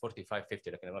 45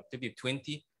 50 لكن لما ببتدي ب 20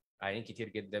 عيانين كتير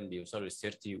جدا بيوصلوا لل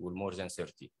 30 والمور ذان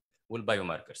 30.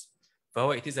 والبايوماركرز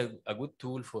فهو it is a good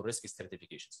tool for risk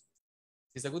stratifications.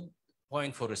 It is a good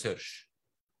point for research.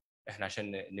 احنا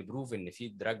عشان نبروف ان في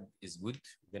دراج از جود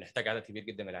بنحتاج عدد كبير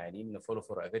جدا من العيانين نفولو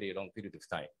فور ا فيري لونج بيريود اوف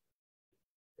تايم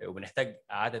وبنحتاج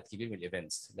عدد كبير من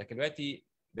الايفنتس. لكن دلوقتي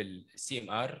بالسي ام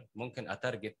ار ممكن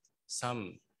اتارجت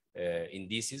سم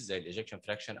انديسز زي الايجكشن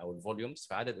فراكشن او الفوليومز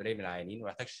في عدد قليل من العيانين وما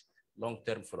احتاجش لونج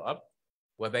تيرم فولو اب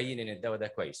وابين ان الدواء ده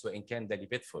كويس وان كان ده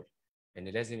ليبيتفول ان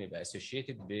لازم يبقى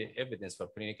associated ب evidence for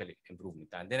clinical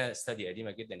improvement. عندنا study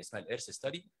قديمه جدا اسمها الإرث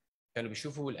study، كانوا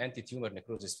بيشوفوا الانتي تيومر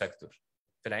نيكروزيس فاكتور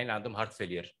في العين اللي عندهم هارت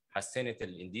فيلير، حسنت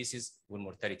الانديسيز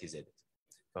والمورتاليتي زادت.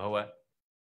 فهو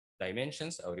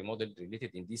dimensions او remodeled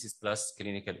related indices plus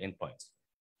clinical endpoints.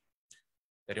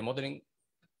 The remodeling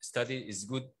study is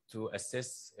good to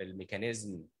assess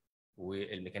الميكانيزم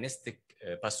والmechanistic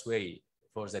pathway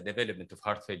for the development of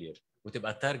heart failure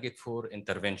وتبقى target for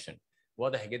intervention.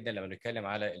 واضح جدا لما بنتكلم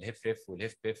على الهيف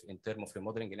والهيف بيف in term of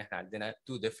remodeling ان احنا عندنا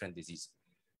two different diseases.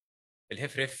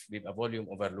 الهيف بيبقى volume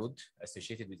overload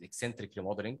associated with eccentric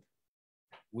remodeling،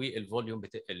 والفوليوم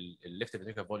الليفت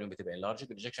فينتريكال فوليوم بتبقى enlarged،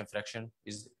 ejection fraction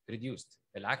is reduced.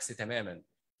 العكس تماما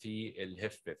في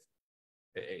الهيف بيف.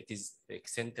 It is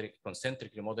eccentric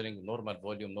concentric remodeling, normal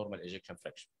volume, normal ejection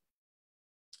fraction.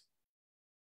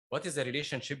 What is the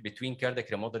relationship between cardiac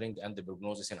remodeling and the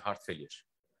prognosis in heart failure?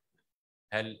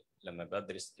 هل لما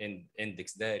بدرس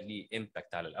index ده ليه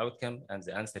impact على الاوتكم؟ And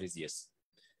the answer is yes.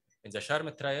 In the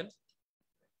SHARM trial,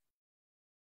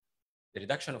 the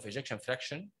reduction of ejection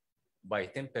fraction by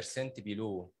 10%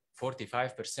 below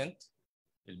 45%,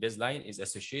 the baseline is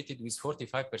associated with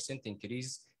 45%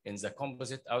 increase in the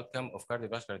composite outcome of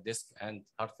cardiovascular death and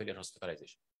heart failure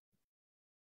hospitalization.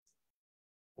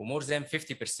 ومور than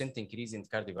 50% increase in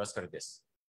cardiovascular death.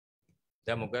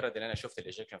 ده مجرد ان انا شفت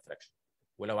الايجكشن فراكشن.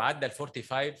 ولو عدى ال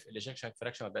 45 الايجكشن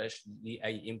فراكشن ما بقاش ليه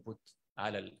اي انبوت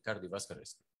على الكارديوفاسكولار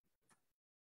ريسك.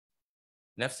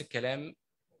 نفس الكلام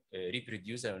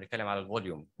reproduce لما بنتكلم على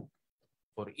الفوليوم.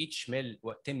 For each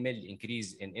 10 ml increase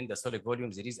in endosolic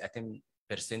volume, there is a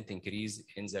 10% increase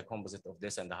in the composite of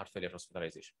death and the heart failure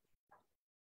hospitalization.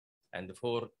 And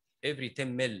for every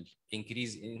 10 ml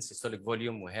increase in systolic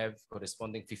volume, we have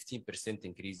corresponding 15%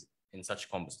 increase in such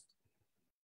composite.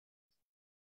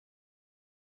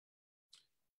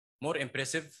 More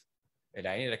impressive،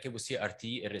 العيانين ركبوا CRT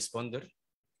الريسبوندر،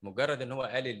 مجرد ان هو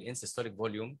قلل الانسيستوليك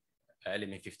فوليوم اقل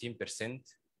من 15%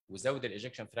 وزود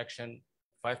الايجكشن فراكشن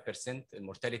 5%،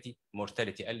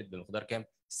 المورتاليتي قلت بمقدار كام؟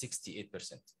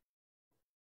 68%.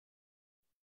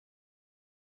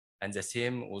 And the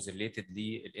same was related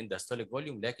للاندستوليك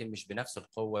فوليوم، لكن مش بنفس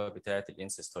القوه بتاعه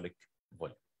الانسيستوليك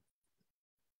فوليوم.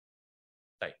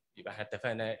 طيب يبقى احنا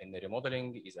اتفقنا ان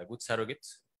remodeling is a good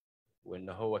surrogate وان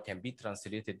هو can be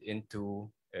translated into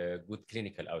a good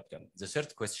clinical outcome. The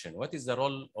third question, what is the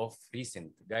role of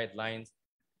recent guidelines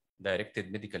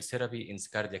directed medical therapy in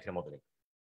cardiac remodeling?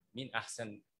 مين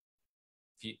احسن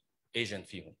في agent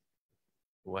فيهم؟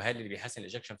 وهل اللي بيحسن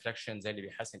الايجكشن فراكشن زي اللي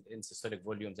بيحسن الانسيستوليك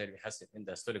فوليوم زي اللي بيحسن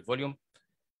الاندستوليك فوليوم؟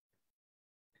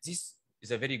 This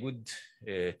is a very good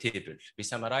table. We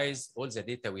summarize all the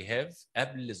data we have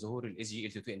قبل ظهور ال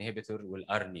SGLT2 inhibitor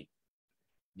والARNI.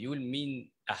 بيقول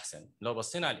مين احسن؟ لو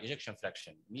بصينا على الايجكشن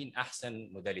فراكشن مين احسن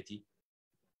موداليتي؟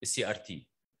 الCRT.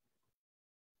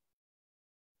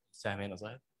 السهم هنا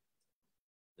ظاهر؟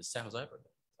 السهم ظاهر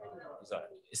ولا ظاهر؟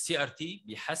 الCRT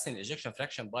بيحسن الايجكشن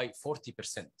فراكشن باي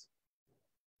 40%.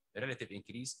 relative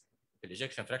increase في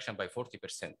الايجكشن فراكشن باي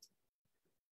 40%.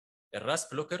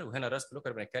 الراس بلوكر، وهنا الراس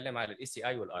بلوكر بنتكلم على الاي سي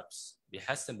اي والاربس،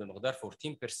 بيحسن بمقدار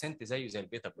 14% زيه زي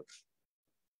البيتا بلوكر.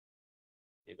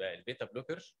 يبقى البيتا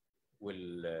بلوكر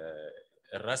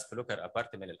والراس بلوكر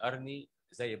ابارت من الارني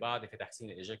زي بعض في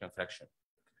تحسين الايجكشن فراكشن.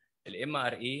 الام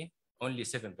ار اي only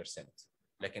 7%،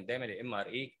 لكن دايما الام ار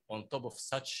اي on top of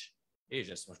such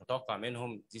agents مش متوقع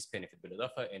منهم this benefit،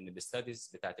 بالاضافه ان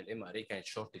الاستاديز بتاعت الام ار اي كانت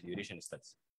شورت ديوريشن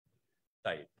ستاديز.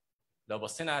 طيب لو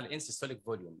بصينا على الانسيستوليك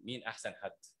فوليوم مين احسن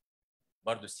حد؟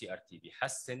 برضه السي ار تي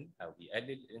بيحسن او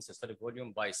بيقلل الانسيستوليك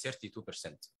فوليوم باي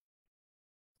 32%.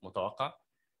 متوقع.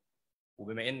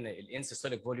 وبما ان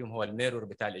الانسيستوليك فوليوم هو الميرور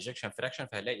بتاع الايجكشن فراكشن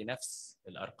فهنلاقي نفس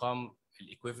الارقام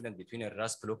الايكويفالنت بين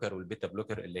الراس بلوكر والبيتا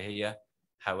بلوكر اللي هي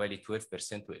حوالي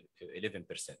 12% و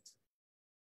 11%.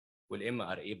 والام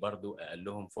ار اي برضه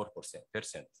اقلهم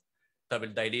 4%. طب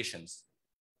الدايليشنز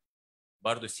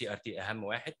برضه السي ار تي اهم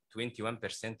واحد،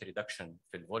 21% ريدكشن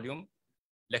في الفوليوم،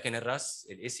 لكن الراس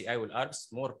الاي سي اي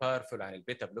والاربس مور باورفول عن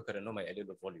البيتا بلوكر ان هم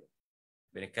يقللوا الفوليوم.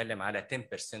 بنتكلم على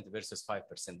 10% فيرسس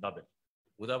 5% دبل.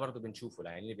 وده برضه بنشوفه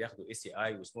العيانين اللي بياخدوا اي سي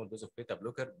اي وسمول دوز اوف بيتا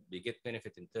بلوكر بيجيت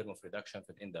بنفيت ان تيرم اوف ريدكشن في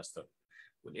الاندستول.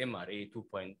 والام ار اي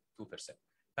 2.2%.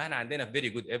 فاحنا عندنا فيري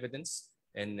جود ايفيدنس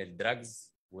ان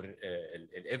الدراجز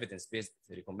والايفيدنس بيزد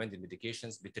ريكومندد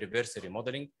ميديكيشنز بتريفيرس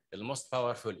ريموديلنج. الموست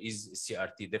باورفول از السي ار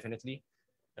تي ديفينتلي.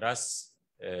 راس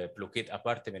بلوكيت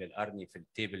ابارت من الارني في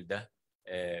التيبل ده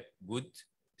good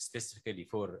specifically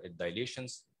for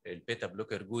dilations. البيتا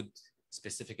بلوكر good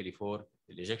specifically for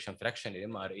ejection fraction.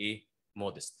 الام ار اي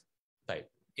modest. طيب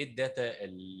ايه الداتا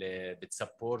اللي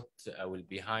بتسبورت او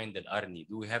البيهايند الارني؟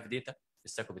 do we have data؟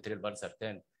 الساكوبيتريل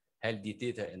بالسرتان هل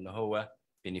دي data ان هو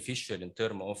beneficial in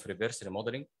terms of reverse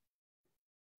remodeling?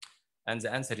 And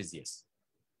the answer is yes.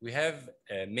 We have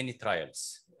many trials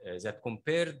that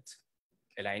compared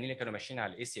العيانين اللي كانوا ماشيين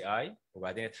على ACI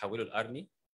وبعدين اتحولوا لأرني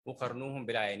وقارنوهم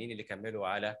بالعيانين اللي كملوا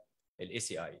على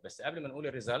ACI. بس قبل ما نقول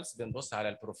الريزلتس بنبص على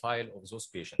البروفايل اوف those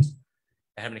patients.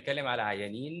 احنا بنتكلم على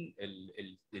عيانين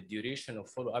الديوريشن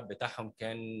اوف فولو اب بتاعهم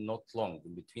كان not long,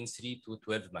 between 3 to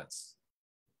 12 months.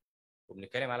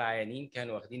 وبنتكلم على عيانين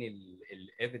كانوا واخدين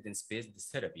الايفيدنس بيزد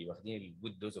ثيرابي، واخدين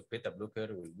الجود دوز اوف بيتا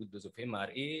بلوكر والجود دوز اوف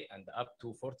MRA and up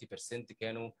to 40%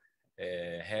 كانوا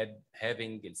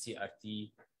having السي ار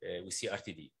تي والسي ار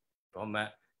تي دي. فهم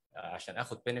عشان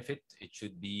اخد benefit it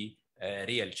should be a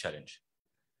real challenge.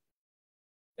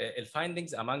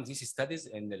 الفايندنجز among these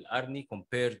studies ان الارني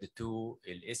compared to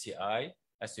ACI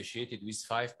associated with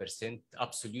 5%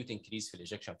 absolute increase في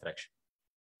الايجكشن fraction.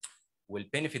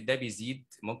 والبنفيت ده بيزيد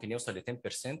ممكن يوصل ل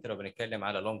 10% لو بنتكلم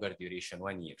على longer duration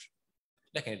 1 year.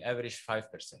 لكن الافريج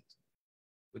 5%.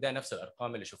 وده نفس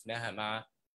الارقام اللي شفناها مع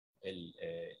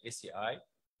ACI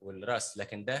والراس،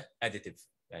 لكن ده additive.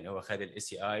 يعني هو خد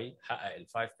ACI حقق ال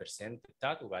 5%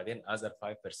 بتاعته وبعدين other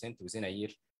 5% within a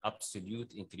year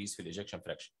absolute increase في الايجكشن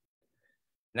fraction.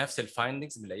 نفس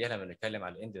الفايندنجز بنلاقيها لما بنتكلم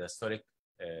على الاندوستوليك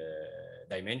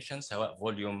dimensions سواء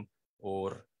فوليوم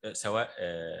اور سواء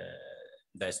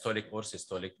diastolic or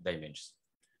systolic dimensions.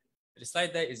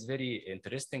 السلايد ده is very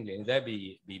interesting لان ده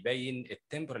بيبين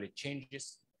التمبرال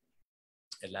changes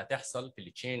اللي هتحصل في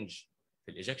التشينج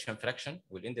في الايجكشن فراكشن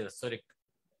والاندوستوليك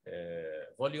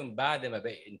فوليوم بعد ما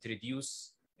بقى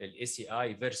introduce الاي سي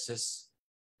اي فيرسس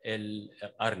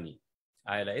الارني.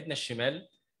 على ايدنا الشمال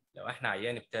لو احنا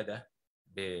عيان ابتدى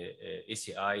ب اي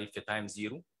سي اي في تايم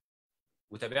 0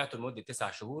 وتابعته لمده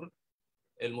 9 شهور،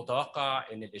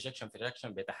 المتوقع ان الايجكشن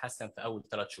فراكشن بيتحسن في اول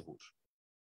 3 شهور.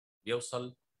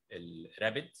 بيوصل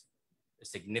الرابيد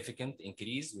significant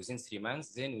increase within 3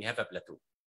 months, then we have a plateau.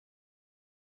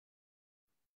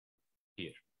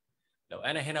 Here. لو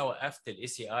انا هنا وقفت الاي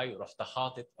سي اي ورحت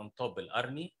حاطط on top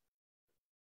الارني،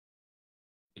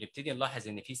 بنبتدي نلاحظ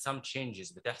ان في some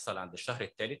changes بتحصل عند الشهر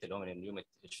الثالث اللي هو من اليوم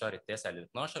الشهر التاسع لل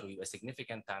 12 ويبقى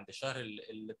significant عند الشهر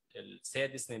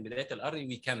السادس من بدايه الارني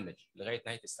ويكمل لغايه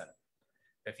نهايه السنه.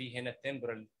 ففي هنا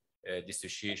temporal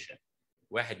dissociation.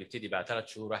 واحد بيبتدي بعد 3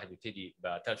 شهور، واحد بيبتدي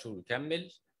بعد 3 شهور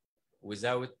ويكمل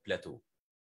without plateau.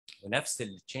 ونفس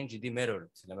التشينج دي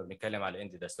mirrored لما بنتكلم على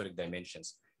endostolic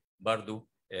dimensions. برضو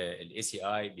الاي سي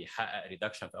اي بيحقق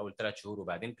ريدكشن في اول 3 شهور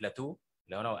وبعدين بلاتو.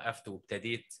 لو انا وقفت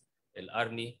وابتديت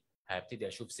الارني هبتدي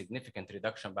اشوف significant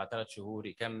reduction بعد 3 شهور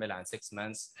يكمل عن 6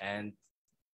 months and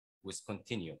with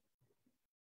continue.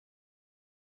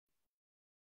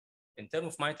 In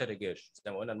terms of mitral regurg,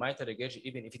 زي ما قلنا mitral regurg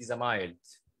even if it is a mild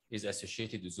is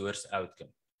associated with worse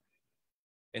outcome.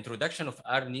 Introduction of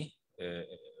ARNI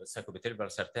sacropeteral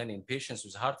valsartan in patients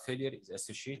with heart failure is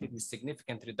associated with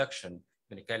significant reduction.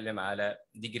 بنتكلم على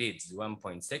degrades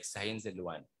 1.6 هينزل ل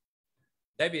 1.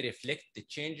 ده بيرفلكت the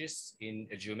changes in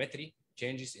the geometry,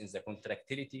 changes in the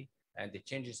contractility and the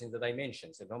changes in the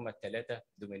dimensions اللي هم الثلاثه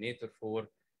dominator for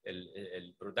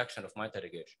the production of mitral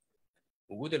regurg.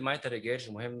 وجود الميتال ريجيرج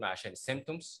مهم عشان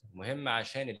السيمبتومز، مهم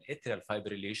عشان الاتريال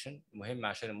فايبريليشن، مهم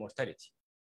عشان المورتاليتي.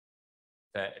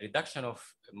 ف reduction of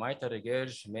mitral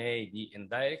regurg may be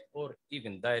indirect or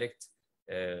even direct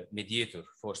mediator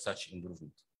for such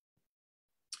improvement.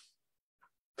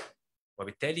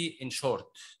 وبالتالي in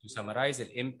short to summarize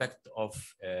the impact of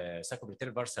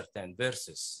sacropeteral valsartan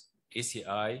versus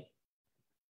ACI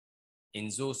in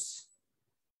those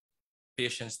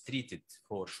patients treated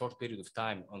for short period of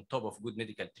time on top of good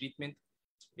medical treatment,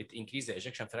 it increased the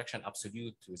ejection fraction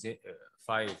absolute to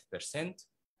 5%,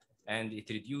 and it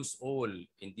reduced all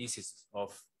indices of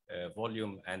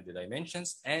volume and the dimensions,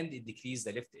 and it decreased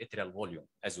the left atrial volume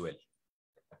as well.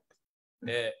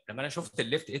 لما انا شفت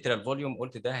الليفت atrial volume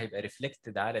قلت ده هيبقى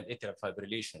reflected على الاتريال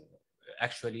fibrillation.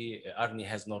 Actually, ARNI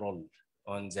has no role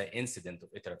on the incident of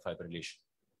atrial fibrillation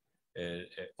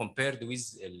compared with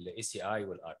the ACI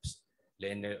والARPS.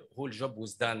 لأن whole job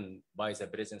was done by the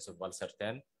presence of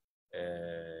valsartan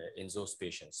in those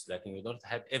patients. لكن you don't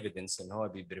have evidence إن هو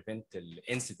prevent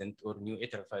the incident or new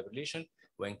atrial fibrillation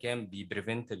وإن كان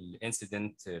prevent the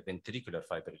incident ventricular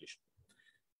fibrillation.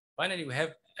 Finally, we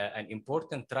have an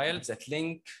important trial that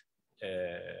link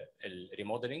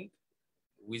remodeling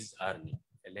with ARNI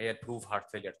اللي هي Prove Heart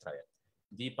Failure Trial.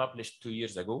 دي published 2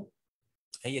 years ago.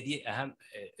 هي دي أهم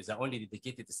the only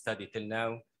dedicated study till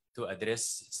now to address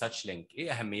such link.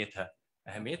 ايه اهميتها؟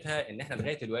 اهميتها ان احنا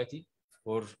لغايه دلوقتي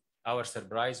for our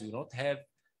surprise we don't have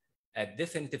a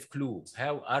definitive clue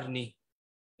how ARNI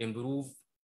improve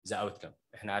ذا اوتكم.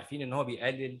 احنا عارفين ان هو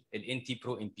بيقلل الانتي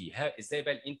برو ام بي. ازاي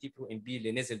بقى الانتي برو ام بي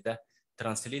اللي نزل ده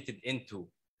translated into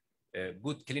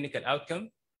good clinical outcome?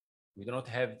 We do not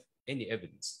have any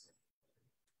evidence.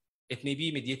 It may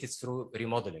be mediated through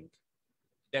remodeling.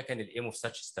 ده كان الايم اوف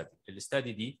such study.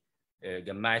 الاستادي دي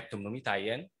جمعت 800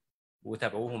 عيان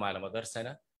وتابعوهم على مدار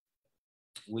سنه،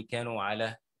 وكانوا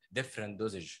على different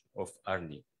dosage of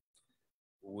ARNI،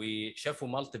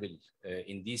 وشافوا multiple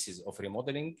indices of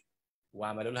remodeling،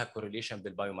 وعملوا لها correlation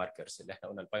بالبايوماركرز اللي احنا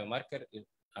قلنا البايوماركر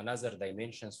another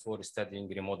dimensions for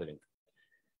studying remodeling.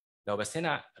 لو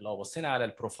بصينا على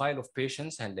البروفايل اوف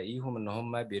بيشنتس هنلاقيهم ان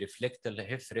هم بيرفلكت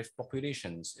الهيف ريف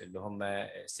populations اللي هم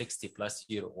 60 plus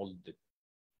year old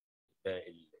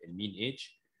المين ايج،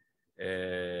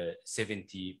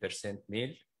 70%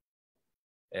 ميل،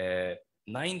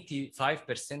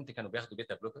 95% كانوا بياخدوا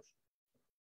بيتا بلوكر،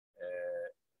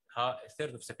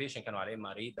 ثيرد اوف ذا بيشنت كانوا عليهم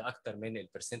مريض، ده اكتر من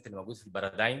البرسنت اللي موجود في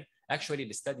البارادايم. اكشولي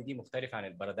الاستادي دي مختلفه عن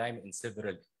البارادايم ان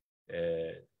سيفرال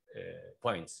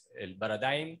بوينتس.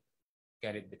 البارادايم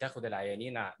كانت بتاخد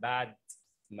العيانين بعد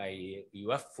ما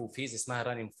يوفوا فيز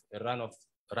اسمها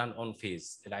ران اون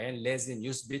فيز. العيان لازم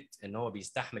يثبت ان هو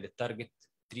بيستحمل التارجت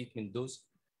تريتمنت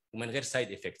دوز ومن غير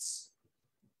سايد افكتس،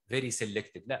 فيري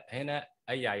سيلكتد. لا، هنا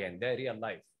اي عيان ده ريال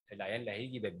لايف، العيان اللي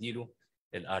هيجي بديله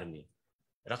الارني.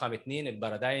 رقم 2،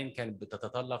 البارادايم كانت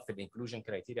بتتطلب في الانكلوجن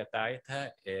كرايتيريا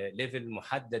بتاعتها ليفل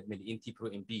محدد من الانتي برو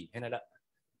ام بي. هنا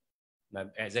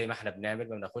لا، زي ما احنا بنعمل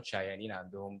ما بناخدش عيانين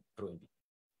عندهم برو ام بي.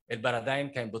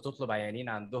 البارادايم كانت بتطلب عيانين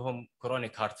عندهم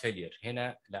كرونيك هارت فيلير،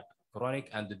 هنا لا،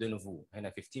 كرونيك اند دونوفو. هنا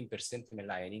 15% من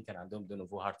العيانين كان عندهم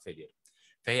دونوفو هارت فيلير،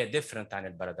 فهي ديفرنت عن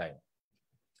البارادايم.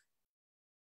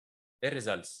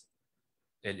 الريزلتس،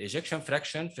 الايجكشن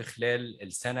فراكشن في خلال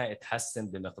السنه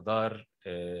اتحسن بمقدار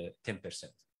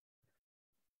 10%.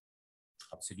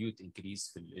 absolute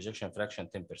increase في الايجكشن فراكشن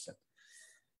 10%.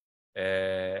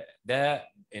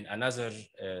 ده in another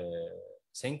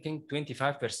thinking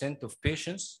 25% of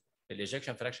patients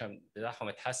الايجكشن فراكشن بتاعهم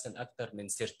اتحسن اكتر من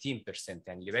 13%،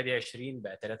 يعني اللي بادي 20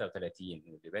 بقى 33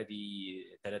 واللي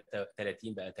بادي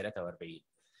 33 بقى 43.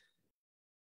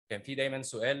 كان في دايما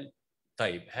سؤال،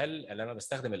 طيب هل لما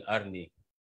بستخدم الارني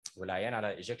والعيان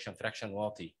على ايجكشن فراكشن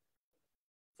واطي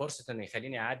فرصه انه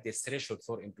يخليني اعدي الثريشولد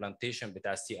فور امبلانتيشن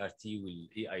بتاع السي ار تي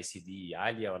والاي اي سي دي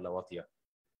عاليه ولا واطيه؟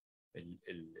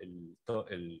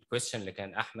 الكويستشن اللي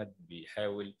كان احمد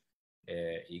بيحاول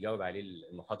يجاوب عليه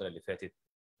المحاضره اللي فاتت.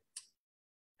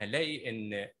 هنلاقي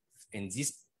ان in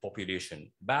this population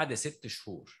بعد 6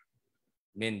 شهور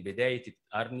من بدايه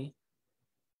الارني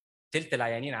تلت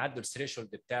العيانين عدوا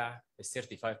الثريشولد بتاع ال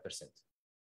 35%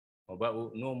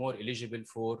 وبقوا no more eligible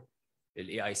for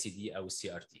الاي اي سي دي او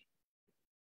السي ار تي.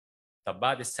 طب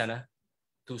بعد السنه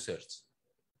 2/3.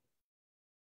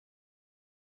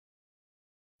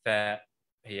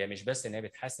 فهي مش بس ان هي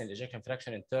بتحسن الايجكشن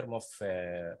فراكشن ان ترم اوف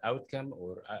اوتكم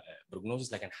اور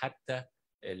بروجنوزس، لكن حتى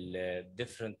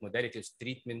الديفرنت موداليتيز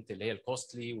تريتمنت اللي هي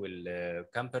الكوستلي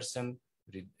والكامبرسم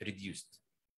ريديوست.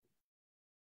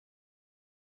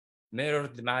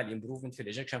 ميرورد مع الامبروفمنت في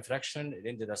الايجكشن فراكشن،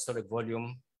 الاندوستوليك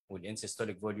فوليوم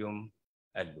والانسيستوليك فوليوم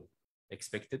قلوا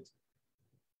expected.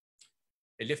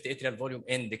 الليفت اتريال فوليوم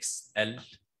اندكس قل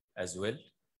as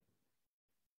well،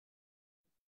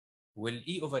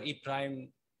 والاي اوفر اي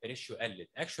برايم ريشيو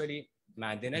قلت. اكشولي ما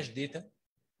عندناش داتا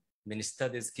من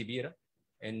ستاديز كبيره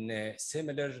ان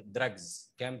similar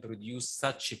drugs can produce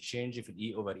such a change في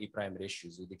الاي اوفر اي برايم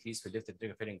ريشيوز و decrease في left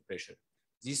atrial filling pressure.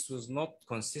 This was not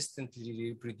consistently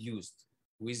reproduced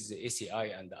with the ACI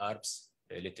and ARBS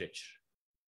literature.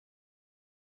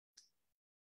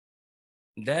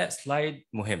 ده سلايد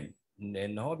مهم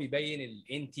لان هو بيبين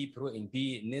الانتي برو ان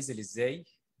بي نزل ازاي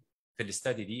في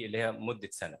الاستادي دي اللي هي مده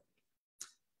سنه.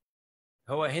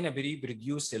 هو هنا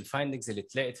بريديوس الفايندنجز اللي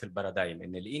اتلاقت في البارادايم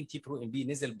ان الانتي برو ان بي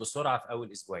نزل بسرعه في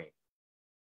اول اسبوعين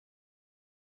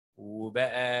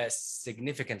وبقى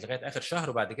significant لغايه اخر شهر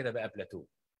وبعد كده بقى بلاتو.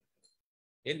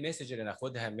 ايه المسج اللي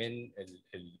ناخدها من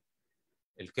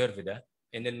الكيرف ده؟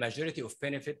 ان الماجوريتي اوف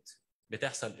بنفيت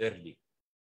بتحصل early.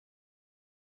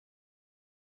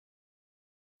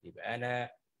 يبقى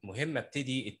انا مهم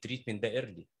ابتدي التريتمنت ده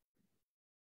early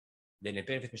لان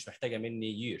البنفيت مش محتاجه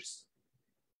مني years.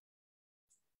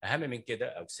 اهم من كده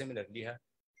او سيميلر ليها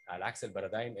على عكس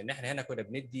البارادايم ان احنا هنا كنا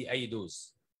بندي اي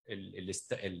دوز،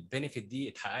 البنفيت دي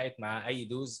اتحققت مع اي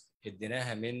دوز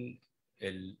اديناها من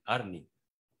الارني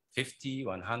 50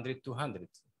 100 200،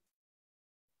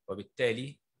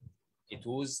 وبالتالي it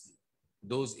was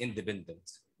dose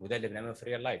independent. وده اللي بنعمله في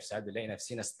الريال لايف، ساعات بنلاقي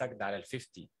نفسنا استجد على ال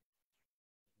 50.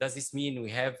 Does this mean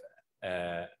we have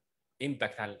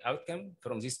impact on the outcome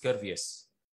from this curve? Yes.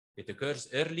 It occurs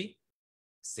early,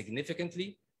 significantly,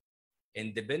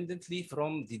 independently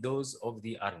from the dose of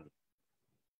the ARNI.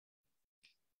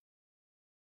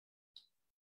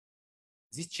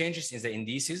 These changes in the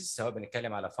indices, سواء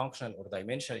بنتكلم على functional or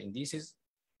dimensional indices,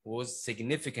 was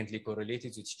significantly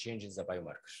correlated with change in the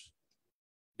biomarker.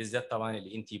 بالذات طبعا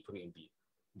ال NT-proNP.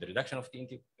 The reduction of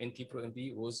the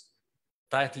NT-proNP was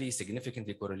tightly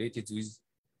significantly correlated with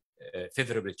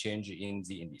favorable change in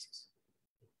the indices.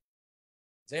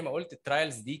 زي ما قلت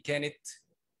الترايلز دي كانت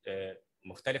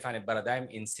مختلفة عن البارادايم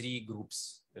in 3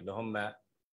 groups اللي هم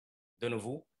de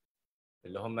novo،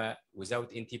 اللي هم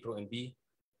without NT-proNP،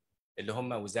 اللي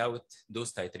هم without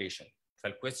dose titration.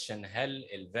 فالquestion هل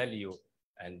ال value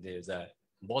and the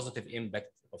positive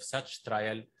impact of such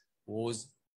trial was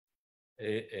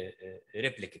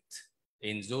replicate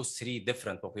in those 3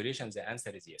 different populations? The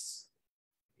answer is yes.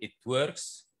 It works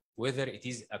whether it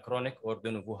is a chronic or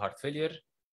de novo heart failure,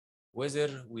 whether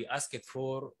we asked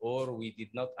for or we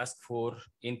did not ask for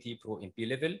NT-proNP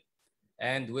level,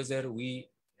 and whether we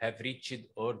have reached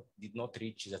or did not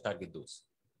reach the target dose.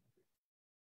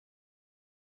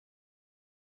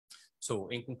 So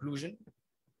in conclusion,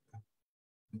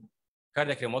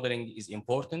 cardiac remodeling is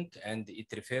important and it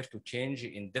refers to change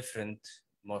in different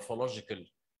morphological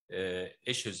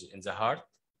issues in the heart.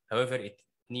 However, it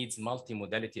needs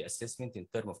multimodality assessment in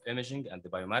terms of imaging and the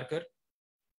biomarker.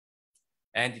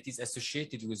 And it is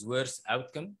associated with worse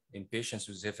outcome in patients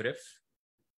with HFrEF.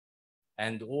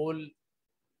 And all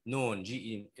known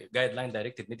GE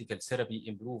guideline-directed medical therapy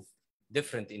improve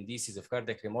different indices of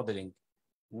cardiac remodeling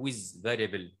with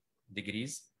variable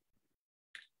degrees.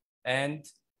 And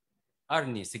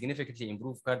ARNI significantly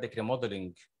improve cardiac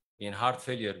remodeling in heart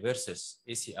failure versus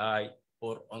ACI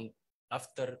or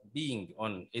after being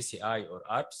on ACI or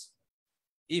ARBs,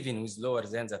 even with lower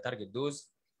than the target dose.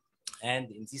 And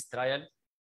in this trial,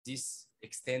 this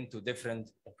extend to different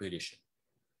population.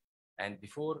 And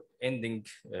before ending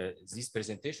this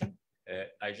presentation,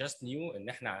 I just knew ان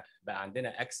احنا بقى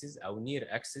عندنا access او near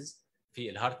access في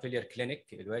الهارت فيلير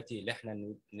كلينيك دلوقتي اللي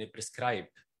احنا نبريسكرايب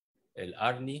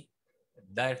الارني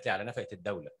دايركتلي على نفقه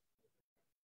الدوله.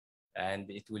 And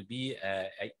it will be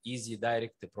an easy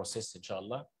direct process ان شاء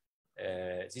الله.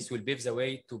 This will pave the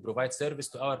way to provide service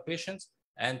to our patients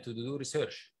and to do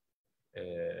research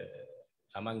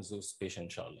among those patients ان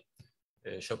شاء الله.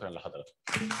 شكرا لحضرتك.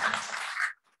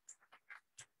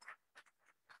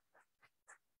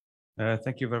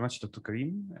 Thank you very much دكتور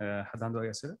كريم. حد عنده اي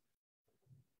اسئله؟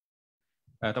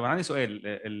 طبعا عندي سؤال.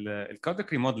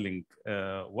 الكاردياك ريموديلنج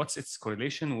what's its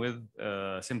correlation with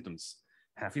symptoms؟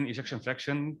 احنا عارفين الايجكشن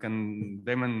فراكشن كان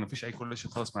دايما ما فيش اي كورليشن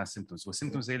خالص مع السيمتومز،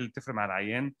 والسيمتومز هي اللي بتفرق مع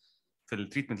العيان في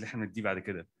التريتمنت اللي احنا بنديه بعد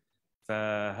كده.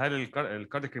 فهل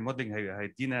الكاردياك ريموديلنج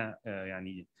هيدينا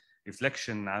يعني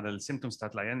ريفلكشن على السيمتومز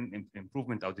بتاعت العيان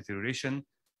امبروفمنت او ديتيريوريشن،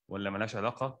 ولا مالهاش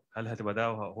علاقه؟ هل هتبقى ده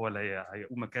هو اللي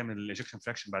هيقوم مكان الايجكشن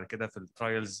فراكشن بعد كده في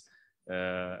الترايلز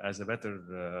از ا بيتر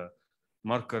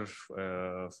ماركر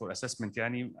فور اسسمنت،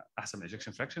 يعني احسن من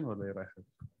الايجكشن فراكشن، ولا ايه رايك؟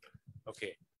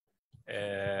 اوكي.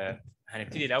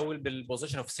 هنبتدي الاول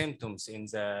بالبوزيشن اوف سيمتومز ان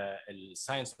ذا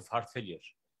الساينس اوف هارت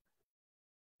فيلير.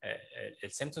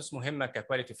 السيمتومز مهمه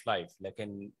ككواليتي اوف لايف،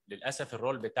 لكن للاسف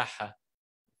الرول بتاعها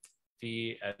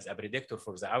في as a predictor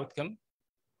for the outcome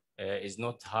is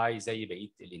not high زي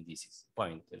بقيه الانديسيز.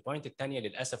 البوينت الثانيه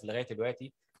للاسف لغايه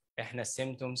دلوقتي احنا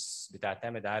السيمتومز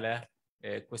بتعتمد على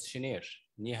كويستشنير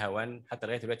نيها 1. حتى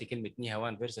لغايه دلوقتي كلمه نيها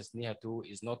 1 versus نيها 2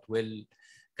 is not well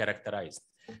characterized.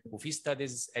 وفي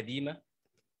ستاديز قديمه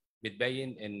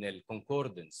بتبين ان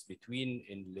الكونكوردنس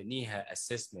between النيها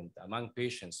assessment among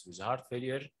patients with heart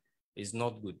failure is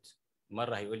not good.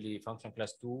 مره هيقول لي function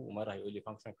class 2 ومره هيقول لي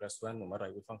function class 1 ومره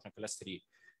هيقول function class 3.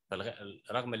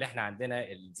 فرغم ان احنا عندنا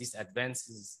these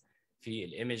advances في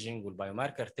الايميجنج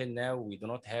والبايوماركر till now we do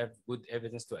not have good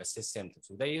evidence to assess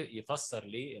symptoms. وده يفسر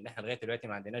ليه ان احنا لغايه دلوقتي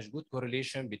ما عندناش good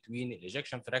correlation between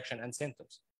ejection fraction and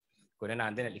symptoms. كلنا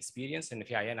عندنا الاكسبيرينس ان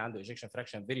في عيان عنده ejection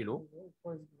fraction very low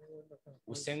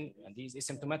والسن دي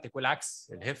asymptomatic،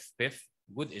 والعكس الهيف بيف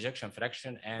good ejection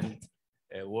fraction and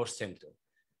worse symptom.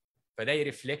 فده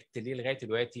يرفلكت ليه لغايه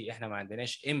دلوقتي احنا ما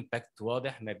عندناش امباكت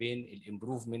واضح ما بين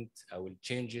الامبروفمنت او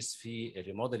التشينجز في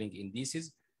الريموديلنج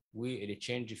انديسز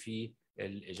والتشينج في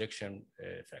الايجكشن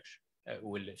فراكشن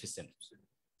وفي السيمتومز.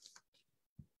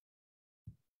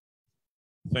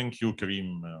 Thank you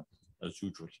كريم as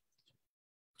usual.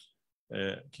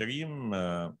 كريم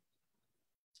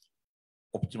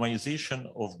optimization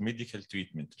of medical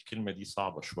treatment، الكلمه دي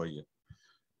صعبه شويه.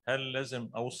 هل لازم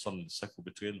اوصل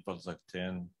لساكوبيتريل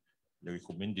فالزارتان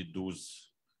لريكومندد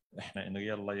دوز؟ احنا ان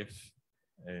ريال لايف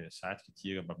ساعات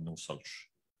كتيره ما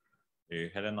بنوصلش.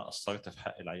 هل انا قصرت في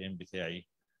حق العيان بتاعي؟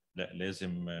 لا،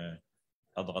 لازم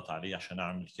اضغط عليه عشان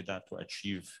اعمل كده تو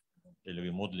اتشيف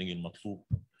الريموديلنج المطلوب.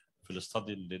 في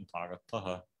الاستادي اللي انت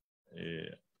عرضتها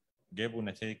جابوا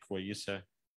نتائج كويسه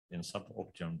in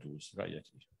sub-optimum dose. رايك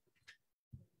ايه؟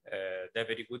 ده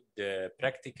very good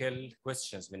practical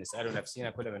questions بنساله نفسينا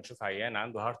كل ما نشوف عيان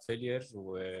عنده هارت فيلير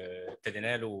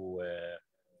وابتدينا له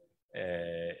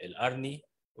الارني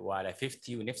وعلى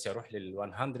 50 ونفسي اروح لل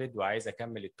 100 وعايز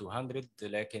اكمل ال 200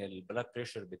 لكن البلاد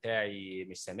بريشر بتاعي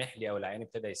مش سامح لي او العيان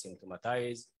ابتدى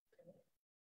يسيمتوماتايز.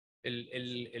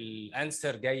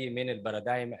 الانسر جاي من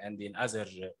البارادايم and in other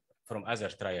from other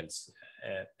trials.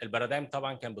 البارادايم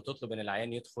طبعا كان بتطلب ان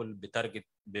العيان يدخل بتارجت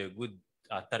بجود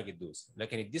على التارجت دوز،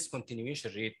 لكن الديسكونتينيويشن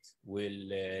ريت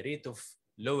والريت اوف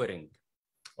lowering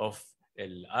of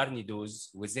الارني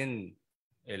دوز within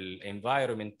the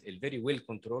environment, the very well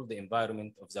controlled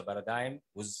environment of the paradigm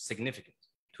was significant,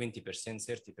 20%,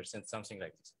 30%, something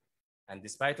like this. And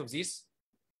despite of this,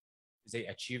 they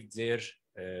achieved their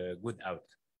good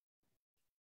outcome.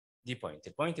 دي بوينت.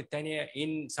 البوينت الثانيه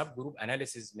in subgroup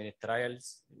analysis من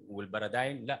الترايلز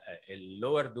والبارادايم لا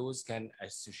اللور دوز كان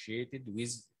associated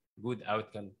with good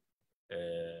outcome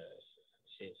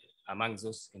among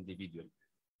those individuals.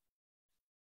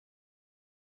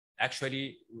 Actually,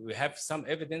 we have some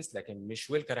evidence لكن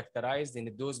مش well characterized ان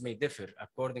الدوز may differ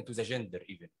according to the gender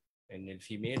even. ان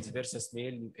الفيميلز versus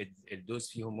male الدوز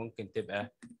فيهم ممكن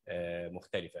تبقى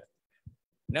مختلفه.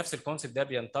 نفس الكونسيبت ده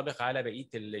بينطبق على بقيه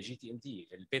الجي تي ام تي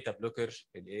البيتا بلوكر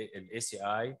الاي سي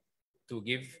اي to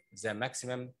give the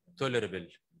maximum tolerable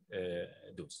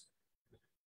dose.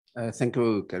 Thank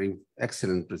you كريم.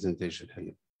 Excellent presentation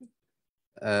الحقيقة.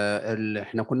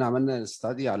 احنا كنا عملنا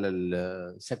استادي على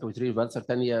الساكوتري فالسر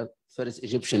ثانيه فيرست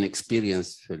ايجيبشن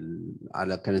اكسبيرينس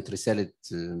على كانت رساله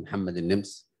محمد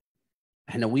النمس.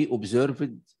 احنا وي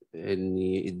اوبزرفد ان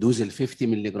الدوز ال 50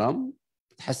 مللي جرام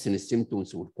تحسن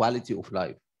السيمتومز والكواليتي اوف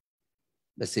لايف،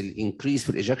 بس الانكريس في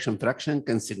الايجكشن فراكشن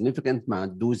كان سيجنيفيكانت مع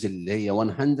الدوز اللي هي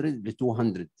 100 ل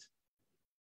 200.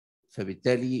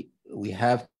 فبالتالي وي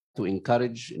هاف تو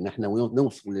انكارج ان احنا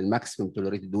نوصل للماكسيمم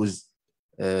توليريتد دوز.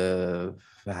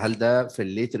 فهل ده في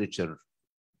الليترشر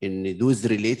ان دوز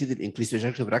ريليتد الانكريس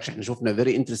ايجكشن فراكشن؟ احنا شفنا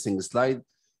فيري انترستنج سلايد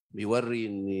بيوري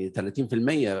ان 30%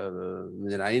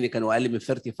 من العيانين كانوا اقل من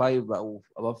 35 او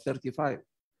above 35.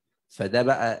 فده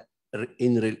بقى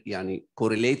يعني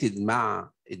كوريليتد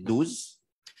مع الدوز.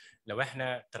 لو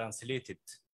احنا ترانسليتد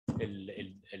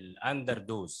الاندر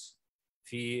دوز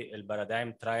في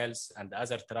البارادايم ترايلز and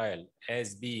other trial as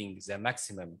being the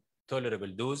maximum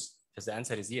tolerable dose, the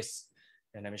answer is yes.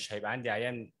 انا مش هيبقى عندي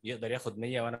عيان يقدر ياخد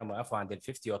 100 وانا موقفه عند ال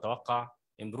 50 واتوقع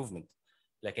improvement.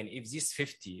 لكن if this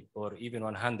 50 or even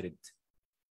 100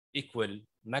 equal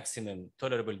maximum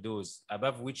tolerable dose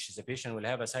above which the patient will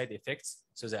have a side effects,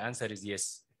 so the answer is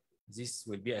yes. This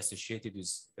will be associated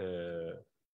with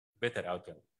better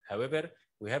outcome. However,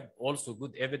 we have also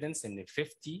good evidence in the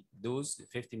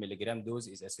 50 milligram dose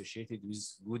is associated with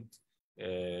good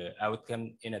outcome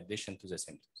in addition to the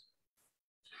symptoms.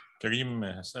 كريم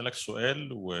هسألك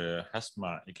سؤال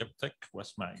وهسمع إجابتك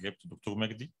واسمع إجابة الدكتور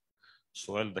مجدي.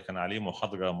 السؤال ده كان عليه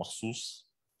محاضرة مخصوص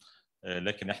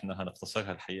لكن احنا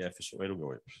هنختصرها الحقيقة في سؤال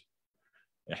وجواب.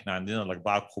 احنا عندنا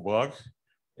الأربعة الكبار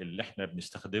اللي احنا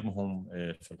بنستخدمهم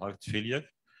في الهارت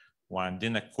فيلير،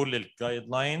 وعندنا كل الجايد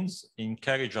لاينز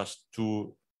encourage us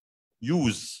to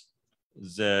use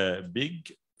the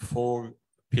big four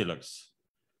pillars: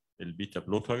 البيتا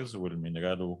بلوكرز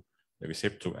والمينرالو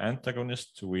ريسبتور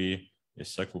انتاجونست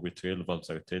والساكوبيتريل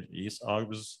فالزارتيل ايس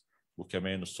اربز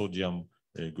وكمان الصوديوم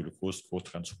جلوكوز كو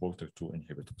ترانسبورتر 2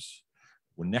 انهبيتورز.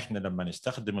 وان احنا لما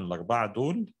نستخدم الاربعه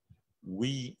دول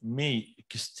we may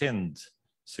extend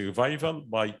survival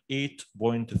by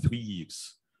 8.3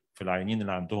 years في العيانين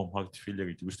اللي عندهم هارت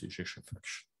فيلير reduced ejection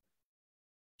fraction.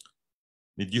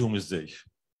 نديهم ازاي؟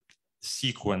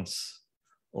 sequence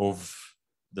of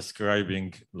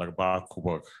describing الاربعه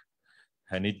الكبار.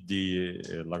 هندي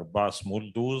الاربعه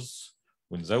سمول دوز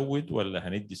ونزود ولا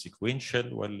هندي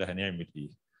سيكوينشال ولا هنعمل ايه؟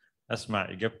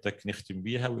 اسمع اجابتك نختم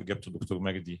بيها واجابه الدكتور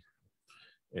مجدي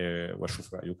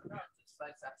واشوف رايكم ايه.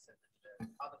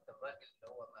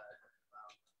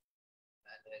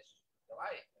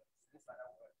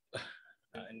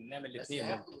 نعمل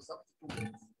الاثنين.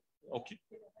 اوكي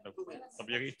طب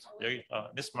يا ريت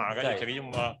نسمع راي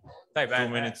كريم. طيب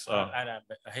انا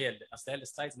هي اصل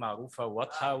السلايدز معروفه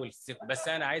وواضحه بس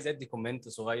انا عايز ادي كومنت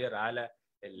صغير على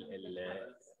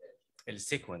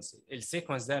السيكونس.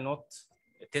 السيكونس ده نوت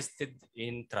تيستد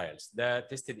ان ترايلز، ده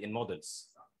تيستد ان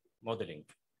موديلنج.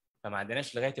 فما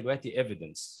عندناش لغايه دلوقتي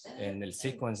ايفيدنس ان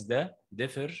السيكونس ده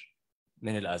ديفر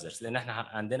من الاذرز، لان احنا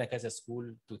عندنا كذا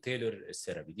سكول تو تيلر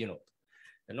الثيرابي. دي نقطه.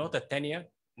 النقطه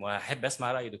الثانيه وهحب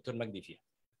اسمع راي دكتور مجدي فيها.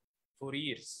 For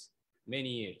years,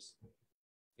 many years,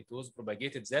 it was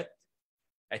propagated that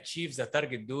achieve the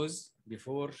target dose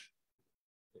before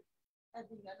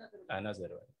another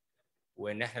one.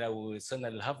 وان احنا لو وصلنا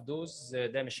للهاف دوز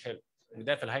ده مش حلو،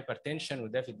 وده في الهايبرتنشن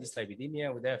وده في الديسلايبيديميا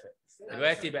وده في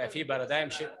دلوقتي بقى في بارادايم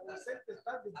شيء.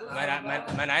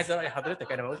 ما انا عايز راي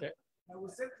حضرتك، انا بقول لو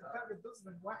وصلت التارجت دوز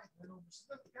من واحد منهم مش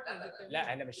هتقدر تكمل.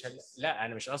 لا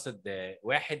انا مش قاصد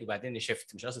واحد وبعدين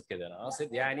نشفت، مش قاصد كده. انا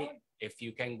قاصد يعني if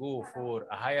you can go for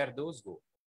a higher dose go،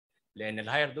 لان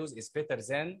الهاير دوز is better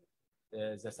than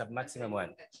the submaximum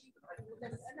one.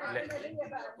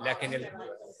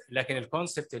 لكن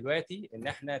الكونسبت دلوقتي ان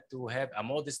احنا to have a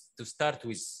modest to start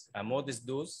with a modest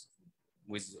dose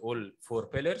with all 4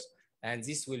 pillars and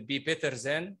this will be better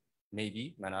than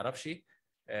maybe ما نعرفش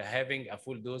having a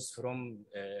full dose from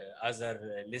other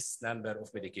less number of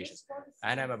medications.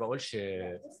 انا ما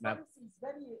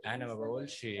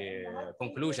بقولش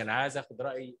conclusion، عايز اخد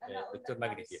راي دكتور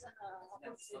مجدي فيها.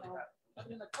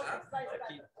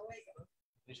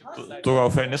 دكتور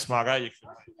وفاء نسمع رايك.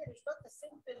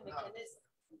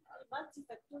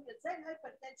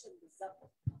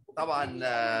 طبعا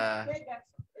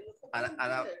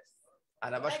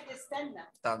انا بشكر.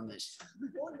 طب ماشي.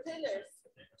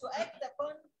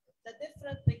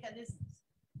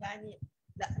 يعني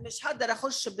لا مش هقدر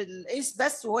اخش بالايس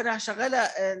بس وانا شغاله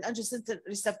الانجيوتنسين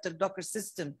ريسبتور بلوكر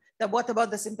سيستم. طب وات اباوت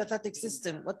ذا سيمباثيك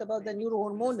سيستم؟ وات اباوت ذا نيورو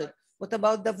هرمونال؟ وات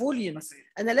اباوت ذا فوليومز؟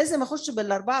 انا لازم اخش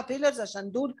بالاربعه بيلرز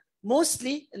عشان دول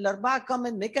موستلي الاربعه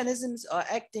كومن ميكانيزمز ار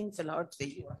اكتنج في الهارت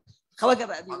فيلير. خواجه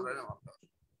بقى بيقول.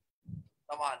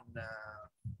 طبعا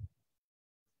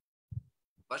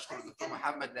بشكر الدكتور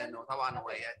محمد لانه طبعا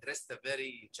هو addressed a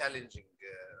very challenging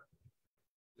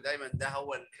ودايما ده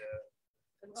هو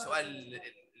السؤال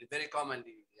اللي very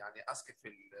commonly يعني asked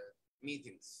في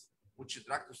meetings which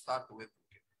drug to start with.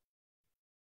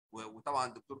 وطبعا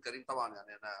الدكتور كريم طبعا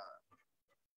يعني انا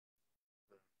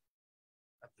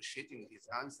appreciating his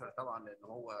answer طبعا لان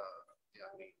هو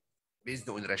يعني based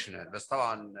on rational. بس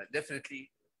طبعا definitely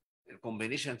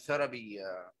الcombination therapy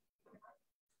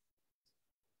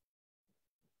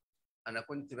انا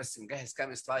كنت بس مجهز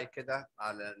كام سلايد كده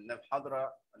على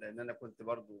المحاضره لان انا كنت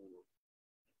برضو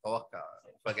اتوقع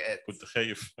مفاجآت. كنت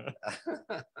خايف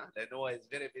لان هو is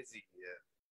very busy.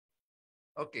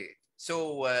 اوكي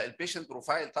سو البيشنت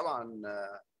بروفايل طبعا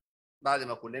بعد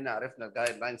ما كلنا عرفنا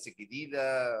الجايد لاينز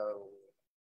الجديده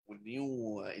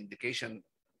والنيو انديكيشن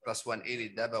بلس 1 اي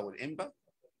للدابا والامبا،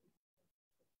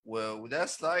 وده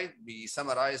سلايد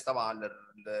بيسمرايز طبعا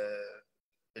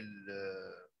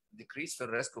decrease في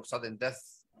الريسك اوف sudden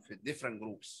death في different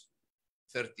groups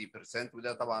 30%.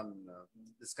 وده طبعا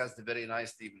discussed very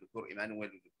nicely بالدكتور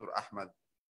ايمانويل والدكتور احمد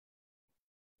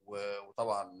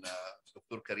وطبعا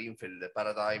الدكتور كريم في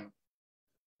البارادايم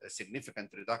significant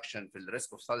reduction في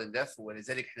الريسك اوف sudden death.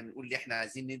 ولذلك احنا بنقول ان احنا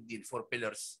عايزين ندي الفور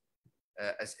pillars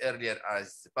as earlier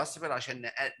as possible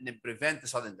عشان نبريفنت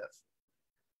sudden death.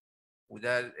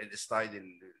 وده السلايد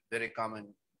الفيري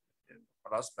كومن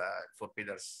خلاص بقى الفور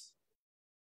pillars.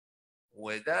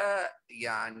 وده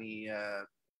يعني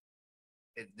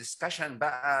الدسكشن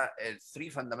بقى الثري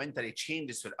فاندامنتال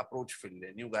تشينجز في الابروتش في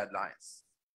النيو جايد لاينز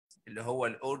اللي هو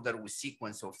الاوردر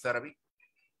والسيكونس اوف ثيرابي.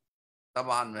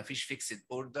 طبعا ما فيش فيكسد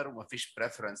اوردر وما فيش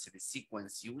بريفرنس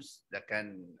للسيكونس يوز، ده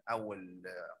كان اول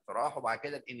اقتراح. وبعد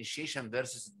كده الانيشيشن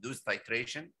فيرسس الدوز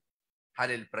تايتريشن.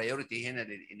 هل البرايورتي هنا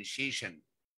للانيشيشن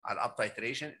على الاب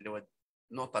تايتريشن اللي هو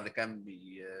النقطه اللي كان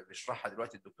بيشرحها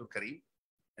دلوقتي الدكتور كريم،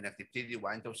 انك تبتدي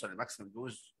وبعدين توصل للماكسيمم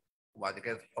دوز وبعد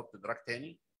كده تحط دراج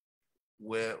تاني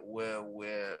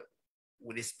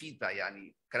والسبيد بقى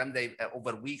يعني الكلام ده يبقى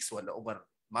اوفر ويكس ولا اوفر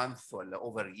مانث ولا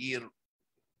اوفر يير.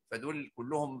 فدول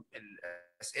كلهم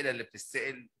الاسئله اللي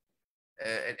بتسال.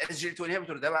 الاس جي 2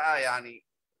 انهبيتور ده بقى يعني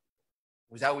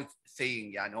without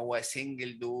saying يعني هو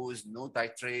single dose no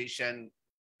titration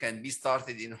can be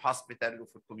started in hospital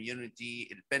وفي الكوميونتي.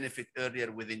 البنفيت earlier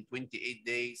within 28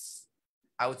 days.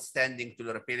 outstanding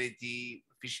tolerability.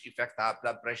 مفيش ايفكت على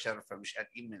blood pressure فمش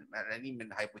قلقانين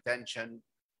من hypotension.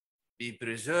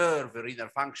 بيبريزيرف renal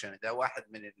function. ده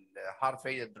واحد من الهارت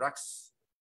فيلير دراجز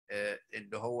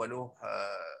اللي هو له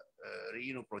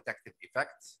رينو بروتكتيف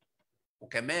ايفكت.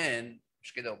 وكمان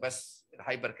مش كده وبس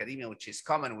الهايبركاليميا which is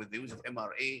common with the use of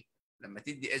MRA. لما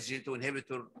تدي SGLT2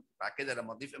 inhibitor بعد كده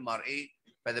لما تضيف MRA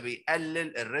فده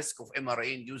بيقلل الريسك اوف MRA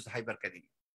induced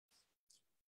hyperkalemia.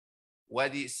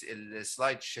 وادي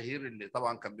السلايد الشهير اللي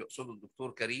طبعا كان بيقصده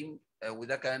الدكتور كريم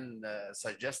وده كان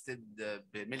suggested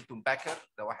بميلتون باكر.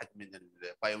 ده واحد من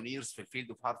البايونيرز في الفيلد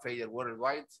اوف هارت فيلير وورلد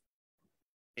وايد.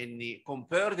 اني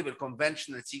compared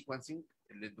بالconventional sequencing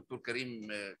اللي الدكتور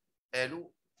كريم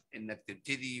قاله انك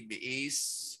تبتدي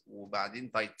بايس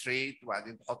وبعدين تايتريت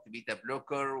وبعدين تحط بيتا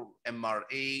بلوكر وام ار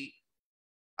اي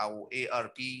او اي ار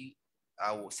بي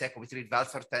او سايكوبيتريت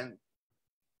فالسرتان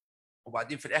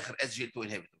وبعدين في الاخر اس جي ال 2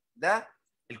 انهبيتور. ده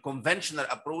الكونفنشنال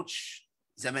ابروتش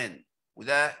زمان،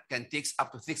 وده كان تيكس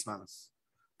اب تو 6 months.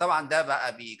 طبعا ده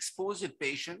بقى بيكسبوز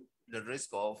البيشنت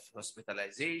للريسك اوف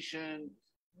هوسبيتاليزيشن،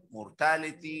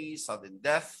 مورتاليتي، sudden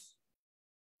death.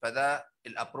 فده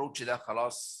الابروتش ده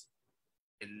خلاص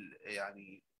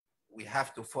يعني we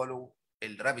have to follow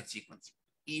the rapid sequence.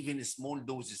 Even small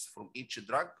doses from each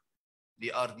drug,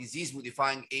 they are disease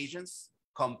modifying agents,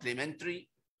 complementary,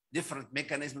 different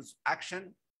mechanisms of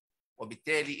action.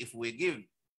 وبالتالي if we give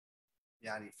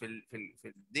يعني في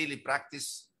الديلي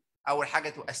براكتس اول حاجه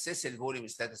to assess the volume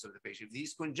status of the patient. If he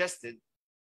is congested,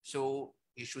 so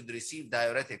he should receive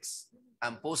diuretics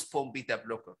and postpone beta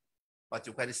blocker. But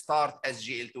you can start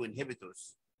SGL2 inhibitors,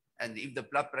 and if the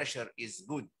blood pressure is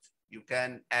good, you can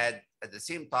add at the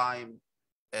same time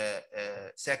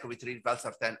sacubitril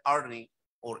valsartan ARNI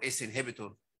or ACE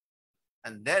inhibitor.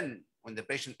 And then when the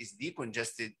patient is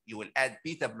decongested, you will add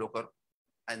beta blocker,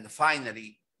 and finally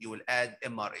you will add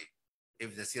MRA if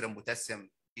the serum potassium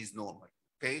is normal.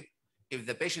 Okay, if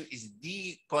the patient is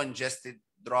decongested,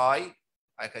 dry,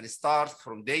 I can start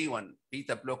from day one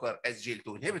beta blocker SGL2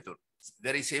 inhibitor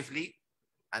very safely,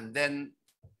 and then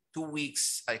 2 weeks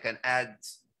I can add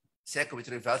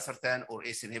sacubitril valsartan or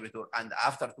ACE inhibitor, and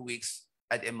after 2 weeks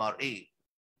add MRA.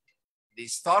 The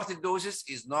started doses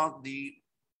is not the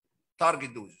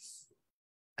target doses,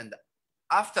 and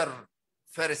after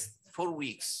first 4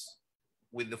 weeks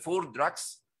with the 4 drugs,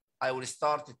 I will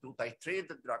start to titrate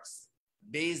the drugs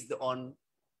based on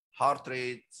heart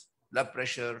rate, blood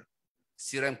pressure,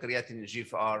 serum creatinine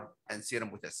GFR, and serum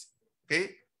potassium. Okay,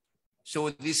 so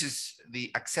this is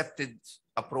the accepted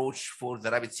approach for the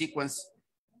rapid sequence,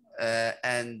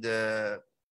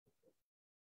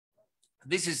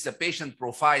 this is the patient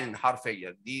profile in heart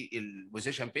failure. دي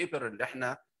البوزيشن بيبر اللي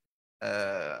احنا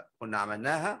كنا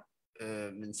عملناها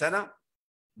من سنه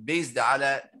based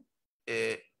على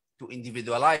to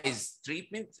individualize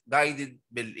treatment guided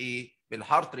بالايه؟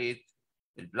 بالهارت ريت،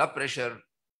 بالبلاد بريشر،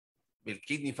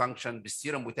 بالكيدني فانكشن،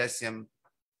 بالسيرم بوتاسيوم،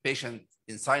 patient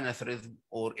in sinus rhythm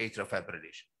or atrial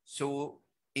fibrillation. So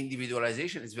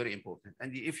individualization is very important.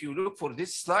 And if you look for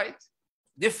this slide,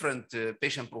 different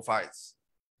patient profiles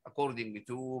according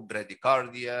to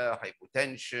bradycardia,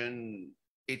 hypotension,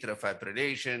 atrial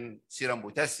fibrillation, serum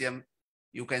potassium.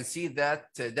 You can see that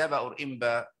DABA or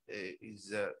IMBA is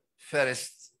the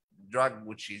first drug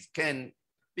which is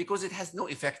because it has no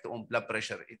effect on blood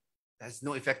pressure. It has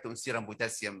no effect on serum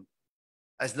potassium.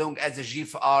 As long as the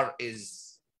GFR is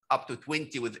up to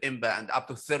 20 with IMBA and up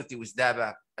to 30 with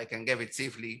DABA, I can give it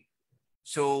safely.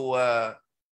 So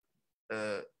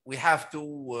we have to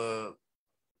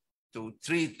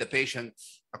treat the patient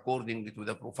according to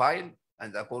the profile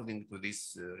and according to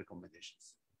these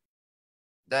recommendations.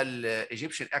 ده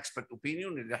الايجيبشن اكسبرت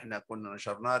اوبينيون اللي احنا كنا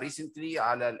نشرناه ريسنتلي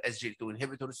على الاس جي 2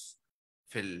 انهبيتورز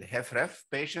في الهيفرف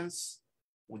بيشنتس،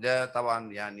 وده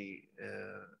طبعا يعني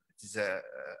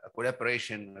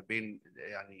collaboration ما بين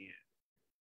يعني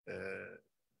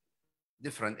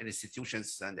different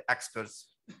institutions and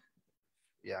experts.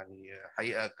 يعني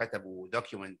حقيقه كتبوا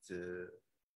document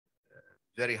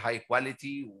very high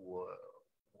quality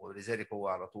ولذلك هو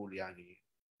على طول يعني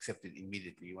accepted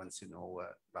immediately once ان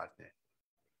هو بعتناه.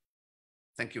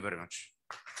 Thank you very much.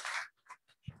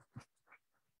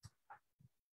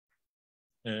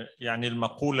 يعني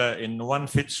المقولة إن one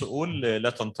fits all لا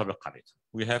تنطبق عليها.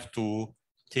 We have to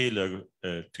tailor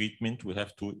treatment. We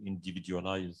have to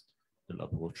individualize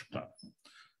الابروتش بتاعنا.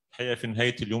 الحقيقة في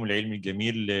نهاية اليوم العلمي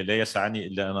الجميل لا يسعني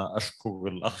إلا أنا أشكر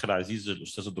الأخ العزيز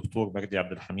الأستاذ الدكتور مجدي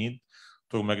عبد الحميد.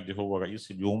 دكتور مجدي هو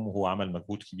رئيس اليوم وهو عمل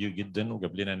مجهود كبير جدا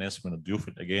وجاب لنا ناس من الضيوف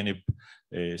الأجانب.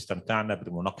 استمتعنا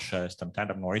بالمناقشة،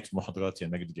 استمتعنا بنوعية المحاضرات يا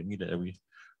مجدي، جميلة قوي.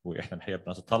 وإحنا الحقيقة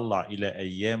بنتطلع إلى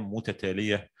أيام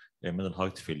متتالية من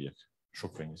الهارت فيلير.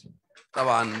 شكرا جزيلا.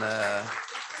 طبعا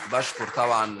بشكر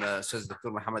طبعا استاذ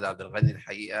الدكتور محمد عبد الغني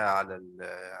الحقيقه على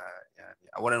يعني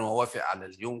اولا هو وافق على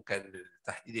اليوم، كان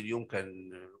تحديد اليوم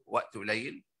كان وقت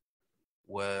قليل،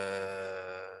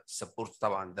 والسبورت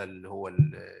طبعا ده اللي هو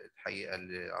الحقيقه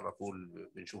اللي على طول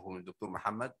بنشوفه من الدكتور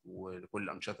محمد ولكل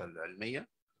الانشطه العلميه.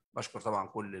 بشكر طبعا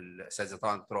كل الاساتذه،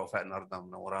 طبعا دكتور وفاء النهارده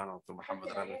منورانا، دكتور محمد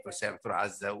رامي، دكتور سامي، دكتور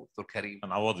عزه، ودكتور كريم،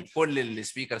 كل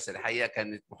السبيكرز الحقيقه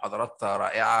كانت محاضرات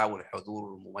رائعه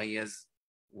والحضور مميز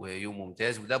ويوم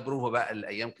ممتاز، وده بروفه بقى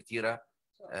الايام كتيره.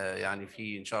 يعني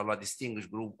في ان شاء الله distinguished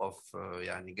group of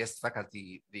يعني guest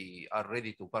faculty they are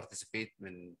ready to participate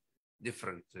من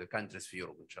different countries في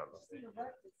Europe ان شاء الله.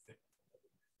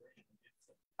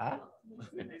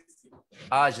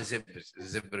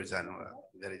 جزبر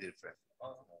فيري ديفرنت.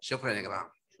 شكرا يا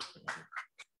جماعه.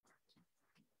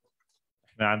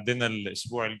 احنا عندنا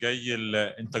الاسبوع الجاي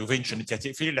الانترفنشن. انت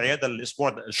هتقفلي العياده الاسبوع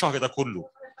ده الشهر ده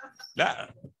كله؟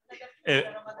 لا،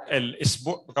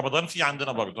 الاسبوع رمضان في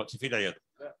عندنا برضه هتقفلي العياده.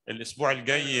 الاسبوع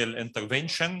الجاي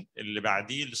الانترفنشن، اللي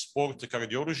بعديه السبورت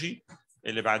كارديولوجي،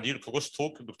 اللي بعديه الكروس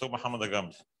توك الدكتور محمد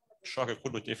الرملي. الشهر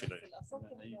كله اتقفل.